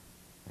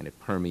 and it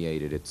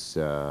permeated its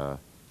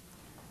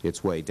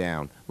way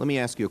down. Let me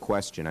ask you a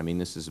question. I mean,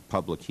 this is a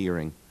public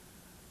hearing.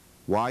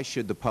 Why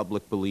should the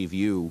public believe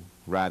you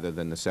rather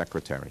than the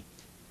Secretary?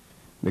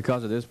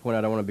 Because at this point,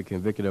 I don't want to be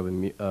convicted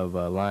of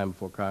lying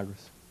before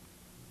Congress.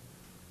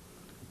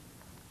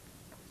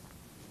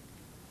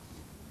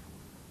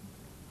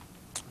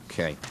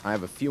 Okay, I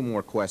have a few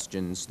more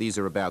questions. These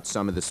are about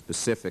some of the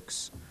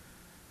specifics.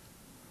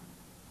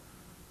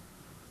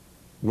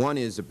 One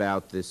is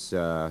about this,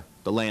 the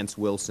Lance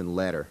Wilson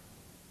letter.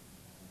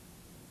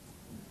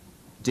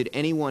 Did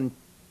anyone,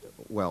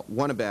 well,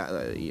 one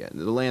about yeah,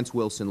 the Lance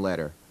Wilson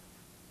letter,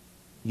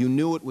 you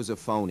knew it was a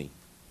phony.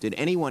 Did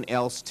anyone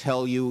else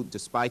tell you,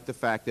 despite the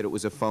fact that it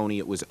was a phony,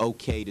 it was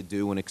okay to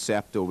do and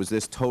accept, or was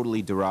this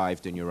totally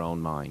derived in your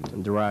own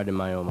mind? Derived in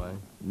my own mind.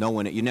 No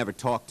one, you never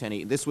talked to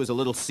any, this was a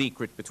little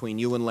secret between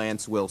you and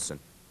Lance Wilson.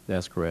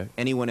 That's correct.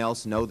 Anyone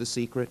else know the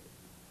secret?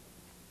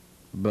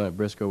 But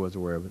Briscoe was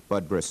aware of it.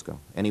 Bud Briscoe.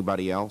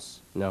 Anybody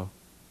else? No.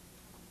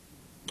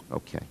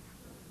 Okay.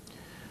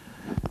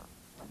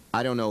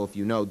 I don't know if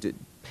you know, did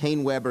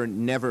Payne Weber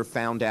never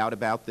found out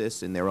about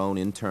this in their own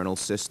internal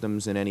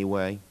systems in any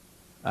way?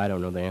 I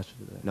don't know the answer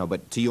to that. No,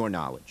 but to your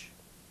knowledge?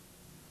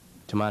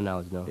 To my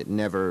knowledge, no. It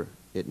never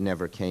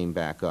came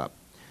back up.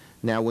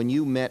 Now, when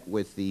you met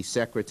with the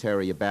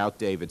secretary about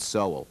David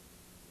Sowell,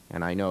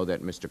 and I know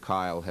that Mr.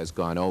 Kyle has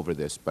gone over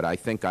this, but I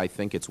think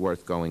it's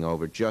worth going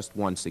over just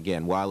once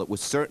again. While it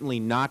was certainly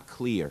not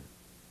clear,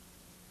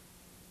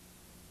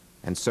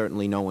 and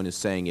certainly no one is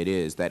saying it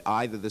is, that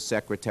either the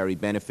secretary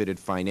benefited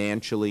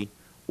financially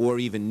or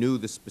even knew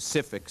the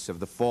specifics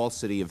of the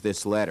falsity of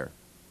this letter,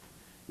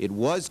 it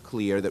was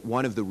clear that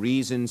one of the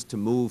reasons to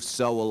move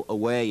Sowell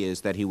away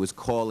is that he was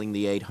calling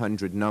the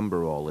 800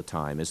 number all the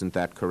time. Isn't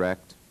that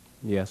correct?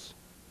 Yes.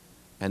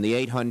 And the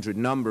 800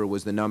 number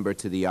was the number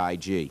to the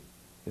IG.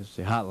 It's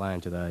the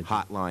hotline to the IG.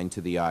 Hotline to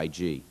the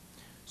IG.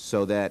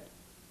 So that,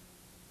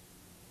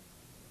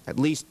 at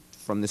least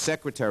from the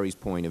secretary's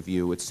point of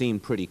view, it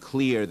seemed pretty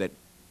clear that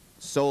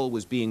Sowell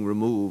was being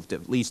removed,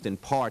 at least in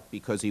part,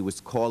 because he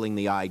was calling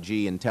the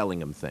IG and telling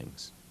him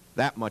things.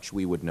 That much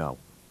we would know.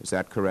 Is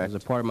that correct? As a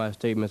part of my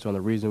statements on the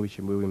reason we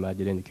should move him, I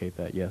did indicate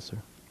that. Yes, sir.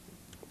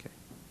 Okay.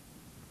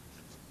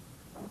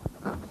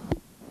 Let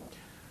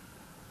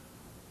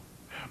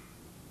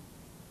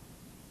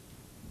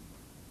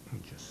me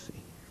just see.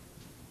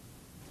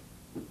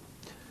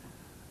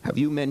 Have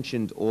you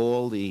mentioned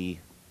all the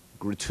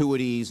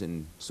gratuities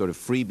and sort of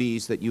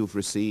freebies that you've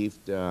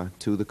received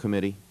to the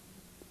committee?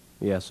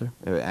 Yes, sir.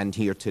 And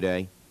here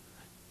today?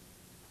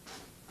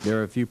 There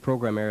are a few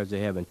program areas they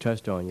haven't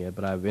touched on yet,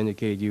 but I've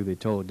indicated to you the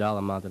total dollar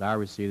amount that I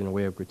received in the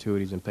way of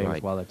gratuities and payments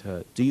Right. while at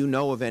HUD. Do you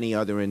know of any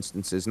other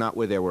instances, not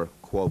where there were,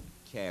 quote,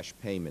 cash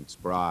payments,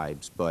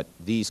 bribes, but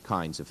these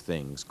kinds of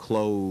things,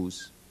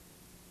 clothes,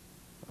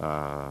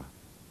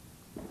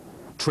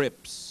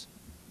 trips,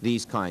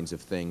 these kinds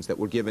of things that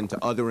were given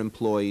to other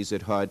employees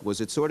at HUD?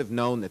 Was it sort of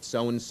known that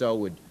so-and-so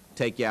would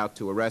take you out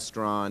to a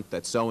restaurant,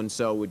 that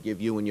so-and-so would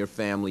give you and your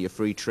family a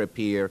free trip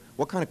here?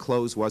 What kind of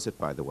clothes was it,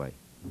 by the way?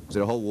 Was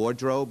it a whole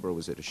wardrobe, or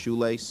was it a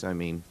shoelace? I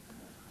mean...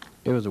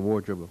 It was a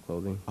wardrobe of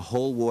clothing. A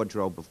whole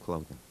wardrobe of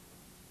clothing.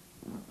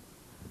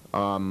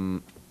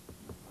 And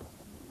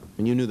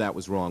you knew that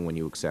was wrong when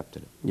you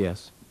accepted it?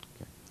 Yes.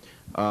 Okay.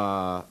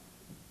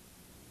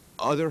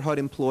 Other HUD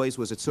employees,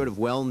 was it sort of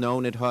well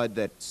known at HUD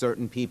that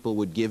certain people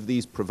would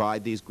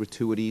provide these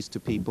gratuities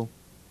to people?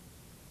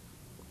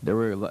 There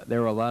were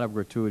a lot of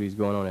gratuities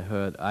going on at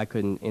HUD. I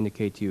couldn't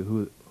indicate to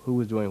you who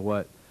was doing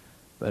what,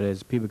 but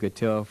as people could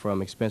tell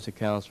from expense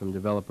accounts from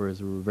developers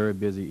who were very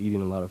busy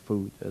eating a lot of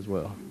food as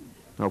well.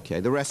 Okay,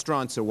 the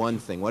restaurants are one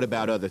thing. What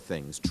about other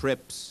things?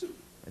 Trips,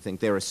 I think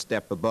they're a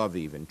step above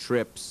even.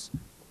 Trips,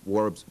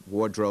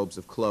 wardrobes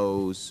of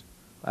clothes.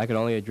 I could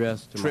only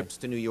address to trips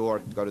to New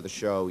York, to go to the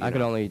show. I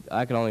could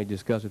only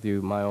discuss with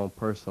you my own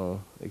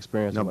personal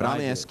experience. No, but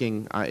I'm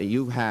asking.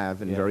 You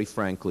have, and very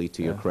frankly,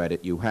 to your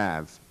credit, you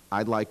have.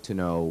 I'd like to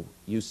know.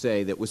 You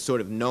say that was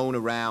sort of known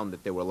around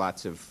that there were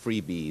lots of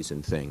freebies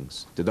and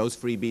things. Do those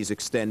freebies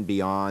extend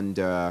beyond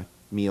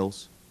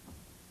meals?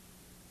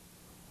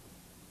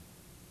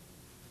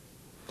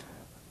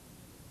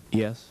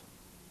 Yes.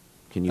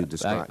 Can you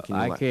describe?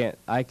 What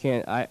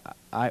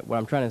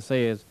I'm trying to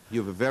say is...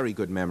 You have a very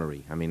good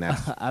memory. I mean,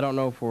 that's... I don't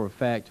know for a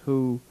fact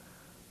who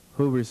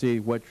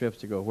received what trips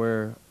to go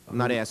where. I'm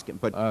not asking,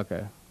 but...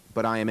 Okay.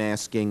 But I am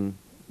asking,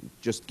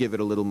 just give it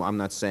a little more. I'm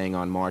not saying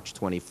on March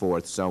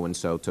 24th,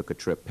 so-and-so took a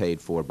trip paid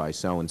for by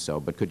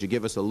so-and-so, but could you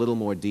give us a little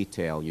more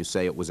detail? You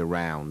say it was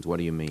around. What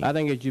do you mean? I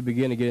think as you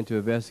begin to get into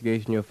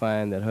investigation, you'll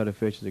find that HUD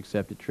officials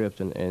accepted trips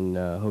in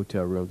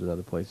hotel rooms in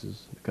other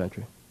places in the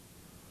country.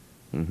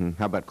 Mm-hmm.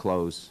 How about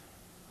clothes?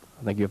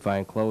 I think you'll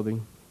find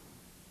clothing.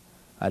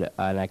 And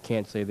I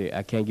can't say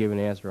I can't give an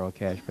answer on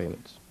cash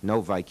payments.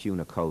 No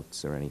Vicuna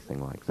coats or anything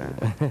like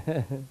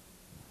that.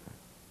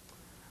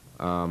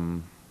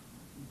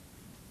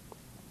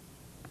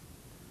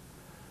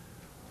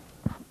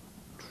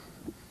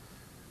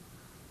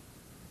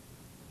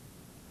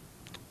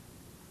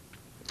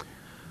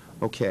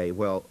 Okay,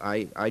 well,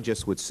 I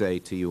just would say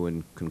to you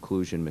in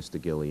conclusion,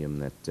 Mr. Gilliam,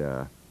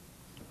 that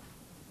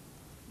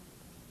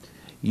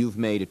you've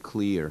made it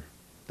clear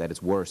that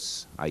it's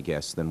worse, I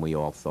guess, than we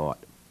all thought.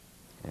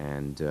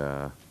 And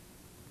I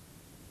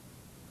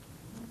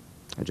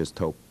just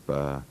hope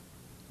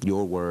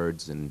your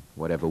words and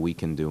whatever we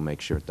can do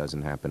make sure it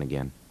doesn't happen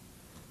again.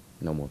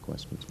 No more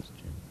questions, Mr.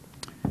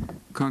 Chairman.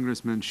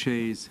 Congressman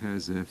Shays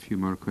has a few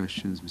more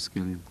questions, Ms.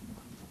 Gilliam.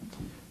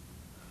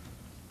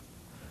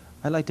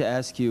 I'd like to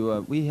ask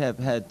you, we have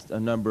had a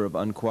number of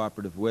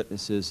uncooperative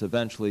witnesses.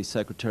 Eventually,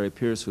 Secretary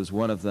Pierce was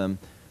one of them.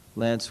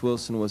 Lance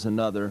Wilson was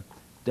another.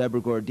 Deborah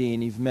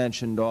Gordine, you've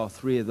mentioned all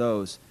three of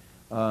those.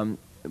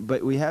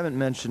 But we haven't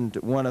mentioned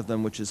one of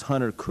them, which is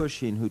Hunter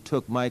Cushing, who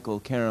took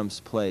Michael Karam's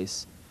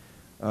place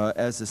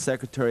as the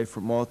Secretary for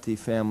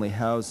Multifamily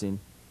Housing.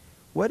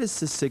 What is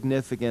the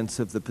significance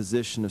of the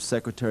position of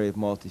Secretary of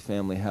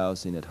Multifamily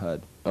Housing at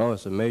HUD? Oh,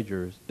 it's a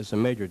major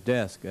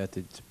desk. At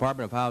the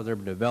Department of Housing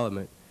and Urban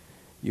Development,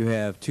 you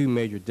have two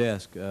major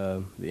desks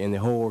in the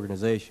whole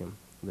organization.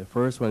 The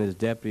first one is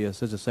Deputy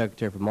Assistant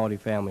Secretary for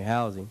Multifamily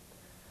Housing.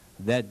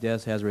 That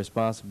desk has a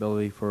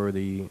responsibility for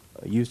the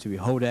used to be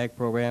HODAC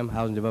program,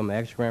 Housing Development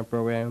Action Grant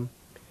program,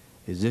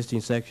 existing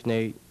Section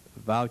 8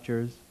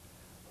 vouchers,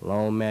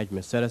 loan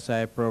management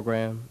set-aside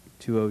program,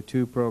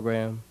 202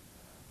 program,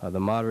 the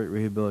moderate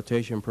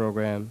rehabilitation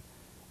program,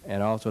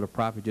 and also the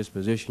property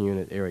disposition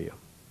unit area.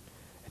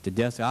 At the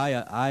desk I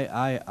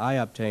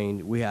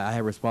obtained, I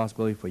have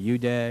responsibility for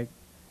UDAG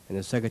and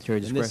the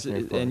Secretary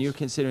discretionary funds. And you're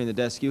considering the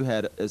desk you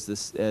had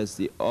as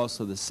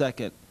also the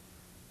second.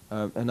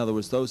 In other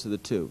words, those are the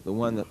two. The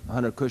one that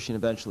Hunter Cushing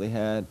eventually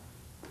had,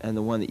 and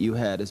the one that you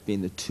had as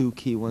being the two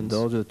key ones?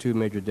 Those are the two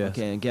major desks.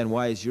 Okay, and again,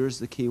 why is yours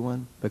the key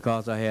one?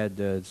 Because I had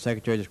the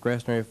Secretary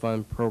discretionary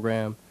fund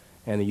program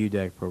and the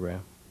UDAG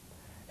program.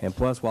 And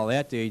plus, while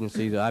at the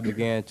agency, I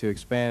began to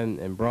expand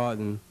and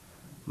broaden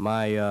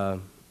my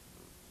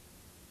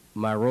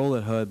my role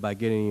at HUD by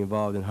getting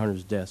involved in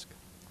Hunter's desk.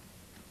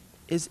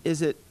 Is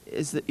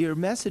your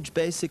message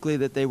basically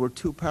that they were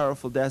two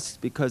powerful desks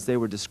because they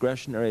were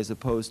discretionary as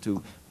opposed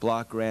to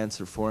block grants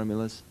or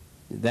formulas?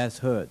 That's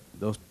HUD.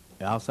 Those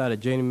outside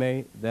of Janie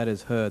Mae, that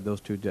is HUD.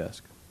 Those two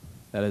desks.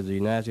 That is the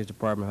United States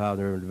Department of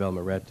Housing and Urban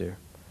Development right there.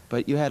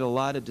 But you had a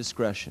lot of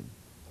discretion.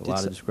 A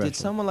lot of discretion. Did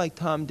someone like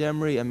Tom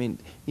Demery, I mean,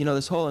 you know,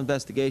 this whole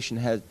investigation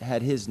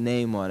had his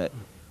name on it.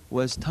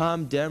 Was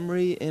Tom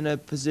Demery in a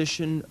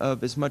position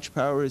of as much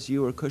power as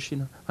you or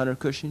Cushing, Hunter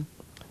Cushing?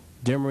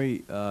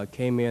 Demery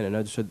came in and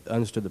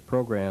understood the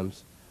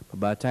programs,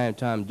 but by the time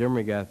Tom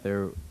Demery got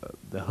there,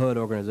 the HUD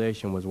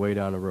organization was way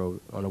down the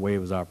road on the way it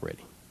was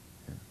operating.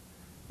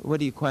 What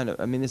do you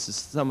I mean, this is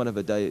somewhat of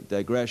a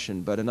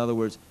digression, but in other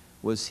words,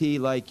 was he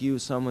like you,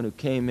 someone who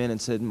came in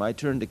and said, my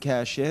turn to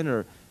cash in,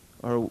 or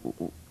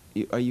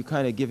are you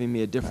kind of giving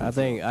me a different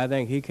I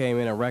think he came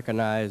in and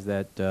recognized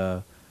that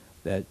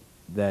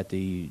that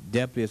the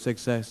Deputy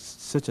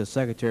Assistant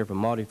Secretary for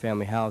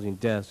Multifamily Housing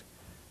desk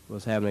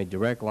was having a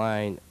direct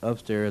line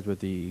upstairs with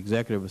the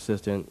executive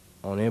assistant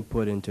on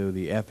input into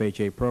the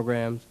FHA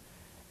programs,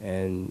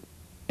 and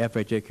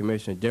FHA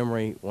Commissioner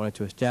Demery wanted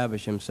to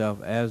establish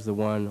himself as the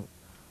one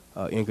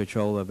in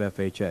control of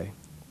FHA.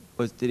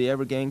 Did he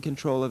ever gain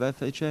control of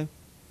FHA,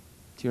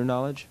 to your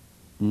knowledge?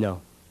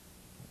 No.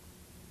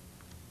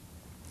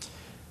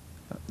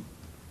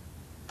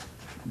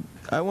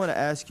 I want to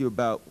ask you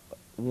about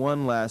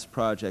one last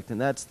project, and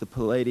that's the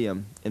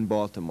Palladium in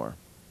Baltimore,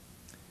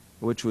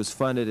 which was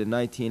funded in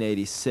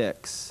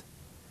 1986.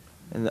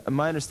 And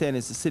my understanding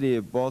is the city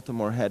of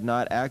Baltimore had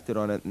not acted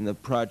on it and the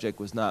project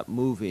was not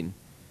moving.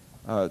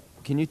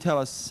 Can you tell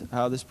us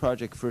how this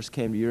project first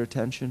came to your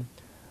attention?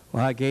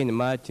 Well, how it came to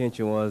my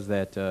attention was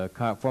that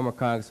former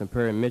Congressman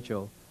Perry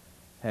Mitchell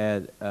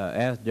had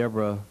asked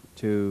Deborah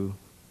to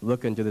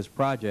look into this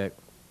project,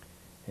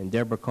 and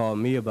Deborah called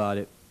me about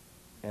it,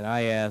 and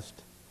I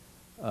asked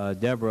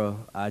Deborah,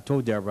 I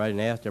told Deborah, I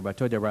didn't ask Deborah, I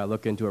told Deborah I'd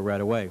look into it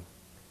right away.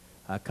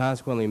 I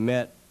subsequently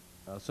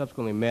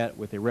met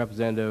with a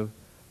representative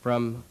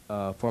from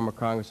former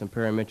Congressman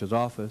Perry Mitchell's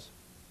office,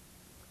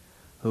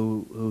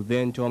 who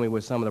then told me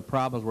what some of the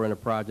problems were in the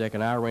project,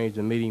 and I arranged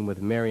a meeting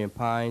with Marion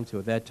Pines, who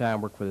at that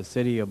time worked for the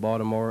city of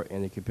Baltimore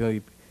in the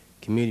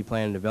community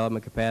plan and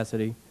development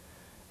capacity.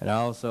 And I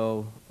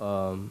also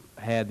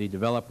had the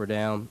developer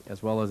down,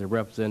 as well as a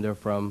representative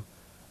from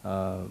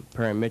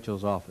Perry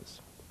Mitchell's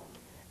office.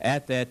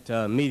 At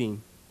that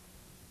meeting,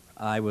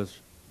 I was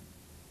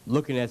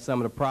looking at some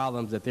of the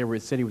problems that the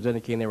city was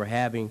indicating they were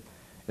having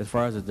as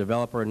far as the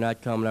developer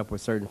not coming up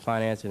with certain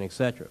financing,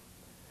 etc.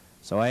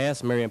 So I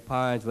asked Marion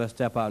Pines, let's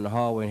step out in the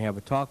hallway and have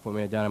a talk for a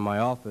minute down in my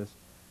office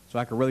so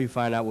I could really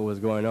find out what was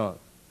going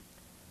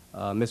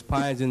on. Ms.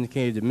 Pines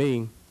indicated to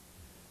me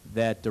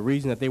that the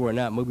reason that they were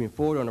not moving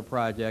forward on the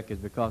project is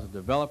because the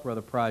developer of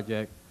the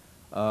project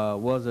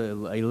was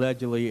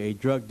allegedly a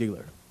drug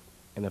dealer.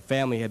 And the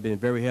family had been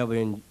very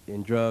heavily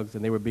in drugs,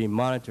 and they were being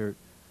monitored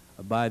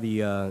by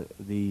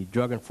the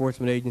Drug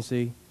Enforcement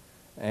Agency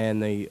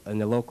and the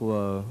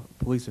local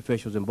police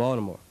officials in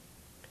Baltimore.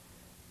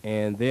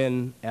 And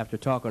then, after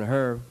talking to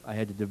her, I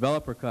had the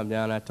developer come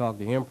down, and I talked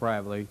to him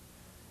privately.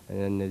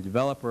 And then the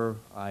developer,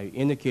 I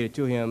indicated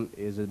to him,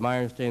 is it my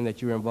understanding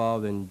that you were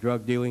involved in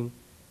drug dealing?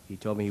 He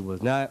told me he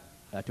was not.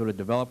 I told the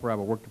developer I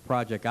would work the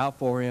project out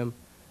for him.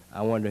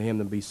 I wanted him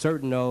to be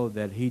certain, though,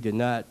 that he did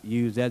not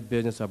use that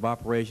business of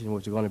operation,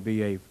 which was going to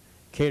be a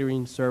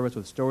catering service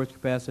with storage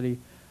capacity.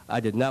 I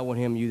did not want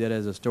him to use that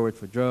as a storage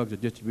for drugs, a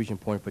distribution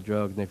point for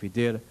drugs, and if he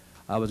did,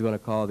 I was going to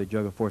call the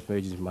Drug Enforcement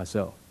Agency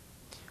myself.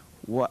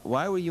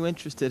 Why were you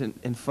interested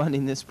in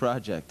funding this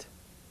project?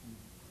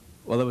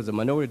 Well, there was a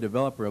minority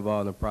developer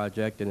involved in the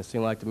project, and it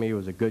seemed like to me it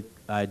was a good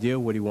idea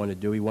what he wanted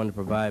to do. He wanted to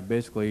provide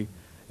basically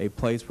a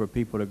place for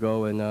people to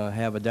go and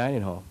have a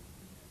dining hall.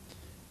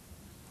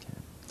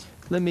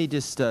 Let me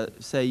just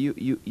say,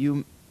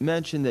 you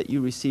mentioned that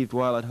you received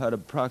while at HUD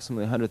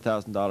approximately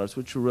 $100,000,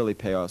 which were really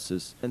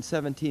payoffs, and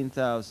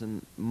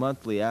 $17,000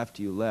 monthly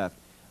after you left.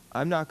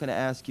 I'm not going to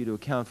ask you to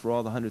account for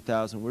all the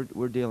 $100,000.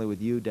 We're dealing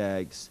with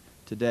UDAGs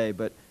today,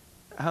 but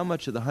how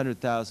much of the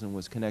 $100,000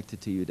 was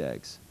connected to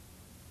UDAGs?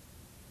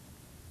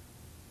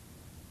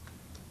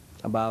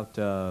 About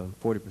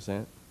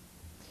 40%.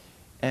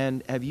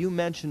 And have you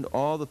mentioned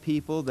all the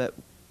people that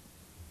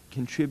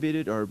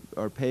contributed or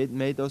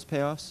made those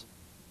payoffs?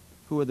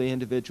 Who are the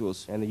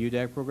individuals? And the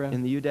UDAG program?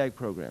 In the UDAG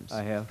programs.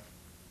 I have.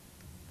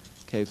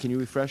 Okay, can you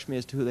refresh me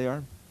as to who they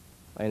are?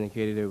 I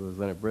indicated it was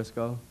Leonard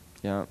Briscoe,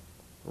 Yeah.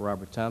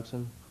 Robert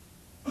Thompson,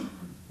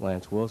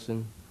 Lance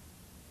Wilson,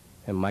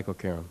 and Michael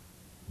Karam.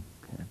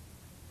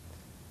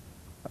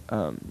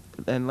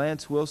 And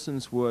Lance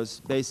Wilson's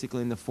was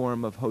basically in the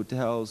form of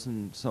hotels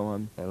and so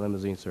on. And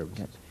limousine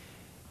services.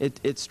 Okay.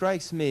 It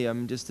strikes me,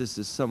 just this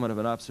is somewhat of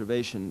an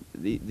observation,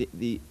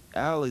 the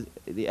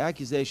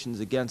accusations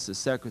against the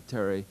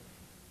secretary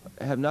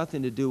have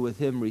nothing to do with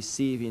him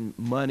receiving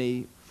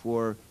money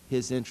for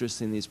his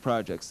interest in these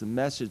projects. The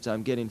message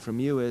I'm getting from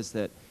you is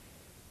that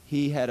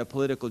he had a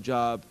political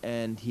job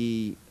and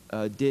he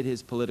did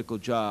his political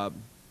job.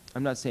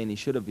 I'm not saying he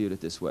should have viewed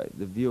it this way.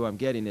 The view I'm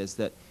getting is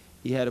that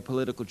he had a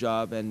political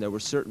job and there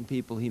were certain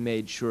people he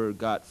made sure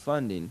got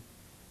funding,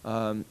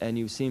 and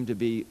you seem to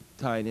be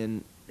tying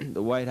in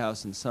the White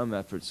House in some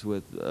efforts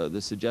with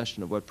the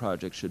suggestion of what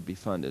projects should be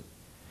funded.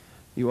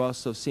 You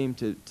also seem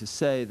to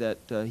say that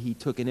he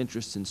took an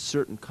interest in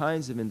certain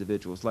kinds of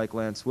individuals, like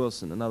Lance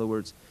Wilson. In other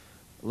words,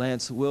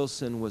 Lance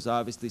Wilson was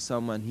obviously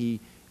someone he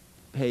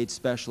paid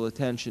special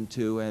attention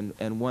to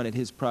and wanted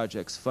his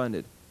projects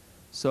funded.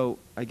 So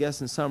I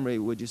guess in summary,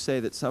 would you say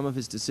that some of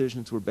his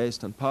decisions were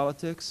based on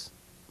politics?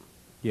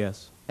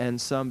 Yes.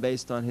 And some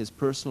based on his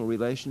personal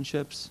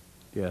relationships?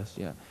 Yes.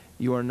 Yeah.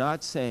 You are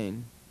not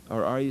saying,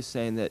 or are you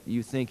saying that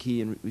you think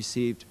he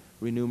received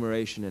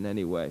remuneration in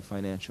any way,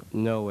 financial?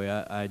 No way.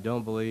 I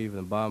don't believe in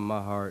the bottom of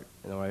my heart,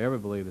 nor I ever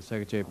believe that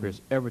Secretary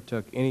Pierce ever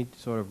took any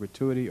sort of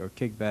gratuity or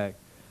kickback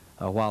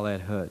while at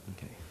HUD.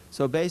 Okay.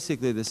 So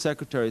basically the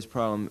Secretary's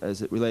problem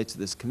as it relates to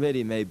this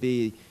committee may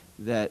be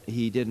that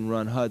he didn't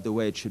run HUD the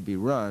way it should be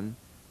run,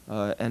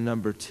 and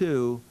number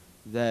two,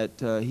 that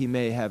he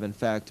may have in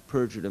fact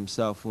perjured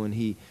himself when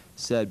he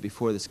said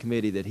before this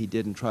committee that he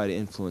didn't try to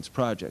influence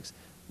projects.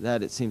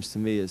 That, it seems to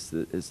me, is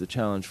the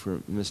challenge for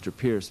Mr.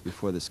 Pierce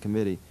before this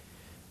committee.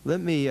 Let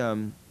me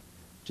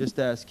just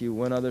ask you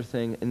one other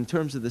thing. In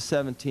terms of the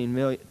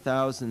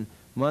 $17,000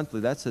 monthly,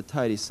 that's a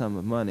tidy sum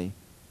of money.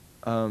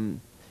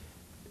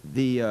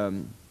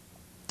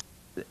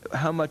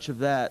 How much of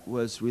that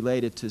was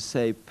related to,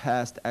 say,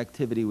 past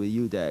activity with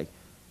UDAG?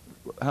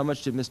 How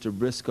much did Mr.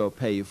 Briscoe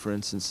pay you, for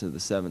instance, of the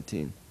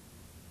 17?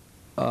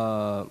 When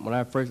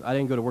I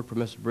didn't go to work for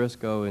Mr.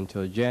 Briscoe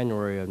until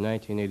January of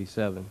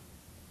 1987.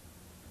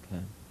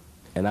 Okay.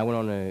 And I went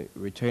on a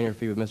retainer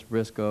fee with Mr.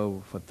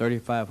 Briscoe for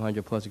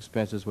 $3,500 plus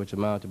expenses, which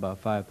amounted to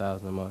about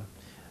 $5,000 a month.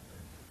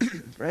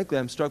 Frankly,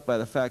 I'm struck by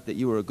the fact that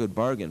you were a good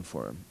bargain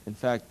for him. In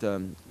fact,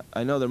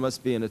 I know there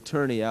must be an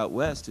attorney out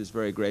west who's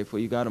very grateful.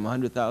 You got him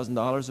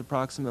 $100,000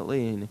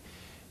 approximately, and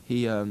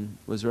he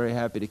was very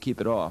happy to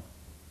keep it all.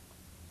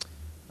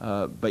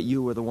 But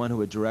you were the one who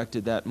had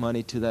directed that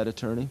money to that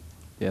attorney?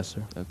 Yes,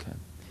 sir. Okay.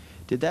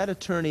 Did that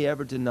attorney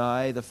ever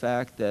deny the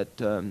fact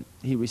that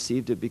he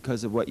received it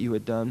because of what you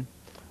had done?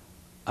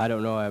 I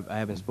don't know. I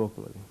haven't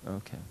spoken with him.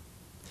 Okay.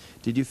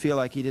 Did you feel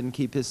like he didn't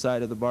keep his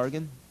side of the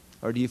bargain?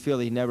 Or do you feel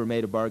he never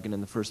made a bargain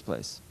in the first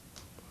place?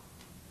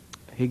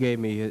 He gave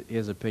me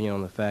his opinion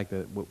on the fact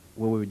that what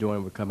we were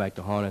doing would come back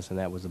to haunt us, and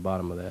that was the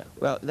bottom of that.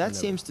 Well, that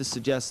seems to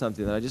suggest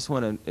something that I just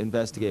want to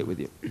investigate with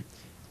you.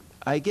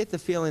 I get the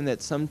feeling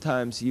that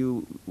sometimes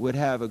you would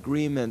have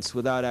agreements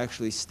without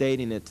actually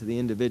stating it to the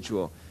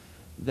individual,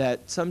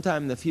 that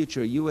sometime in the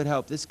future you would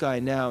help this guy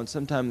now, and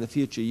sometime in the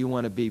future you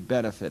want to be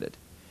benefited.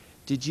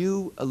 Did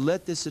you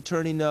let this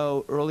attorney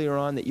know earlier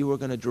on that you were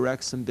going to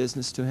direct some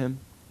business to him?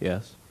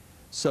 Yes.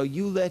 So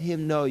you let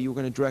him know you were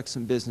going to direct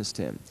some business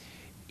to him.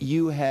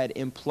 You had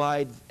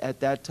implied at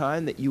that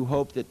time that you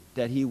hoped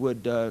that he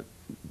would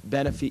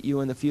benefit you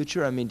in the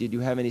future? I mean, did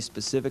you have any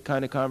specific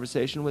kind of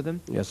conversation with him?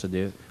 Yes, I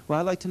did. Well,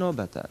 I'd like to know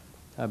about that.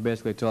 I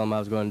basically told him I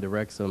was going to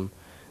direct some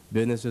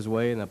business his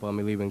way, and upon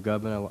me leaving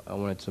government, I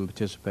wanted some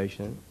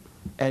participation in it.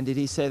 And did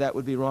he say that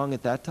would be wrong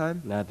at that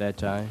time? Not at that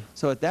time.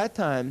 So at that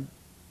time,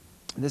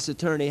 this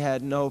attorney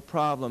had no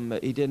problem.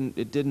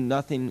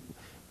 Nothing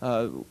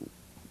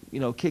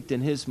kicked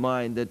in his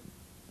mind that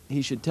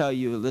he should tell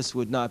you this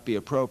would not be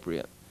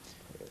appropriate.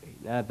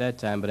 Not at that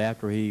time, but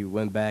after he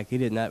went back,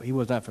 he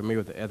was not familiar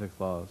with the ethics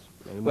laws.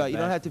 Well, you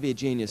don't have to be a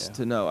genius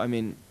to know. I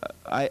mean,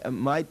 I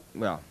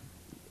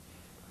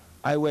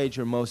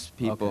wager most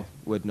people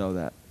would know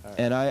that. Right.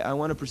 And I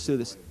want to pursue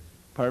this.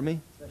 Pardon me?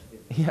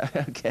 Yeah,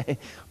 okay.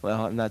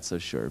 Well, I'm not so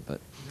sure,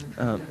 but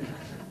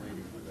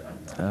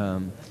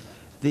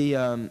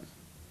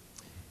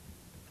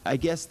I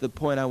guess the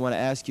point I want to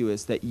ask you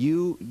is that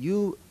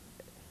you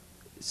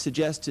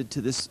suggested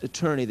to this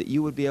attorney that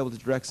you would be able to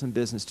direct some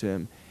business to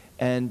him,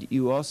 and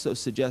you also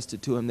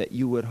suggested to him that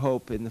you would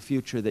hope in the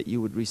future that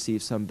you would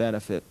receive some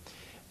benefit.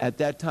 At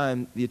that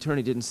time, the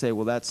attorney didn't say,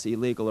 well, that's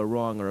illegal or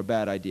wrong or a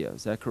bad idea.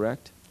 Is that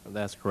correct?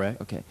 That's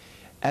correct. Okay.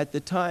 At the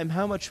time,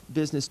 how much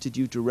business did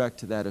you direct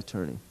to that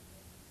attorney?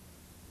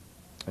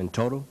 In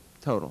total,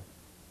 Total.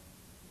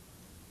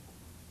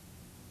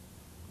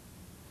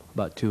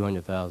 about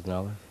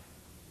 $200,000.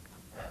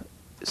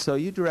 So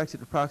you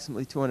directed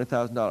approximately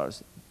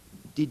 $200,000.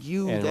 Did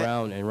you In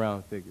then-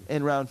 round figures.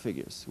 in round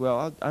figures?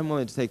 Well, I'm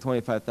willing to take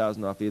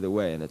 $25,000 off either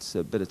way, and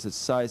but it's a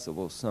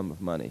sizable sum of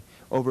money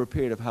over a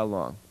period of how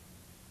long?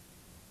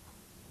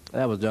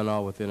 That was done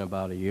all within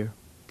about a year.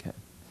 Okay.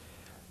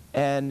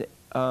 And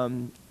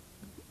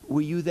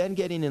were you then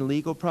getting in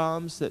legal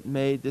problems that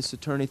made this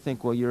attorney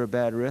think, well, you're a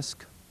bad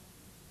risk?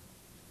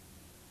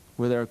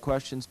 Were there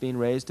questions being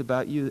raised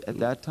about you at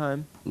that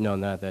time? No,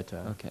 not at that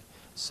time. Okay.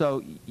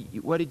 So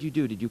what did you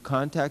do? Did you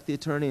contact the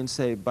attorney and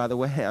say, by the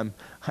way,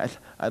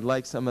 I'd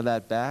like some of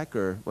that back,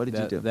 or what did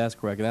you do? That's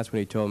correct, and that's when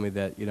he told me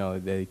that, you know,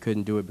 they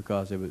couldn't do it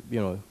because it was,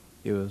 you know,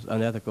 it was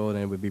unethical and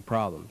there would be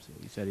problems.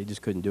 He said he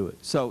just couldn't do it.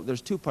 So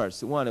there's two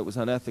parts. One, it was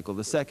unethical.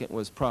 The second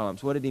was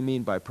problems. What did he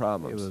mean by It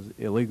problems? was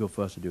illegal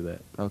for us to do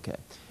that. Okay.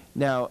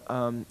 Now,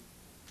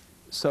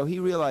 so he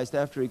realized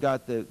after he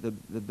got the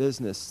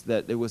business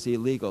that it was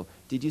illegal.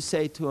 Did you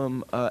say to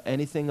him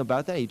anything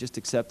about that? He just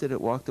accepted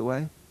it, walked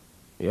away?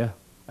 Yeah.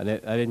 I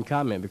didn't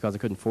comment because I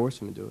couldn't force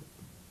him to do it.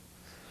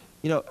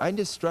 You know, I'm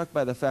just struck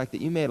by the fact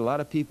that you made a lot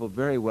of people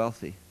very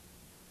wealthy.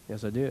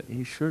 Yes, I did.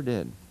 You sure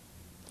did.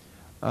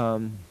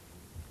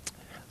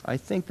 I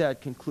think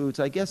that concludes.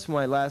 I guess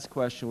my last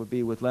question would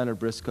be with Leonard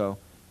Briscoe.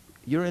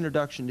 Your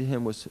introduction to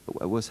him was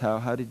how?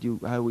 How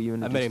were you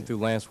introduced? I met him through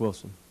Lance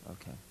Wilson.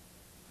 Okay.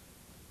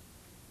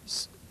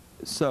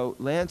 So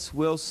Lance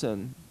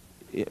Wilson,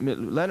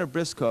 Leonard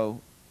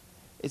Briscoe,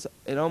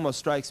 it almost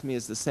strikes me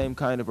as the same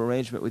kind of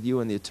arrangement with you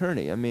and the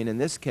attorney. I mean, in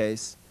this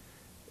case,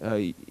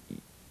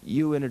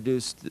 you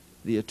introduced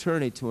the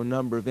attorney to a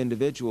number of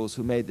individuals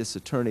who made this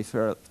attorney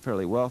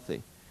fairly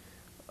wealthy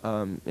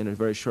in a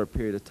very short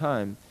period of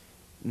time.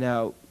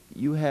 Now,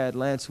 you had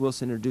Lance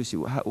Wilson introduce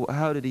you.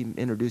 How did he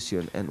introduce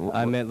you?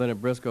 I met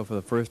Leonard Briscoe for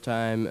the first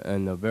time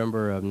in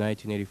November of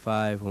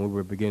 1985 when we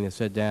were beginning to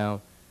sit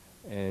down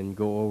and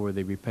go over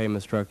the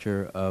repayment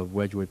structure of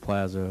Wedgwood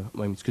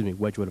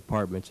Wedgwood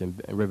Apartments in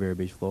Riviera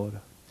Beach,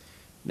 Florida.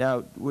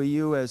 Now, were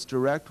you as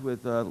direct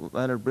with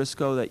Leonard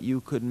Briscoe that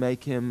you could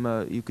make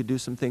him, you could do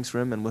some things for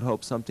him and would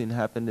hope something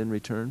happened in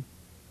return?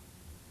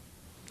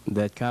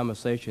 That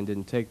conversation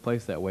didn't take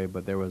place that way,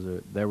 but there was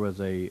a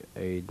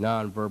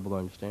nonverbal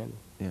understanding.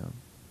 Yeah.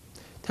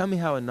 Tell me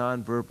how a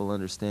nonverbal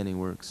understanding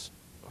works.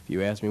 If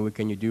you ask me what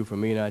can you do for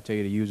me, and I tell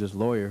you to use this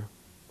lawyer,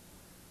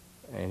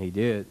 and he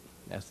did.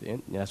 That's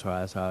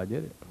how I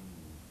did it.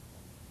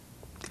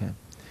 Okay.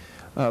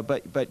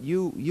 But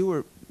you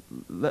were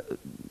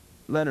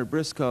Leonard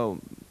Briscoe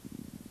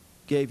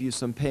gave you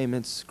some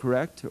payments,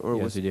 correct? Or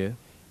Yes, he did.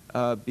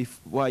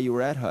 While you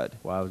were at HUD?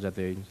 While I was at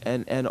the agency.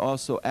 And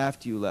also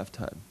after you left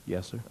HUD?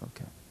 Yes, sir.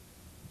 Okay.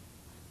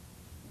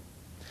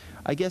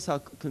 I guess I'll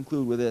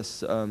conclude with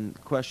this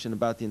question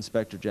about the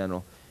Inspector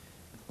General.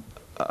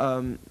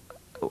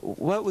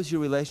 What was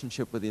your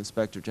relationship with the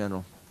Inspector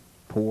General?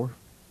 Poor.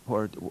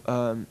 Poor.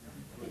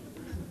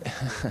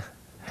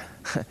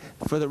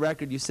 For the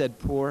record, you said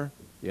poor?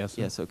 Yes,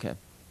 sir. Yes, okay.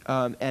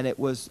 And it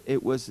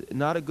was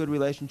not a good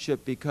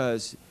relationship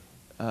because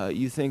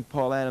you think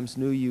Paul Adams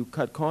knew you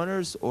cut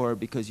corners, or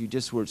because you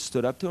just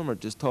stood up to him, or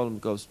just told him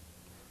to go,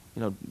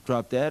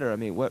 drop dead, or I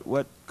mean,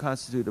 what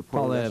constituted a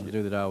poor Paul relationship? Adams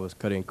knew that I was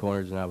cutting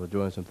corners and I was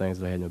doing some things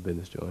that I had no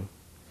business doing.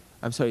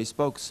 I'm sorry, you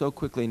spoke so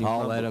quickly and you Paul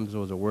mumbled. Adams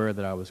was aware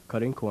that I was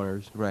cutting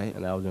corners, Right.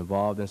 and I was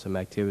involved in some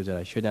activities that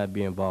I should not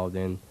be involved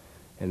in,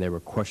 and they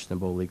were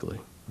questionable legally.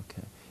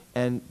 Okay.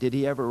 And did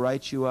he ever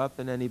write you up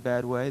in any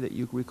bad way that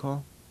you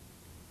recall?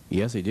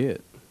 Yes, he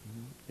did.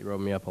 He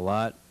wrote me up a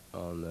lot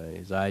on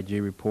his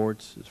IG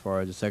reports as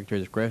far as the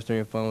Secretary's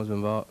discretionary fund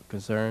was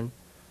concerned,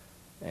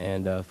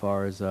 and as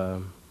far as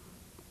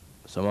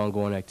some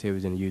ongoing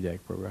activities in the UDAC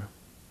program.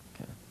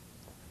 Okay.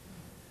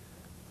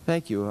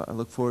 Thank you. I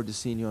look forward to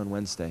seeing you on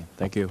Wednesday.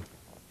 Thank you.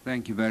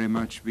 Thank you very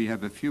much. We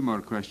have a few more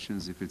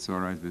questions, if it's all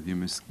right with you,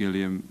 Ms.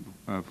 Gilliam,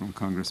 from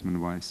Congressman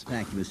Weiss.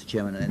 Thank you, Mr.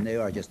 Chairman, and they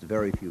are just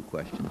very few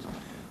questions.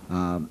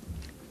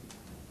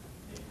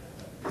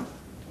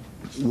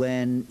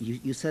 When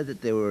you said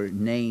that there were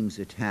names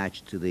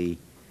attached to the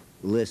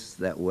lists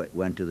that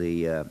went to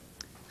the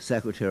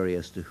Secretary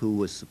as to who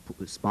was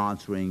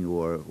sponsoring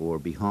or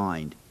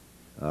behind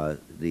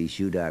these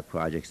UDAC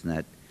projects, and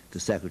that the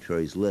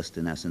Secretary's list,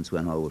 in essence,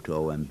 went over to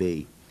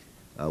OMB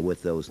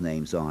with those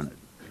names on it.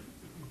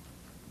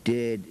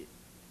 Did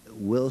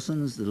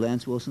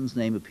Lance Wilson's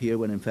name appear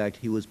when, in fact,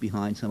 he was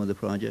behind some of the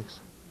projects?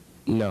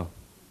 No.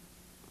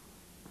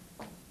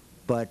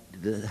 But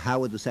how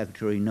would the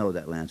Secretary know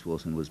that Lance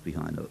Wilson was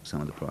behind some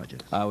of the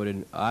projects? I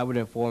would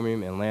inform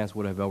him, and Lance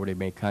would have already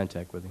made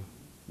contact with him.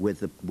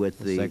 With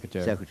the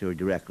Secretary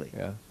directly?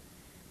 Yeah.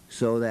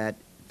 So that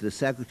the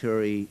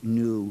Secretary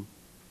knew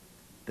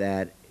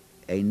that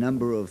a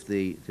number of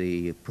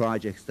the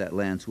projects that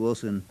Lance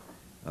Wilson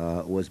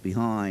was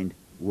behind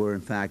were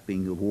in fact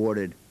being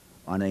awarded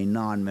on a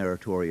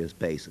non-meritorious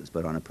basis,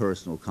 but on a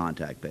personal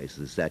contact basis.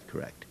 Is that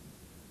correct?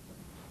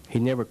 He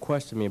never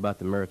questioned me about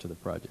the merits of the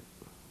project.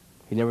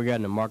 He never got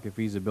into market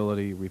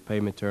feasibility,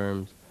 repayment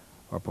terms,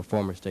 or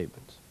performance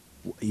statements.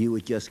 You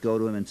would just go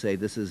to him and say,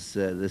 "This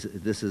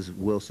is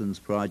Wilson's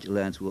project,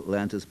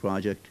 Lance's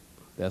project."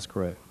 That's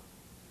correct.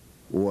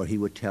 Or he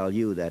would tell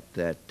you that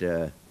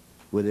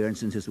were there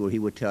instances where he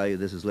would tell you,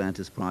 "This is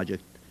Lance's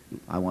project,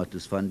 I want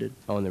this funded"?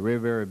 On the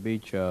Riviera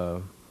Beach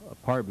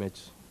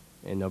apartments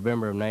in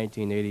November of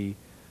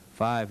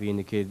 1985, he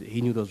indicated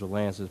he knew those were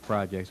Lance's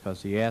projects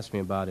because he asked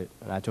me about it,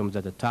 and I told him it was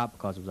at the top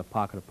because it was a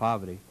pocket of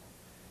poverty.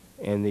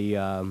 And the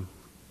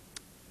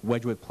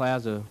Wedgwood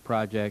Plaza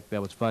project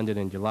that was funded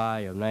in July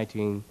of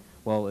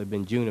well, it had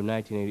been June of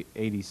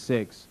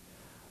 1986,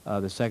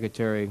 the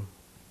Secretary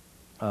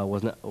I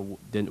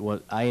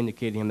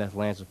indicated to him that's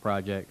Lance's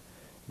project.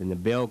 Then the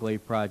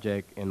Belglade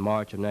project in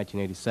March of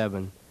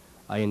 1987,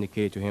 I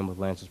indicated to him was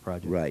Lance's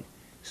project. Right.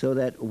 So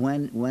that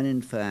when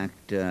in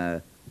fact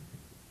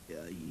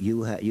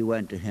you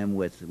went to him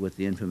with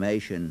the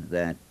information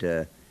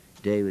that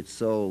David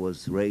Soul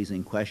was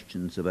raising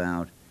questions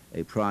about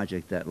a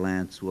project that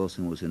Lance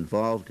Wilson was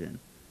involved in,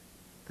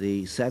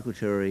 the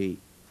Secretary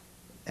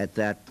at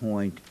that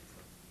point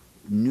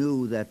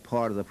knew that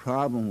part of the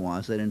problem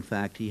was that in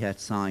fact he had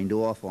signed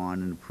off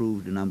on and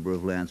approved a number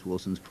of Lance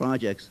Wilson's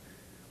projects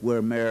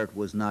where merit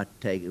was not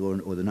taken,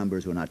 or the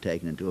numbers were not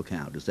taken into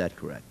account. Is that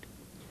correct?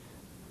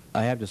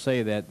 I have to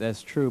say that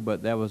that's true,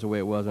 but that was the way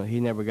it was. He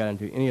never got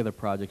into any of the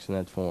projects in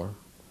that form.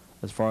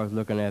 As far as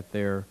looking at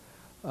their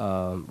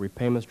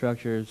repayment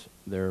structures,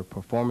 their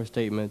performance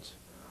statements,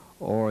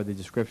 or the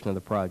description of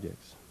the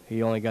projects.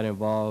 He only got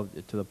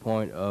involved to the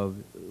point of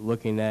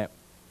looking at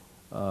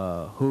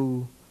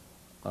who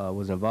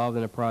was involved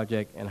in the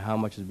project and how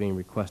much is being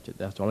requested.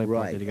 That's the only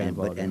part that he got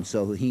involved in. And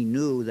so he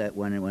knew that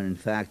when in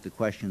fact the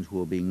questions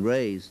were being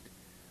raised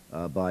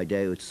by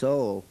David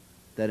Soul,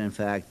 that in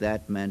fact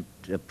that meant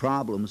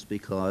problems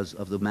because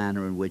of the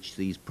manner in which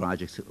these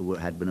projects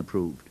had been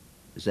approved.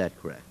 Is that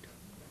correct?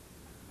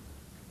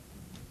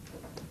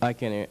 I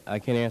can't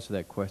answer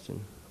that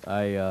question.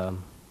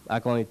 I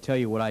can only tell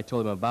you what I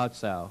told him about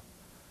Sal,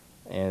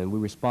 and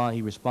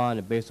he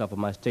responded based off of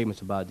my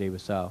statements about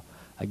David Sal.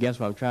 I guess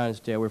what I'm trying to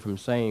stay away from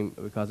saying,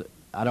 because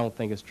I don't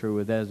think it's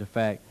true, that is the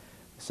fact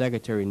the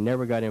Secretary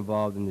never got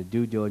involved in the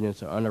due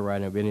diligence or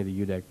underwriting of any of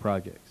the UDAC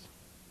projects.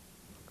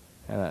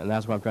 And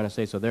that's what I'm trying to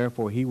say. So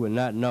therefore, he would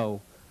not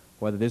know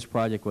whether this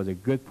project was a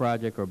good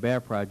project or a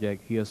bad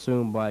project. He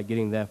assumed by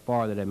getting that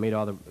far that it met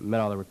all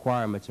the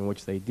requirements in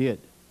which they did.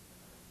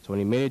 So when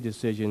he made a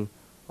decision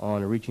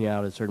on reaching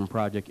out to a certain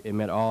project, it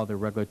met all the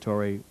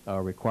regulatory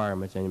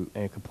requirements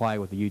and complied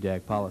with the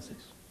UDAC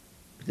policies.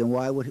 Then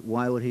why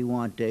would he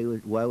want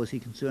David? Why was he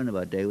concerned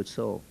about David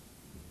Soul?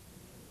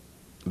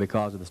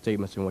 Because of the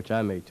statements in which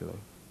I made to him.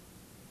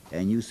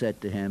 And you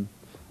said to him?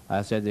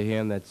 I said to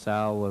him that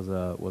Sal was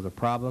a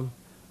problem,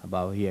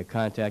 about he had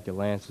contacted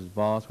Lance's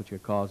boss, which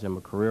had caused him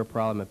a career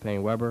problem at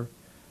Payne Weber,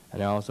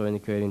 and I also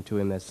indicated to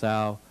him that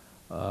Sal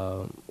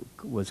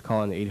was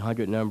calling the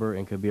 800 number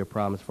and could be a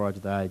problem as far as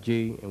the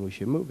IG, and we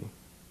should move him.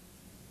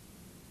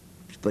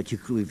 But you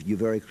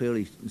very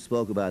clearly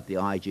spoke about the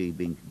IG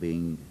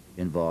being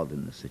involved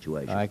in this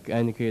situation. I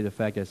indicated the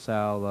fact that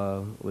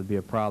Sal would be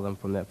a problem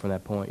from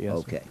that point. Yes.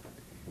 Okay.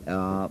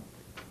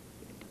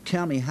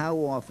 Tell me, how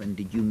often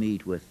did you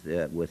meet with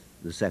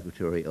the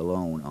Secretary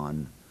alone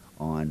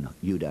on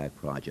UDAC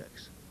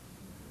projects?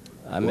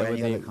 I met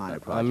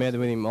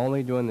with him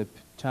only during the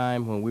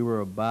time when we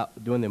were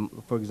doing them.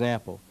 For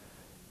example,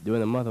 during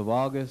the month of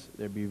August,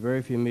 there'd be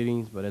very few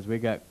meetings, but as we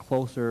got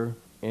closer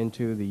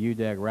into the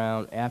UDAC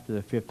round after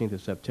the 15th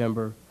of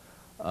September,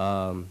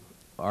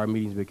 our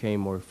meetings became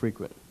more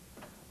frequent,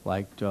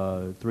 like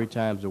 3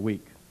 times a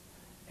week.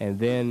 And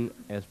then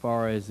as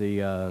far as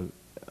the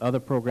other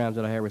programs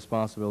that I had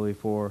responsibility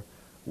for,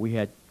 we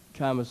had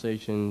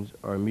conversations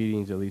or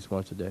meetings at least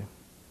once a day.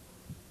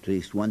 At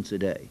least once a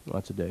day?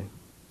 Once a day.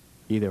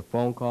 Either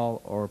phone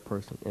call or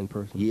in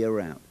person. Year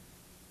round?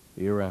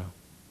 Year round.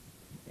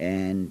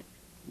 And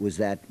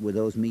were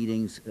those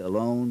meetings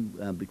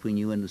alone between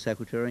you and the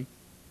Secretary?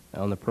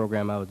 On the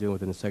program I was doing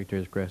within the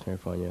Secretary's Discretionary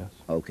Fund, yes.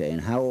 Okay, and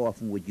how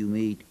often would you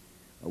meet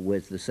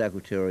with the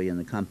Secretary in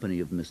the company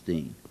of Ms.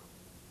 Dean?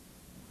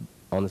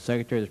 On the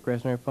Secretary's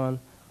Discretionary Fund,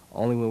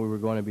 only when we were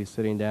going to be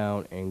sitting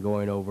down and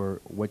going over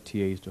what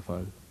TAs to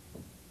fund.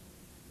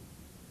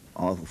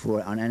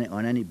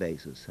 On any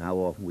basis, how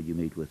often would you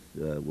meet with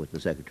the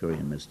Secretary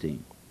and Ms.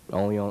 Dean?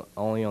 Only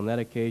on that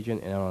occasion,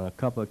 and on a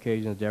couple of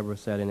occasions Deborah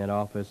sat in that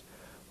office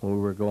when we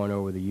were going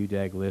over the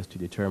UDAC list to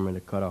determine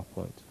the cutoff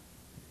points.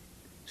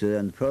 So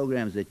then the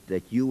programs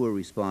that you were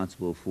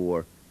responsible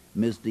for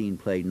Ms. Dean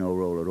played no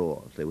role at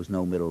all. There was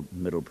no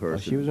middle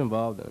person. She was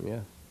involved in them, yeah.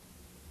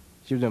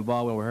 She was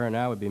involved when her and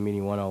I would be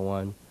meeting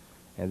one-on-one,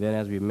 and then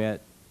as we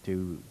met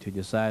to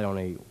decide on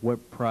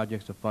what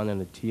projects to fund in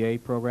the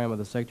TA program of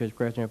the Secretary's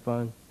Discretionary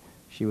Fund,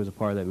 she was a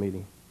part of that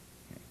meeting.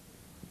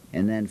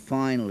 And then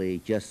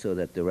finally, just so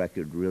that the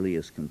record really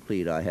is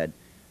complete, I had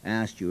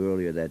asked you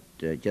earlier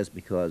that just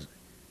because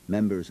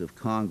members of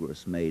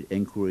Congress made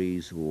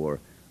inquiries or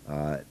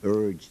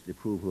urged the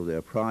approval of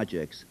their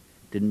projects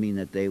didn't mean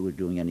that they were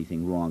doing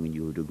anything wrong, and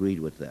you had agreed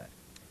with that.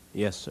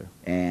 Yes, sir.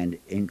 And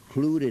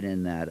included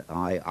in that,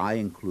 I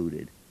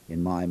included,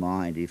 in my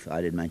mind, if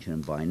I didn't mention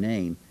him by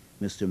name,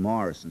 Mr.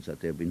 Morrison, so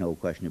that there'd be no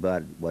question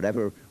about it.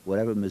 Whatever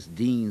Ms.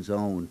 Dean's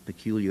own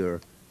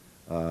peculiar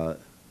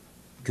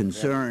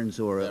concerns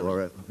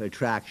or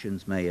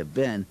attractions may have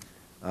been,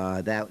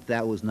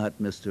 that was not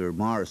Mr.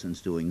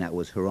 Morrison's doing. That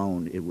was her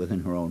own,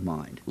 within her own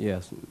mind.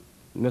 Yes.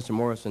 Mr.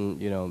 Morrison,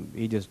 you know,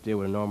 he just did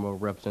what a normal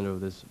representative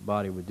of this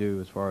body would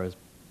do as far as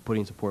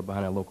putting support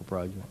behind a local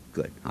project.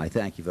 Good. I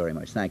thank you very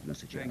much. Thank you,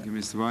 Mr. Chairman. Thank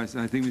you, Mr. Weiss.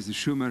 I think Mr.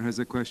 Schumer has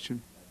a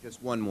question.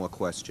 Just one more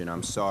question.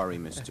 I'm sorry,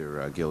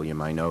 Mr.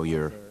 Gilliam. I know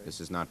this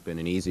has not been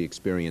an easy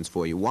experience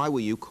for you. Why were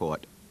you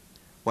caught?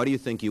 Why do you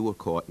think you were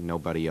caught and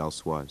nobody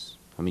else was?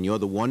 I mean, you're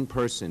the one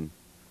person,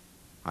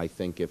 I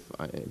think,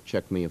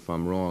 check me if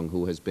I'm wrong,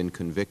 who has been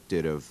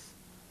convicted of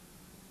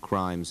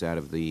crimes out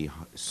of the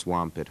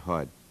swamp at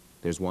HUD.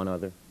 There's one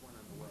other?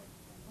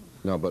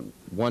 No, but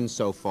one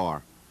so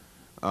far.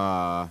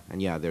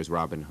 And yeah, there's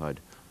Robin Hood.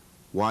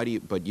 Why do you,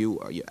 but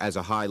you, as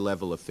a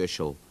high-level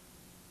official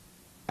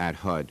at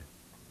HUD,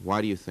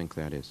 why do you think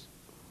that is?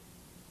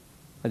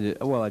 I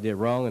did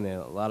wrong, and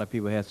a lot of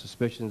people had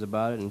suspicions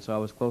about it, and so I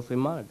was closely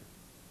monitored.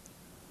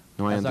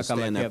 No, I That's how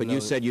come understand I that, but kept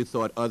you said you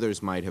thought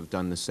others might have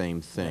done the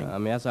same thing. I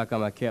mean, that's how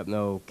come I kept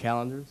no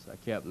calendars, I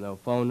kept no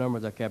phone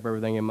numbers, I kept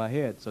everything in my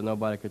head, so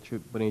nobody could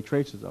put any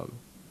traces on me.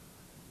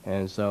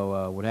 And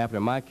so what happened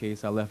in my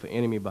case, I left an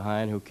enemy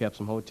behind who kept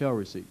some hotel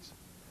receipts.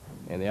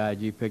 And the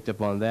IG picked up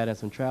on that and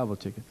some travel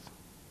tickets.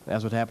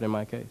 That's what happened in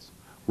my case.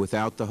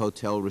 Without the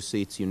hotel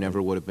receipts, you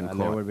never would have been caught? I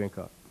never would have been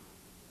caught.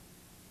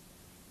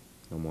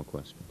 No more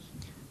questions.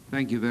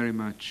 Thank you very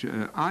much.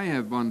 I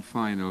have one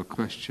final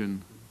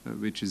question,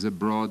 which is a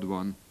broad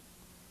one.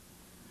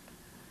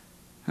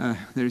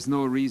 There is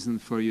no reason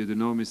for you to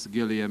know, Mr.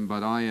 Gilliam,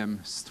 but I am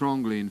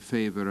strongly in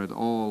favor at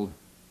all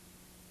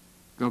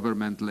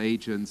governmental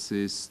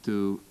agencies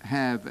to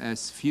have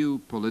as few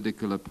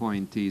political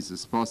appointees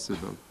as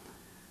possible.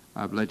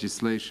 I have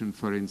legislation,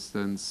 for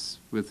instance,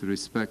 with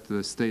respect to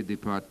the State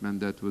Department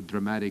that would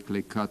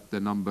dramatically cut the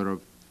number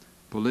of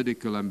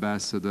political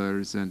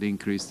ambassadors and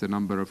increase the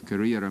number of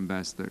career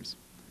ambassadors.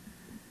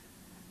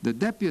 The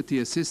Deputy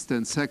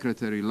Assistant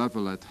Secretary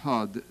level at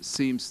HUD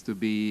seems to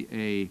be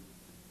a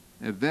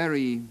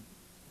very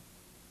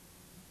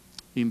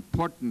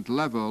important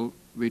level,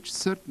 which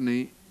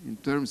certainly in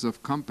terms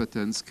of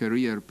competence,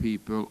 career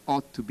people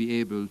ought to be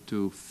able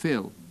to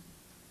fill.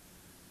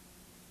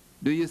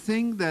 Do you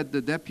think that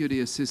the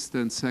Deputy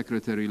Assistant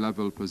Secretary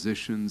level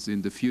positions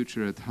in the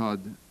future at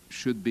HUD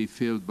should be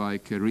filled by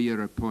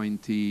career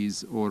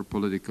appointees or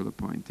political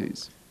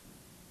appointees?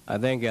 I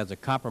think as a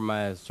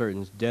compromise,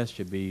 certain desks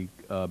should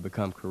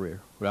become career,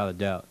 without a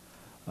doubt.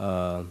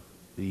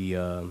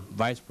 The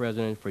Vice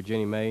President for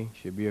Jenny May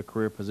should be a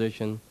career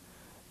position.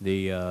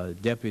 The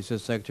Deputy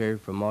Assistant Secretary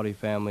for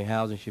Multifamily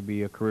Housing should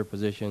be a career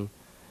position.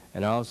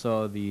 And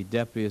also the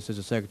Deputy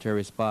Assistant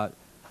Secretary spot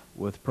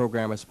with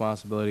program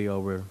responsibility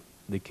over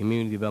the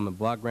Community Development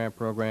Block Grant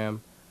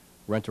Program,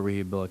 Rental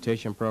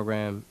Rehabilitation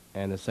Program,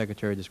 and the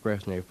Secretary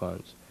Discretionary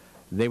Funds.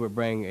 They would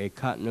bring a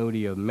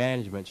continuity of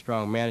management,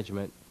 strong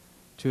management,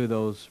 to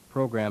those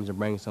programs and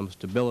bring some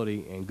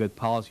stability and good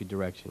policy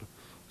direction.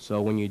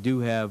 So when you do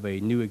have a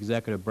new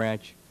executive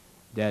branch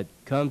that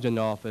comes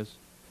into office,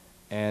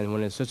 and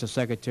when an assistant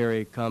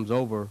secretary comes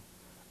over,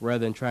 rather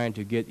than trying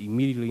to get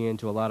immediately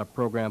into a lot of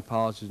program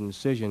policies and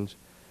decisions,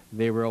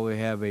 they really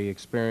have a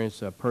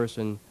experienced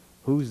person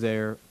who's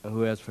there and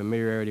who has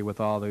familiarity with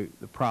all the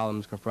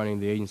problems confronting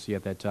the agency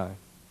at that time.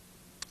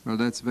 Well,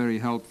 that's very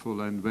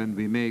helpful, and when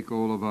we make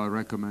all of our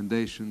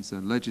recommendations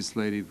and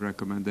legislative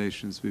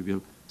recommendations, we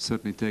will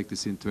certainly take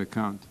this into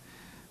account.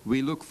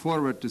 We look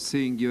forward to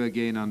seeing you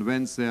again on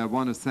Wednesday. I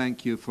want to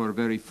thank you for a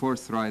very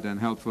forthright and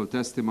helpful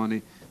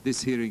testimony.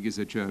 This hearing is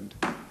adjourned.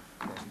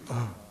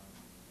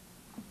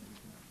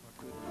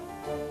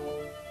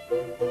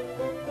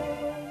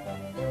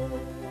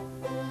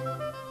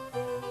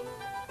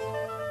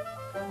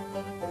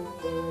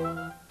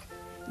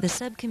 The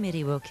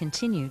subcommittee will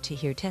continue to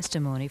hear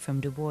testimony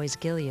from Du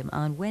Bois-Gilliam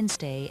on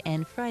Wednesday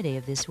and Friday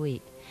of this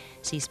week.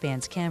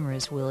 C-SPAN's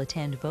cameras will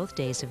attend both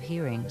days of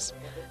hearings.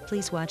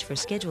 Please watch for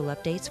schedule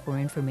updates for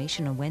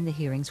information on when the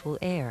hearings will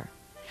air.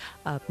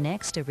 Up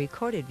next, a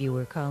recorded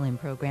viewer call-in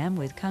program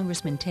with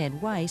Congressman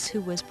Ted Weiss, who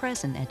was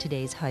present at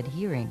today's HUD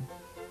hearing.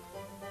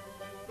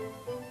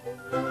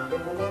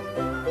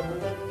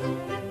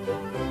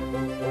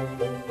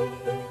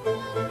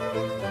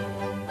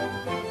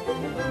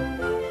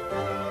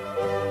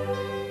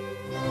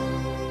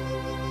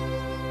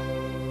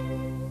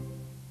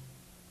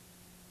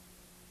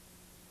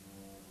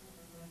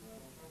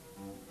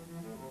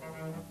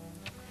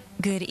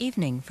 Good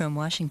evening from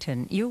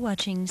Washington. You're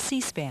watching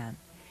C-SPAN.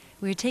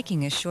 We're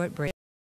taking a short break.